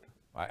effort,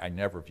 I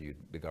never viewed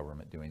the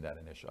government doing that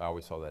initially. I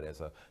always saw that as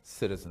a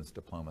citizen's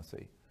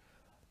diplomacy.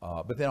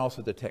 But then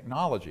also the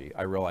technology,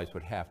 I realized,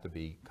 would have to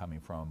be coming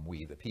from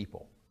we the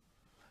people.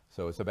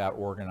 So it's about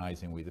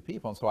organizing we the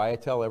people. And so I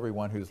tell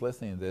everyone who's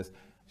listening to this,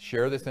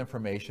 share this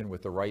information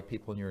with the right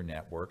people in your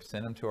network,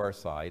 send them to our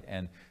site,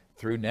 and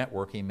through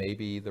networking,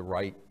 maybe the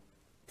right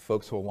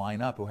folks will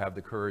line up who have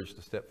the courage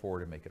to step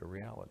forward and make it a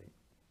reality.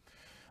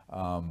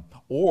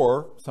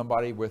 Or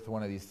somebody with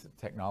one of these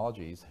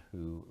technologies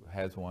who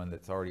has one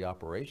that's already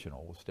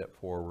operational will step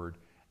forward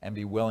and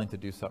be willing to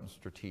do something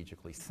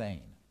strategically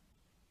sane.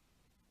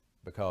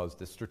 Because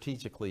the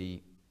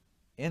strategically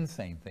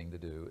insane thing to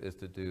do is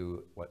to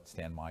do what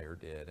Stan Meyer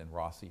did and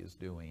Rossi is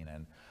doing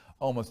and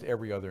almost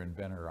every other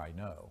inventor I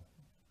know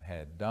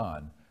had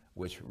done,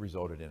 which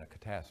resulted in a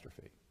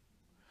catastrophe.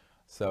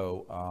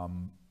 So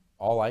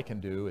all I can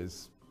do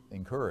is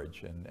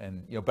encourage,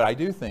 but I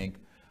do think,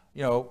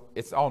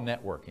 it's all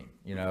networking.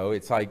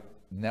 It's like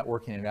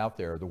networking it out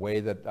there. The way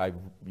that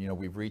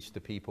we've reached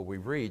the people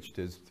we've reached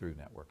is through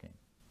networking.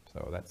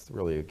 So that's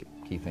really a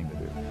key thing to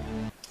do.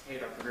 Hey,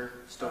 Dr. Greer,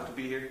 stoked to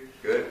be here.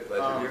 Good,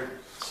 glad you're here.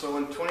 So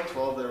in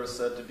 2012, there was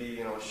said to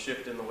be, a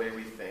shift in the way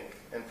we think,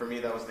 and for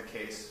me, that was the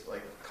case.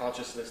 Like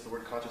consciousness, the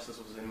word consciousness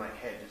was in my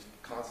head just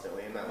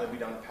constantly, and that led me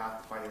down the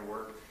path to finding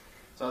work.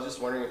 So I was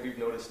just wondering if you've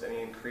noticed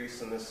any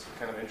increase in this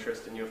kind of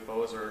interest in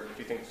UFOs, or if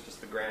you think it's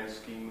just the grand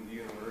scheme of the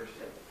universe.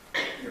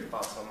 Your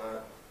thoughts on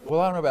that?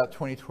 Well, I don't know about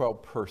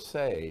 2012 per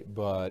se,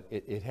 but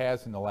it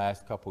has in the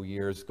last couple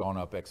years gone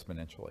up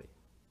exponentially.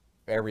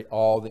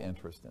 All the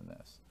interest in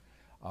this.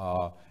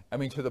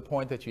 To the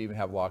point that you even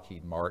have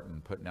Lockheed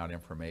Martin putting out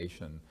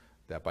information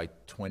that by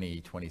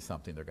 2020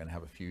 something they're going to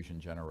have a fusion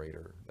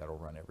generator that'll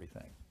run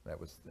everything. That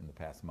was in the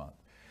past month.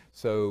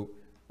 So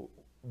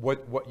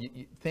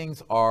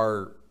things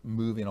are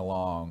moving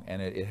along,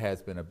 and it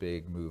has been a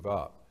big move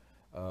up.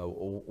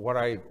 What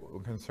I'm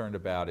concerned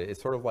about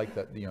it's sort of like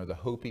the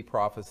Hopi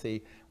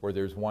prophecy, where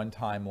there's one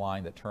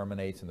timeline that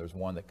terminates and there's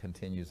one that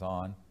continues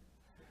on,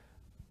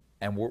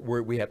 and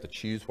we have to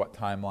choose what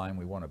timeline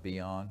we want to be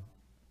on.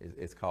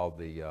 It's called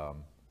the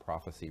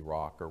prophecy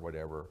rock or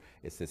whatever.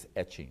 It's this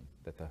etching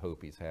that the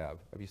Hopis have.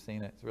 Have you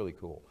seen it? It's really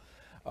cool,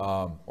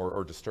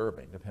 or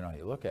disturbing, depending on how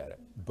you look at it.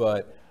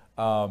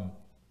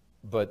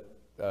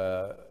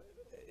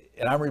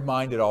 And I'm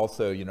reminded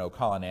also,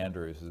 Colin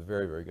Andrews is a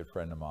very, very good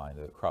friend of mine,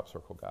 the crop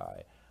circle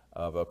guy,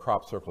 of a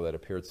crop circle that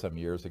appeared some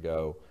years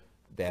ago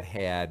that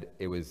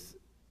it was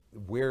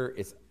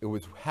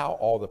how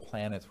all the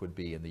planets would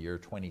be in the year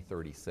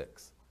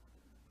 2036,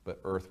 but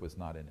Earth was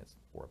not in its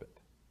orbit.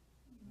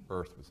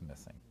 Earth was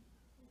missing.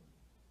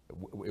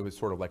 It was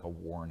sort of like a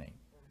warning.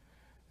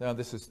 Now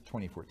this is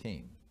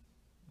 2014.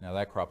 Now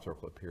that crop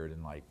circle appeared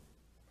in late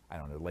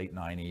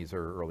 90s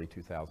or early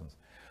 2000s.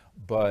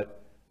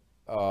 But,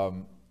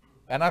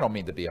 and I don't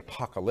mean to be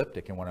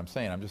apocalyptic in what I'm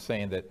saying. I'm just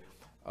saying that,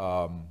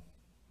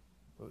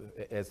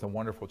 as the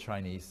wonderful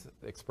Chinese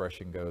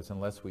expression goes,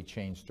 unless we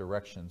change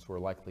directions, we're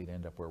likely to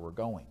end up where we're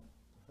going.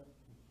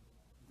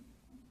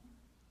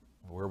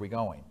 Where are we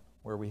going?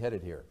 Where are we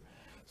headed here?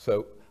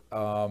 So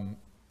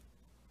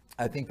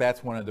I think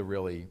that's one of the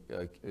really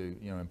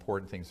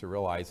important things to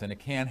realize, and it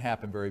can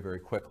happen very, very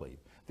quickly.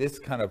 It's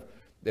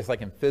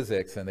like in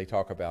physics, and they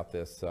talk about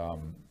this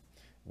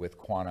with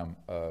quantum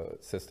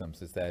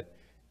systems, is that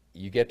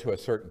you get to a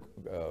certain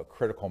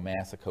critical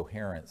mass of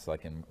coherence,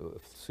 like in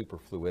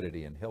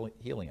superfluidity and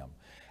helium.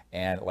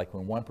 And like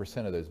when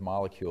 1% of those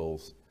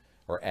molecules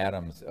or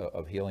atoms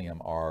of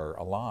helium are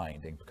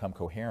aligned and become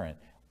coherent,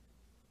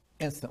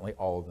 instantly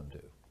all of them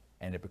do.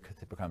 And it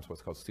becomes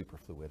what's called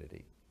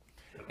superfluidity.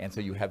 And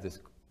so you have this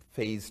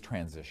phase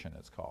transition,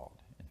 it's called,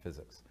 in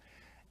physics.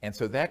 And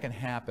so that can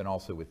happen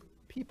also with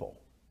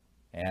people.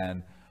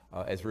 And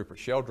as Rupert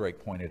Sheldrake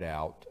pointed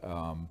out,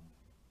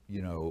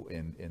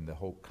 in the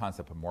whole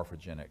concept of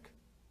morphogenic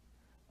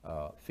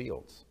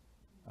fields,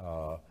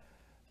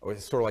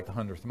 it's sort of like the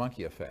 100th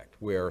monkey effect,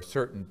 where a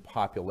certain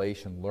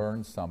population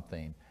learns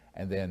something,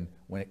 and then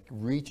when it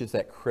reaches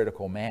that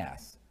critical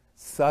mass,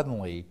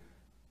 suddenly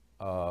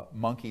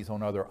monkeys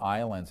on other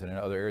islands and in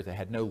other areas that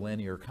had no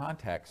linear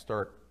contact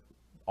start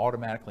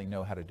automatically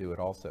know how to do it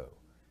also.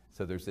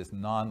 So there's this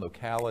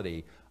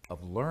non-locality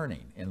of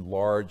learning in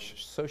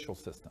large social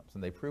systems,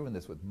 and they've proven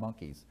this with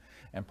monkeys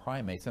and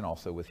primates and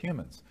also with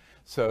humans.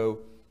 So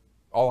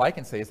all I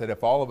can say is that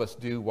if all of us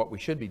do what we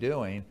should be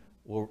doing,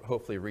 we'll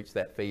hopefully reach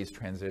that phase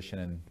transition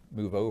and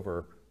move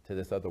over to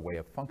this other way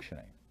of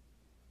functioning.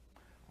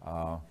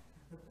 Does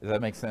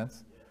that make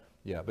sense?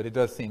 Yeah, but it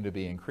does seem to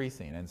be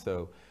increasing. And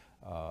so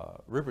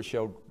Rupert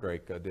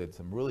Sheldrake did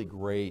some really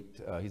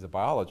great, he's a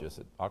biologist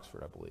at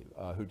Oxford, I believe,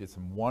 who did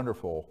some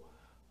wonderful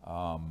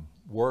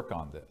work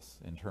on this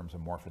in terms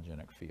of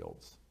morphogenic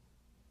fields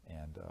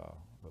and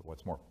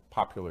what's more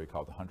popularly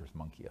called the hunter's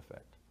monkey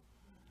effect.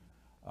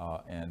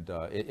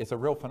 It's a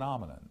real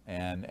phenomenon,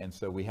 and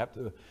so we have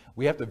to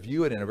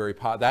view it in a very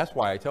that's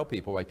why I tell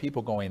people, like,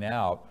 people going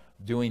out,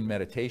 doing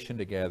meditation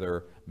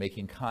together,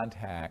 making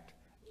contact,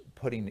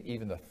 putting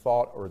even the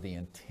thought or the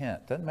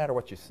intent, doesn't matter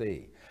what you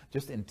see,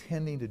 just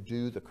intending to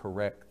do the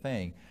correct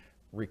thing,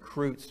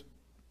 recruits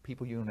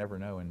people you never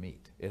know and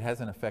meet. It has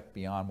an effect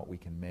beyond what we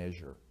can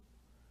measure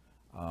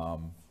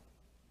and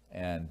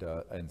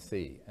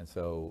see. And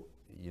so,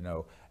 you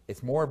know,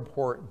 it's more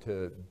important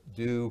to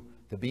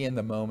be in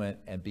the moment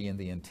and be in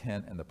the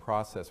intent and the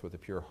process with a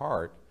pure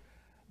heart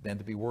than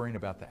to be worrying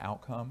about the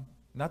outcome.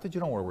 Not that you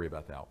don't want to worry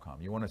about the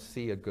outcome. You want to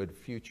see a good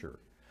future.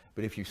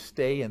 But if you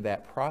stay in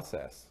that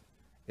process,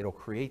 it'll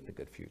create the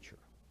good future.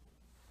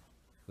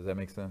 Does that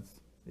make sense?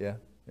 Yeah?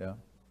 Yeah?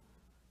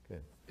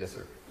 Good. Yes,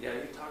 sir. Yeah,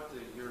 you talked a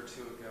year or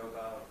two ago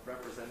about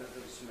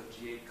representatives from a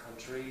G8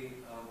 country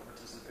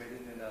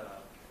participating in a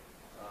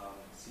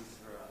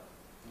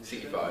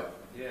CE5.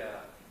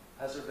 Yeah.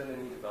 Has there been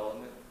any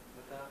development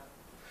with that?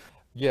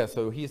 Yeah,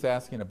 so he's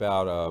asking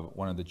about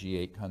one of the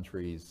G8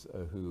 countries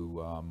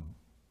who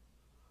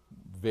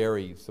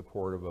very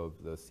supportive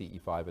of the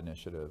CE5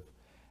 initiative.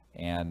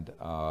 And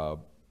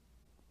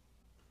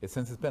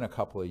since it's been a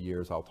couple of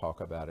years, I'll talk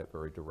about it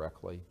very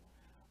directly.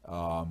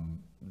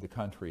 The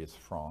country is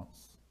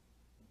France.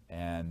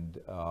 And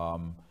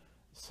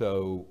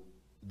so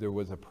there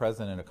was a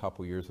president a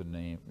couple years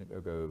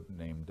ago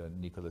named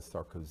Nicolas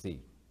Sarkozy.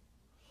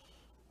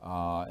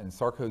 And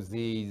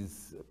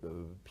Sarkozy's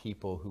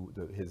people,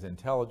 his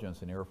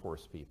intelligence and Air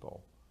Force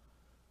people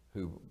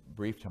who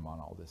briefed him on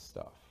all this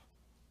stuff,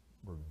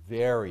 were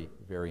very,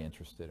 very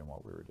interested in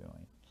what we were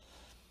doing.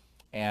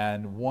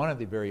 And one of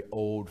the very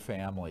old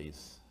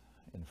families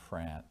in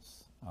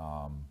France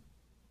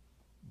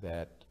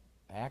that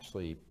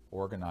actually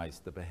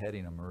organized the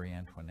beheading of Marie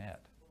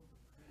Antoinette,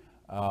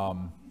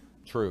 had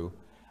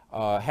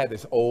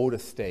this old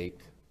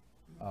estate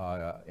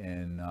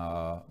in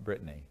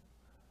Brittany,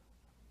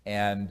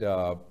 and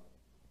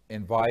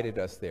invited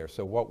us there.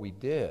 So what we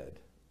did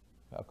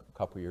a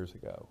couple years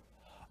ago,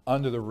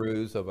 under the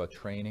ruse of a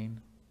training,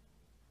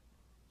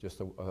 just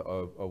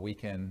a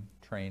weekend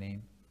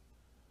training,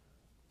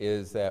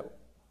 is that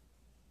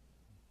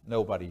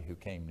nobody who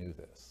came knew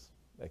this,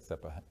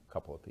 except a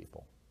couple of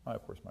people.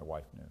 Of course, my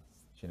wife knew.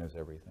 She knows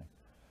everything.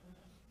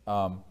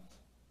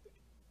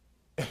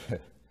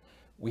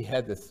 We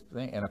had this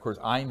thing, and of course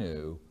I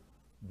knew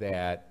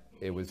that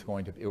it was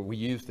going to be, we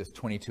used this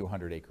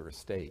 2,200 acre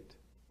estate.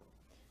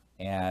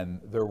 And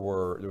there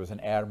was an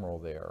admiral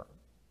there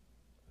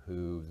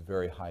who's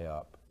very high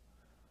up.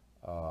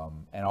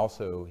 And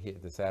also,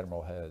 this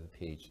admiral had a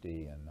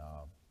PhD in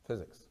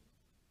physics.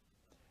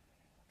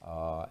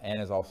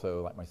 And is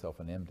also, like myself,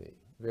 an MD.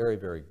 Very,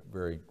 very,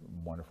 very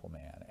wonderful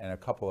man. And a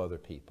couple other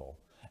people.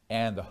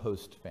 And the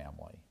host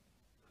family,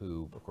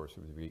 who, of course,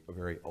 was a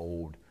very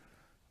old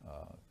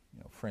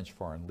French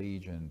Foreign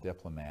Legion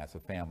diplomats, a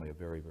family of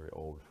very, very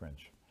old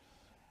French.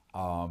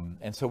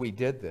 And so we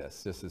did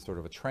this. This is sort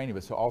of a training,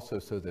 but also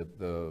so that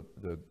the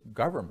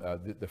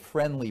government, the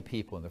friendly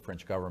people in the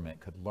French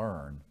government could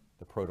learn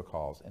the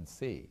protocols and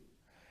see.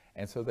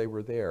 And so they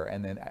were there.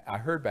 And then I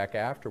heard back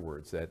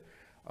afterwards that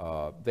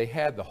they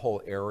had the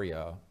whole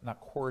area,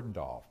 not cordoned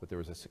off, but there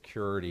was a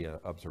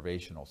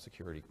observational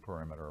security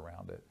perimeter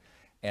around it.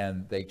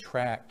 And they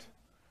tracked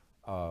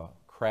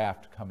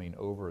craft coming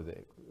over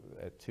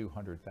at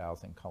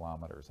 200,000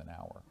 kilometers an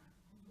hour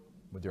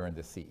during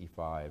the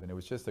CE5. And it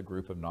was just a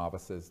group of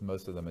novices.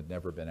 Most of them had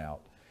never been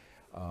out.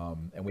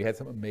 And we had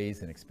some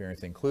amazing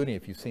experience, including,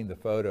 if you've seen the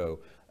photo,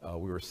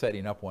 we were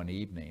setting up one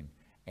evening,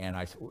 and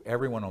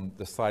everyone on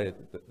the side of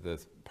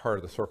the part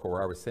of the circle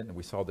where I was sitting,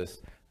 we saw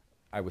this.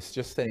 I was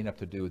just setting up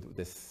to do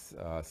this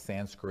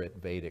Sanskrit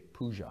Vedic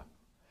puja.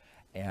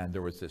 And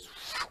there was this,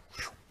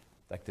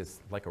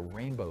 like a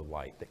rainbow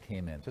light that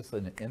came in just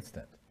in an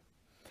instant.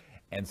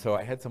 And so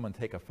I had someone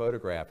take a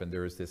photograph, and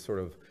there was this sort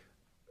of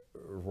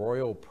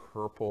royal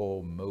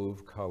purple,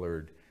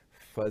 mauve-colored,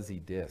 fuzzy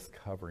disc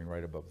hovering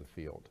right above the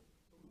field.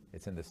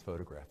 It's in this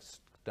photograph,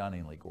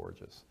 stunningly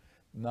gorgeous.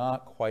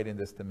 Not quite in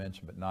this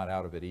dimension, but not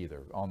out of it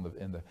either.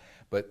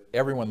 But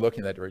everyone looking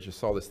in that direction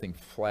saw this thing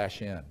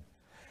flash in.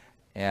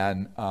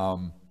 And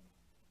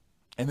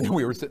then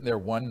we were sitting there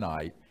one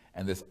night,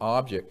 and this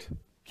object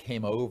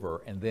came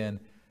over, and then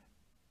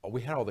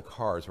we had all the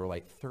cars. There were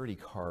like 30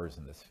 cars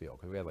in this field,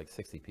 because we had like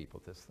 60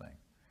 people at this thing.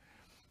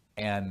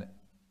 And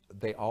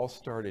they all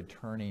started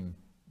turning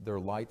their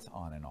lights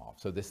on and off.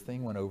 So this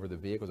thing went over the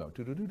vehicles,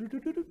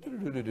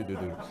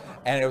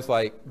 and it was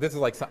like, this is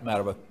like something out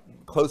of a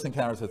Close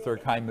Encounters of the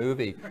Third Kind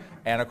movie.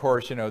 And of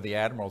course, you know, the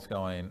Admiral's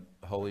going,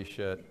 holy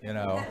shit, you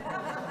know.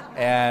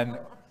 And,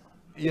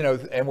 you know,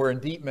 and we're in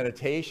deep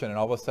meditation, and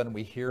all of a sudden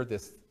we hear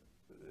this,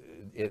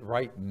 it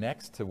right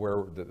next to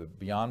where,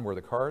 beyond where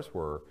the cars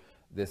were,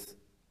 this,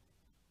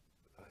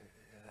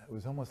 it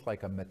was almost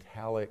like a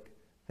metallic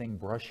thing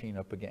brushing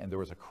up again. There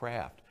was a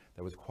craft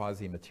that was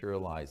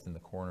quasi-materialized in the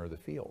corner of the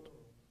field.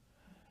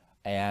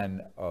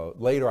 And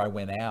later I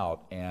went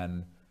out,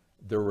 and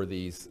there were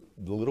these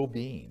little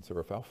beings. There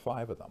were about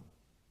 5 of them.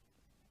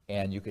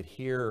 And you could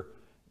hear,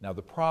 now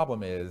the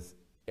problem is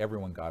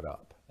everyone got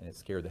up, and it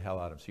scared the hell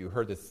out of them. So you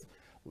heard this,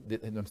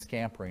 them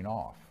scampering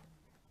off.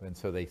 And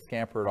so they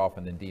scampered off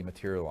and then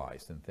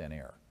dematerialized in thin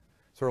air.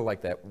 Sort of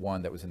like that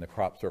one that was in the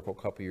crop circle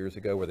a couple years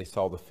ago, where they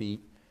saw the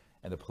feet,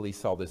 and the police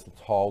saw this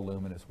tall,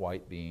 luminous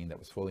white being that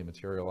was fully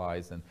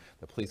materialized, and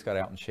the police got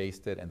out and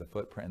chased it, and the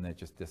footprint, and it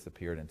just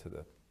disappeared into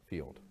the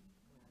field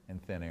in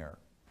thin air.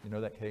 You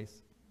know that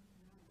case?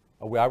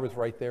 Oh, I was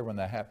right there when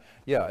that happened.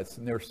 Yeah, it's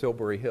near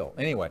Silbury Hill.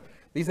 Anyway,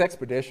 these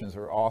expeditions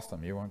are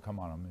awesome. You want to come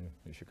on them,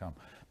 you should come.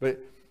 But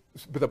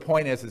the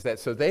point is that,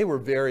 so they were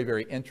very,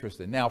 very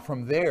interested. Now,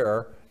 from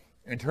there,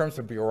 in terms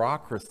of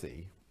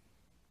bureaucracy,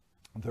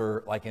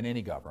 there, like in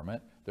any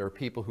government, there are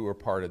people who are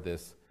part of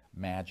this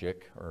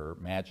MAGIC or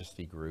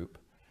Majesty group.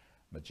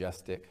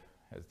 Majestic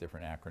has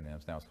different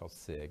acronyms. Now it's called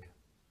SIG,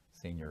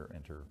 Senior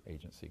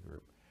Interagency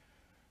Group,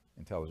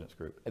 Intelligence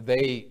Group.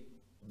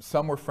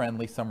 Some were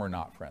friendly, some were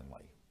not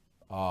friendly.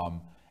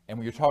 And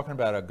when you're talking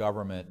about a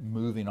government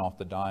moving off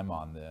the dime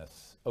on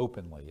this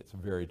openly, it's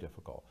very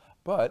difficult.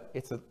 But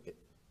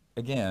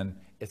again,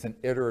 it's an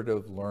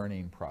iterative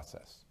learning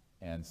process.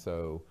 And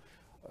so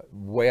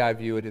the way I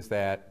view it is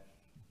that,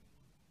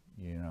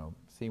 you know,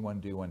 see one,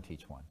 do one,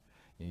 teach one.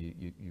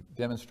 You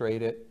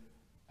demonstrate it,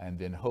 and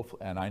then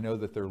hopefully, and I know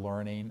that they're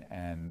learning,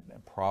 and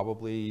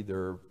probably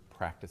they're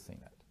practicing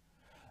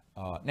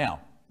it.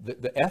 Now,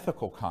 the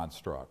ethical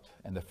construct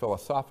and the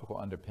philosophical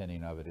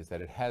underpinning of it is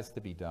that it has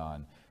to be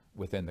done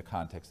within the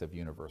context of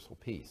universal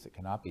peace. It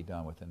cannot be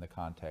done within the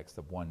context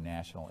of one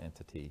national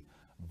entity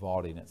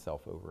vaulting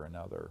itself over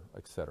another,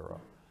 et cetera.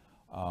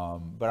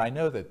 But I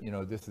know that, you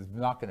know, this is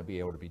not going to be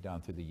able to be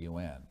done through the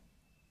UN,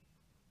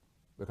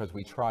 because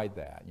we tried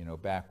that, you know,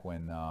 back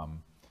when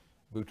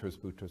Boutros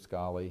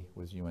Boutros-Ghali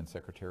was UN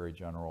Secretary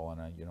General,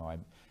 and you know,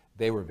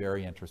 they were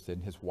very interested.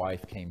 And his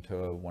wife came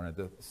to one of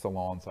the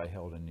salons I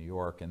held in New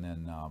York, and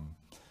then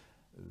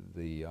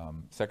the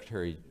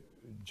Secretary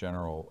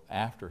General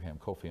after him,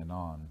 Kofi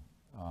Annan,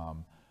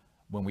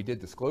 when we did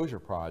Disclosure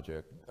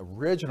Project,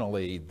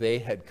 originally they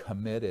had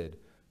committed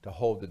to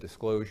hold the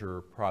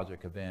Disclosure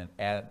Project event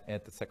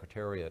at the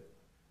Secretariat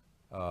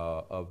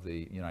of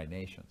the United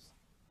Nations.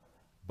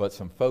 But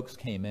some folks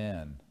came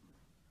in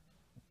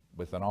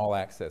with an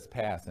all-access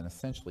pass and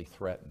essentially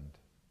threatened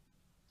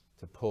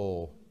to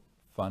pull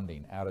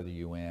funding out of the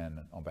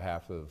UN on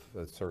behalf of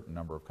a certain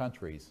number of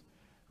countries,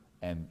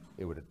 and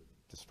it would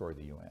destroy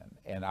the UN.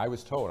 And I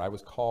was told, I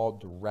was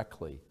called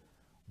directly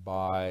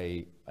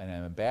by an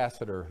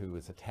ambassador who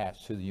was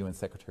attached to the UN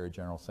Secretary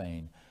General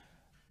saying,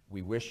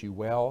 we wish you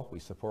well, we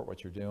support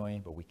what you're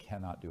doing, but we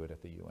cannot do it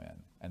at the UN.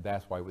 And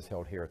that's why it was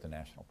held here at the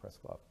National Press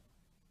Club.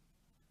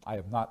 I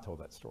have not told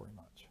that story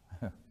much.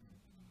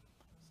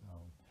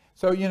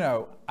 So, you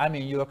know, I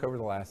mean, you look over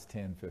the last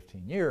 10,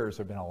 15 years,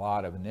 there have been a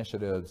lot of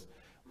initiatives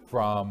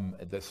from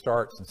the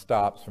starts and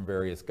stops from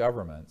various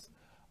governments.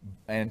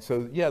 And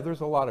so, yeah,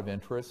 there's a lot of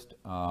interest,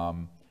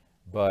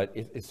 but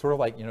it's sort of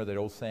like, you know, that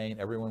old saying,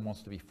 everyone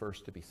wants to be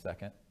first to be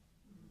second.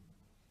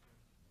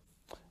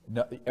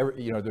 No,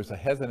 you know, there's a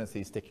hesitancy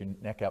to stick your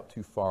neck out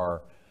too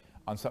far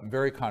on something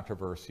very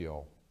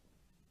controversial,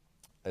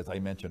 as I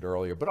mentioned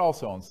earlier, but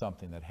also on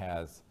something that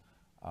has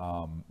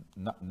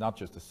not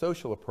just a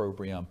social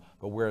opprobrium,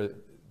 but where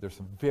there's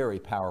some very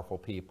powerful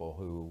people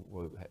who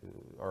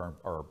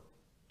are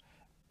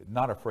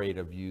not afraid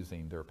of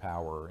using their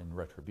power in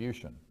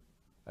retribution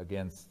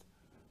against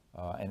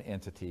an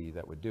entity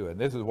that would do it. And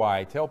this is why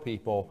I tell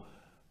people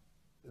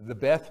the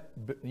best,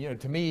 you know,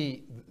 to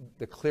me,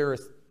 the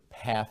clearest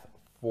path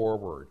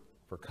forward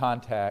for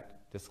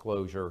contact,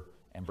 disclosure,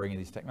 and bringing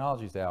these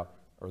technologies out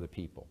are the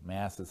people,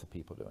 masses of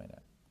people doing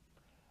it.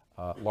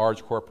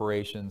 Large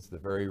corporations, the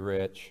very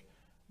rich,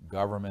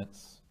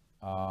 governments.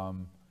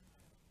 You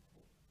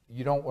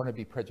don't want to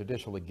be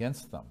prejudicial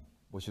against them,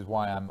 which is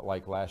why I'm,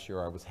 like last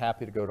year, I was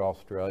happy to go to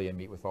Australia and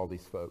meet with all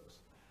these folks.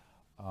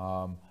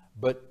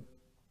 But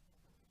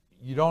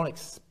you don't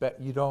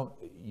expect,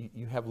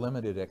 you have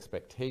limited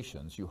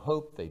expectations. You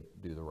hope they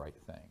do the right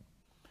thing.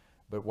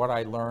 But what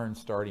I learned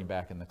starting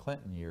back in the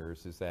Clinton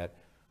years is that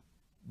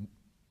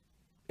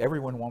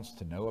everyone wants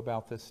to know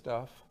about this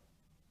stuff.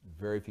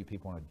 Very few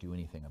people want to do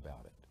anything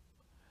about it.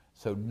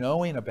 So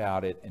knowing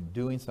about it and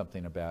doing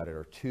something about it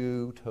are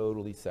two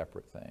totally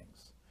separate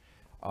things.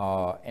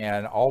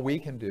 And all we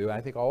can do,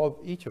 I think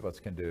each of us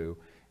can do,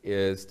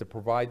 is to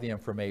provide the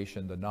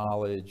information, the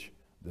knowledge,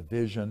 the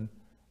vision,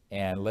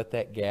 and let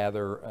that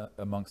gather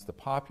amongst the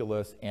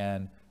populace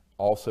and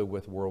also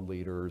with world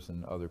leaders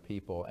and other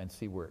people and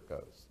see where it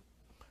goes.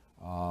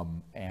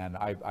 And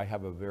I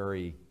have a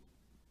very,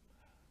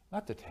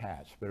 not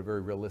detached, but a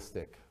very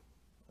realistic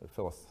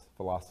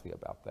philosophy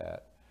about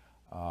that.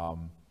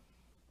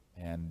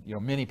 And you know,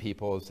 many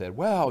people have said,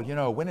 well, you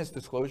know, when is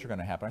disclosure going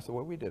to happen? I said,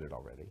 well, we did it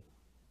already.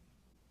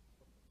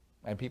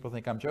 And people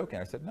think I'm joking.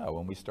 I said, no,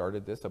 when we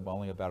started this,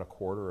 only about a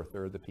quarter or a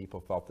third of the people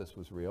thought this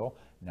was real.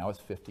 Now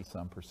it's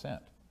 50-some%.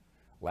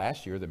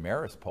 Last year, the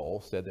Marist poll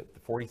said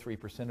that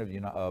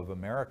 43% of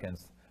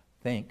Americans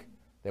think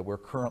that we're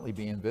currently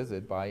being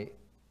visited by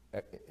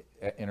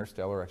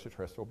interstellar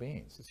extraterrestrial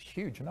beings. It's a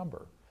huge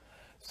number.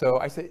 So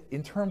I said,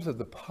 in terms of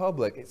the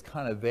public, it's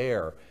kind of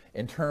there.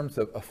 In terms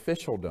of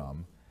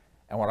officialdom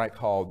and what I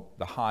call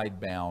the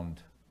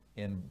hidebound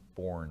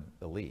inborn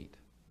elite,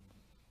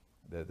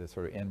 the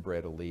sort of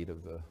inbred elite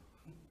of the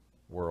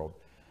world,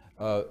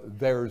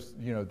 there's,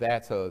 you know,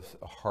 that's a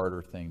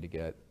harder thing to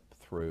get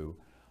through.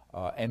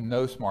 And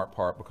no smart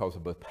part because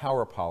of both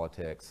power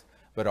politics,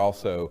 but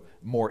also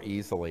more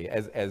easily.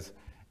 As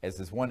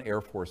this one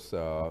Air Force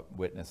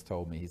witness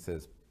told me, he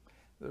says,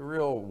 the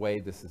real way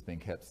this has been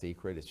kept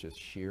secret is just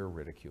sheer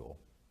ridicule.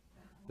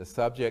 The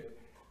subject,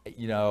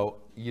 you know,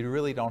 you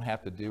really don't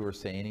have to do or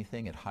say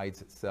anything. It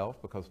hides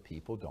itself because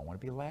people don't want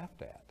to be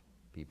laughed at.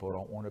 People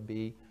don't want to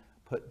be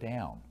put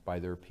down by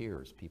their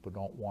peers. People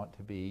don't want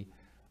to be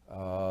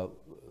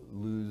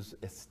lose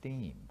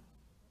esteem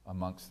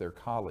amongst their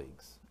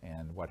colleagues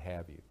and what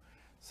have you.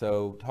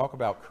 So talk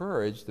about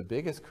courage. The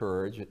biggest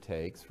courage it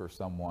takes for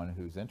someone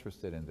who's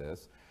interested in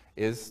this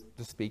is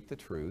to speak the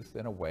truth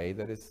in a way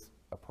that is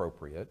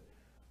appropriate.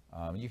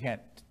 You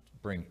can't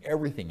bring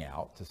everything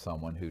out to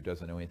someone who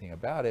doesn't know anything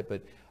about it,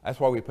 but that's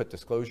why we put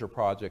Disclosure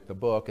Project, the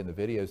book, and the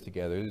videos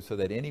together, so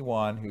that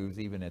anyone who's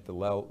even at the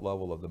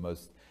level of the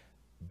most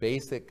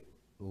basic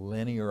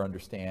linear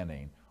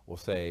understanding will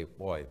say,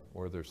 boy,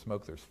 where there's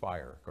smoke, there's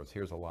fire, because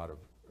here's a lot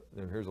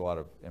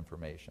of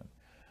information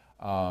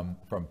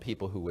from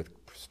people who with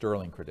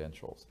sterling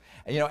credentials.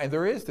 And, you know, and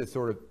there is this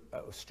sort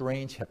of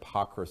strange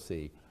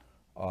hypocrisy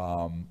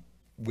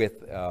with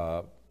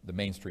the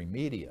mainstream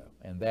media,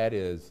 and that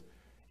is,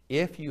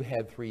 if you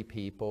had three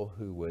people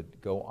who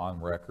would go on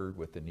record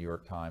with the New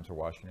York Times or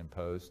Washington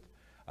Post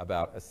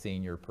about a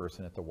senior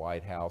person at the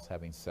White House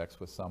having sex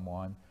with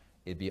someone,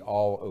 it'd be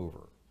all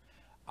over.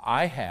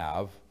 I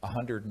have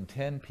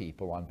 110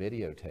 people on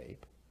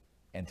videotape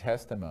and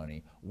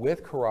testimony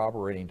with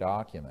corroborating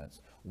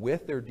documents,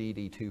 with their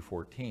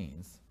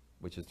DD-214s,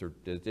 which is their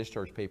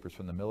discharge papers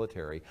from the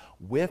military,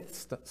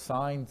 with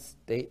signed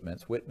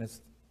statements,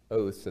 witness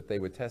oaths that they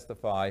would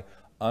testify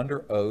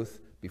under oath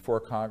before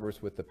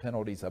Congress with the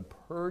penalties of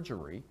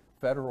perjury,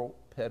 federal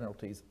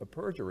penalties of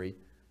perjury,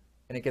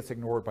 and it gets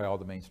ignored by all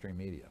the mainstream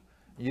media.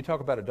 You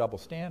talk about a double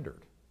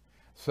standard.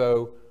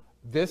 So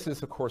this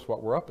is, of course,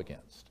 what we're up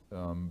against,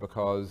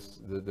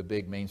 because the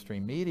big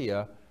mainstream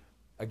media,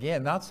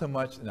 again, not so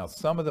much, now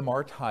some of them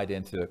are tied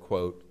into,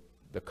 quote,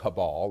 the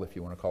cabal, if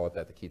you want to call it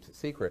that keeps it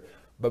secret,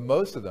 but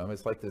most of them,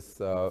 it's like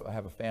this, I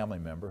have a family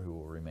member who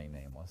will remain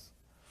nameless,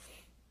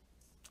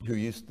 who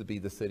used to be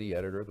the city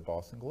editor of the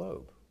Boston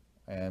Globe.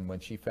 And when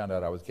she found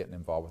out I was getting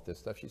involved with this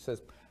stuff, she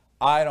says,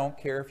 I don't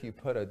care if you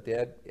put a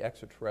dead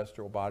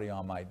extraterrestrial body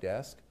on my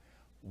desk,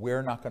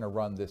 we're not going to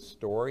run this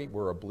story.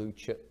 We're a blue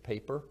chip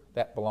paper.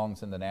 That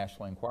belongs in the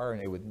National Enquirer,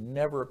 and it would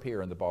never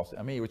appear in the Boston.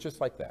 I mean, it was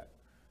just like that.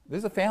 This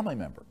is a family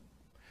member.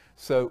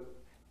 So,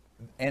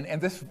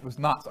 and this was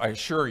not, I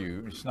assure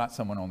you, it's not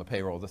someone on the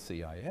payroll of the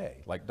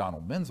CIA, like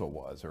Donald Menzel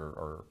was,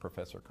 or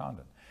Professor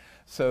Condon.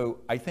 So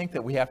I think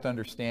that we have to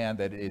understand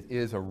that it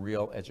is a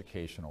real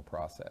educational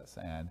process,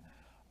 and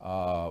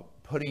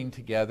putting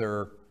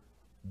together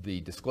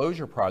the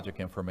Disclosure Project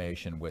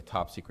information with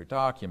top secret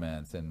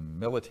documents and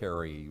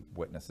military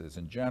witnesses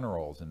and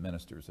generals and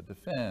ministers of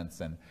defense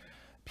and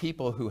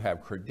people who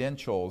have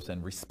credentials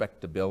and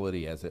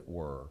respectability, as it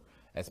were,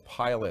 as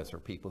pilots or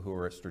people who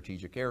are at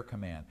Strategic Air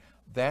Command.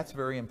 That's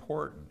very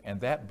important.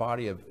 And that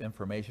body of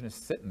information is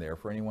sitting there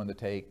for anyone to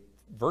take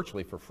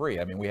virtually for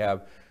free. I mean, we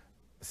have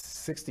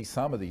 60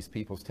 some of these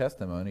people's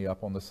testimony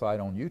up on the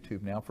site on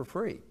YouTube now for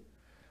free.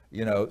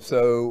 You know,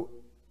 so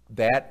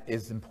that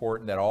is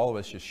important that all of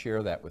us just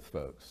share that with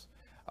folks.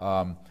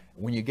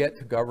 When you get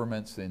to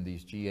governments in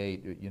these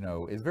G8, you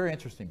know, it's very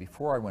interesting.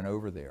 Before I went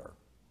over there,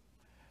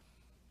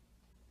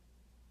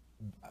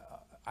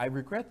 I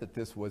regret that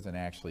this wasn't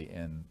actually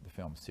in the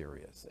film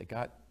Sirius. It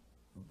got,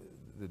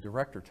 the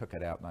director took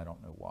it out and I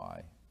don't know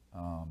why.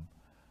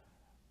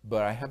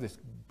 But I have this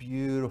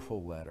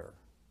beautiful letter,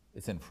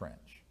 it's in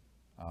French,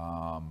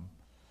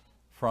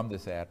 from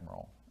this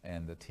admiral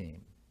and the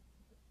team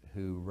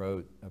who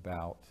wrote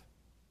about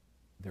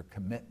their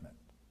commitment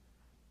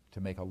to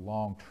make a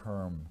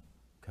long-term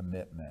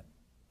commitment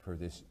for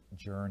this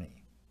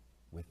journey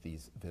with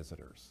these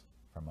visitors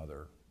from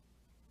other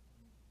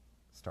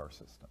star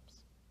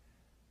systems.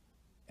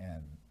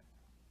 And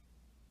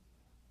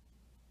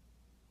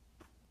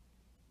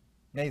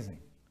Amazing.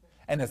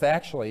 And it's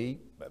actually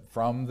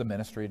from the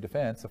Ministry of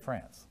Defense of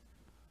France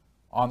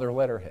on their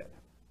letterhead,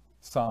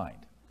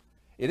 signed.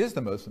 It is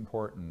the most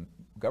important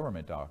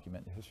government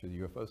document in the history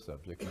of the UFO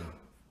subject, and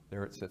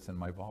there it sits in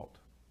my vault.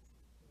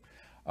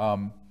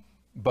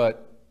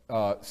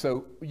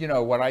 So, you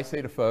know, what I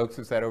say to folks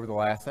is that over the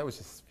last, that was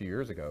just a few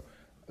years ago,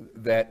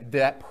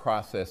 that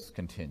process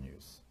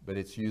continues, but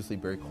it's usually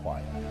very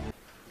quiet.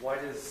 Why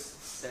does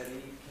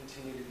SETI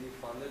continue to be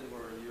funded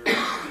where you're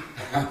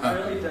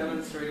clearly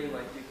demonstrating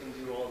like you can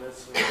do all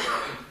this with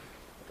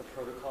the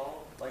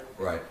protocol? Like,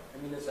 Right.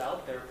 I mean, it's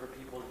out there for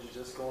people to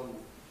just go and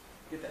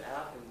get the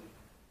app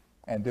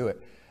and do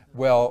it.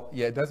 Well,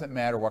 yeah, it doesn't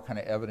matter what kind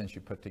of evidence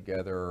you put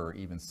together or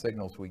even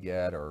signals we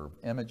get or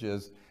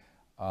images.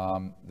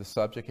 The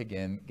subject,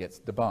 again, gets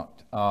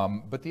debunked.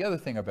 But the other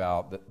thing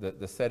about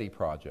the SETI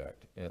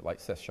project, like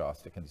Seth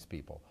Shostak and these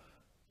people,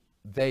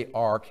 they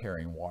are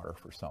carrying water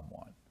for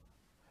someone.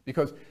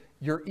 Because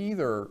you're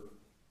either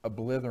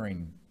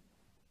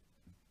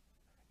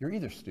you're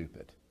either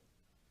stupid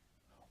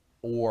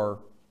or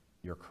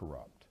you're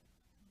corrupt.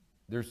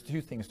 There's two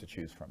things to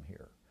choose from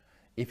here.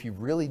 If you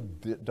really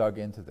dug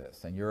into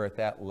this and you're at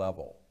that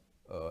level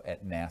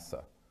at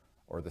NASA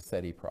or the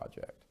SETI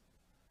project,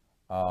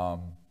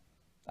 and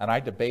I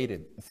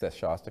debated Seth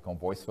Shostak on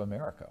Voice of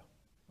America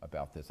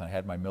about this. I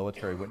had my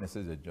military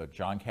witnesses,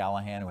 John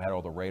Callahan, who had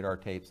all the radar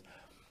tapes,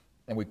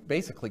 and we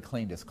basically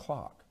cleaned his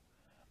clock.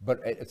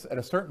 But at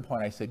a certain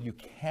point, I said, you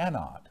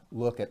cannot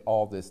look at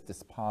all this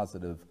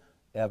dispositive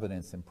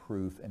evidence and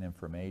proof and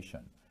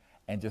information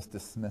and just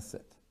dismiss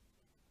it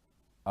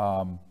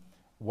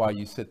while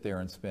you sit there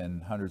and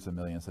spend hundreds of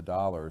millions of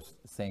dollars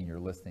saying you're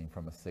listening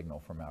from a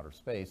signal from outer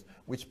space,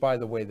 which, by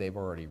the way, they've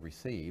already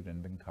received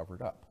and been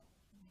covered up.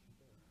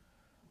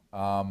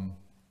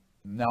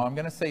 Now, I'm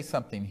going to say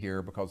something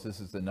here because this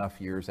is enough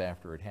years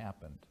after it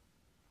happened.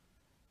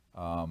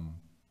 A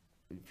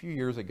few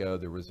years ago,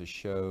 there was a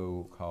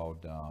show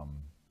called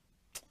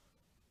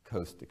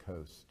Coast to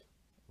Coast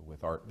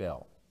with Art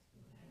Bell.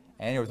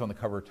 And it was on the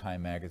cover of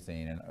Time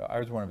magazine, and I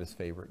was one of his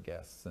favorite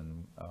guests.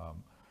 And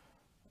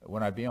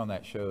when I'd be on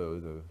that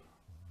show,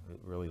 it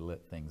really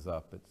lit things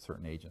up at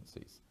certain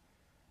agencies.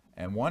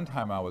 And one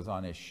time I was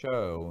on his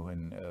show,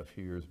 and a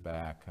few years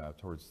back,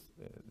 towards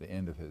the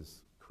end of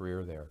his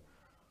career there,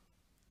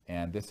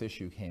 and this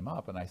issue came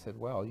up, and I said,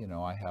 well, you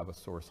know, I have a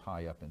source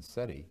high up in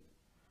SETI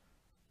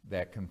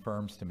that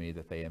confirms to me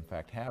that they in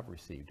fact have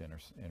received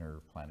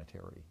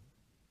interplanetary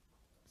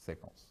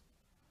signals,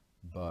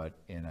 but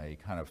in a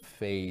kind of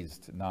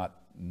phased,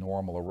 not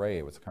normal array.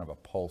 It was kind of a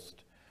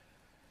pulsed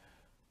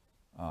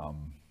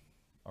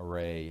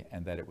array,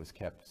 and that it was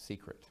kept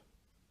secret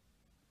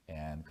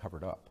and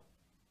covered up.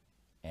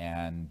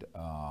 And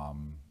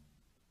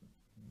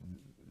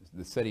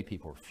the SETI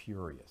people were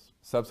furious.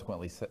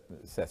 Subsequently,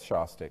 Seth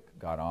Shostak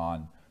got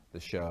on the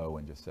show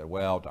and just said,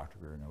 well, Dr.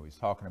 Greer knew what he's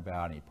talking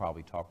about, and he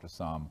probably talked to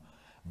some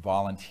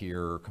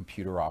volunteer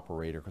computer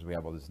operator, because we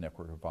have all this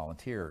network of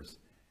volunteers.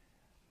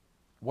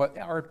 What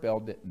Art Bell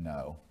didn't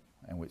know,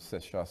 and which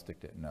Seth Shostak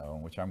didn't know,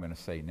 and which I'm going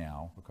to say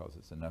now because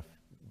it's enough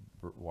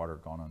water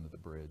gone under the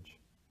bridge,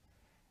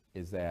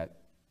 is that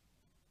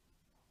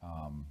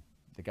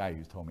the guy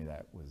who told me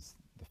that was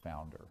the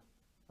founder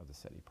of the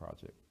SETI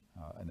project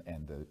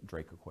and the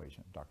Drake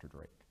equation, Dr.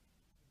 Drake.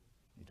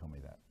 He told me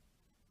that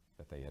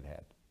they had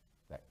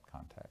that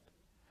contact.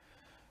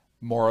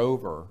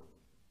 Moreover,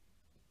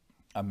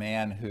 a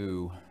man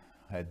who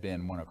had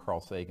been one of Carl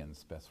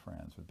Sagan's best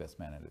friends, was best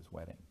man at his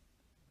wedding,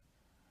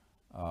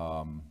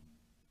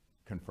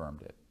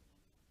 confirmed it.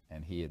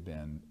 And he had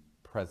been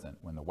present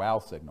when the WOW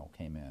signal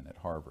came in at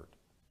Harvard.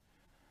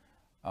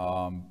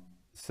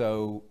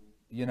 So,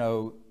 you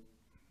know,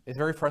 it's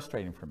very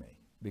frustrating for me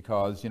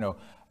because, you know,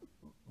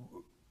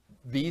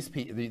 these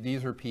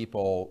are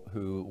people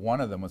who, one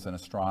of them was an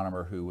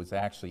astronomer who was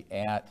actually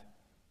at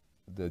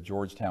the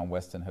Georgetown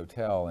Westin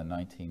Hotel in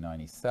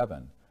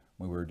 1997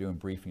 when we were doing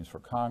briefings for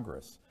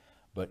Congress.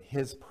 But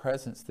his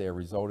presence there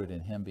resulted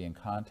in him being in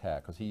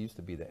contact, because he used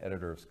to be the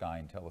editor of Sky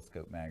and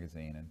Telescope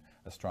magazine and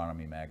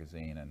Astronomy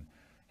magazine, and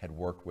had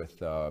worked with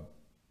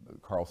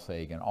Carl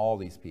Sagan, all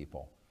these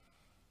people.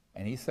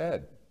 And he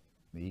said,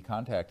 he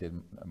contacted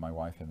my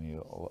wife and me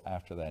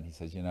after that, and he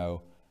says, you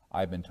know,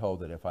 I've been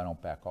told that if I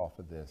don't back off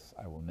of this,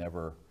 I will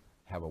never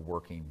have a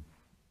working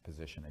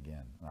position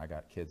again. And I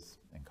got kids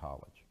in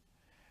college.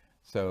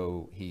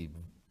 So he,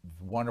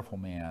 wonderful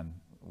man,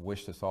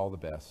 wished us all the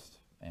best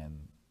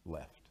and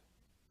left.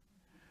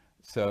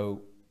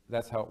 So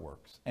that's how it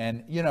works.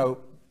 And, you know,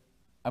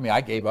 I mean,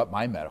 I gave up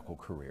my medical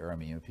career. I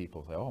mean,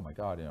 people say, oh my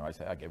God, you know, I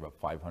say I gave up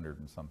 $500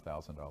 and some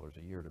thousand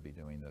a year to be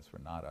doing this for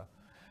nada.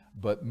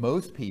 But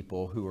most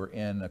people who are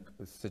in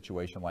a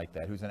situation like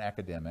that, who's an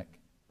academic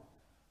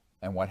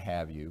and what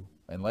have you,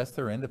 unless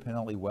they're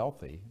independently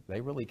wealthy, they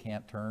really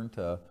can't turn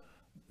to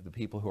the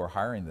people who are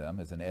hiring them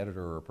as an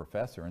editor or a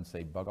professor and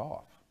say, bug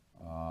off.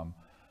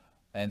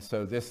 And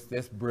so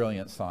this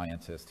brilliant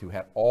scientist who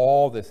had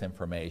all this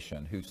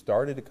information, who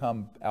started to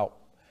come out,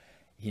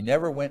 he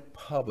never went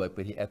public,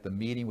 but at the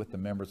meeting with the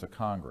members of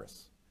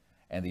Congress,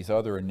 and these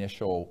other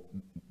initial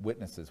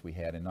witnesses we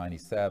had in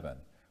 '97,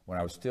 when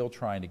I was still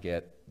trying to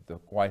get the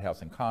White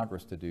House and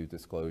Congress to do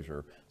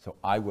disclosure so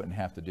I wouldn't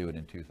have to do it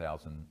in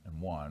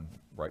 2001,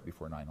 right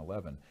before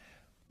 9/11,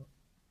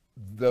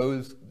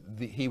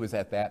 he was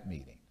at that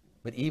meeting.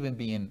 But even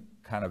being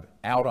kind of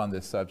out on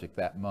this subject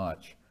that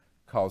much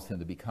caused him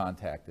to be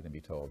contacted and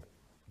be told,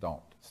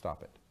 don't,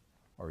 stop it,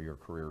 or your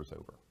career is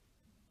over.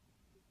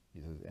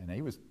 He says, and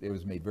it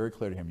was made very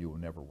clear to him, you will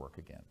never work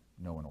again.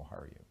 No one will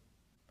hire you.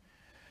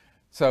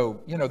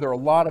 So, you know, there are a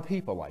lot of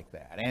people like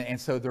that. And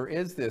so there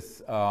is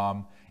this,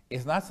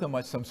 it's not so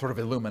much some sort of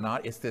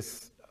Illuminati, it's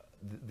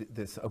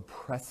this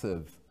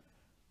oppressive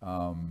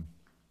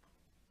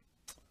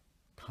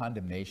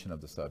condemnation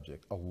of the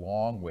subject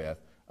along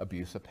with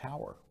abuse of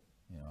power,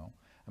 you know.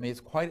 I mean,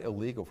 it's quite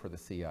illegal for the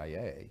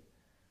CIA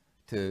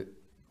to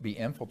be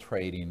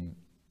infiltrating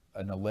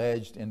an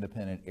alleged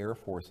independent Air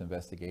Force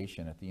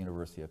investigation at the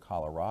University of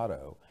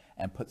Colorado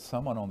and put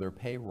someone on their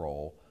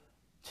payroll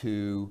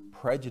to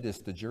prejudice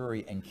the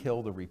jury and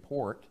kill the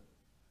report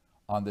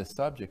on this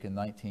subject in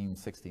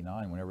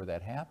 1969, whenever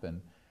that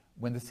happened,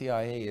 when the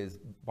CIA is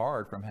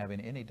barred from having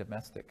any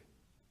domestic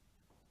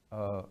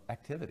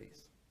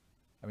activities.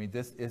 I mean,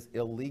 this is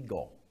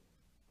illegal.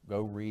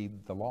 Go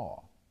read the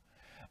law.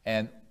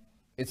 And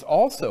it's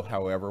also,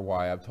 however,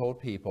 why I've told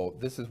people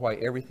this is why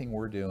everything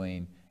we're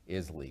doing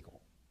is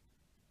legal.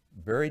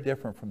 Very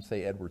different from,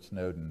 say, Edward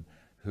Snowden,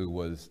 who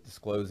was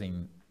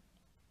disclosing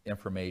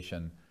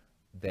information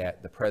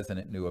that the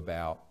president knew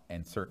about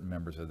and certain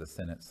members of the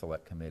Senate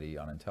Select Committee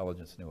on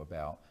Intelligence knew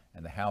about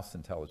and the House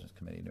Intelligence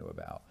Committee knew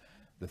about.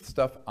 The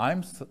stuff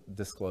I'm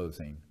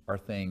disclosing are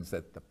things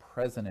that the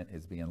president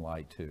is being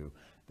lied to.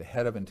 The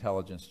head of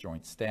Intelligence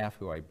Joint Staff,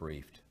 who I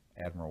briefed,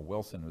 Admiral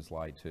Wilson, was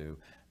lied to.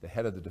 The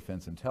head of the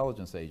Defense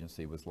Intelligence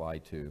Agency was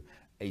lied to.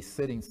 A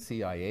sitting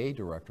CIA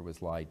director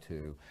was lied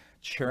to.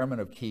 Chairman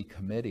of key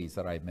committees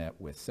that I met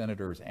with,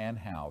 senators and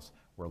House,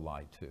 were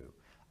lied to.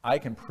 I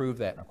can prove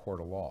that in a court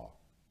of law.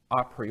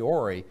 A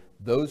priori,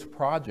 those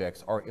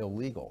projects are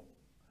illegal,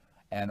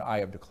 and I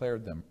have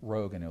declared them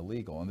rogue and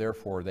illegal, and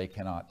therefore they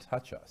cannot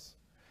touch us.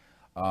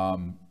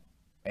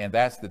 And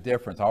that's the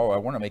difference. I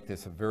want to make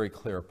this a very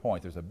clear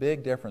point. There's a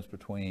big difference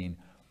between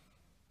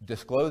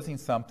disclosing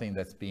something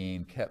that's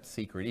being kept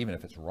secret, even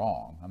if it's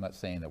wrong. I'm not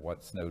saying that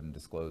what Snowden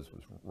disclosed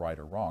was right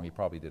or wrong. He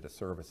probably did a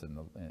service in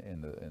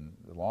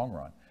the long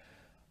run,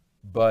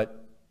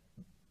 but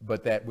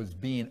that was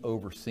being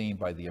overseen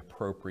by the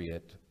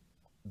appropriate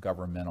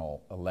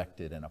governmental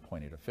elected and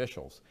appointed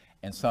officials.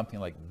 And something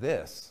like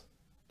this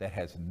that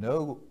has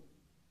no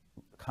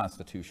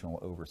constitutional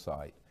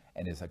oversight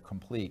and is a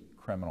complete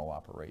criminal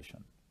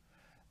operation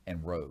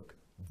and rogue.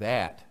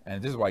 That,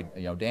 and this is why,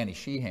 you know, Danny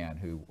Sheehan,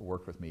 who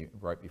worked with me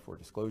right before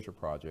Disclosure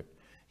Project,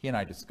 he and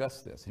I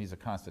discussed this, and he's a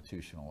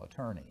constitutional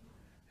attorney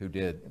who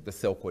did the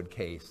Silkwood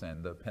case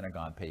and the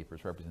Pentagon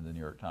Papers representing the New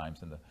York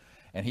Times,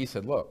 and he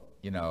said, look,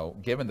 you know,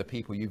 given the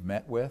people you've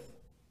met with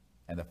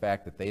and the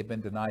fact that they've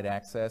been denied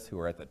access, who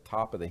are at the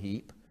top of the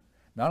heap,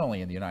 not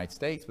only in the United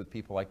States, but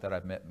people like that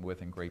I've met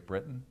with in Great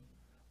Britain,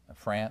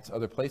 France,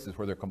 other places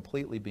where they're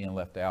completely being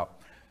left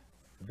out,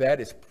 that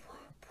is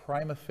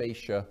prima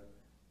facie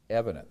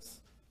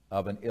evidence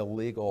of an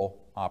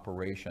illegal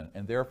operation.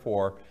 And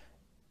therefore,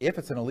 if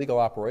it's an illegal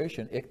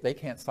operation, they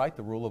can't cite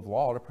the rule of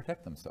law to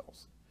protect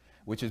themselves,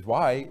 which is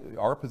why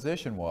our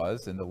position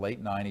was in the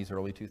late 90s,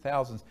 early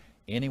 2000s,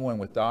 anyone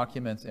with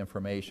documents,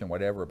 information,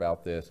 whatever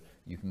about this,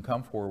 you can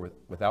come forward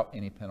without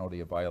any penalty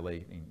of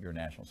violating your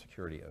national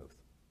security oath.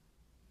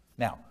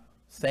 Now,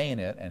 saying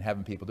it and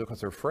having people do it because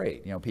they're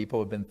afraid. You know, people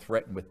have been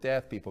threatened with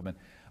death,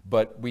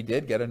 but we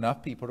did get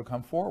enough people to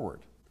come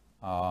forward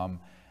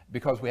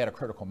because we had a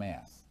critical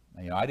mass.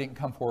 You know, I didn't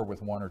come forward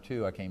with one or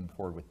two, I came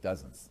forward with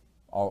dozens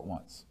all at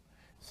once.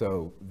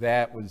 So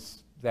that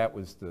was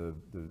the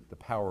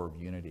power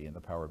of unity and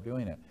the power of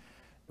doing it.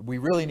 We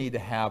really need to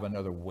have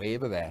another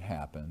wave of that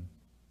happen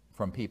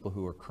from people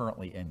who are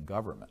currently in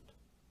government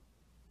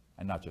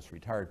and not just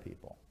retired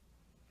people.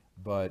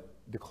 But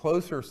the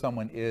closer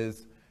someone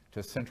is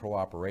to central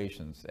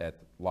operations at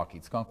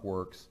Lockheed Skunk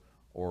Works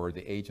or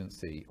the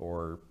agency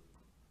or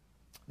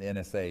the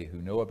NSA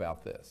who know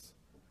about this,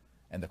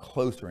 and the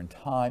closer in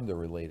time they're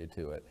related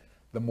to it,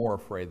 the more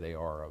afraid they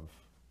are of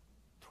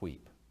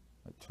TWEEP,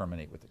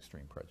 terminate with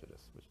extreme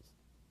prejudice, which is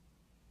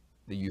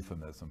the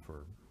euphemism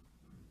for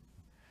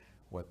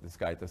what this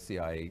guy at the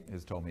CIA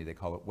has told me. They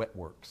call it wet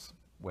works,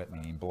 wet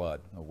meaning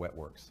blood, wet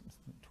works,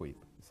 TWEEP.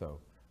 So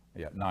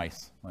yeah,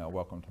 nice, well,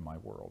 welcome to my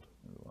world.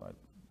 I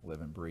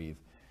live and breathe.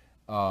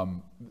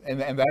 And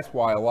that's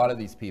why a lot of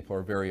these people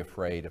are very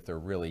afraid if they're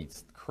really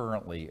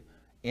currently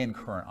in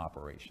current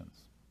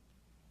operations.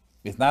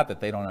 It's not that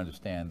they don't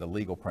understand the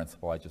legal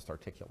principle I just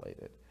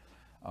articulated.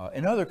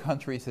 In other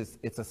countries,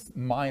 it's a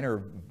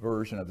minor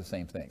version of the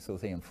same thing. So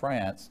say in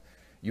France,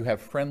 you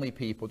have friendly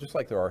people, just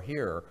like there are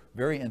here,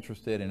 very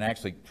interested in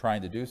actually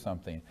trying to do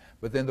something,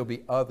 but then there'll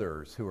be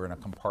others who are in a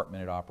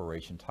compartmented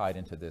operation tied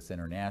into this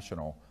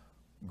international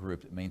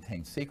group that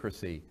maintains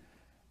secrecy,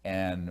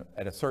 and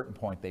at a certain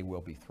point they will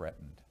be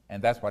threatened.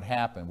 And that's what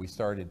happened.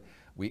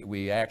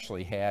 We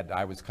actually had,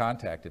 I was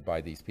contacted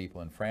by these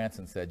people in France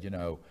and said, you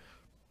know,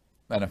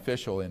 an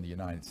official in the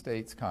United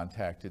States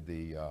contacted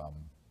the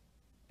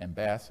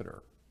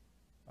ambassador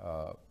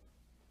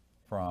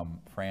from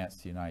France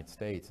to the United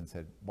States and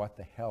said, what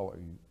the hell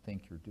you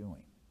think you're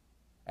doing?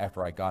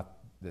 After I got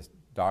this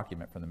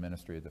document from the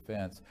Ministry of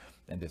Defense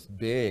and this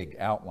big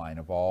outline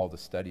of all the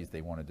studies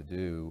they wanted to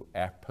do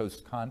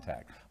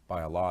post-contact,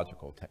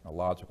 biological,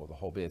 technological, the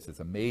whole bit. It's this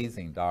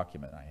amazing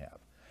document I have.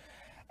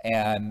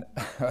 And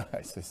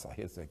it's just like,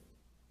 it's like,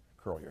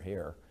 curl your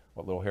hair.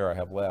 What little hair I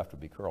have left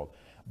would be curled.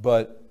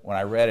 But when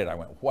I read it, I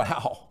went,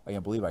 wow, I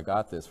can't believe I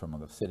got this from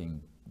the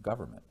sitting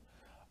government.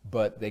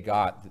 But they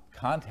got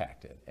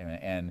contacted,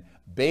 and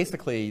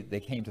basically they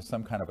came to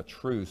some kind of a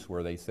truce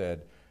where they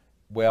said,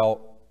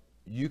 well,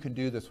 you can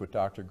do this with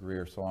Dr.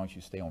 Greer so long as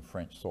you stay on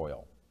French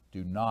soil.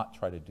 Do not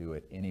try to do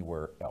it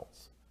anywhere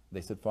else.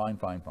 They said, fine,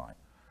 fine, fine.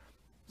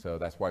 So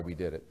that's why we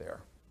did it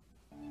there.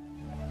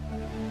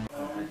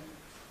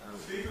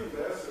 Stephen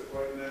Bassett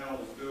right now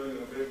is doing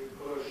a big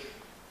push.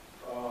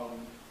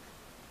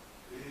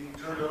 He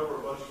turned over a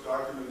bunch of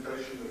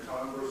documentation to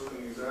Congress,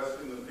 and he's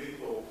asking the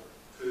people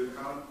to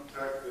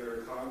contact their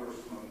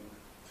congressman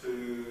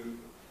to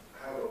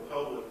have a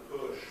public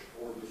push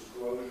for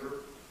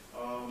disclosure.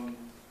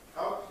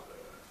 How,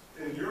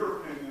 in your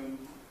opinion,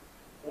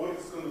 what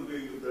is going to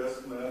be the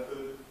best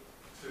method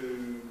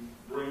to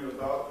bring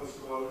about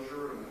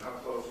disclosure, and how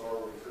close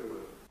are we to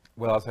it?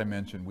 Well, as I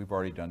mentioned, we've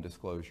already done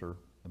disclosure.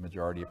 The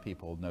majority of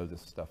people know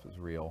this stuff is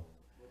real.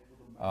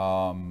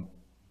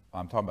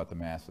 I'm talking about the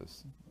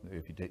masses.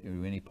 If you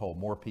do any poll,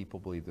 more people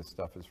believe this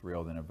stuff is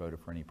real than have voted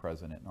for any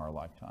president in our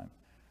lifetime.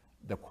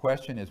 The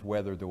question is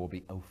whether there will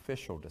be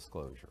official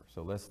disclosure.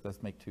 So let's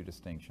make two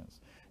distinctions.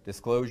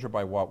 Disclosure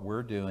by what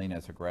we're doing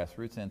as a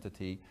grassroots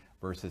entity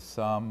versus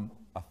some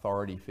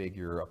authority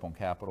figure up on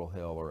Capitol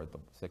Hill or at the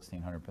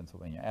 1600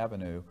 Pennsylvania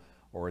Avenue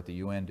or at the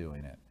UN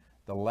doing it.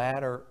 The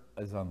latter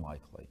is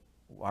unlikely.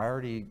 I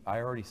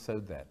already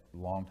sowed that a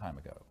long time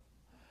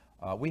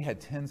ago. We had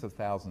tens of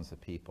thousands of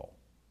people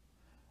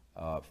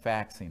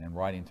faxing and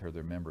writing to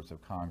their members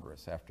of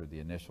Congress after the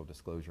initial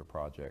disclosure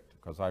project,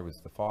 because I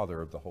was the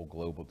father of the whole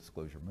global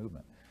disclosure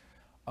movement.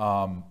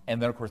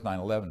 And then, of course,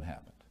 9/11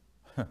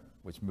 happened,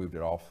 which moved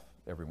it off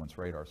everyone's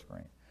radar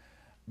screen.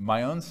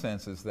 My own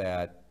sense is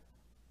that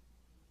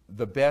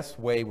the best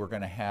way we're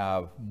going to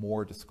have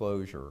more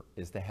disclosure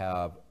is to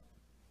have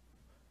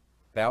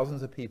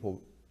thousands of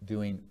people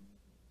doing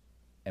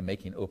and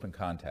making open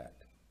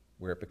contact,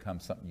 where it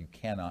becomes something you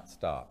cannot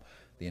stop.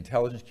 The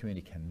intelligence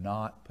community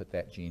cannot put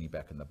that genie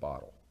back in the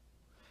bottle.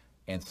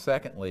 And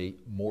secondly,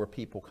 more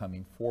people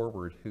coming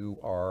forward who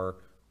are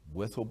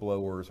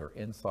whistleblowers or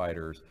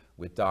insiders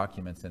with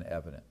documents and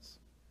evidence.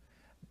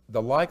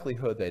 The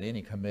likelihood that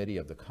any committee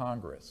of the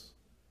Congress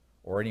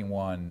or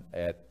anyone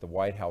at the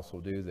White House will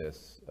do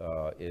this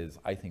is,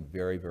 I think,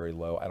 very, very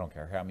low. I don't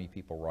care how many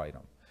people write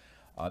them.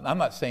 I'm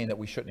not saying that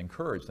we shouldn't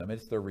encourage them.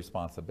 It's their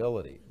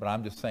responsibility. But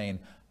I'm just saying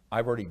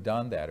I've already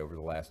done that over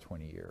the last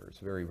 20 years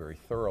very, very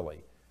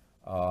thoroughly.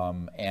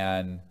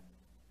 And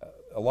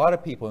a lot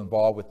of people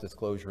involved with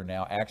disclosure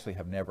now actually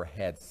have never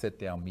had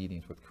sit-down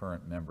meetings with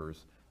current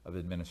members of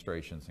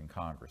administrations in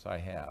Congress. I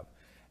have.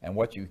 And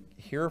what you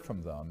hear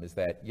from them is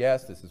that,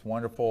 yes, this is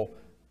wonderful,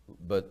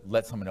 but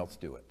let someone else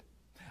do it.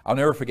 I'll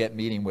never forget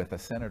meeting with a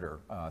senator,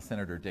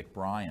 Senator Dick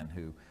Bryan,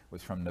 who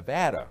was from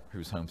Nevada,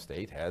 whose home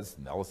state has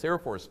Nellis Air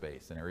Force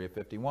Base in Area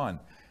 51,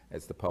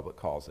 as the public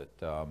calls it.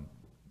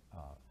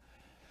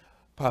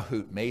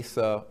 Pahut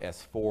Mesa,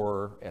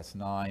 S4,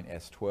 S9,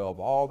 S12,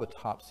 all the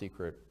top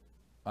secret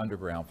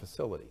underground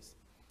facilities.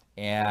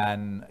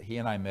 And he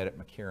and I met at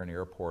McCarran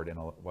Airport in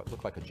what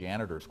looked like a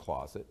janitor's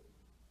closet,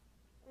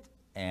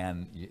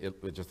 and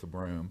it was just a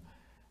broom,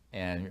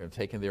 and you're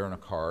taken there in a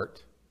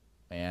cart,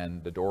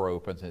 and the door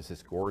opens, and it's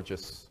this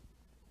gorgeous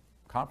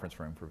conference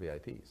room for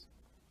VIPs.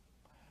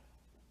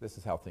 This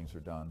is how things are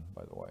done,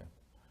 by the way.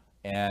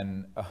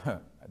 And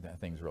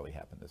things really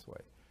happen this way,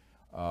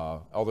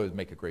 although it'd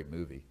make a great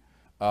movie.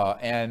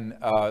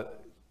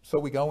 So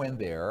we go in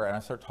there, and I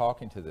start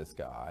talking to this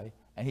guy,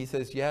 and he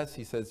says, yes,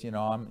 he says, he's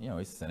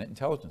Senate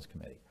Intelligence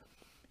Committee.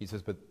 He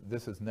says, but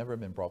this has never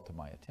been brought to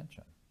my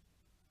attention.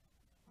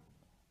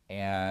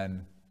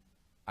 And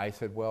I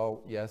said,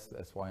 well, yes,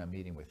 that's why I'm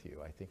meeting with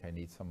you. I think I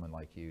need someone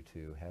like you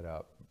to head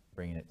up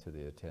bringing it to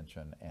the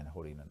attention and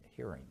holding a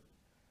hearing.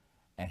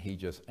 And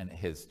and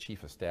his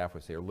chief of staff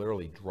was there,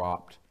 literally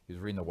dropped, he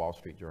was reading the Wall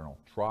Street Journal,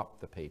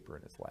 dropped the paper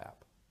in his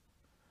lap.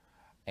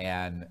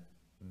 And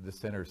the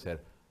senator said,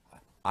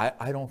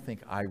 I don't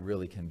think I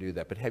really can do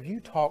that, but have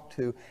you talked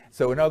to,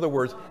 so in other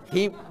words,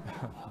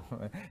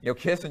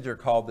 Kissinger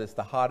called this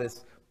the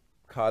hottest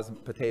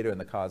potato in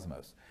the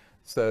cosmos,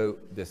 so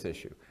this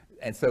issue.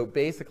 And so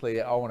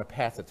basically, I want to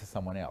pass it to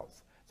someone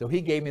else. So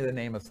he gave me the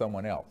name of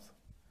someone else.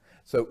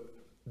 So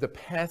the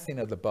passing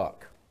of the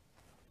buck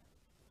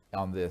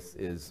on this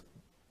is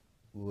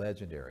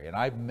legendary. And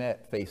I've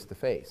met face to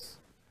face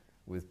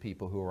with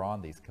people who are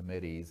on these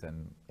committees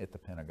and at the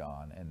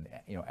Pentagon, and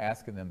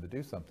asking them to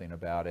do something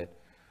about it.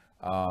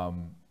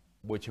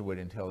 which would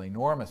entail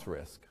enormous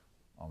risk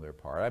on their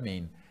part. I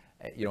mean,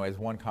 you know, as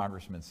one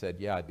congressman said,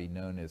 yeah, I'd be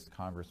known as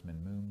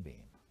Congressman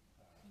Moonbeam.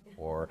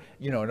 Or,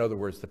 you know, in other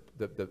words,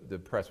 the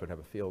press would have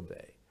a field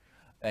day.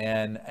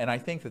 And I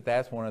think that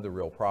that's one of the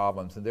real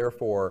problems. And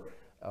therefore,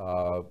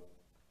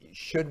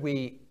 should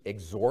we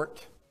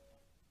exhort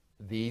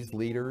these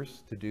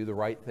leaders to do the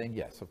right thing?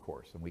 Yes, of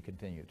course, and we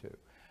continue to.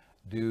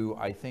 Do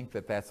I think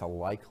that that's a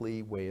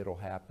likely way it'll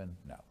happen?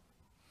 No.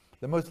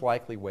 The most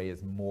likely way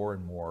is more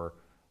and more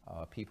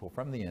people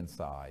from the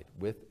inside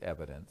with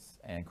evidence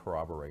and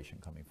corroboration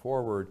coming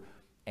forward,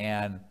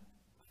 and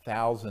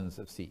thousands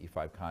of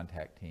CE5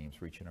 contact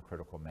teams reaching a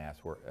critical mass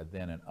where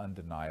then an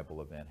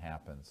undeniable event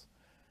happens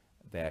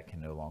that can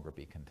no longer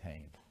be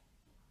contained,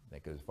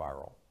 that goes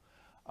viral.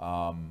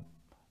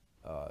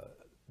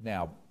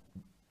 Now,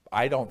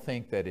 I don't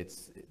think that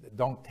it's,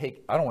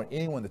 I don't want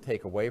anyone to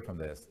take away from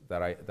this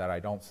that I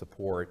don't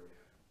support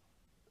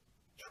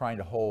trying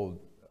to hold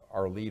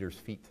our leaders'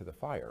 feet to the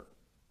fire.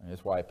 And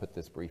that's why I put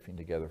this briefing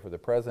together for the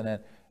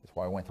president. That's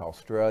why I went to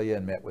Australia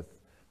and met with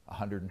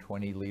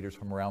 120 leaders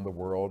from around the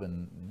world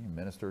and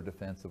Minister of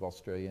Defense of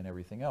Australia and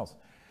everything else.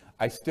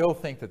 I still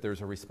think that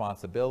there's a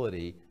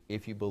responsibility,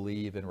 if you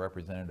believe in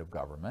representative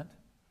government,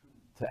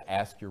 to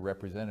ask your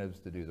representatives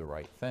to do the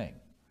right thing.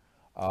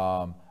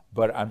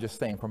 But I'm just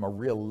saying, from a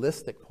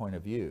realistic point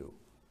of view,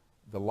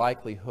 the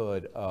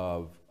likelihood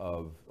of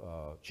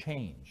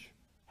change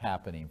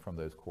happening from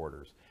those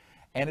quarters.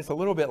 And it's a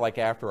little bit like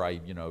after I,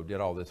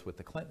 did all this with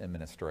the Clinton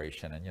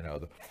administration, and,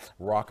 the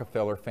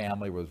Rockefeller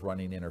family was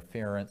running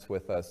interference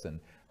with us and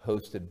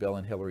hosted Bill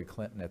and Hillary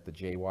Clinton at the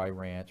JY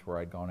Ranch, where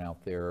I'd gone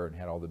out there and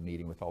had all the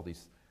meeting with all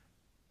these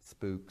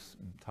spooks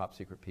and top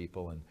secret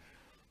people.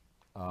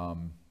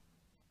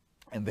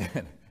 And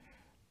then,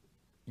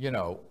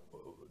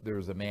 there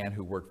was a man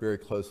who worked very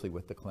closely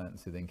with the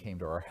Clintons who then came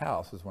to our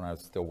house. This is when I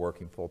was still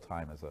working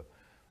full-time as an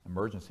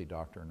emergency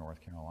doctor in North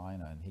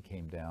Carolina, and he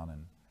came down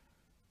and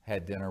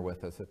had dinner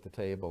with us at the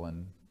table,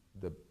 and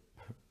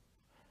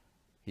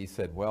he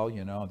said, well,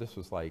 this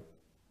was like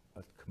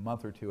a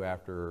month or two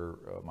after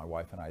my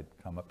wife and I had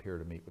come up here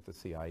to meet with the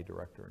CIA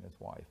director and his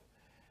wife.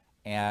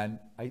 And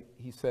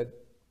he said,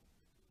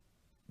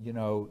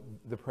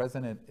 the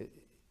president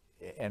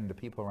and the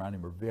people around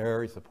him are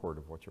very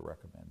supportive of what you're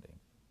recommending.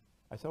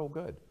 I said, oh,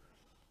 good.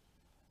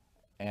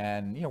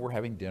 And, we're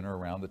having dinner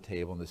around the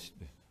table in this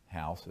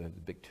house, a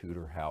big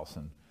Tudor house,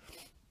 and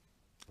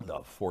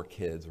the 4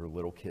 kids, or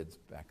little kids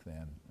back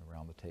then,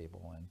 around the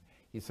table. And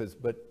he says,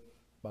 but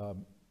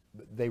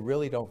they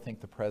really don't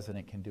think the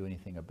president can do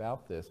anything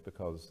about this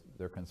because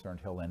they're concerned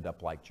he'll end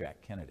up like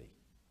Jack Kennedy.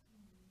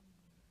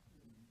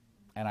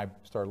 And I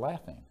started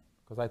laughing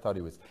because I thought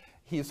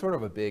he's sort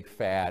of a big,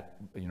 fat,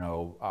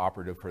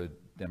 operative for the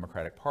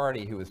Democratic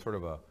Party who was sort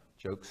of a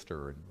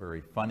jokester and very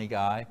funny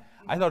guy.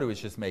 I thought he was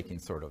just making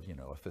sort of,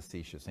 a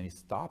facetious, and he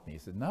stopped me. He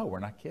said, no, we're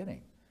not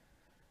kidding.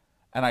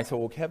 And I said,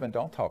 well, Kevin,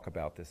 don't talk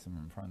about this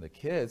in front of the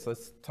kids.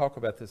 Let's talk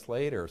about this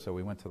later. So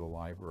we went to the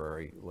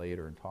library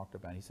later and talked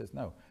about it. He says,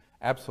 no,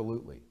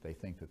 absolutely. They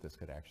think that this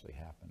could actually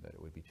happen, that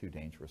it would be too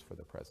dangerous for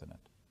the president.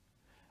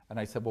 And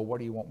I said, well, what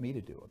do you want me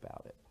to do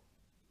about it?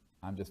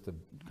 I'm just a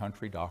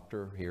country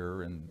doctor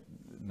here in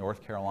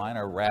North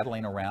Carolina,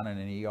 rattling around in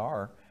an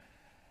ER.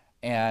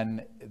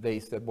 And they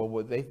said,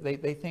 well, they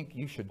think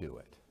you should do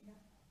it.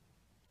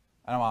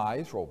 And my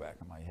eyes roll back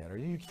in my head. Are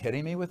you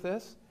kidding me with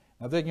this?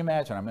 Now, then you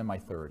imagine, I'm in my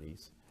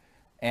 30s.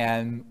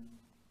 And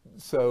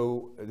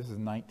so this is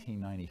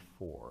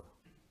 1994.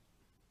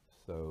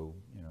 So,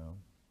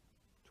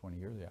 20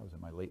 years ago, I was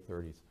in my late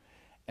 30s.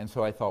 And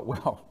so I thought,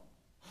 well,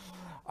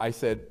 I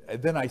said,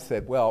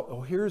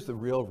 well, here's the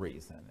real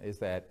reason, is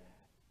that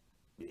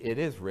it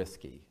is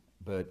risky,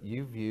 but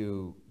you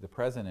view the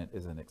president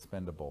as an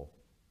expendable,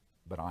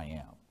 but I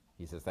am.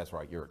 He says, that's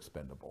right, you're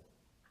expendable.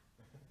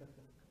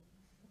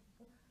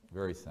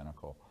 Very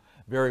cynical,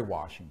 very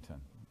Washington.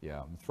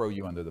 Yeah, throw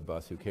you under the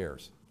bus, who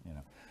cares?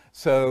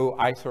 So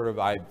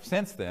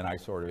since then, I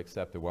sort of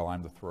accepted, well,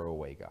 I'm the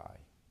throwaway guy.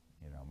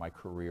 My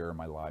career,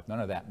 my life,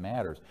 none of that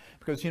matters.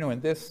 Because,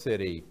 in this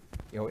city,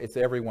 it's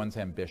everyone's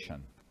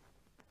ambition.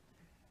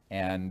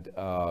 And,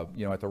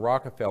 at the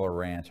Rockefeller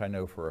Ranch, I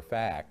know for a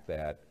fact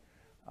that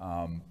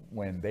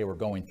when they were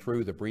going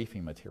through the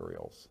briefing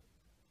materials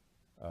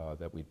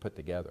that we put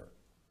together,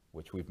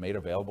 which we've made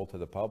available to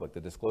the public, the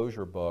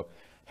disclosure book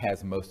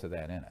has most of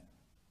that in it.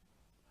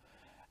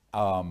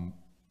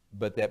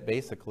 But that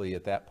basically,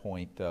 at that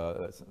point,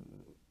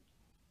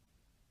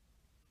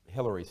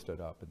 Hillary stood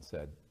up and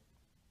said,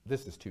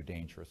 this is too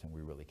dangerous and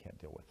we really can't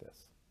deal with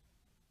this.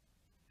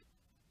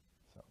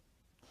 So,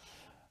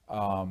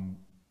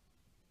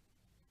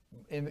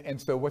 and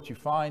so what you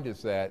find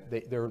is that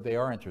they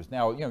are interested.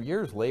 Now,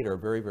 years later,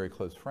 very, very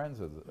close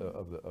friends of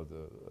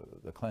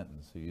the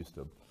Clintons, who used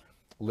to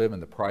live in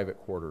the private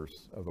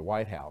quarters of the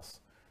White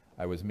House,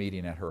 I was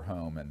meeting at her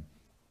home, and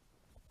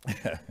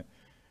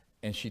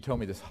and she told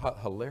me this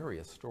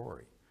hilarious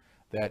story,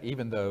 that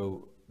even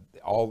though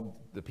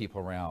all the people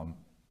around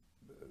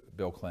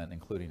Bill Clinton,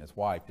 including his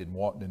wife, did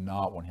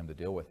not want him to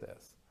deal with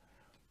this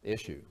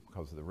issue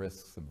because of the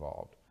risks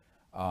involved,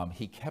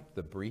 he kept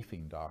the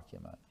briefing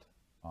document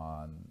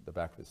on the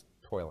back of his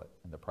toilet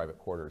in the private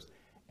quarters,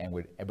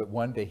 but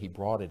one day he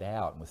brought it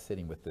out and was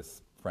sitting with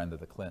this friend of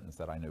the Clintons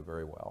that I knew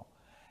very well,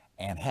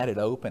 and had it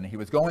open. He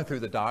was going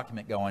through the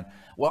document going,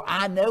 well,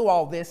 I know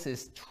all this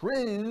is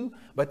true,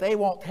 but they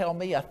won't tell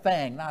me a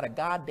thing, not a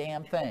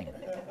goddamn thing.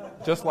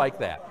 Just like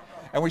that.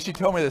 And when she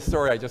told me this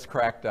story, I just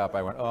cracked up.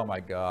 I went, oh my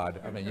God.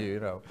 I mean, you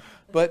know.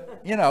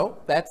 But, you know,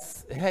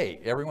 that's,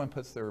 hey, everyone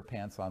puts their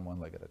pants on one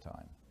leg at a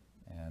time.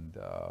 And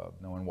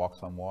no one walks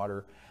on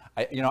water.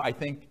 I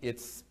think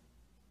it's,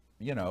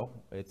 you know,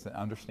 it's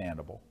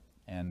understandable.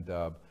 And,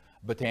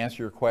 but to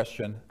answer your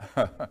question,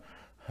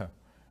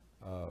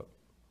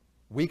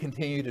 we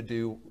continue to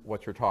do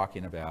what you're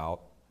talking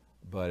about,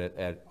 but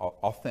at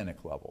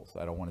authentic levels.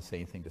 I don't want to say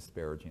anything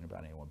disparaging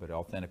about anyone, but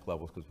authentic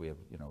levels, because we have,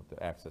 you know,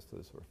 the access to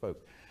this sort of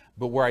folks.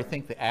 But where I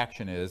think the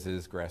action is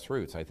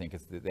grassroots. I think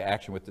it's the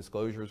action with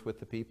disclosures with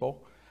the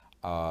people,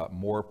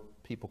 more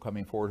people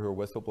coming forward who are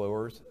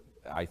whistleblowers.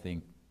 I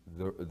think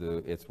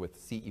it's with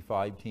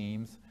CE5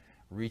 teams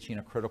reaching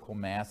a critical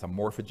mass, a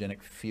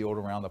morphogenic field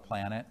around the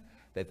planet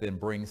that then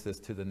brings this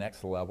to the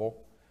next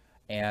level.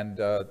 And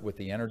with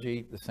the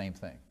energy, the same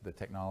thing. The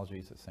technology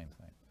is the same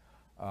thing.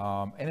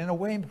 And in a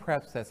way,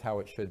 perhaps that's how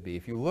it should be.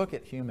 If you look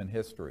at human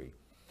history,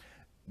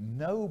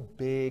 no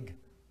big,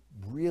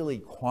 really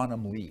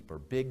quantum leap or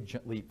big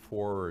leap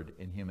forward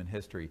in human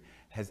history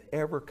has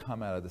ever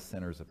come out of the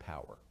centers of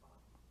power.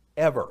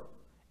 Ever.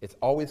 It's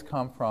always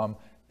come from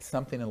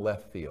something in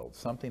left field,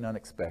 something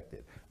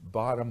unexpected,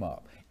 bottom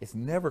up. It's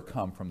never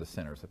come from the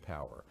centers of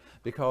power,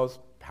 because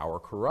power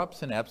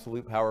corrupts and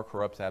absolute power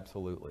corrupts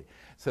absolutely.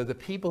 So the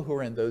people who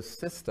are in those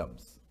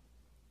systems,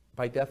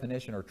 by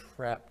definition, are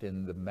trapped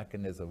in the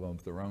mechanism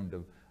of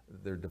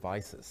their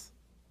devices,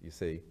 you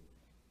see.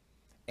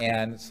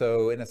 And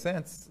so, in a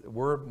sense,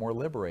 we're more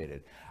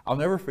liberated. I'll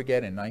never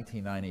forget in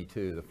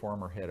 1992, the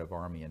former head of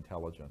Army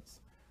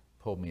Intelligence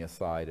pulled me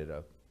aside at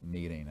a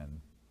meeting, and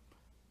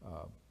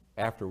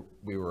after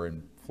we were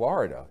in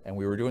Florida, and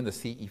we were doing the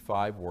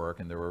CE5 work,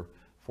 and there were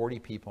 40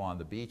 people on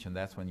the beach, and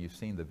that's when you've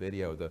seen the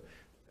video.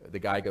 The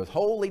guy goes,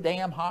 holy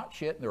damn hot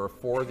shit, and there were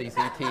 4 of these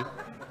ET.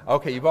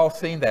 Okay, you've all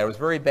seen that. It was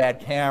very bad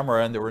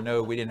camera, and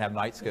we didn't have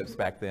night scopes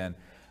back then,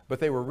 but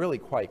they were really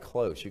quite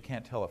close. You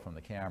can't tell it from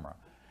the camera.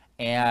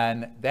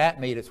 And that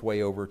made its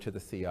way over to the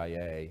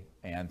CIA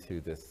and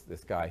to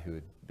this guy who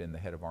had been the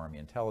head of Army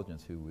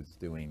Intelligence, who was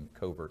doing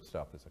covert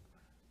stuff as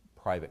a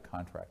private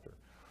contractor.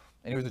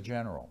 And he was a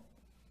general.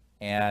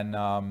 And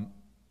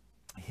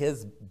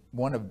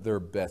one of their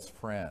best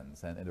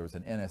friends, and there was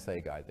an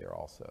NSA guy there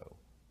also,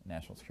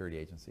 National Security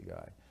Agency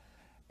guy,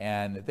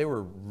 and they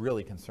were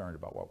really concerned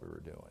about what we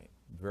were doing,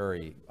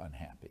 very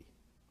unhappy,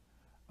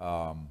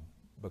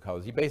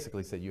 because he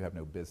basically said, you have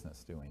no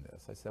business doing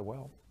this. I said,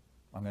 well,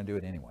 I'm going to do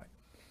it anyway.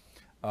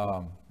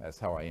 That's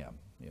how I am,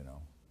 you know.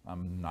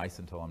 I'm nice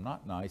until I'm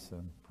not nice,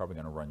 and I'm probably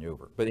going to run you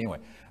over. But anyway,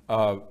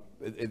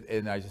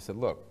 and I just said,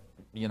 look,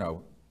 you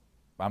know,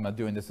 I'm not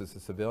doing this as a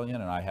civilian,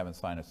 and I haven't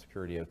signed a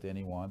security oath to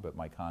anyone but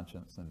my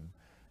conscience and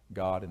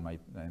God and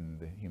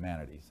the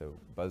humanity. So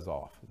buzz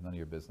off. It's none of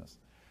your business.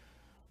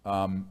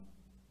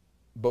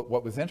 But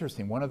what was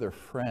interesting, one of their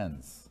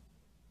friends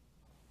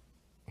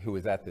who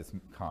was at this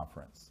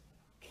conference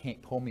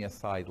pulled me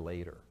aside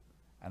later.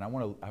 And I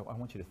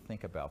want you to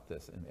think about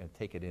this and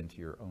take it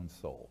into your own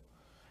soul.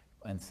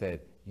 And said,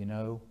 you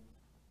know,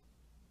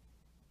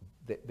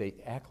 they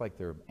act like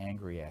they're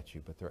angry at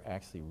you, but they're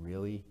actually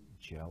really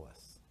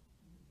jealous.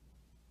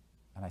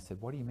 And I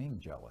said, what do you mean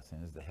jealous?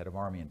 And is the head of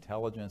Army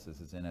Intelligence, this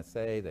is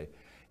NSA?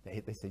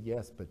 They said,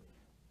 yes, but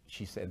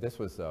she said, this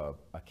was a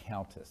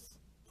countess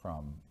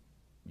from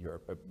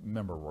a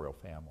member of royal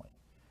family.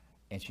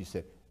 And she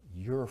said,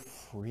 you're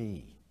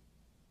free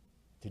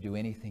to do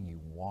anything you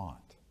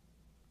want.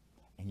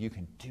 And you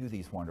can do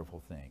these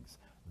wonderful things.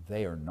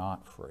 They are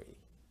not free.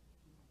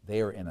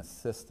 They are in a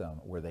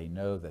system where they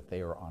know that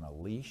they are on a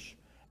leash,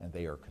 and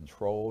they are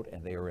controlled,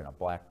 and they are in a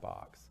black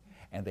box.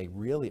 And they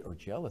really are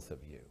jealous of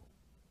you.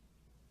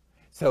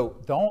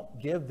 So don't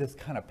give this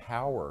kind of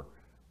power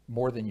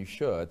more than you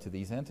should to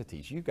these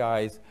entities. You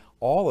guys,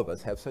 all of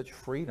us, have such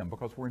freedom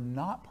because we're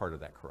not part of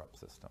that corrupt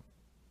system.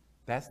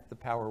 That's the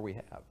power we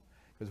have,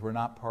 because we're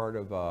not part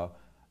of a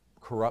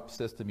corrupt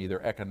system,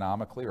 either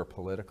economically or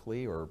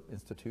politically or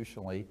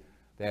institutionally,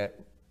 that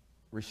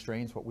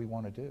restrains what we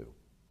want to do,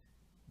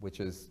 which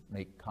is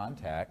make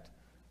contact,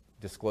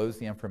 disclose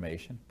the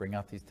information, bring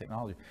out these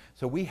technologies.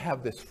 So we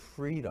have this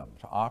freedom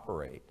to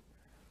operate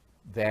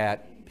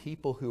that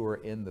people who are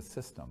in the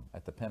system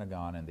at the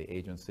Pentagon and the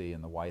agency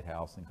and the White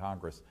House and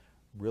Congress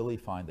really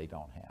find they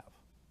don't have.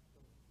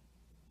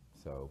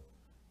 So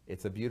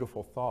it's a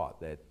beautiful thought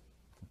that,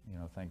 you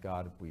know, thank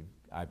God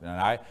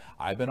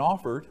I've been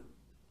offered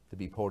to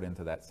be pulled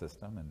into that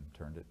system and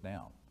turned it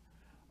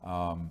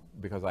down.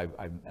 Because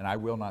I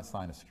will not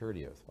sign a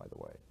security oath, by the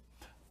way.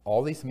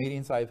 All these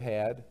meetings I've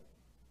had,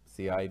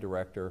 CIA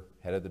director,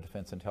 head of the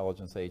Defense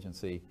Intelligence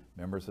Agency,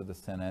 members of the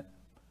Senate,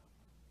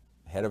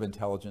 head of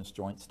intelligence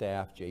joint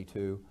staff,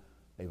 J2,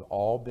 they've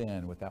all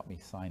been without me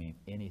signing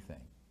anything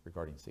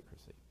regarding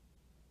secrecy.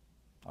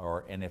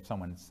 And if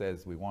someone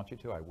says, we want you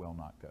to, I will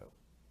not go.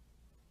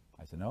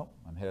 I said, no,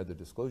 I'm head of the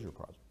disclosure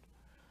project.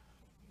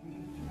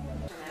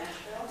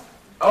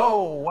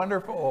 Oh,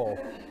 wonderful.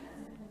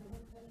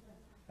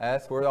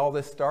 That's where all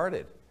this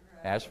started.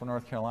 Asheville,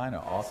 North Carolina.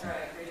 Awesome. That's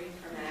right, greetings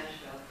from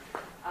Asheville.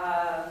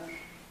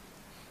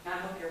 I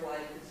hope your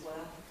wife is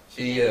well.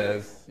 She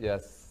is,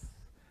 yes.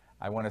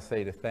 I want to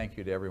say thank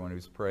you to everyone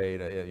who's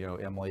prayed.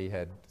 Emily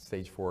had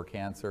stage 4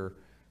 cancer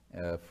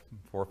 4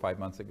 or 5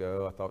 months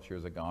ago. I thought she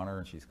was a goner,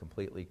 and she's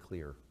completely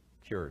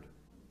cured.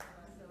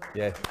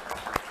 Yeah.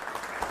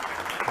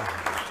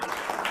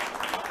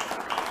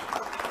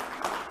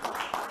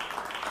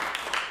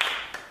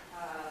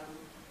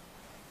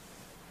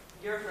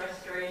 Your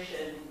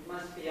frustration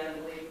must be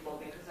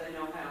unbelievable because I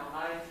know how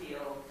I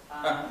feel.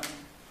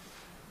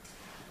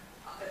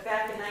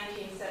 Back in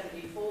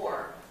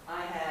 1974,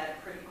 I had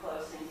a pretty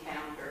close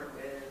encounter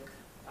with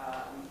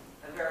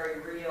a very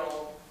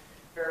real,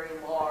 very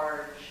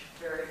large,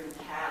 very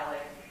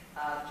metallic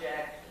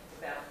object,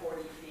 about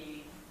 40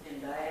 feet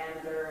in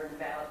diameter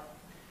and about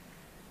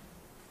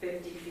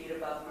 50 feet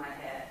above my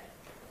head.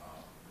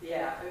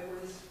 Yeah,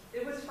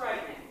 it was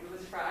frightening.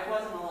 I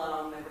wasn't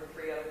alone. There were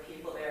 3 other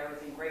people there. I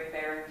was in Great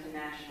Barrington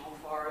National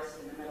Forest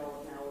in the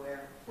middle of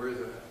nowhere. Where is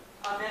it?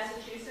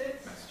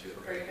 Massachusetts.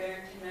 Massachusetts. Great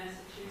Barrington,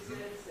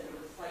 Massachusetts, and it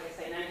was, like I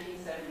say,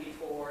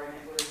 1974, and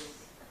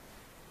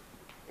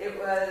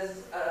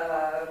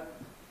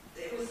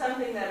it was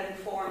something that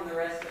informed the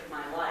rest of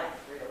my life,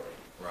 really.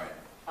 Right.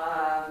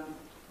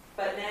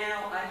 But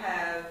now I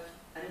have,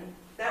 and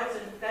that's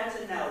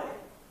a knowing,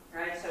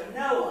 right? So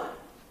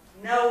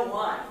no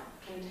one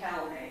can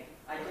tell me.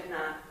 I did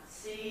not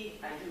see,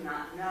 I do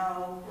not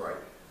know. Right.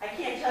 I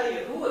can't tell you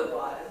who it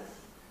was,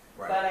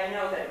 Right. but I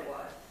know that it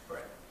was.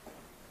 Right.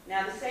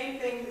 Now the same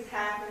thing has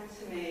happened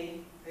to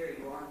me, there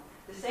you are,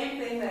 the same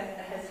thing that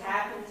has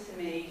happened to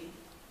me,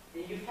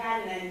 you've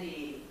had an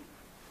NDE.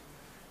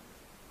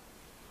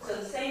 So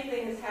the same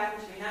thing has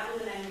happened to me, not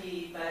with an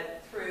NDE,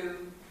 but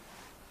through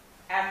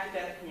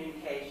after-death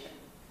communication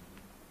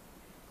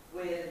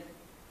with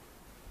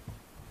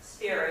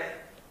spirit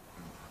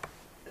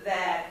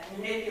that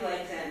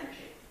manipulates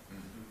energy.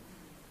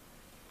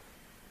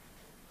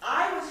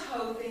 I was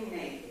hoping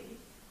maybe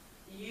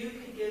you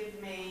could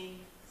give me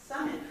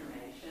some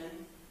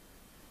information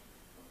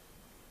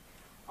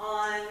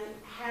on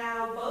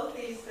how both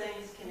these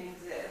things can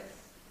exist.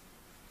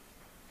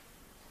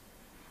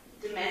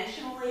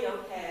 Dimensionally,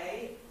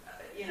 okay,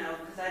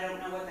 because I don't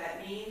know what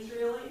that means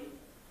really.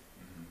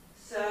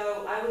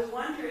 So I was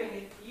wondering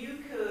if you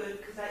could,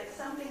 because it's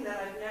something that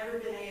I've never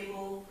been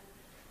able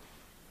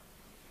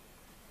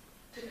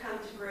to come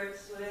to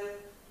grips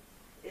with,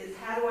 is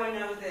how do I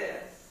know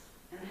this?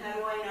 And how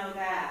do I know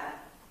that?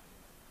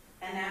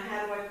 And now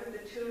how do I put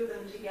the 2 of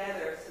them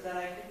together so that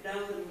I could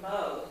know them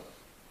both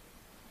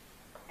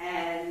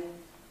and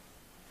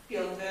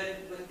feel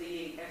good with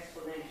the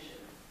explanation?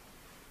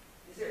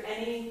 Is there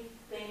anything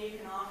you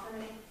can offer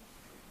me?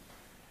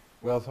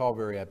 Well, it's all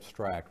very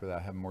abstract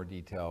without having more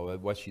detail.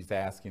 What she's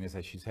asking is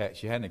that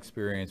she had an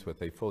experience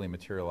with a fully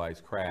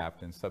materialized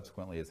craft, and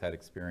subsequently has had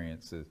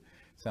experiences,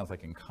 sounds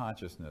like in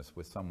consciousness,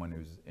 with someone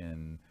who's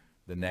in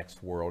the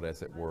next world,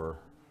 as it were.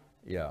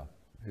 Yeah,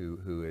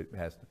 who it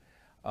has.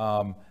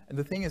 And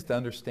the thing is to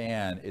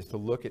understand is to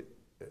look at.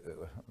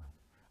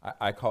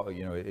 I call it,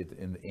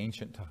 in the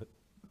ancient,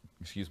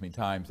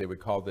 times, they would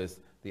call this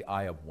the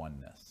eye of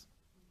oneness.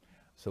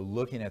 So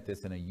looking at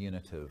this in a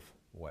unitive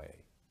way.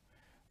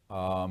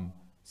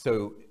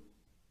 So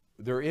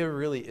there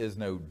really is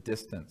no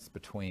distance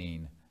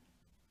between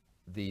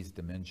these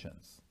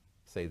dimensions,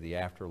 say the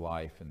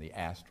afterlife and the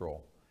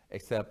astral,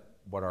 except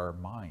what our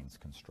minds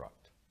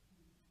construct.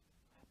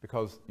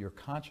 Because your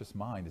conscious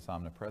mind is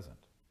omnipresent.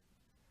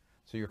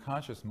 So your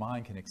conscious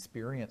mind can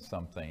experience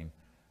something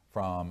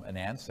from an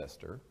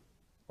ancestor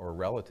or a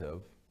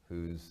relative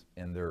who's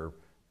in their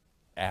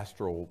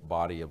astral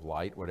body of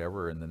light,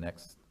 whatever, in the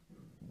next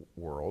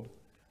world,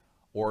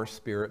 or a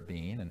spirit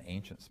being, an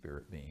ancient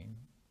spirit being,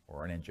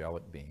 or an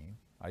angelic being.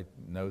 I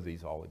know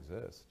these all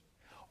exist.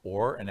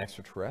 Or an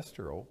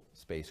extraterrestrial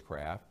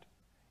spacecraft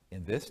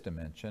in this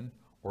dimension,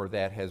 or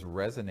that has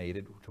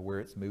resonated to where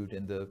it's moved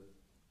into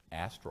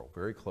astral,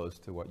 very close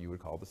to what you would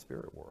call the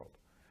spirit world.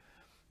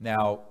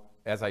 Now,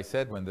 as I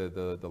said, when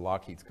the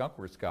Lockheed Skunk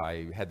Works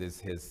guy had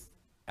his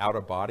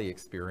out-of-body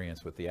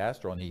experience with the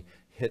astral, and he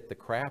hit the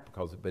craft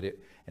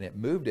and it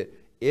moved it,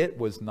 it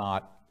was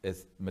not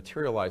as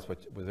materialized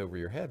what was over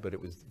your head, but it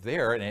was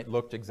there, and it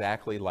looked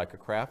exactly like a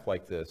craft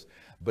like this,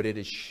 but it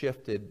is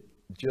shifted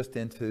just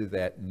into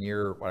that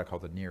what I call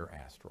the near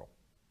astral,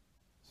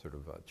 sort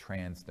of a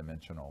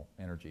trans-dimensional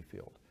energy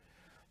field.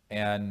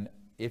 And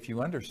if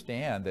you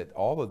understand that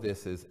all of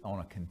this is on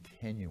a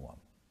continuum,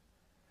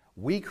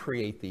 we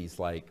create these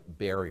like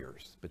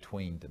barriers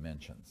between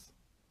dimensions.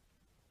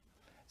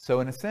 So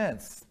in a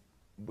sense,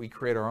 we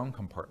create our own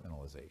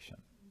compartmentalization.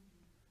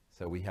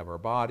 So we have our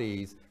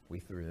bodies,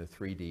 through the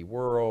 3D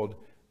world,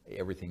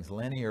 everything's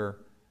linear,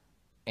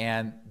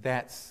 and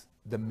that's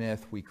the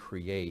myth we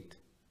create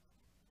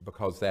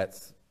because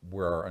that's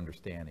where our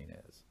understanding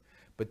is.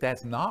 but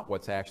that's not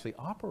what's actually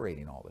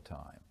operating all the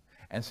time.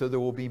 And so there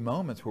will be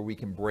moments where we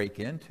can break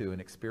into and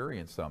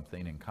experience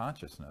something in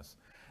consciousness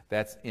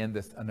that's in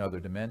this another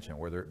dimension,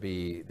 whether it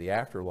be the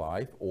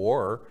afterlife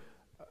or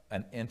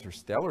an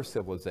interstellar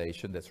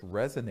civilization that's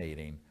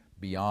resonating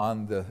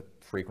beyond the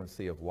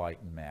frequency of light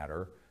and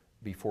matter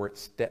before it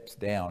steps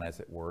down, as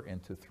it were,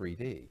 into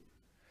 3D.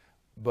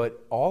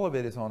 But all of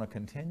it is on a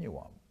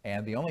continuum.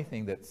 And the only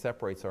thing that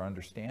separates our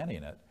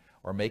understanding it,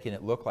 or making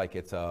it look like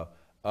it's a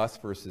us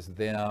versus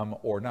them,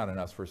 or not an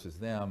us versus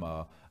them,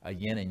 a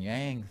yin and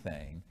yang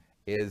thing,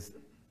 is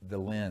the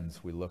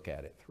lens we look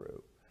at it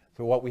through.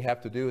 So what we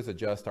have to do is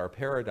adjust our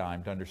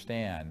paradigm to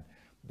understand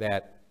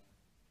that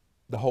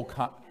the whole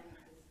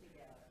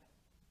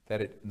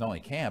that it not only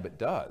can, but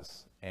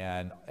does,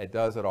 and it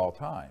does at all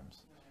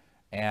times.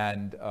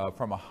 And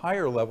from a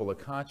higher level of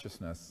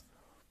consciousness,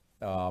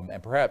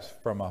 and perhaps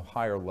from a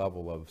higher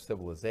level of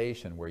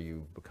civilization where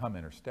you become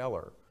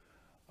interstellar,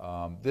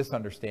 this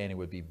understanding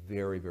would be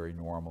very, very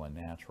normal and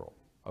natural,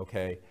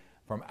 okay?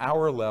 From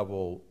our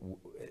level,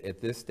 at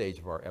this stage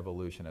of our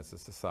evolution as a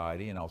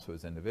society and also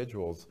as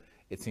individuals,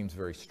 it seems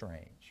very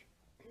strange.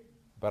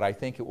 But I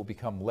think it will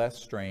become less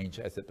strange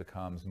as it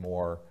becomes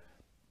more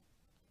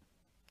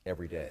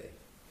everyday.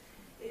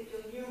 If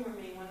you'll humor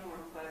me, one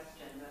more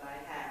question that I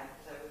have,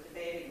 because I was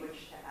debating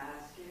which to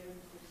ask you.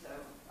 So,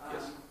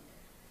 Yes.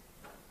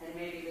 And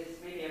maybe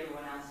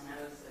everyone else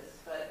knows this,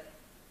 but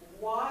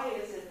why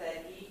is it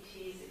that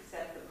ETs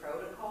accept the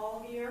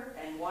protocol here,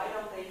 and why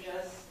don't they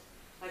just,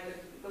 like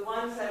the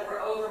ones that were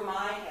over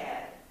my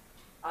head,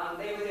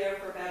 they were there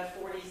for about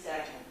 40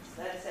 seconds.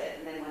 That's it,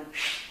 and then went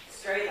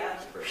straight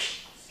up,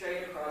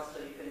 straight across, so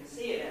you couldn't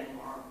see it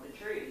anymore with the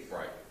trees.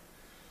 Right.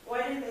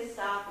 Why didn't they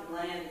stop and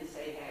land and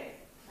say, hey?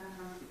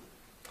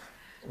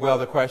 Well,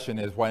 the question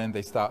is, why didn't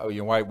they stop?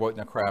 Why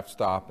wouldn't a craft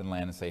stop and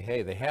land and say,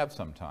 hey? They have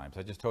sometimes.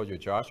 I just told you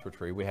at Joshua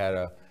Tree, we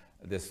had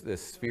this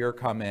sphere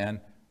come in,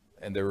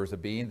 and there was a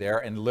being there,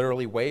 and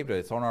literally waved it.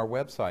 It's on our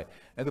website.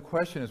 And the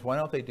question is, why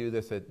don't they do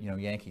this at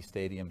Yankee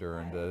Stadium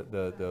during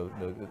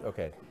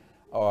okay.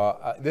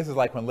 This is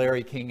like when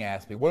Larry King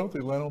asked me, why don't they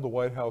land on the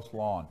White House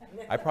lawn?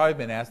 I've probably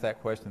been asked that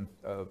question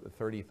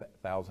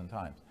 30,000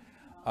 times.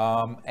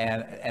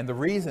 And the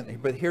reason,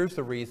 but here's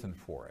the reason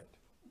for it.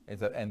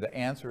 And the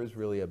answer is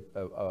really an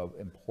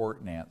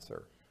important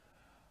answer.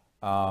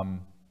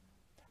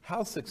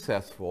 How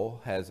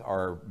successful has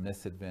our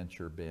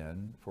misadventure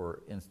been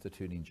for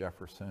instituting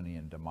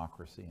Jeffersonian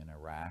democracy in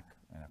Iraq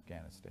and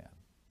Afghanistan?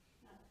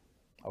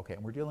 Okay,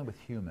 and we're dealing with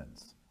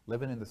humans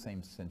living in the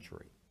same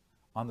century,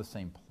 on the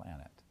same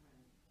planet,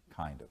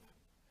 kind of.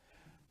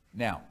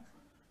 Now,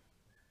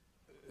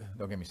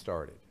 don't get me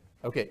started.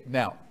 Okay,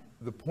 now,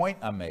 the point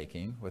I'm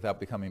making, without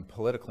becoming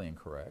politically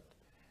incorrect,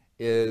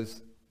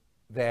 is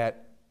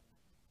that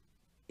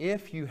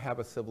if you have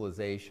a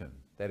civilization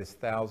that is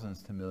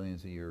thousands to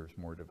millions of years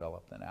more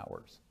developed than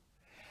ours,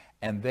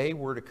 and they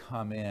were to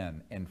come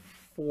in and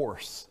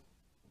force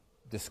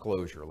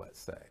disclosure,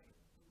 let's say,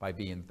 by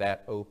being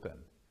that open,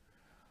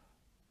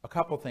 a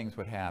couple things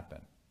would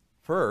happen.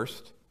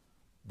 First,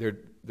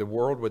 the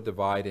world would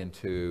divide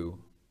into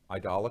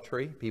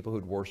idolatry, people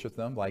who'd worship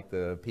them, like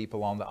the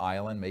people on the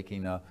island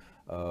making the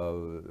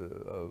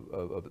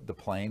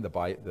plane,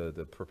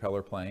 the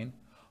propeller plane,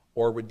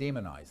 or would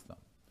demonize them.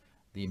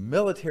 The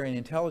military and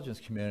intelligence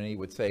community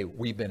would say,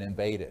 we've been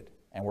invaded,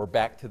 and we're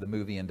back to the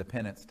movie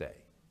Independence Day,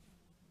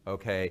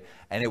 okay?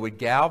 And it would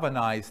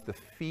galvanize the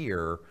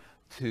fear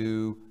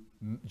to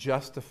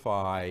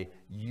justify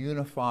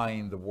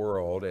unifying the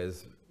world,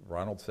 as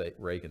Ronald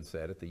Reagan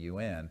said at the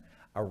UN,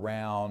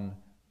 around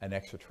an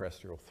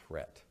extraterrestrial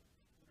threat.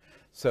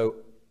 So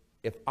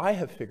if I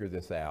have figured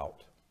this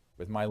out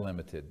with my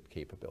limited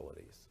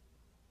capabilities,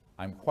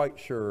 I'm quite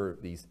sure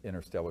these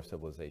interstellar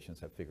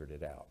civilizations have figured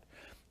it out.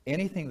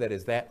 Anything that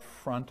is that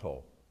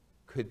frontal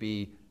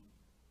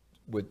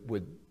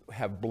would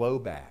have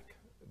blowback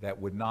that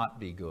would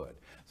not be good.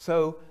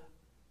 So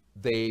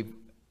they've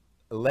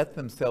let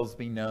themselves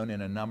be known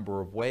in a number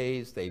of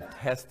ways. They've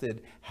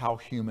tested how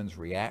humans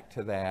react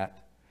to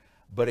that.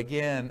 But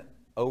again,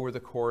 over the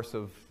course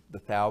of the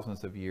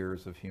thousands of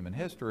years of human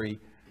history,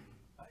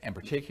 and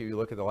particularly you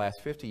look at the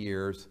last 50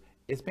 years,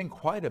 it's been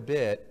quite a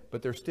bit,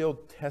 but they're still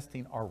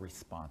testing our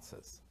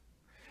responses.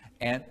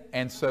 And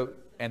so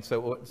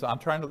I'm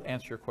trying to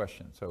answer your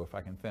question, so if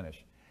I can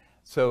finish.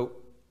 So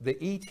the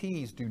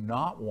ETs do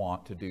not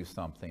want to do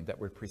something that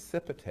would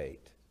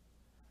precipitate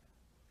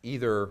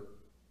either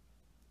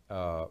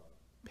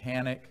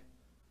panic,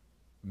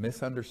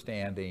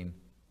 misunderstanding,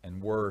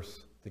 and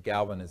worse, the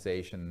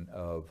galvanization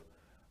of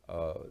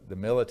the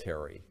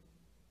military,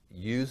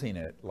 using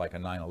it like a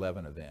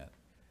 9/11 event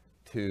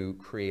to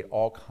create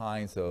all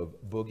kinds of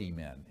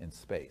boogeymen in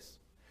space.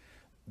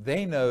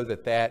 They know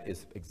that that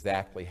is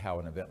exactly how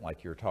an event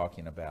like you're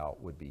talking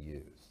about would be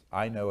used.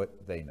 I know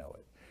it, they know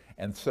it.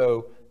 And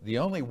so the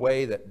only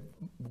way that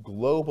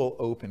global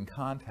open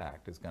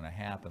contact is going to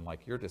happen,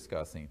 like you're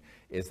discussing,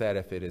 is that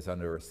if it is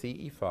under a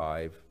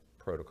CE5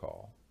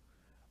 protocol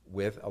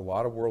with a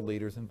lot of world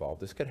leaders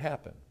involved. This could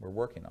happen. We're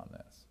working on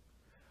this.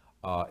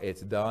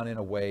 It's done in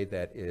a way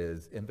that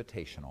is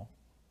invitational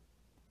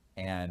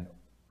and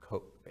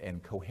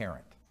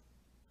coherent.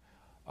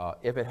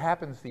 If it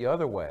happens the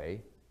other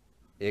way,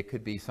 it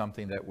could be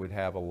something that would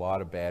have a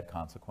lot of bad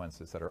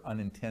consequences that are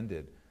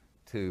unintended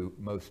to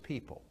most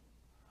people.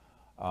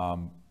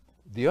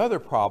 The other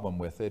problem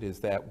with it is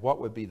that what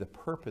would be the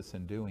purpose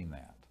in doing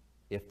that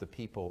if the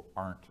people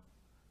aren't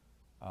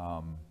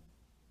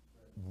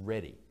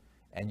ready?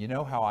 And you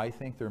know how I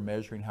think they're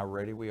measuring how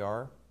ready we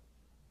are?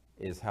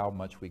 Is how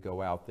much we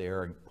go out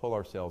there and pull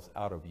ourselves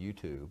out of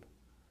YouTube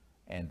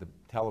and the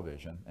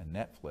television and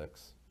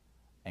Netflix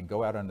and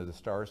go out under the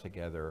stars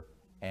together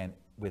and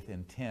with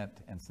intent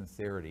and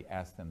sincerity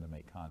ask them to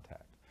make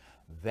contact.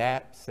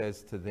 That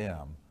says to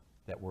them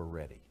that we're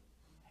ready.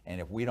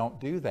 And if we don't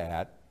do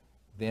that,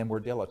 then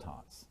we're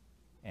dilettantes.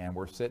 And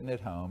we're sitting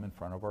at home in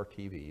front of our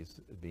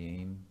TVs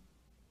being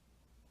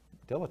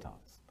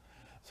dilettantes.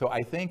 So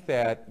I think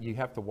that you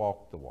have to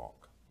walk the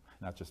walk,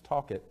 not just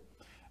talk it.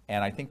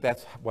 And I think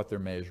that's what they're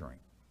measuring.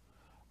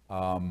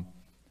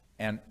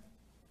 And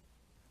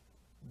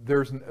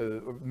there's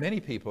many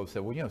people have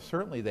said, well, you know,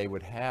 certainly they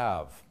would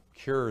have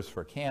cures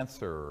for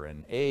cancer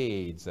and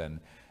AIDS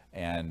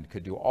and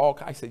could do all.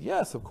 I said,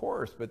 yes, of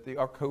course, but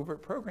our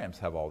covert programs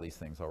have all these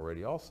things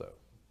already also.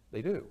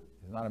 They do.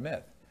 It's not a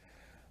myth.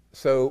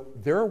 So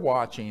they're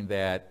watching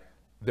that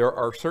there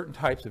are certain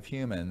types of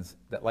humans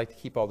that like to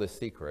keep all this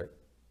secret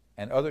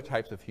and other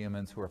types of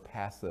humans who are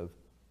passive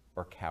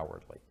or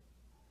cowardly.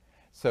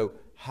 So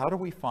how do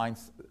we find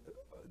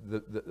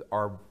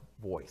our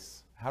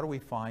voice? How do we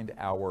find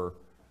our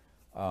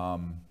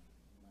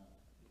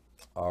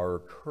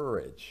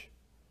courage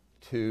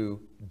to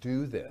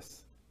do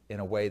this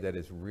in a way that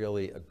is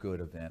really a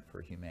good event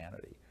for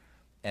humanity?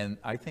 And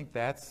I think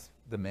that's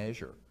the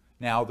measure.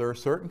 Now, there are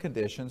certain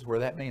conditions where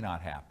that may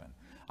not happen.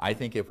 I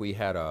think if we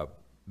had a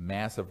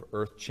massive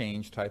earth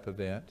change type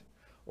event,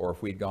 or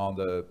if we'd gone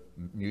to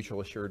mutual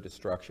assured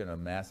destruction, a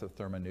massive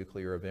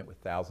thermonuclear event with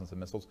thousands of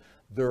missiles,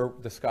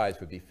 the skies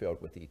would be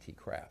filled with ET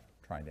craft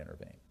trying to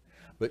intervene.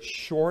 But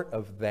short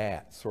of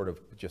that sort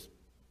of just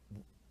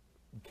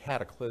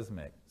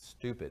cataclysmic,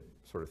 stupid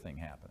sort of thing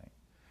happening,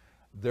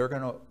 they're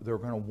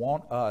gonna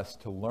want us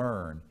to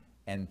learn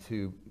and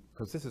to,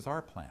 because this is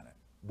our planet.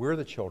 We're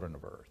the children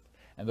of Earth.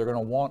 And they're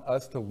gonna want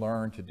us to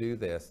learn to do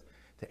this,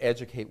 to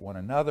educate one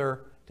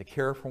another, to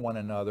care for one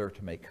another,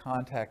 to make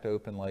contact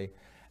openly.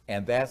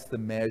 And that's the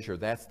measure,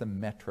 that's the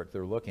metric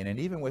they're looking. And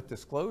even with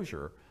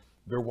disclosure,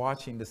 they're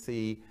watching to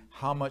see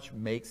how much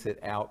makes it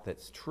out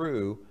that's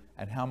true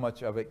and how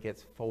much of it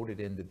gets folded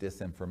into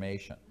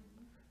disinformation.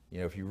 You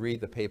know, if you read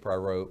the paper I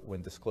wrote,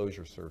 When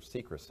Disclosure Serves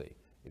Secrecy,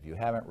 if you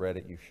haven't read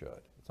it, you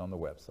should. It's on the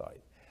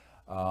website.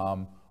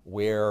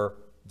 Where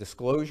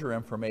disclosure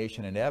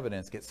information and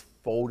evidence gets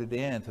folded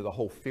into the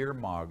whole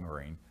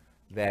fear-mongering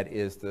that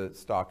is the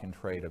stock and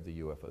trade of the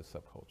UFO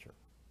subculture.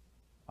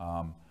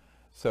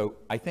 So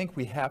I think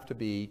we have to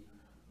be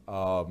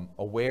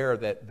aware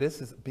that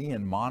this is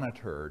being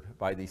monitored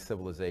by these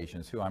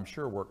civilizations who I'm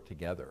sure work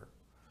together.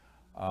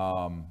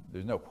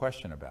 There's no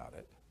question about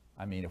it.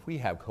 I mean, if we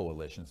have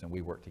coalitions and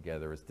we work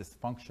together as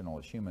dysfunctional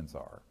as humans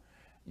are,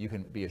 you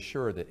can be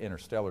assured that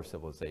interstellar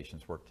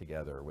civilizations work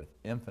together with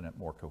infinite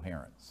more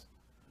coherence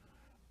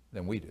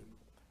than we do.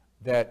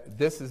 That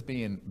this is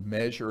being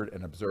measured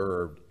and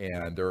observed,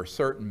 and there are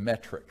certain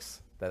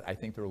metrics that I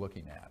think they're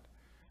looking at.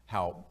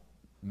 How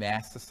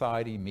mass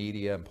society,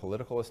 media, and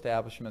political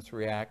establishments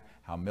react,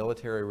 how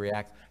military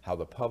reacts, how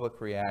the public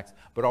reacts,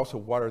 but also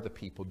what are the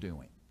people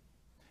doing.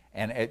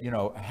 And you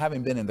know,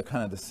 having been in the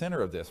kind of the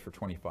center of this for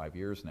 25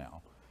 years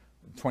now,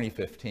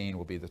 2015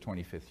 will be the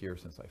 25th year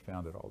since I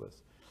founded all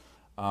this.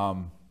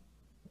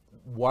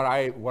 What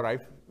I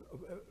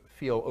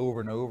feel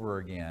over and over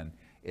again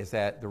is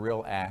that the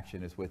real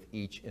action is with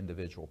each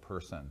individual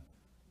person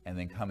and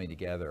then coming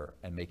together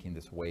and making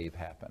this wave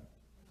happen.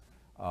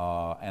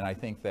 And I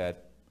think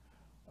that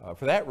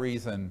for that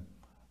reason,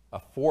 a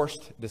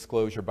forced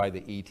disclosure by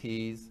the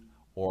ETs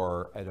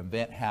or an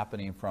event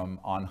happening from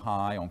on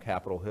high on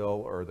Capitol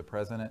Hill or the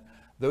president,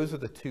 those are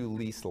the two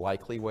least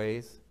likely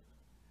ways.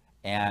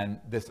 And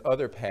this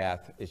other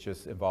path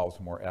just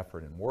involves more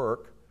effort and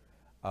work,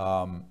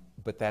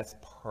 but that's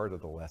part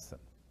of the lesson.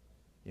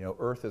 You know,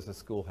 Earth is a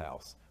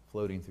schoolhouse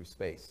floating through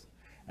space.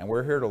 And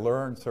we're here to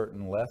learn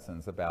certain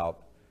lessons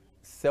about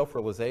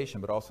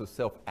self-realization, but also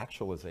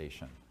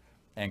self-actualization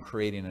and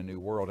creating a new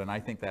world. And I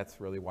think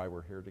that's really why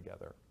we're here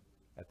together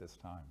at this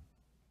time.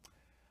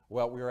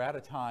 Well, we're out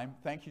of time.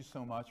 Thank you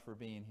so much for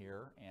being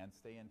here, and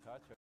stay in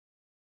touch.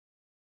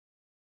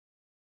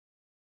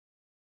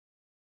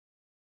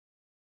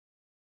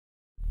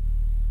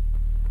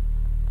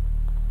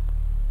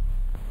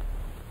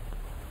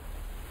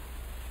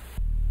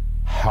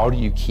 How do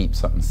you keep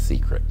something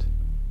secret?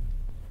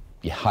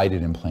 You hide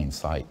it in plain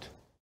sight.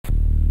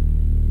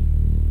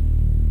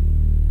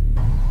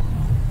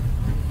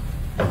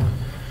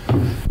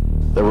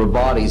 There were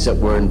bodies that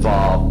were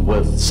involved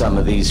with some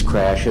of these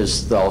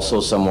crashes,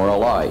 also some were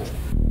alive.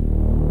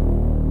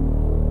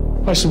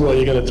 I said, well,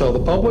 you got to tell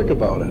the public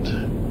about it.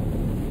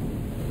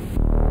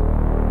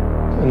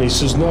 And And he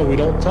says, no, we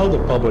don't tell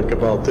the public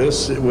about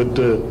this. It would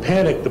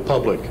panic the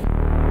public.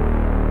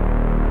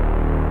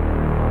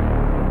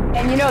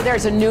 And you know,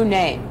 there's a new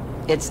name.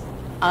 It's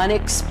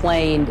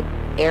unexplained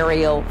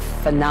aerial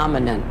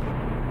phenomenon.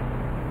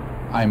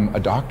 I'm a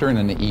doctor in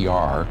an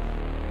ER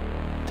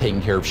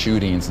taking care of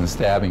shootings and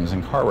stabbings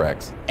and car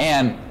wrecks.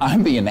 And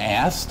I'm being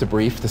asked to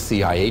brief the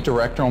CIA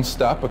director on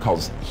stuff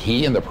because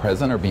he and the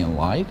president are being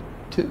lied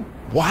to?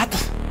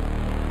 What?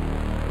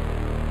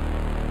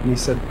 And he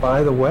said,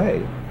 by the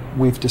way,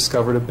 we've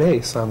discovered a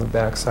base on the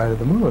backside of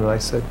the moon. And I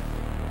said,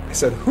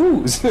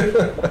 whose?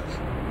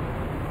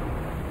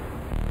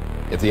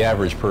 If the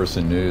average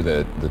person knew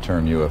that the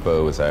term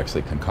UFO was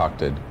actually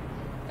concocted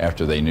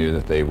after they knew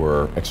that they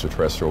were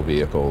extraterrestrial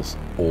vehicles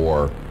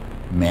or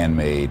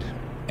man-made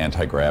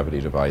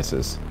anti-gravity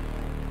devices,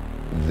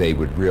 they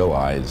would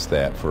realize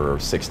that for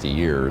 60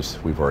 years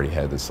we've already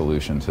had the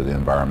solution to the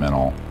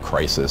environmental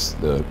crisis,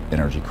 the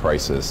energy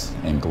crisis,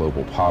 and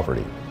global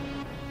poverty.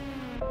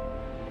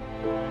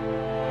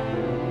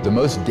 The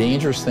most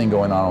dangerous thing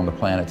going on the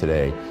planet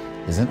today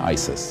isn't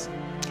ISIS.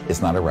 It's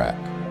not Iraq.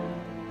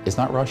 It's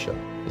not Russia.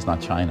 It's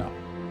not China.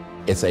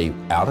 It's a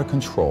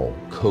out-of-control,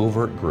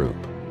 covert group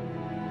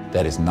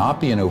that is not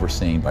being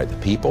overseen by the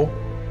people,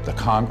 the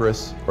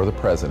Congress, or the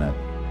president,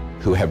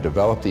 who have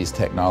developed these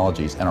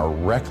technologies and are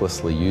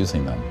recklessly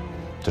using them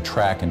to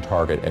track and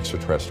target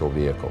extraterrestrial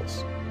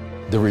vehicles.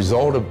 The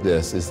result of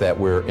this is that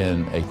we're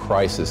in a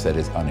crisis that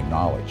is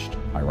unacknowledged,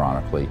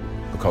 ironically,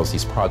 because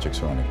these projects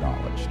are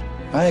unacknowledged.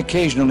 I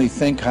occasionally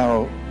think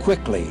how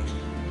quickly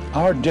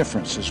our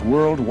differences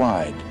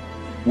worldwide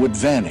would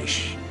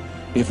vanish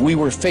if we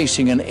were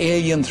facing an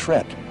alien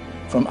threat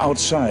from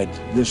outside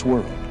this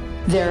world.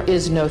 There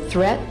is no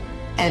threat,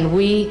 and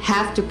we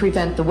have to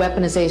prevent the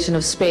weaponization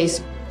of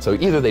space. So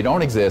either they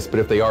don't exist, but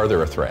if they are,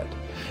 they're a threat.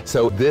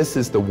 So this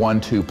is the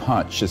 1-2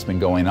 punch that's been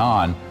going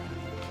on,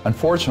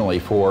 unfortunately,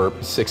 for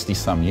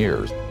 60-some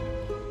years.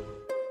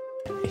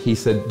 He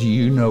said, do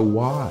you know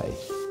why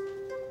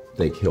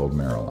they killed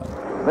Marilyn?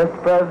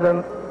 Mr.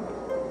 President,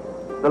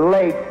 the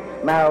late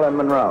Marilyn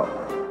Monroe.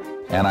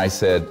 And I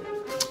said,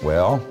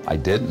 well, I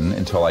didn't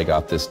until I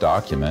got this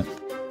document.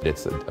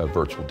 It's a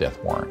virtual death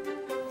warrant.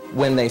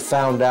 When they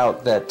found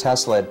out that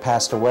Tesla had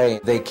passed away,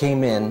 they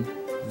came in,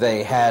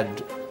 they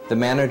had the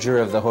manager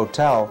of the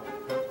hotel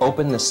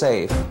open the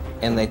safe,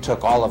 and they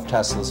took all of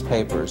Tesla's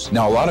papers.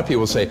 Now, a lot of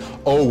people say,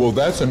 oh, well,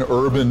 that's an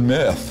urban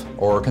myth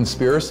or a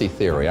conspiracy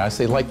theory. I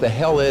say, like the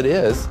hell it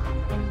is.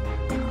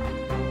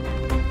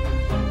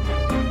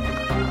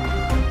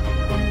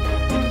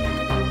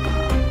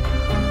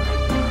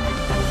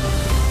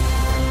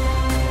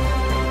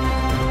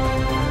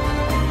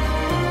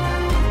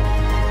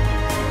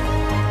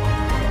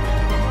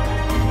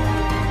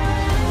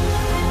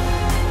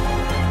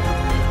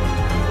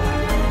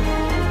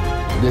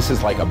 This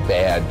is like a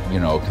bad,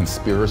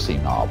 conspiracy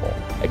novel,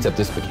 except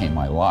this became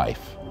my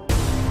life.